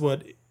 this is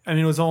what I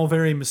mean, it was all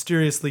very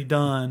mysteriously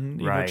done.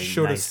 You know, Right, it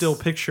showed a nice. still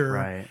picture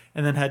Right.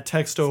 and then had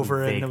text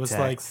over it, and fake it was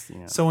text, like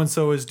you know. so and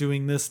so is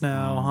doing this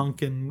now.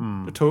 Hunk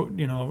and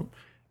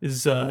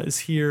is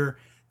here.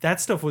 That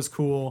stuff was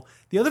cool.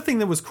 The other thing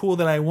that was cool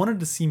that I wanted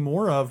to see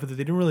more of, but that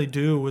they didn't really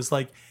do, was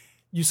like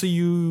you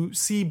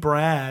see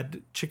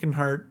Brad Chicken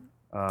Heart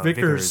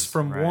Vickers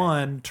from right.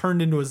 1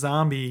 turned into a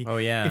zombie. Oh,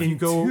 yeah. If you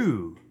go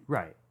 2,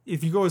 right?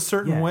 if you go a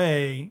certain Yeah.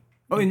 way.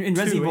 Oh, in 2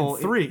 Resident Evil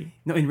and 3.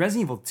 No, in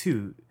Resident Evil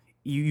 2,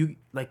 you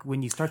like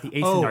when you start the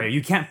A Oh. scenario,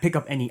 you can't pick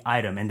up any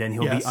item, and then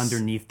he'll Yes. be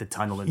underneath the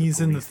tunnel. He's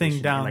in the police thing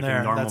station, down like there.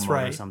 in normal That's mode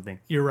right. or something.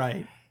 You're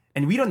right.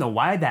 And we don't know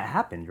why that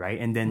happened, right?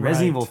 And then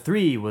Resident Right. Evil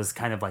 3 was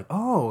kind of like,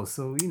 oh,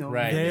 so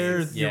Right.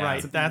 There, Yeah. you're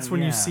right. That's when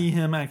you Yeah. see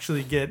him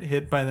actually get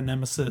hit by the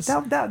nemesis.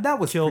 that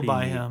was killed pretty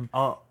by neat. him.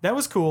 Oh, That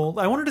was cool.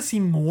 I wanted to see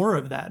more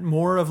of that.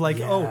 More of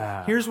like, oh,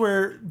 Yeah. here's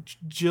where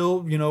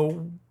Jill,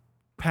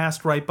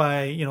 passed right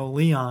by,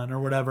 Leon or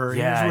whatever.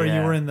 Yeah, Here's where you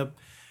yeah. were in the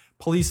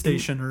police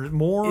station or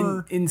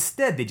more.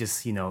 instead, they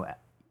just they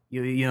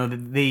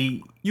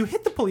You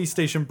hit the police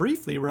station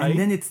briefly, right? and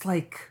then it's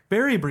like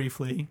very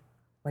briefly.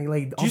 like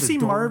Did you see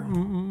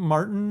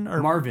Martin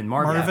or Marvin?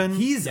 Marvin?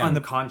 He's Yeah.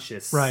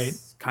 unconscious, Right.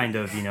 Kind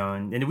of,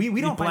 and we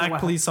The don't find out black what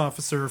police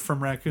officer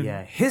from Raccoon.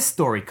 Yeah, his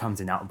story comes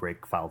in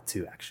Outbreak File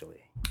 2, actually.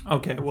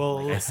 Okay,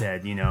 well, Like I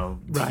said, you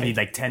right. need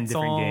like 10 It's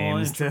different all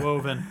games.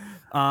 interwoven.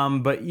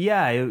 But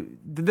yeah,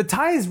 the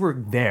ties were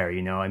there,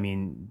 I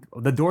mean,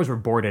 the doors were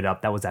boarded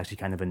up. That was actually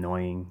kind of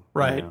annoying.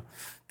 Right.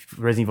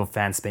 Resident Evil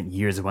fans spent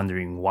years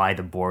wondering why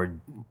the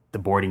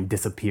boarding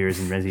disappears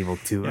in Resident Evil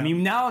 2. I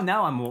mean, now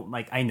I'm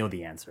like, I know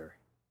the answer.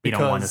 They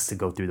don't want us to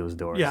go through those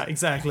doors. Yeah,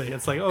 exactly.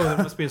 It's like, oh, there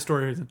must be a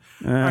story reason.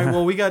 All right,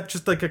 well, we got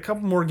just like a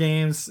couple more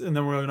games, and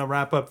then we're going to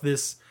wrap up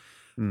this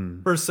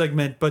first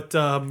segment. But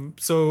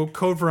so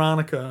Code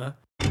Veronica.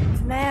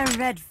 Claire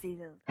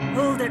Redfield,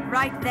 hold it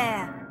right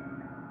there.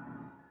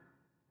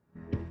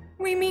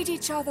 We meet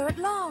each other at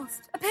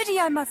last. A pity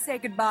I must say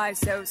goodbye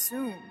so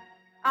soon.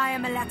 I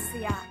am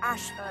Alexia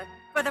Ashford.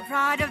 For the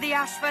pride of the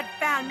Ashford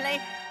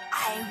family,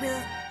 I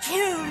will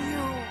kill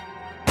you.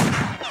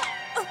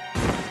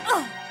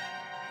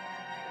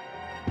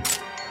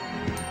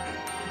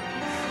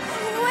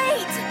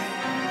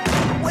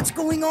 Wait! What's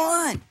going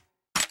on?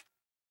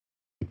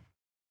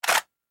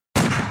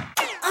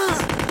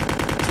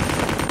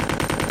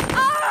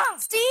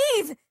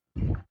 Steve!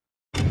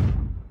 A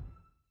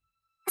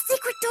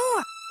secret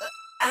door!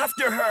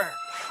 After her!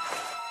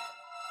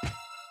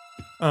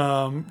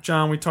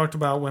 John, we talked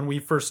about when we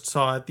first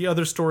saw it. The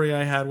other story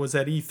I had was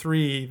at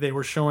E3, they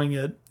were showing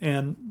it,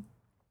 and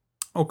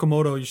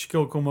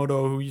Yoshiko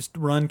Okamoto, who used to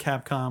run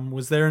Capcom,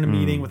 was there in a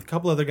meeting with a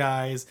couple other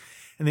guys,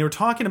 and they were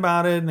talking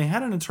about it, and they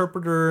had an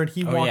interpreter, and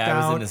he walked out.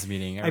 I was in this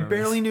meeting. I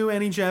barely knew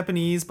any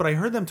Japanese, but I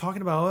heard them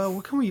talking about, oh,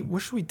 what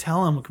should we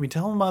tell him? Can we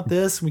tell him about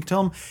this? Can we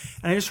tell him?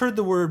 And I just heard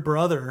the word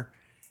brother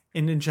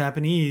in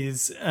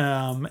Japanese,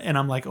 and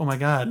I'm like, oh my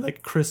god,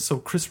 like Chris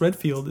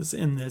Redfield is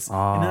in this.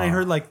 And then I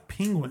heard like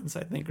penguins,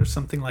 I think, or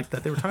something like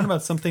that. They were talking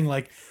about something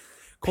like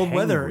cold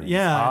weather.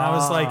 Yeah. And I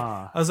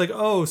was like,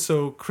 oh,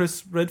 so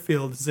Chris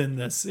Redfield is in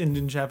this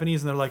in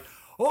Japanese, and they're like,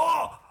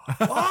 oh,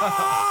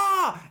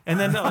 and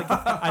then like,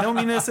 I don't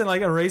mean this in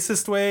like a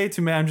racist way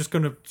to me. I'm just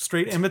going to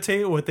straight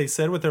imitate what they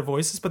said with their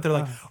voices, but they're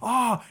like,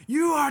 oh,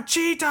 you are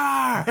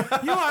cheater,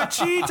 but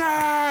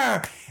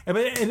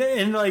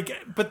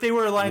they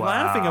were like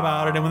laughing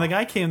about it. And when the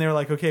guy came, they were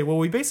like, okay, well,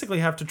 we basically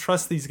have to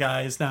trust these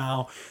guys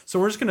now, so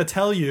we're just going to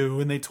tell you.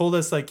 And they told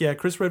us like, yeah,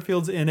 Chris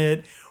Redfield's in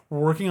it. We're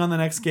working on the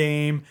next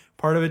game.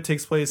 Part of it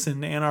takes place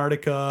in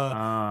Antarctica.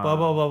 Blah,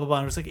 blah, blah, blah, blah.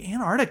 And I was like,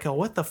 Antarctica?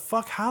 What the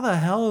fuck? How the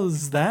hell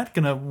is that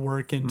going to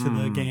work into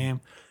the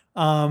game?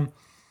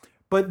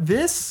 But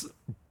this,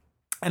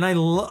 and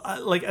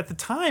like at the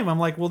time, I'm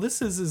like, well, this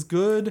is as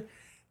good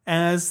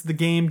as the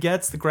game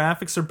gets. The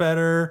graphics are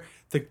better.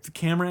 The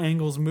camera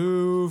angles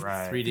move.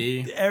 Right.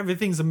 3D.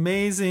 Everything's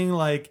amazing.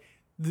 Like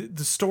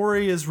the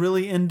story is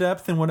really in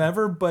depth and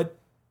whatever, but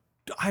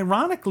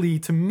ironically,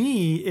 to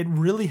me, it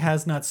really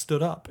has not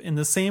stood up in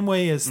the same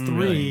way as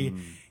 3.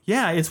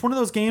 Yeah, it's one of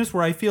those games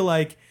where I feel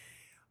like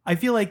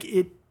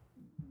it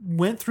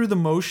went through the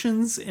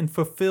motions and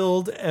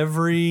fulfilled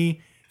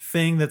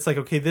everything that's like,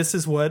 okay, this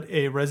is what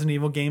a Resident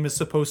Evil game is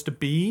supposed to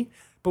be,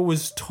 but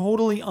was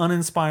totally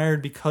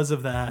uninspired because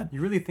of that.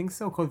 You really think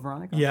so, Code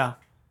Veronica? Yeah.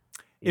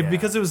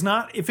 Because it was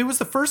not, if it was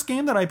the first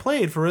game that I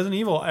played for Resident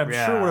Evil, I'm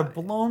sure it would have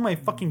blown my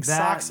fucking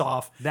socks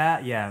off.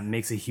 That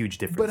makes a huge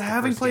difference. But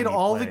having played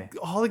all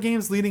the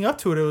games leading up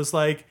to it, it was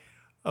like,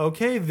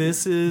 okay,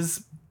 this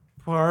is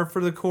par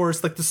for the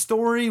course. Like the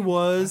story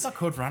was, I thought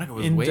Code Veronica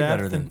was way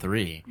better than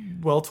 3.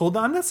 Well told.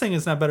 I'm not saying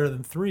it's not better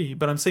than 3,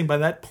 but I'm saying by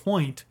that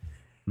point,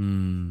 I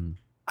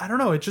don't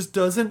know. It just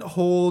doesn't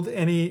hold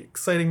any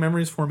exciting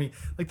memories for me.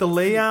 Like the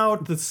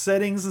layout, the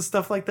settings, and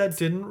stuff like that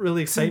didn't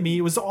really excite me.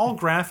 It was all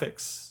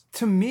graphics.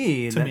 To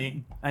me,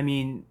 I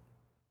mean,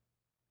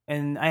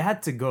 and I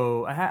had to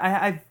go.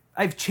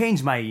 I've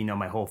changed my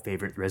my whole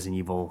favorite Resident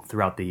Evil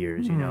throughout the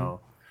years.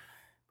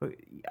 But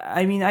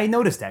I mean, I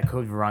noticed that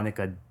Code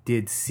Veronica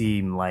did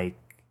seem like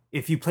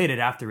if you played it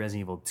after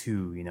Resident Evil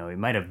 2, you know, it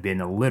might have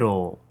been a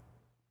little.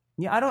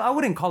 Yeah, I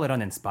wouldn't call it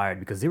uninspired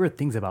because there were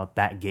things about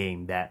that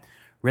game that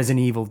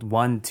Resident Evil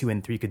 1, 2,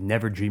 and 3 could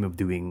never dream of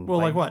doing. Well,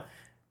 like what?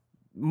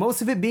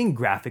 Most of it being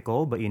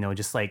graphical, but, you know,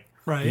 just like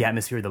the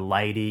atmosphere, the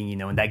lighting, you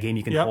know, in that game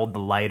you can hold the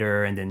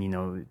lighter and then, you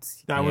know,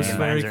 that was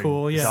very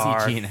cool. Yeah.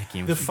 CG in that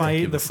game the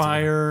fight, the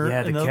fire.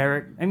 Yeah, the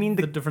character. I mean,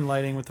 the different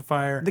lighting with the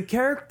fire. The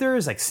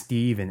characters like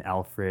Steve and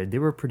Alfred, they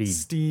were pretty.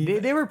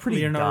 They were pretty.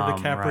 Leonardo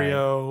dumb,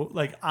 DiCaprio, right?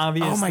 like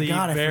obviously. Oh my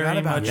god, I very forgot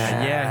about much,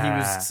 that. Yeah, he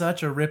was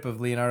such a rip of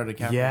Leonardo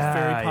DiCaprio. Yeah,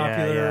 very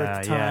popular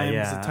at the time.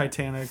 The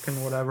Titanic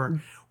and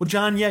whatever. Well,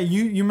 John,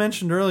 you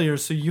mentioned earlier,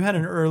 so you had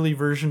an early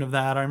version of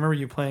that. I remember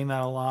you playing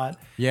that a lot.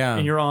 Yeah.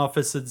 In your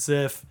office at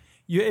Ziff.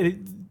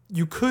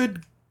 You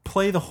could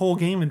play the whole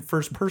game in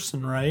first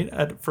person, right?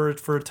 For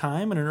a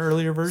time in an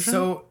earlier version.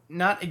 So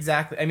not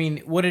exactly. I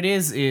mean, what it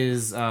is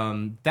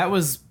that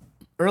was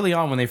early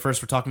on when they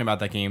first were talking about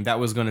that game. That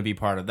was going to be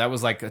part of. That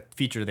was like a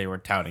feature they were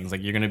touting. It's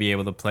like you're going to be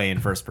able to play in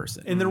first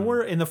person. And there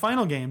were in the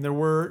final game, there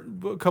were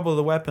a couple of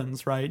the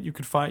weapons, right? You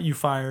could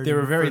fired. They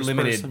were very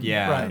limited,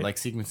 person. like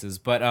sequences.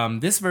 But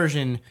this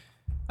version,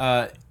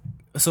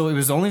 so it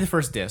was only the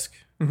first disc.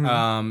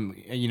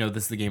 Mm-hmm. You know,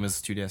 the game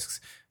is 2 discs.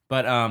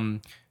 But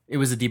it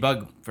was a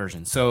debug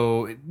version.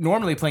 So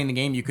normally playing the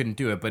game, you couldn't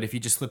do it. But if you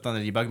just flipped on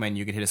the debug menu,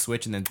 you could hit a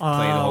switch and then play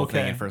the whole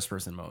thing in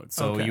first-person mode.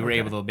 So you were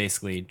able to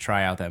basically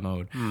try out that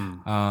mode.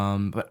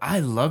 But I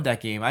love that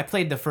game. I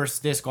played the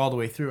first disc all the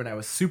way through, and I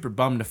was super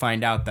bummed to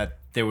find out that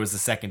there was a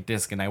second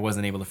disc, and I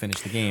wasn't able to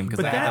finish the game.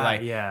 But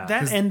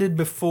that ended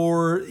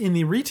before, in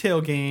the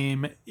retail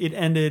game, it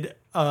ended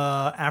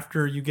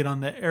after you get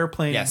on the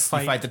airplane. Yes, you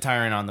fight the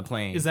tyrant on the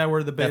plane. Is that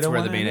where the beta? That's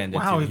where the beta ended.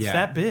 Wow, too. it's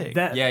that big.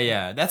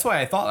 Yeah. That's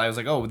why I thought I was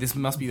like, oh, this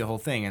must be the whole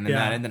thing, and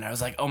then and then I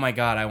was like, oh my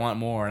god, I want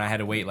more, and I had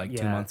to wait like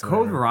 2 months.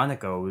 Code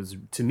Veronica was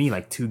to me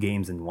like 2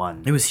 games in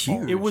one. It was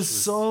huge. It was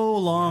so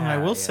long. I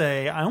will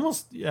say, I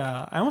almost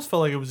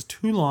felt like it was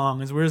too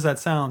long. As weird as that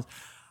sounds,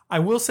 I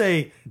will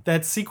say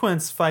that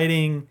sequence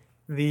fighting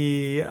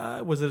the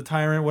was it a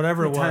tyrant,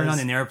 whatever it was, on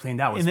an airplane.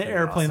 That was in the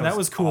airplane. Awesome. That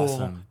was cool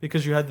awesome.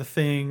 Because you had the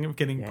thing of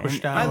getting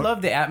pushed out. I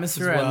love the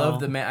atmosphere. Well. I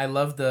love I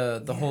love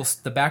the whole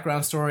the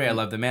background story. I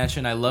love the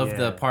mansion. I love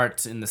the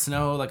parts in the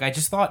snow. Like I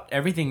just thought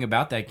everything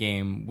about that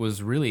game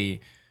was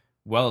really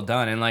well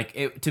done, and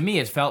like to me,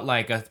 it felt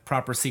like a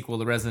proper sequel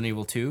to Resident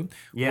Evil 2,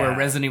 where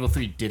Resident Evil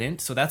 3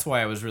 didn't. So that's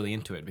why I was really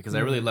into it because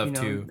I really loved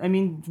 2. I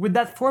mean, with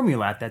that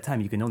formula at that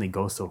time, you can only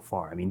go so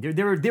far. I mean,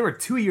 they were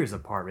 2 years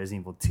apart,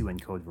 Resident Evil 2 and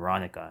Code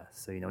Veronica.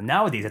 So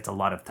nowadays it's a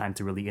lot of time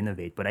to really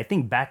innovate. But I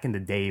think back in the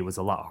day it was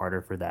a lot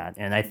harder for that.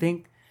 And I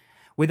think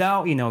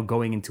without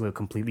going into a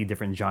completely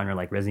different genre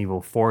like Resident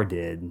Evil 4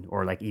 did,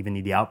 or like even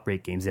the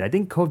Outbreak games did, I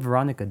think Code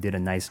Veronica did a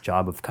nice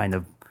job of kind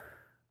of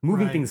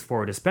moving things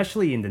forward,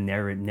 especially in the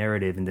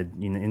narrative, in the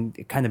in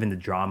kind of in the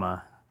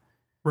drama.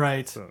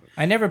 Right. So,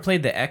 I never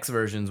played the X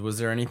versions. Was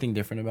there anything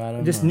different about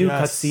them? Just new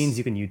cutscenes.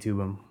 You can YouTube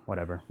them.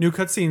 Whatever. New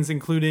cutscenes,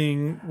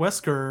 including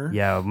Wesker.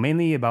 Yeah,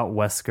 mainly about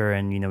Wesker,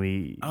 and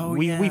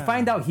we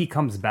find out he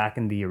comes back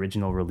in the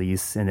original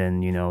release, and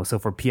then so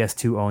for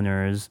PS2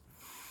 owners.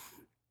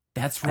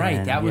 That's right.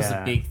 And, that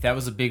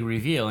was a big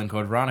reveal in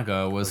Code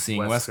Veronica was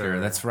seeing Wesker.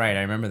 That's right.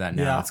 I remember that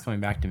now. Yeah. It's coming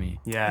back to me.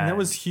 Yeah. And that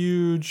was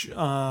huge.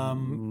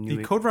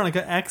 The Code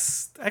Veronica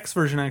X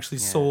version actually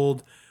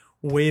sold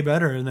way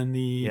better than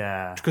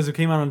because it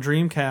came out on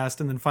Dreamcast,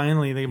 and then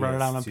finally they brought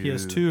it out on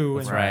PS2.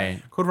 That's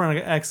right. Code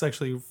Veronica X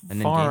actually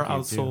far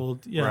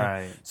outsold. Too. Yeah.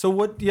 Right. So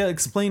what? Yeah.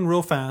 Explain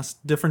real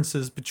fast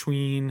differences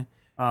between.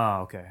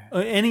 Oh, okay.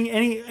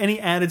 Any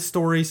added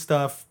story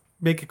stuff.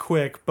 Make it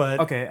quick, but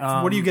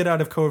what do you get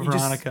out of Code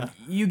Veronica?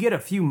 You get a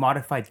few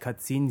modified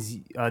cutscenes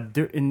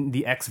in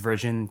the X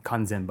version,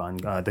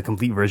 Kanzenban, the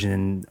complete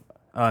version.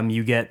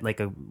 You get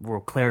like where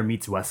Claire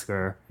meets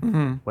Wesker.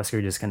 Mm-hmm.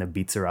 Wesker just kind of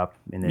beats her up,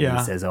 and then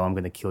he says, "Oh, I'm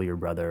going to kill your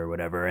brother," or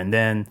whatever. And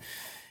then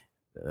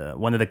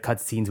one of the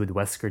cutscenes with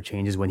Wesker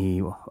changes when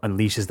he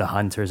unleashes the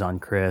hunters on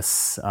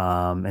Chris.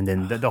 And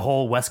then the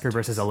whole Wesker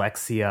versus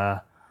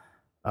Alexia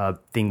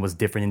thing was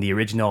different. In the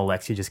original,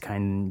 Alexia just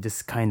kind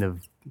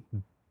of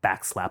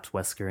backslaps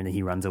Wesker and then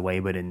he runs away,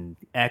 but in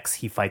X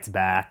he fights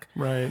back.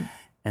 Right.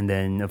 And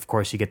then of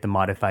course you get the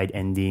modified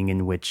ending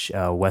in which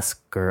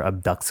Wesker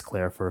abducts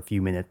Claire for a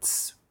few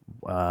minutes,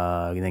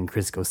 and then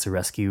Chris goes to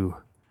rescue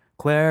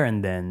Claire,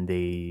 and then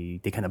they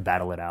kind of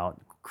battle it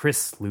out.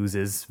 Chris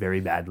loses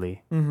very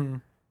badly. Mm-hmm.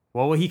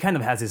 Well, he kind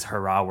of has his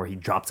hurrah where he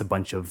drops a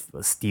bunch of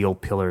steel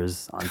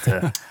pillars onto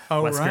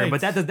Wesker,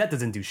 but that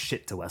doesn't do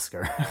shit to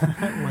Wesker.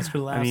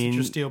 Wesker laughs at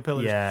your steel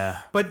pillars. Yeah.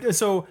 But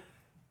so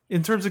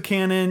in terms of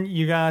canon,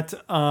 you got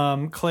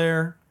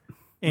Claire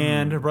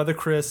and her brother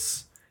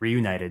Chris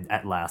reunited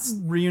at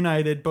last.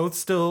 Both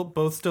still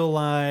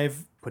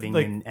alive. Putting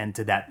an end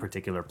to that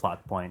particular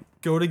plot point.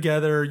 Go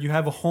together. You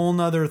have a whole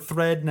nother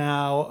thread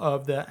now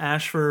of the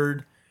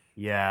Ashford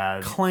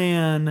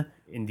clan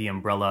in the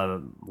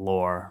Umbrella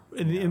lore.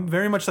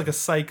 Very much like a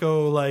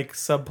Psycho like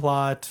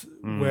subplot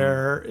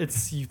where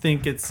you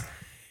think it's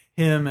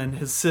him and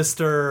his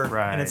sister,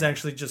 Right. and it's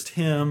actually just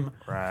him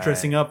Right.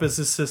 dressing up as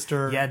his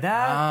sister. Yeah,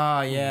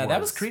 that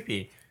was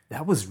creepy.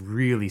 That was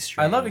really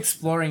strange. I love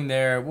exploring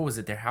their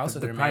their house or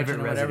The their private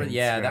mansion or whatever. residence,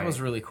 Yeah, that right. was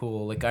really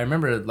cool. Like I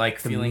remember like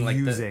feeling like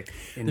music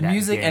in the that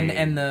music game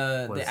and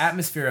the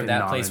atmosphere of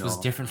that place was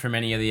phenomenal. different from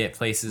any of the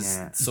places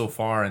so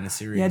far in the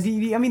series.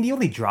 Yeah, I mean, the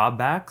only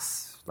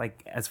drawbacks,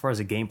 like as far as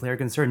a gameplay are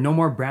concerned, no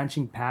more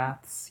branching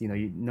paths. You know,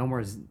 no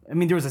more. I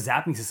mean, there was a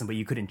zapping system, but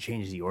you couldn't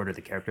change the order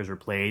the characters were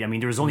played. I mean,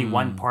 there was only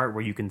one part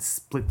where you can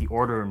split the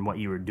order in what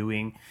you were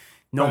doing.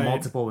 No Right.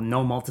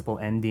 multiple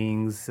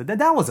endings. So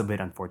that was a bit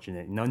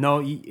unfortunate.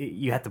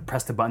 You had to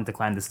press the button to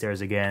climb the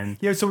stairs again.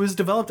 Yeah, so it was being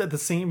developed at the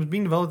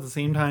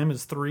same time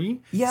as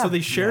 3. Yeah. So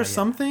they share Yeah,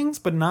 some things,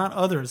 but not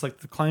others, like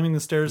the climbing the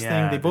stairs Yeah,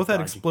 thing. They the both had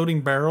dodging.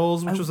 exploding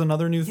barrels, which was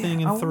another new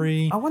thing in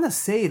 3. I want to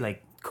say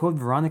like Code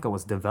Veronica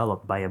was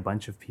developed by a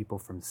bunch of people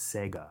from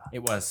Sega.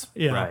 It was.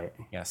 Yeah. Right.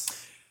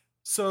 Yes.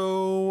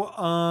 So,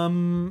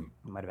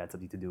 It might have had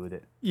something to do with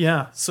it.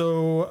 yeah.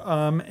 So,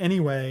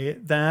 anyway,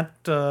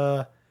 that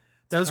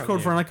was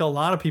Code Veronica, a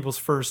lot of people's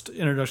first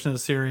introduction to the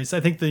series. I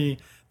think the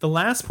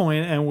last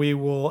point, and we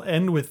will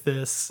end with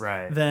this.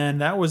 Right. Then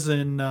that was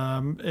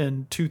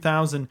in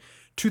 2000,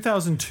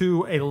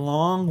 2002. A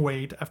long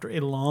wait.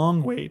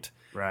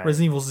 Right.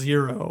 Resident Evil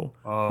 0,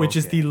 Oh, which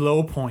is okay. the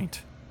low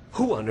point.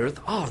 Who on earth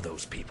are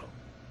those people?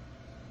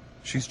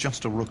 She's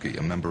just a rookie,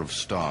 a member of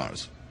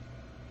STARS.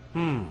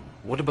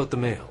 What about the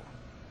male?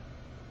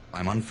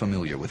 I'm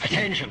unfamiliar with him.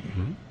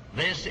 Attention.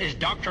 This is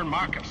Dr.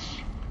 Marcus.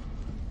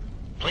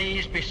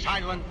 Please be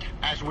silent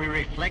as we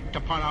reflect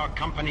upon our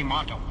company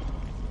motto.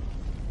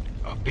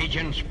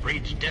 Obedience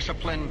breeds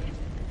discipline.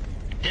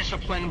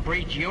 Discipline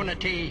breeds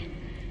unity.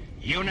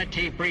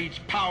 Unity breeds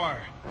power.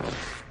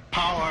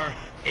 Power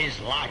is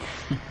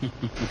life.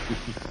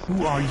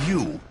 Who are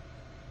you?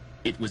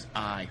 It was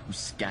I who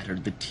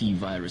scattered the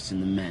T-virus in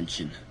the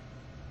mansion.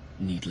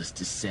 Needless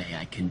to say,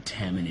 I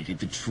contaminated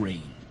the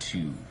train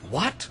too.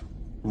 What?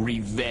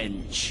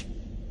 Revenge.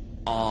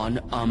 On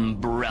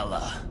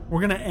Umbrella. We're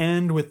going to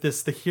end with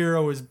this. The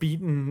hero is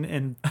beaten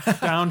and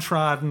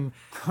downtrodden.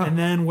 And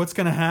then what's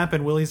going to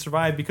happen? Will he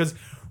survive? Because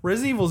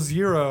Resident Evil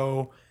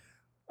 0,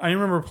 I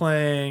remember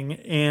playing,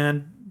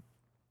 and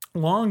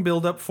long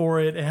build up for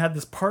it. It had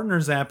this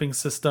partner zapping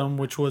system,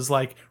 which was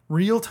like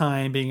real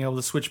time, being able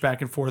to switch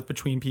back and forth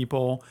between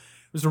people.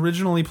 It was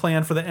originally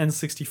planned for the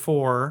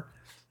N64.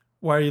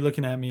 Why are you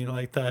looking at me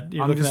like that?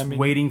 You're I'm looking just at me.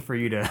 waiting for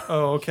you to.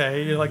 Oh,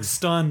 okay. You're like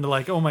stunned,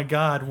 like, oh my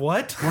God,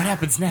 what? What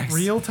happens next?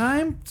 Real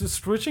time?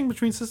 Just switching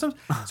between systems?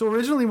 So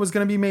originally it was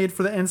going to be made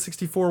for the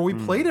N64. We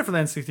played it for the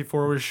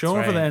N64. It was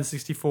shown for the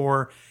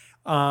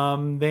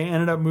N64. They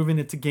ended up moving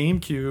it to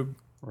GameCube.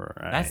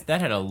 Right.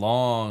 That had a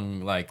long,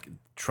 like,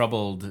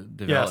 troubled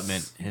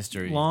development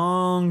history.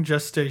 Long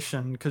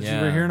gestation, because you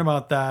were hearing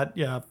about that,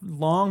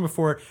 long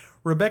before.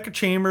 Rebecca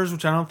Chambers,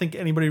 which I don't think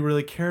anybody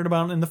really cared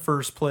about in the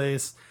first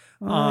place.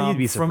 You'd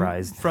be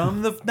surprised.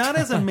 From the not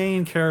as a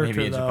main character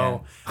Maybe in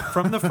though.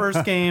 From the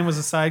first game, was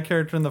a side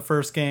character in the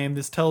first game.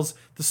 This tells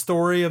the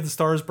story of the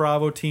Stars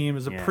Bravo team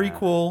as a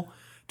prequel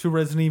to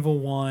Resident Evil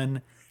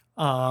 1.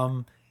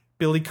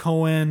 Billy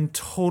Cohen,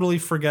 totally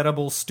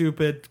forgettable,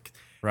 stupid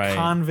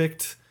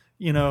convict,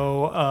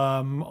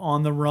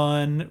 on the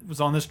run,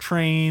 was on this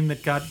train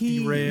that got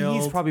derailed.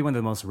 He's probably one of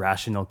the most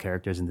rational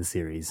characters in the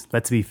series.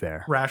 Let's be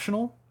fair.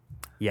 Rational?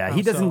 Yeah, How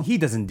he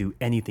doesn't do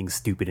anything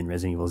stupid in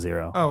Resident Evil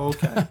 0. Oh,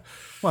 okay.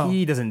 Well,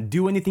 he doesn't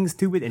do anything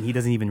stupid, and he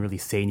doesn't even really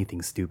say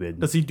anything stupid.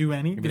 Does he do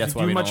any? Does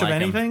he do much of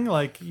anything?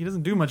 Like, he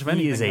doesn't do much of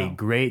anything. He is a though.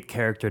 great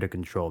character to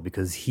control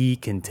because he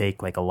can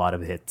take like a lot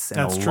of hits and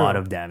That's a true. lot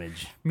of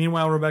damage.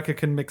 Meanwhile, Rebecca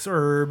can mix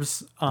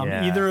herbs.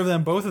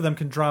 Both of them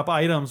can drop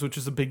items, which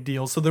is a big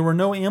deal. So there were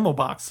no ammo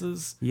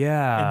boxes in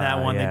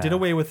that one. They did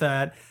away with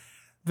that.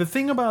 The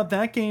thing about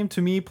that game,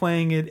 to me,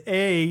 playing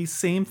it,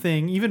 same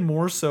thing, even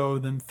more so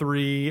than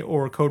 3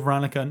 or Code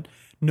Veronica,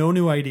 no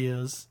new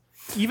ideas.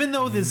 Even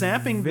though the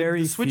zapping,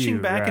 the switching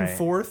back and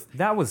forth,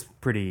 that was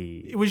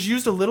pretty. It was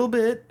used a little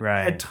bit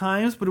at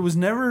times, but it was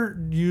never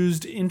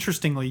used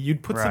interestingly.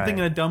 You'd put something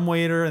in a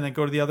dumbwaiter and then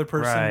go to the other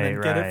person and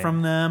then get it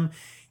from them.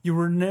 You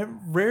were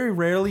very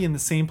rarely in the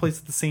same place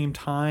at the same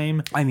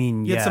time. I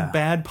mean, you had some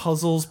bad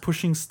puzzles,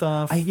 pushing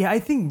stuff. I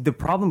think the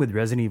problem with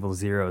Resident Evil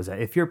 0 is that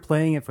if you're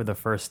playing it for the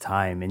first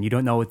time and you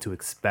don't know what to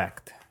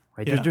expect,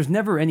 right? There's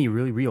never any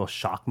really real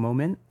shock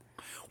moment.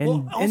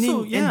 And,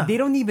 and they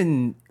don't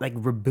even, like,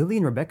 Billy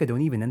and Rebecca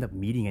don't even end up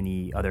meeting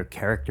any other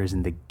characters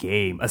in the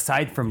game,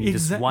 aside from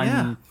just one...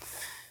 Yeah.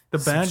 The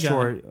bad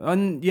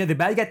guy. The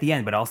bad guy at the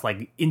end, but also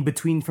like in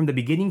between from the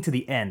beginning to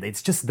the end.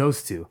 It's just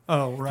those two.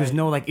 Oh, right. There's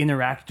no like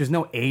interact. There's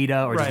no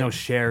Ada or there's no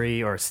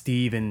Sherry or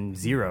Steve and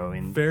Zero.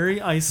 And very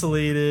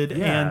isolated,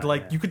 and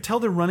like you could tell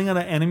they're running out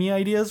of enemy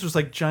ideas. There's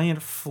like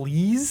giant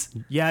fleas.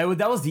 Yeah,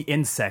 that was the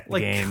insect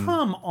game.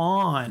 Come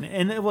on,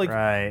 and it,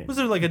 like was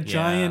there like a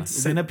giant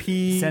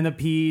centipede?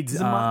 Centipedes.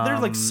 They're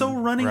like so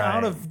running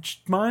out of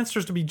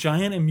monsters to be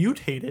giant and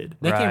mutated.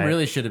 That game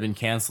really should have been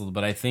canceled,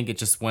 but I think it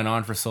just went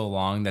on for so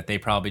long that they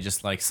probably probably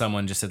just like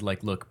someone just said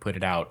like, look, put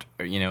it out,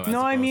 or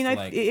No, I mean,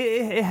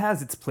 it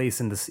has its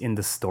place in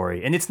the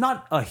story, and it's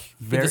not a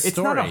it's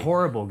not a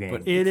horrible game.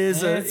 But it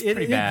is it's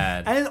pretty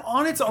bad. And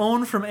on its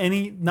own, from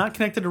any not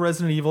connected to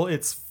Resident Evil,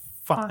 it's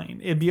fine.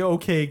 It'd be an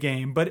okay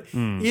game, but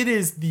it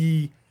is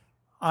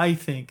I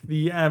think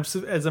the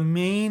absolute, as a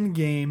main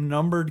game,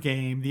 numbered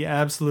game, the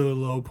absolute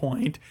low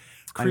point.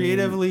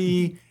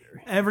 Creatively,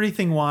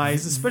 everything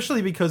wise,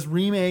 especially because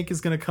remake is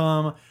going to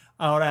come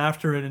out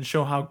after it and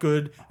show how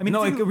good. I mean,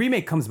 no, a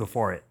remake comes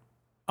before it.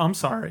 I'm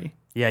sorry.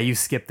 Yeah, you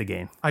skipped the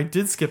game. I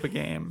did skip a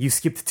game. You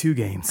skipped 2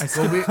 games.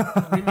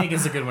 Remake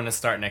is a good one to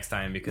start next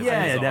time because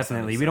yeah,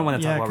 definitely. We don't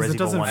want to talk about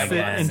Resident Evil 1 it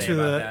doesn't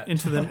fit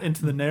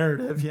into the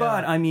narrative. Yeah.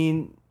 But I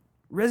mean,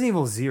 Resident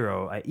Evil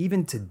 0,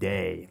 even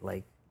today,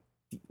 like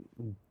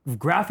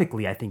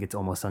graphically, I think it's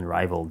almost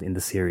unrivaled in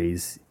the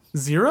series.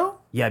 0?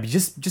 Yeah,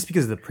 just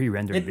because of the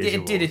pre-rendered visuals.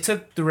 It did. It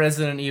took the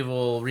Resident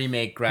Evil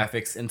remake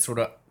graphics and sort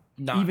of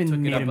took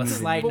it up a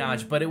slight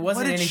notch, but it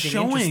wasn't what it's anything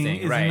showing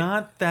interesting. Is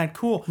not that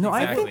cool. No,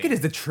 exactly. I think it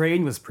is. The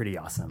train was pretty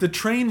awesome. The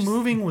train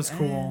moving was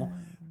cool.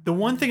 The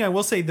one thing I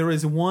will say, there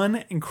is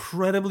one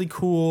incredibly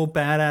cool,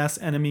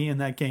 badass enemy in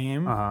that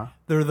game.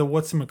 They're the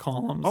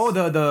whatchamacallums. Oh,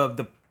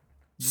 the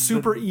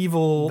super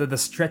evil, the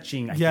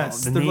stretching.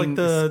 Yes, they're like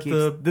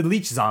the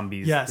leech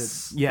zombies.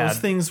 Yes, those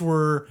things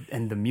were,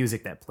 and the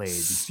music that played.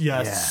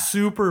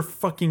 Super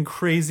fucking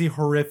crazy,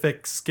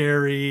 horrific,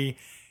 scary.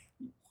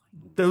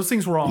 Those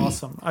things were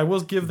awesome. I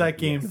will give that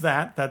game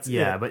that. That's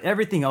it. But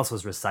everything else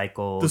was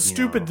recycled.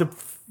 The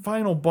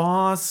final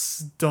boss,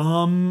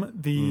 dumb.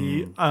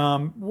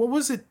 What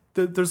was it?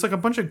 There's like a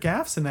bunch of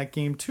gaffes in that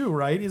game too,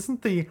 right?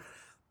 Isn't the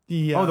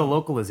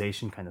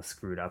localization kind of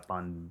screwed up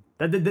on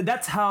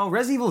that's how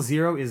Resident Evil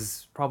 0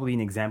 is probably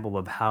an example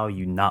of how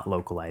you not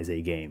localize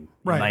a game,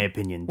 in my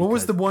opinion. What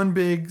was the one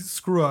big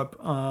screw up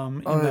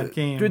in that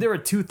game? There were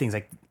 2 things.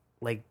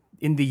 Like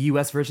in the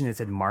US version, it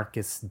said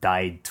Marcus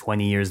died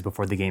 20 years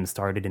before the game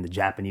started. In the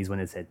Japanese one,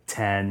 it said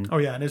 10. Oh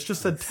yeah, and it's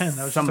just said 10.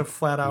 That was just a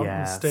flat out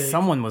mistake.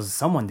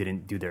 Someone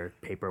didn't do their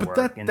paperwork.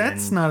 But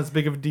that's not as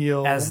big of a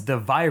deal as the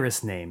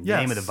virus name, the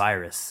name of the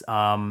virus.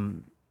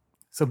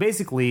 So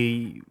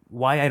basically,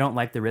 why I don't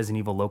like the Resident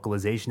Evil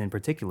localization in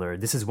particular,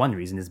 this is one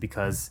reason, is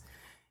because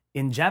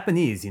in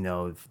Japanese,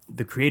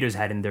 the creators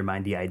had in their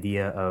mind the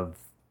idea of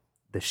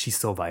the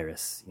Shiso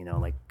virus,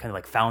 like kind of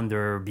like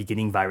founder,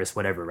 beginning virus,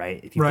 whatever,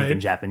 right? If you think in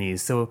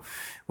Japanese. So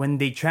when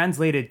they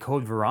translated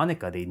Code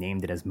Veronica, they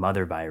named it as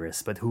Mother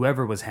Virus. But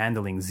whoever was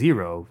handling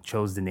 0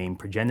 chose the name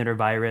Progenitor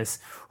Virus.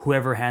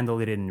 Whoever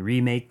handled it in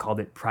Remake called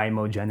it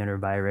Primogenitor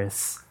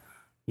Virus.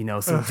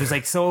 So there's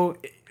like,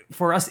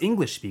 for us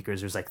English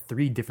speakers, there's like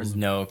 3 different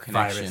connection.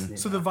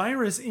 Viruses. So the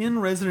virus in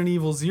Resident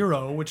Evil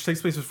 0, which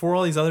takes place before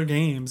all these other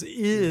games,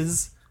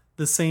 is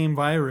the same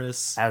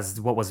virus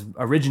as what was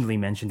originally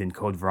mentioned in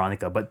Code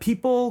Veronica, but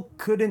people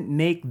couldn't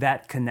make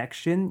that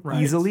connection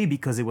easily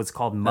because it was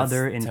called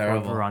Mother in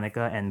Code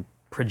Veronica and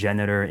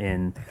Progenitor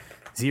in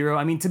 0.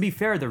 I mean, to be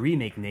fair, the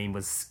remake name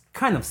was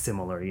kind of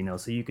similar,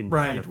 so you can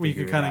we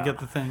could kind of get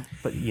the thing.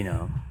 But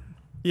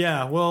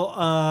yeah, well,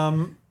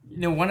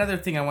 one other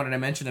thing I wanted to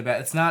mention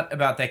about, it's not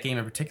about that game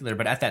in particular,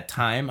 but at that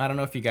time, I don't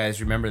know if you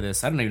guys remember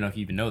this. I don't even know if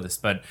you even know this,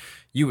 but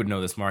you would know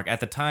this, Mark.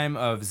 At the time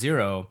of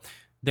 0,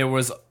 there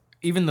was,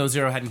 even though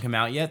 0 hadn't come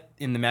out yet,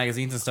 in the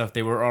magazines and stuff,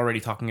 they were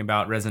already talking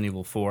about Resident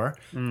Evil 4.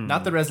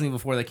 Not the Resident Evil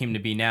 4 that came to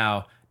be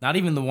now, not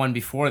even the one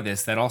before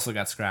this that also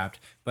got scrapped.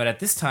 But at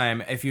this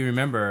time, if you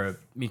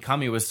remember,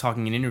 Mikami was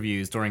talking in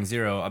interviews during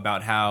 0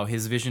 about how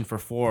his vision for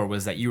 4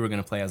 was that you were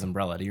going to play as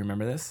Umbrella. Do you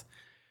remember this?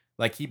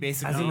 Like, he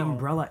basically, as an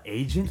Umbrella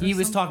agent, he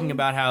was talking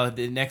about how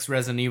the next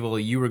Resident Evil,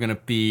 you were going to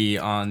be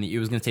on. It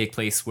was going to take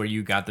place where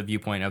you got the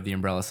viewpoint of the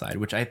Umbrella side,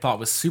 which I thought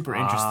was super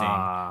interesting.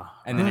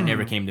 And then it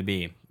never came to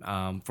be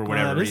for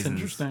whatever reason.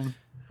 That is interesting.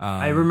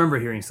 I remember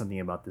hearing something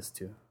about this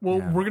too. Well,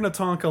 we're going to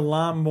talk a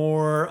lot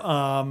more.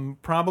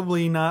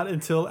 Probably not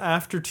until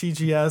after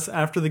TGS,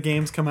 after the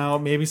games come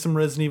out. Maybe some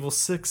Resident Evil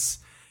 6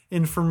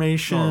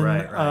 information. Oh,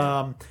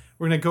 right.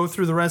 We're going to go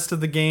through the rest of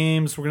the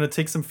games. We're going to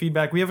take some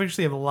feedback. We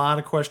actually have a lot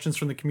of questions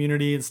from the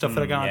community and stuff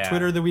that I got on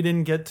Twitter that we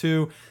didn't get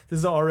to. This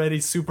is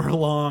already super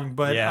long,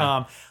 but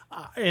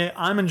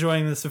I'm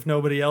enjoying this if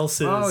nobody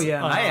else is. Oh,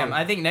 yeah. I am.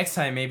 I think next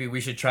time maybe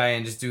we should try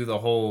and just do the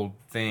whole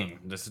thing.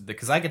 Just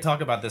because I could talk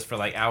about this for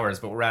like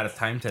hours, but we're out of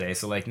time today.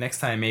 So like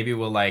next time maybe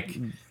we'll like...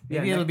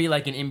 Maybe it'll be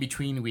like an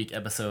in-between week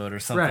episode or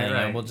something,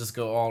 and we'll just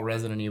go all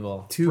Resident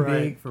Evil. Too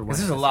big for one. Because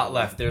there's a lot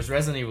left. There's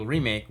Resident Evil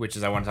Remake, which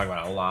is I want to talk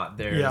about a lot.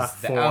 There's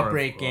the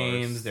Outbreak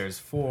games. There's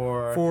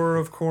 4. 4,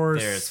 of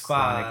course. There's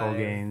 5. Chronicle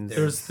games.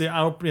 There's the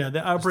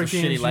Outbreak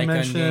games you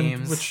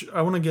mentioned, which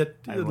I want to get...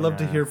 I'd love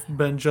to hear from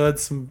Ben Judd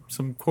some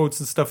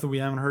quotes and stuff that we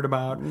haven't heard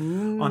about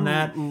on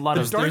that.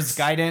 There's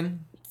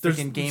Gaiden.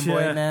 There's Game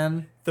Boy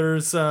Man.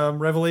 There's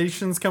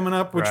Revelations coming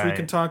up, which we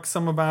can talk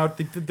some about.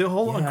 The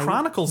whole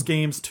Chronicles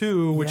games,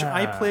 too, which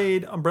I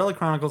played Umbrella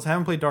Chronicles.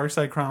 Haven't played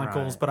Darkside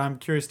Chronicles, but I'm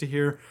curious to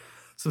hear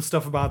some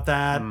stuff about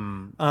that.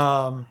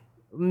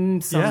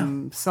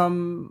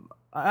 Some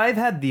I've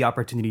had the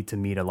opportunity to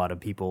meet a lot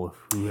of people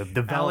who have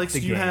developed Alex, the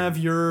you game. have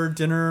your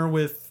dinner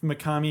with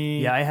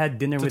Mikami. Yeah, I had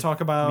dinner to with talk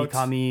about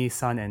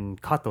Mikami-san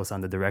and Kato-san,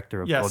 the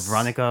director of Yes. Code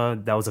Veronica.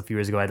 That was a few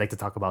years ago. I'd like to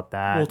talk about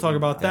that. We'll talk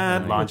about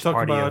that. Launch We'll talk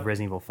party about of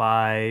Resident Evil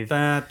 5.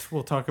 That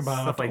we'll talk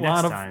about Stuff like a lot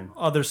next of time.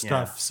 other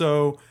stuff. Yeah.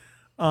 So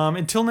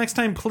until next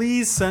time,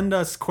 please send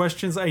us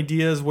questions,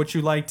 ideas, what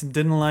you liked and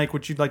didn't like,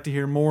 what you'd like to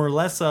hear more or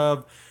less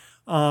of.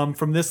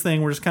 From this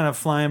thing, we're just kind of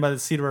flying by the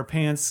seat of our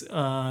pants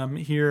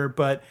here,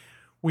 but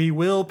we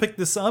will pick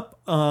this up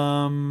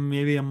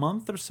maybe a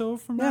month or so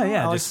from now.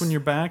 Yeah, Alex, just- when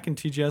you're back and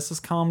TGS has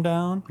calmed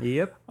down.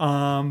 Yep.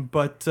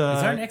 But Is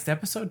our next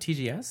episode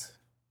TGS?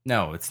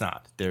 No, it's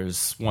not.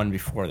 There's one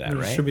before that, there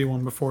right? should be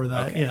one before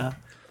that. Okay. Yeah.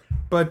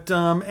 But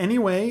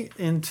anyway,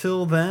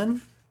 until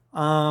then,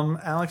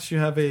 Alex, you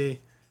have a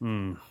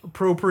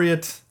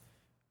appropriate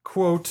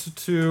quote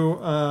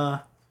to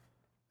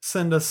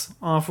send us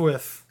off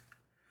with.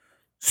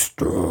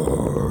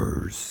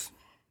 Stars.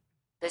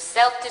 The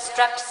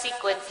self-destruct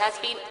sequence has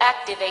been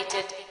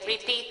activated.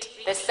 Repeat,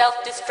 the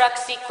self-destruct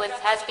sequence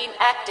has been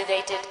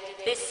activated.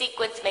 This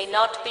sequence may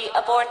not be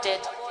aborted.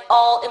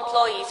 All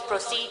employees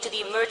proceed to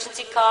the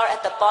emergency car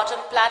at the bottom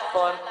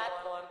platform.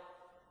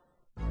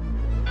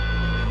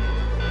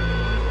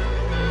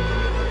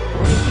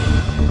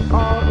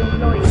 All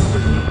employees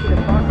proceed to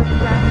the bottom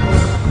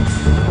platform.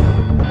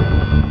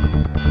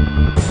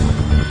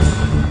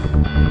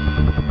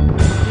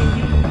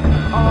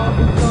 All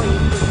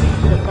employees proceed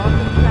to the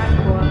bottom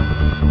platform.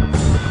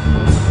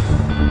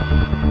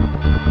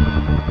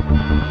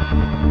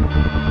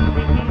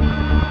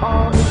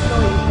 All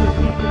employees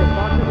proceed to the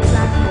bottom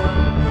platform.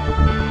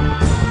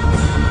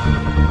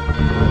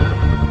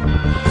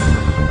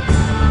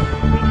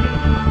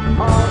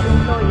 All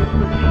employees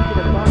proceed to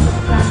the bottom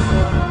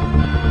platform.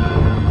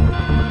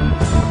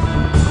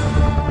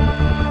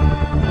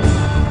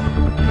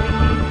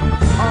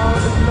 All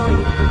employees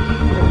proceed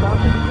to the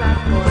bottom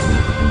platform.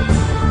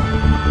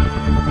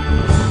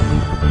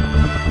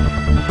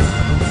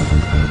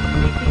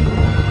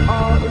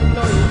 All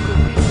employees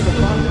proceed to the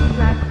bottom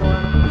platform.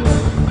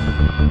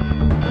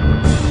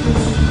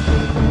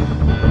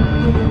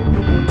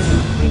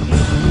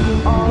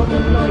 All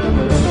employees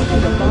proceed to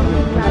the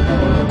bottom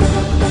platform.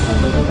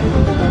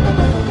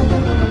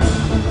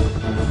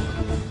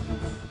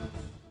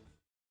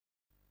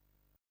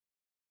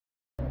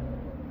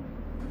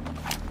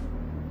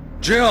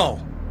 Jill!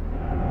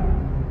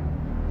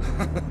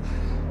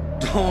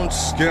 Don't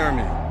scare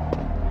me.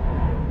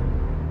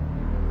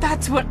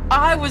 That's what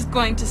I was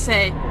going to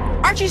say.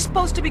 Aren't you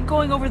supposed to be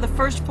going over the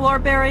first floor,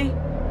 Barry?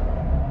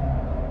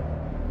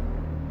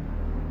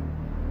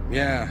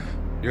 Yeah,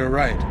 you're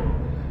right.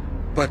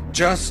 But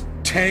just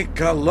take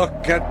a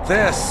look at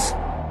this.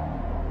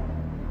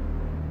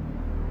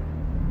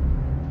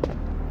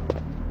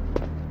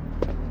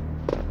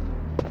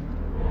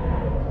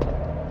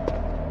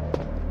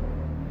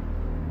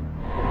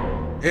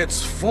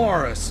 It's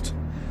forest.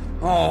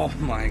 Oh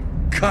my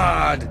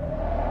God.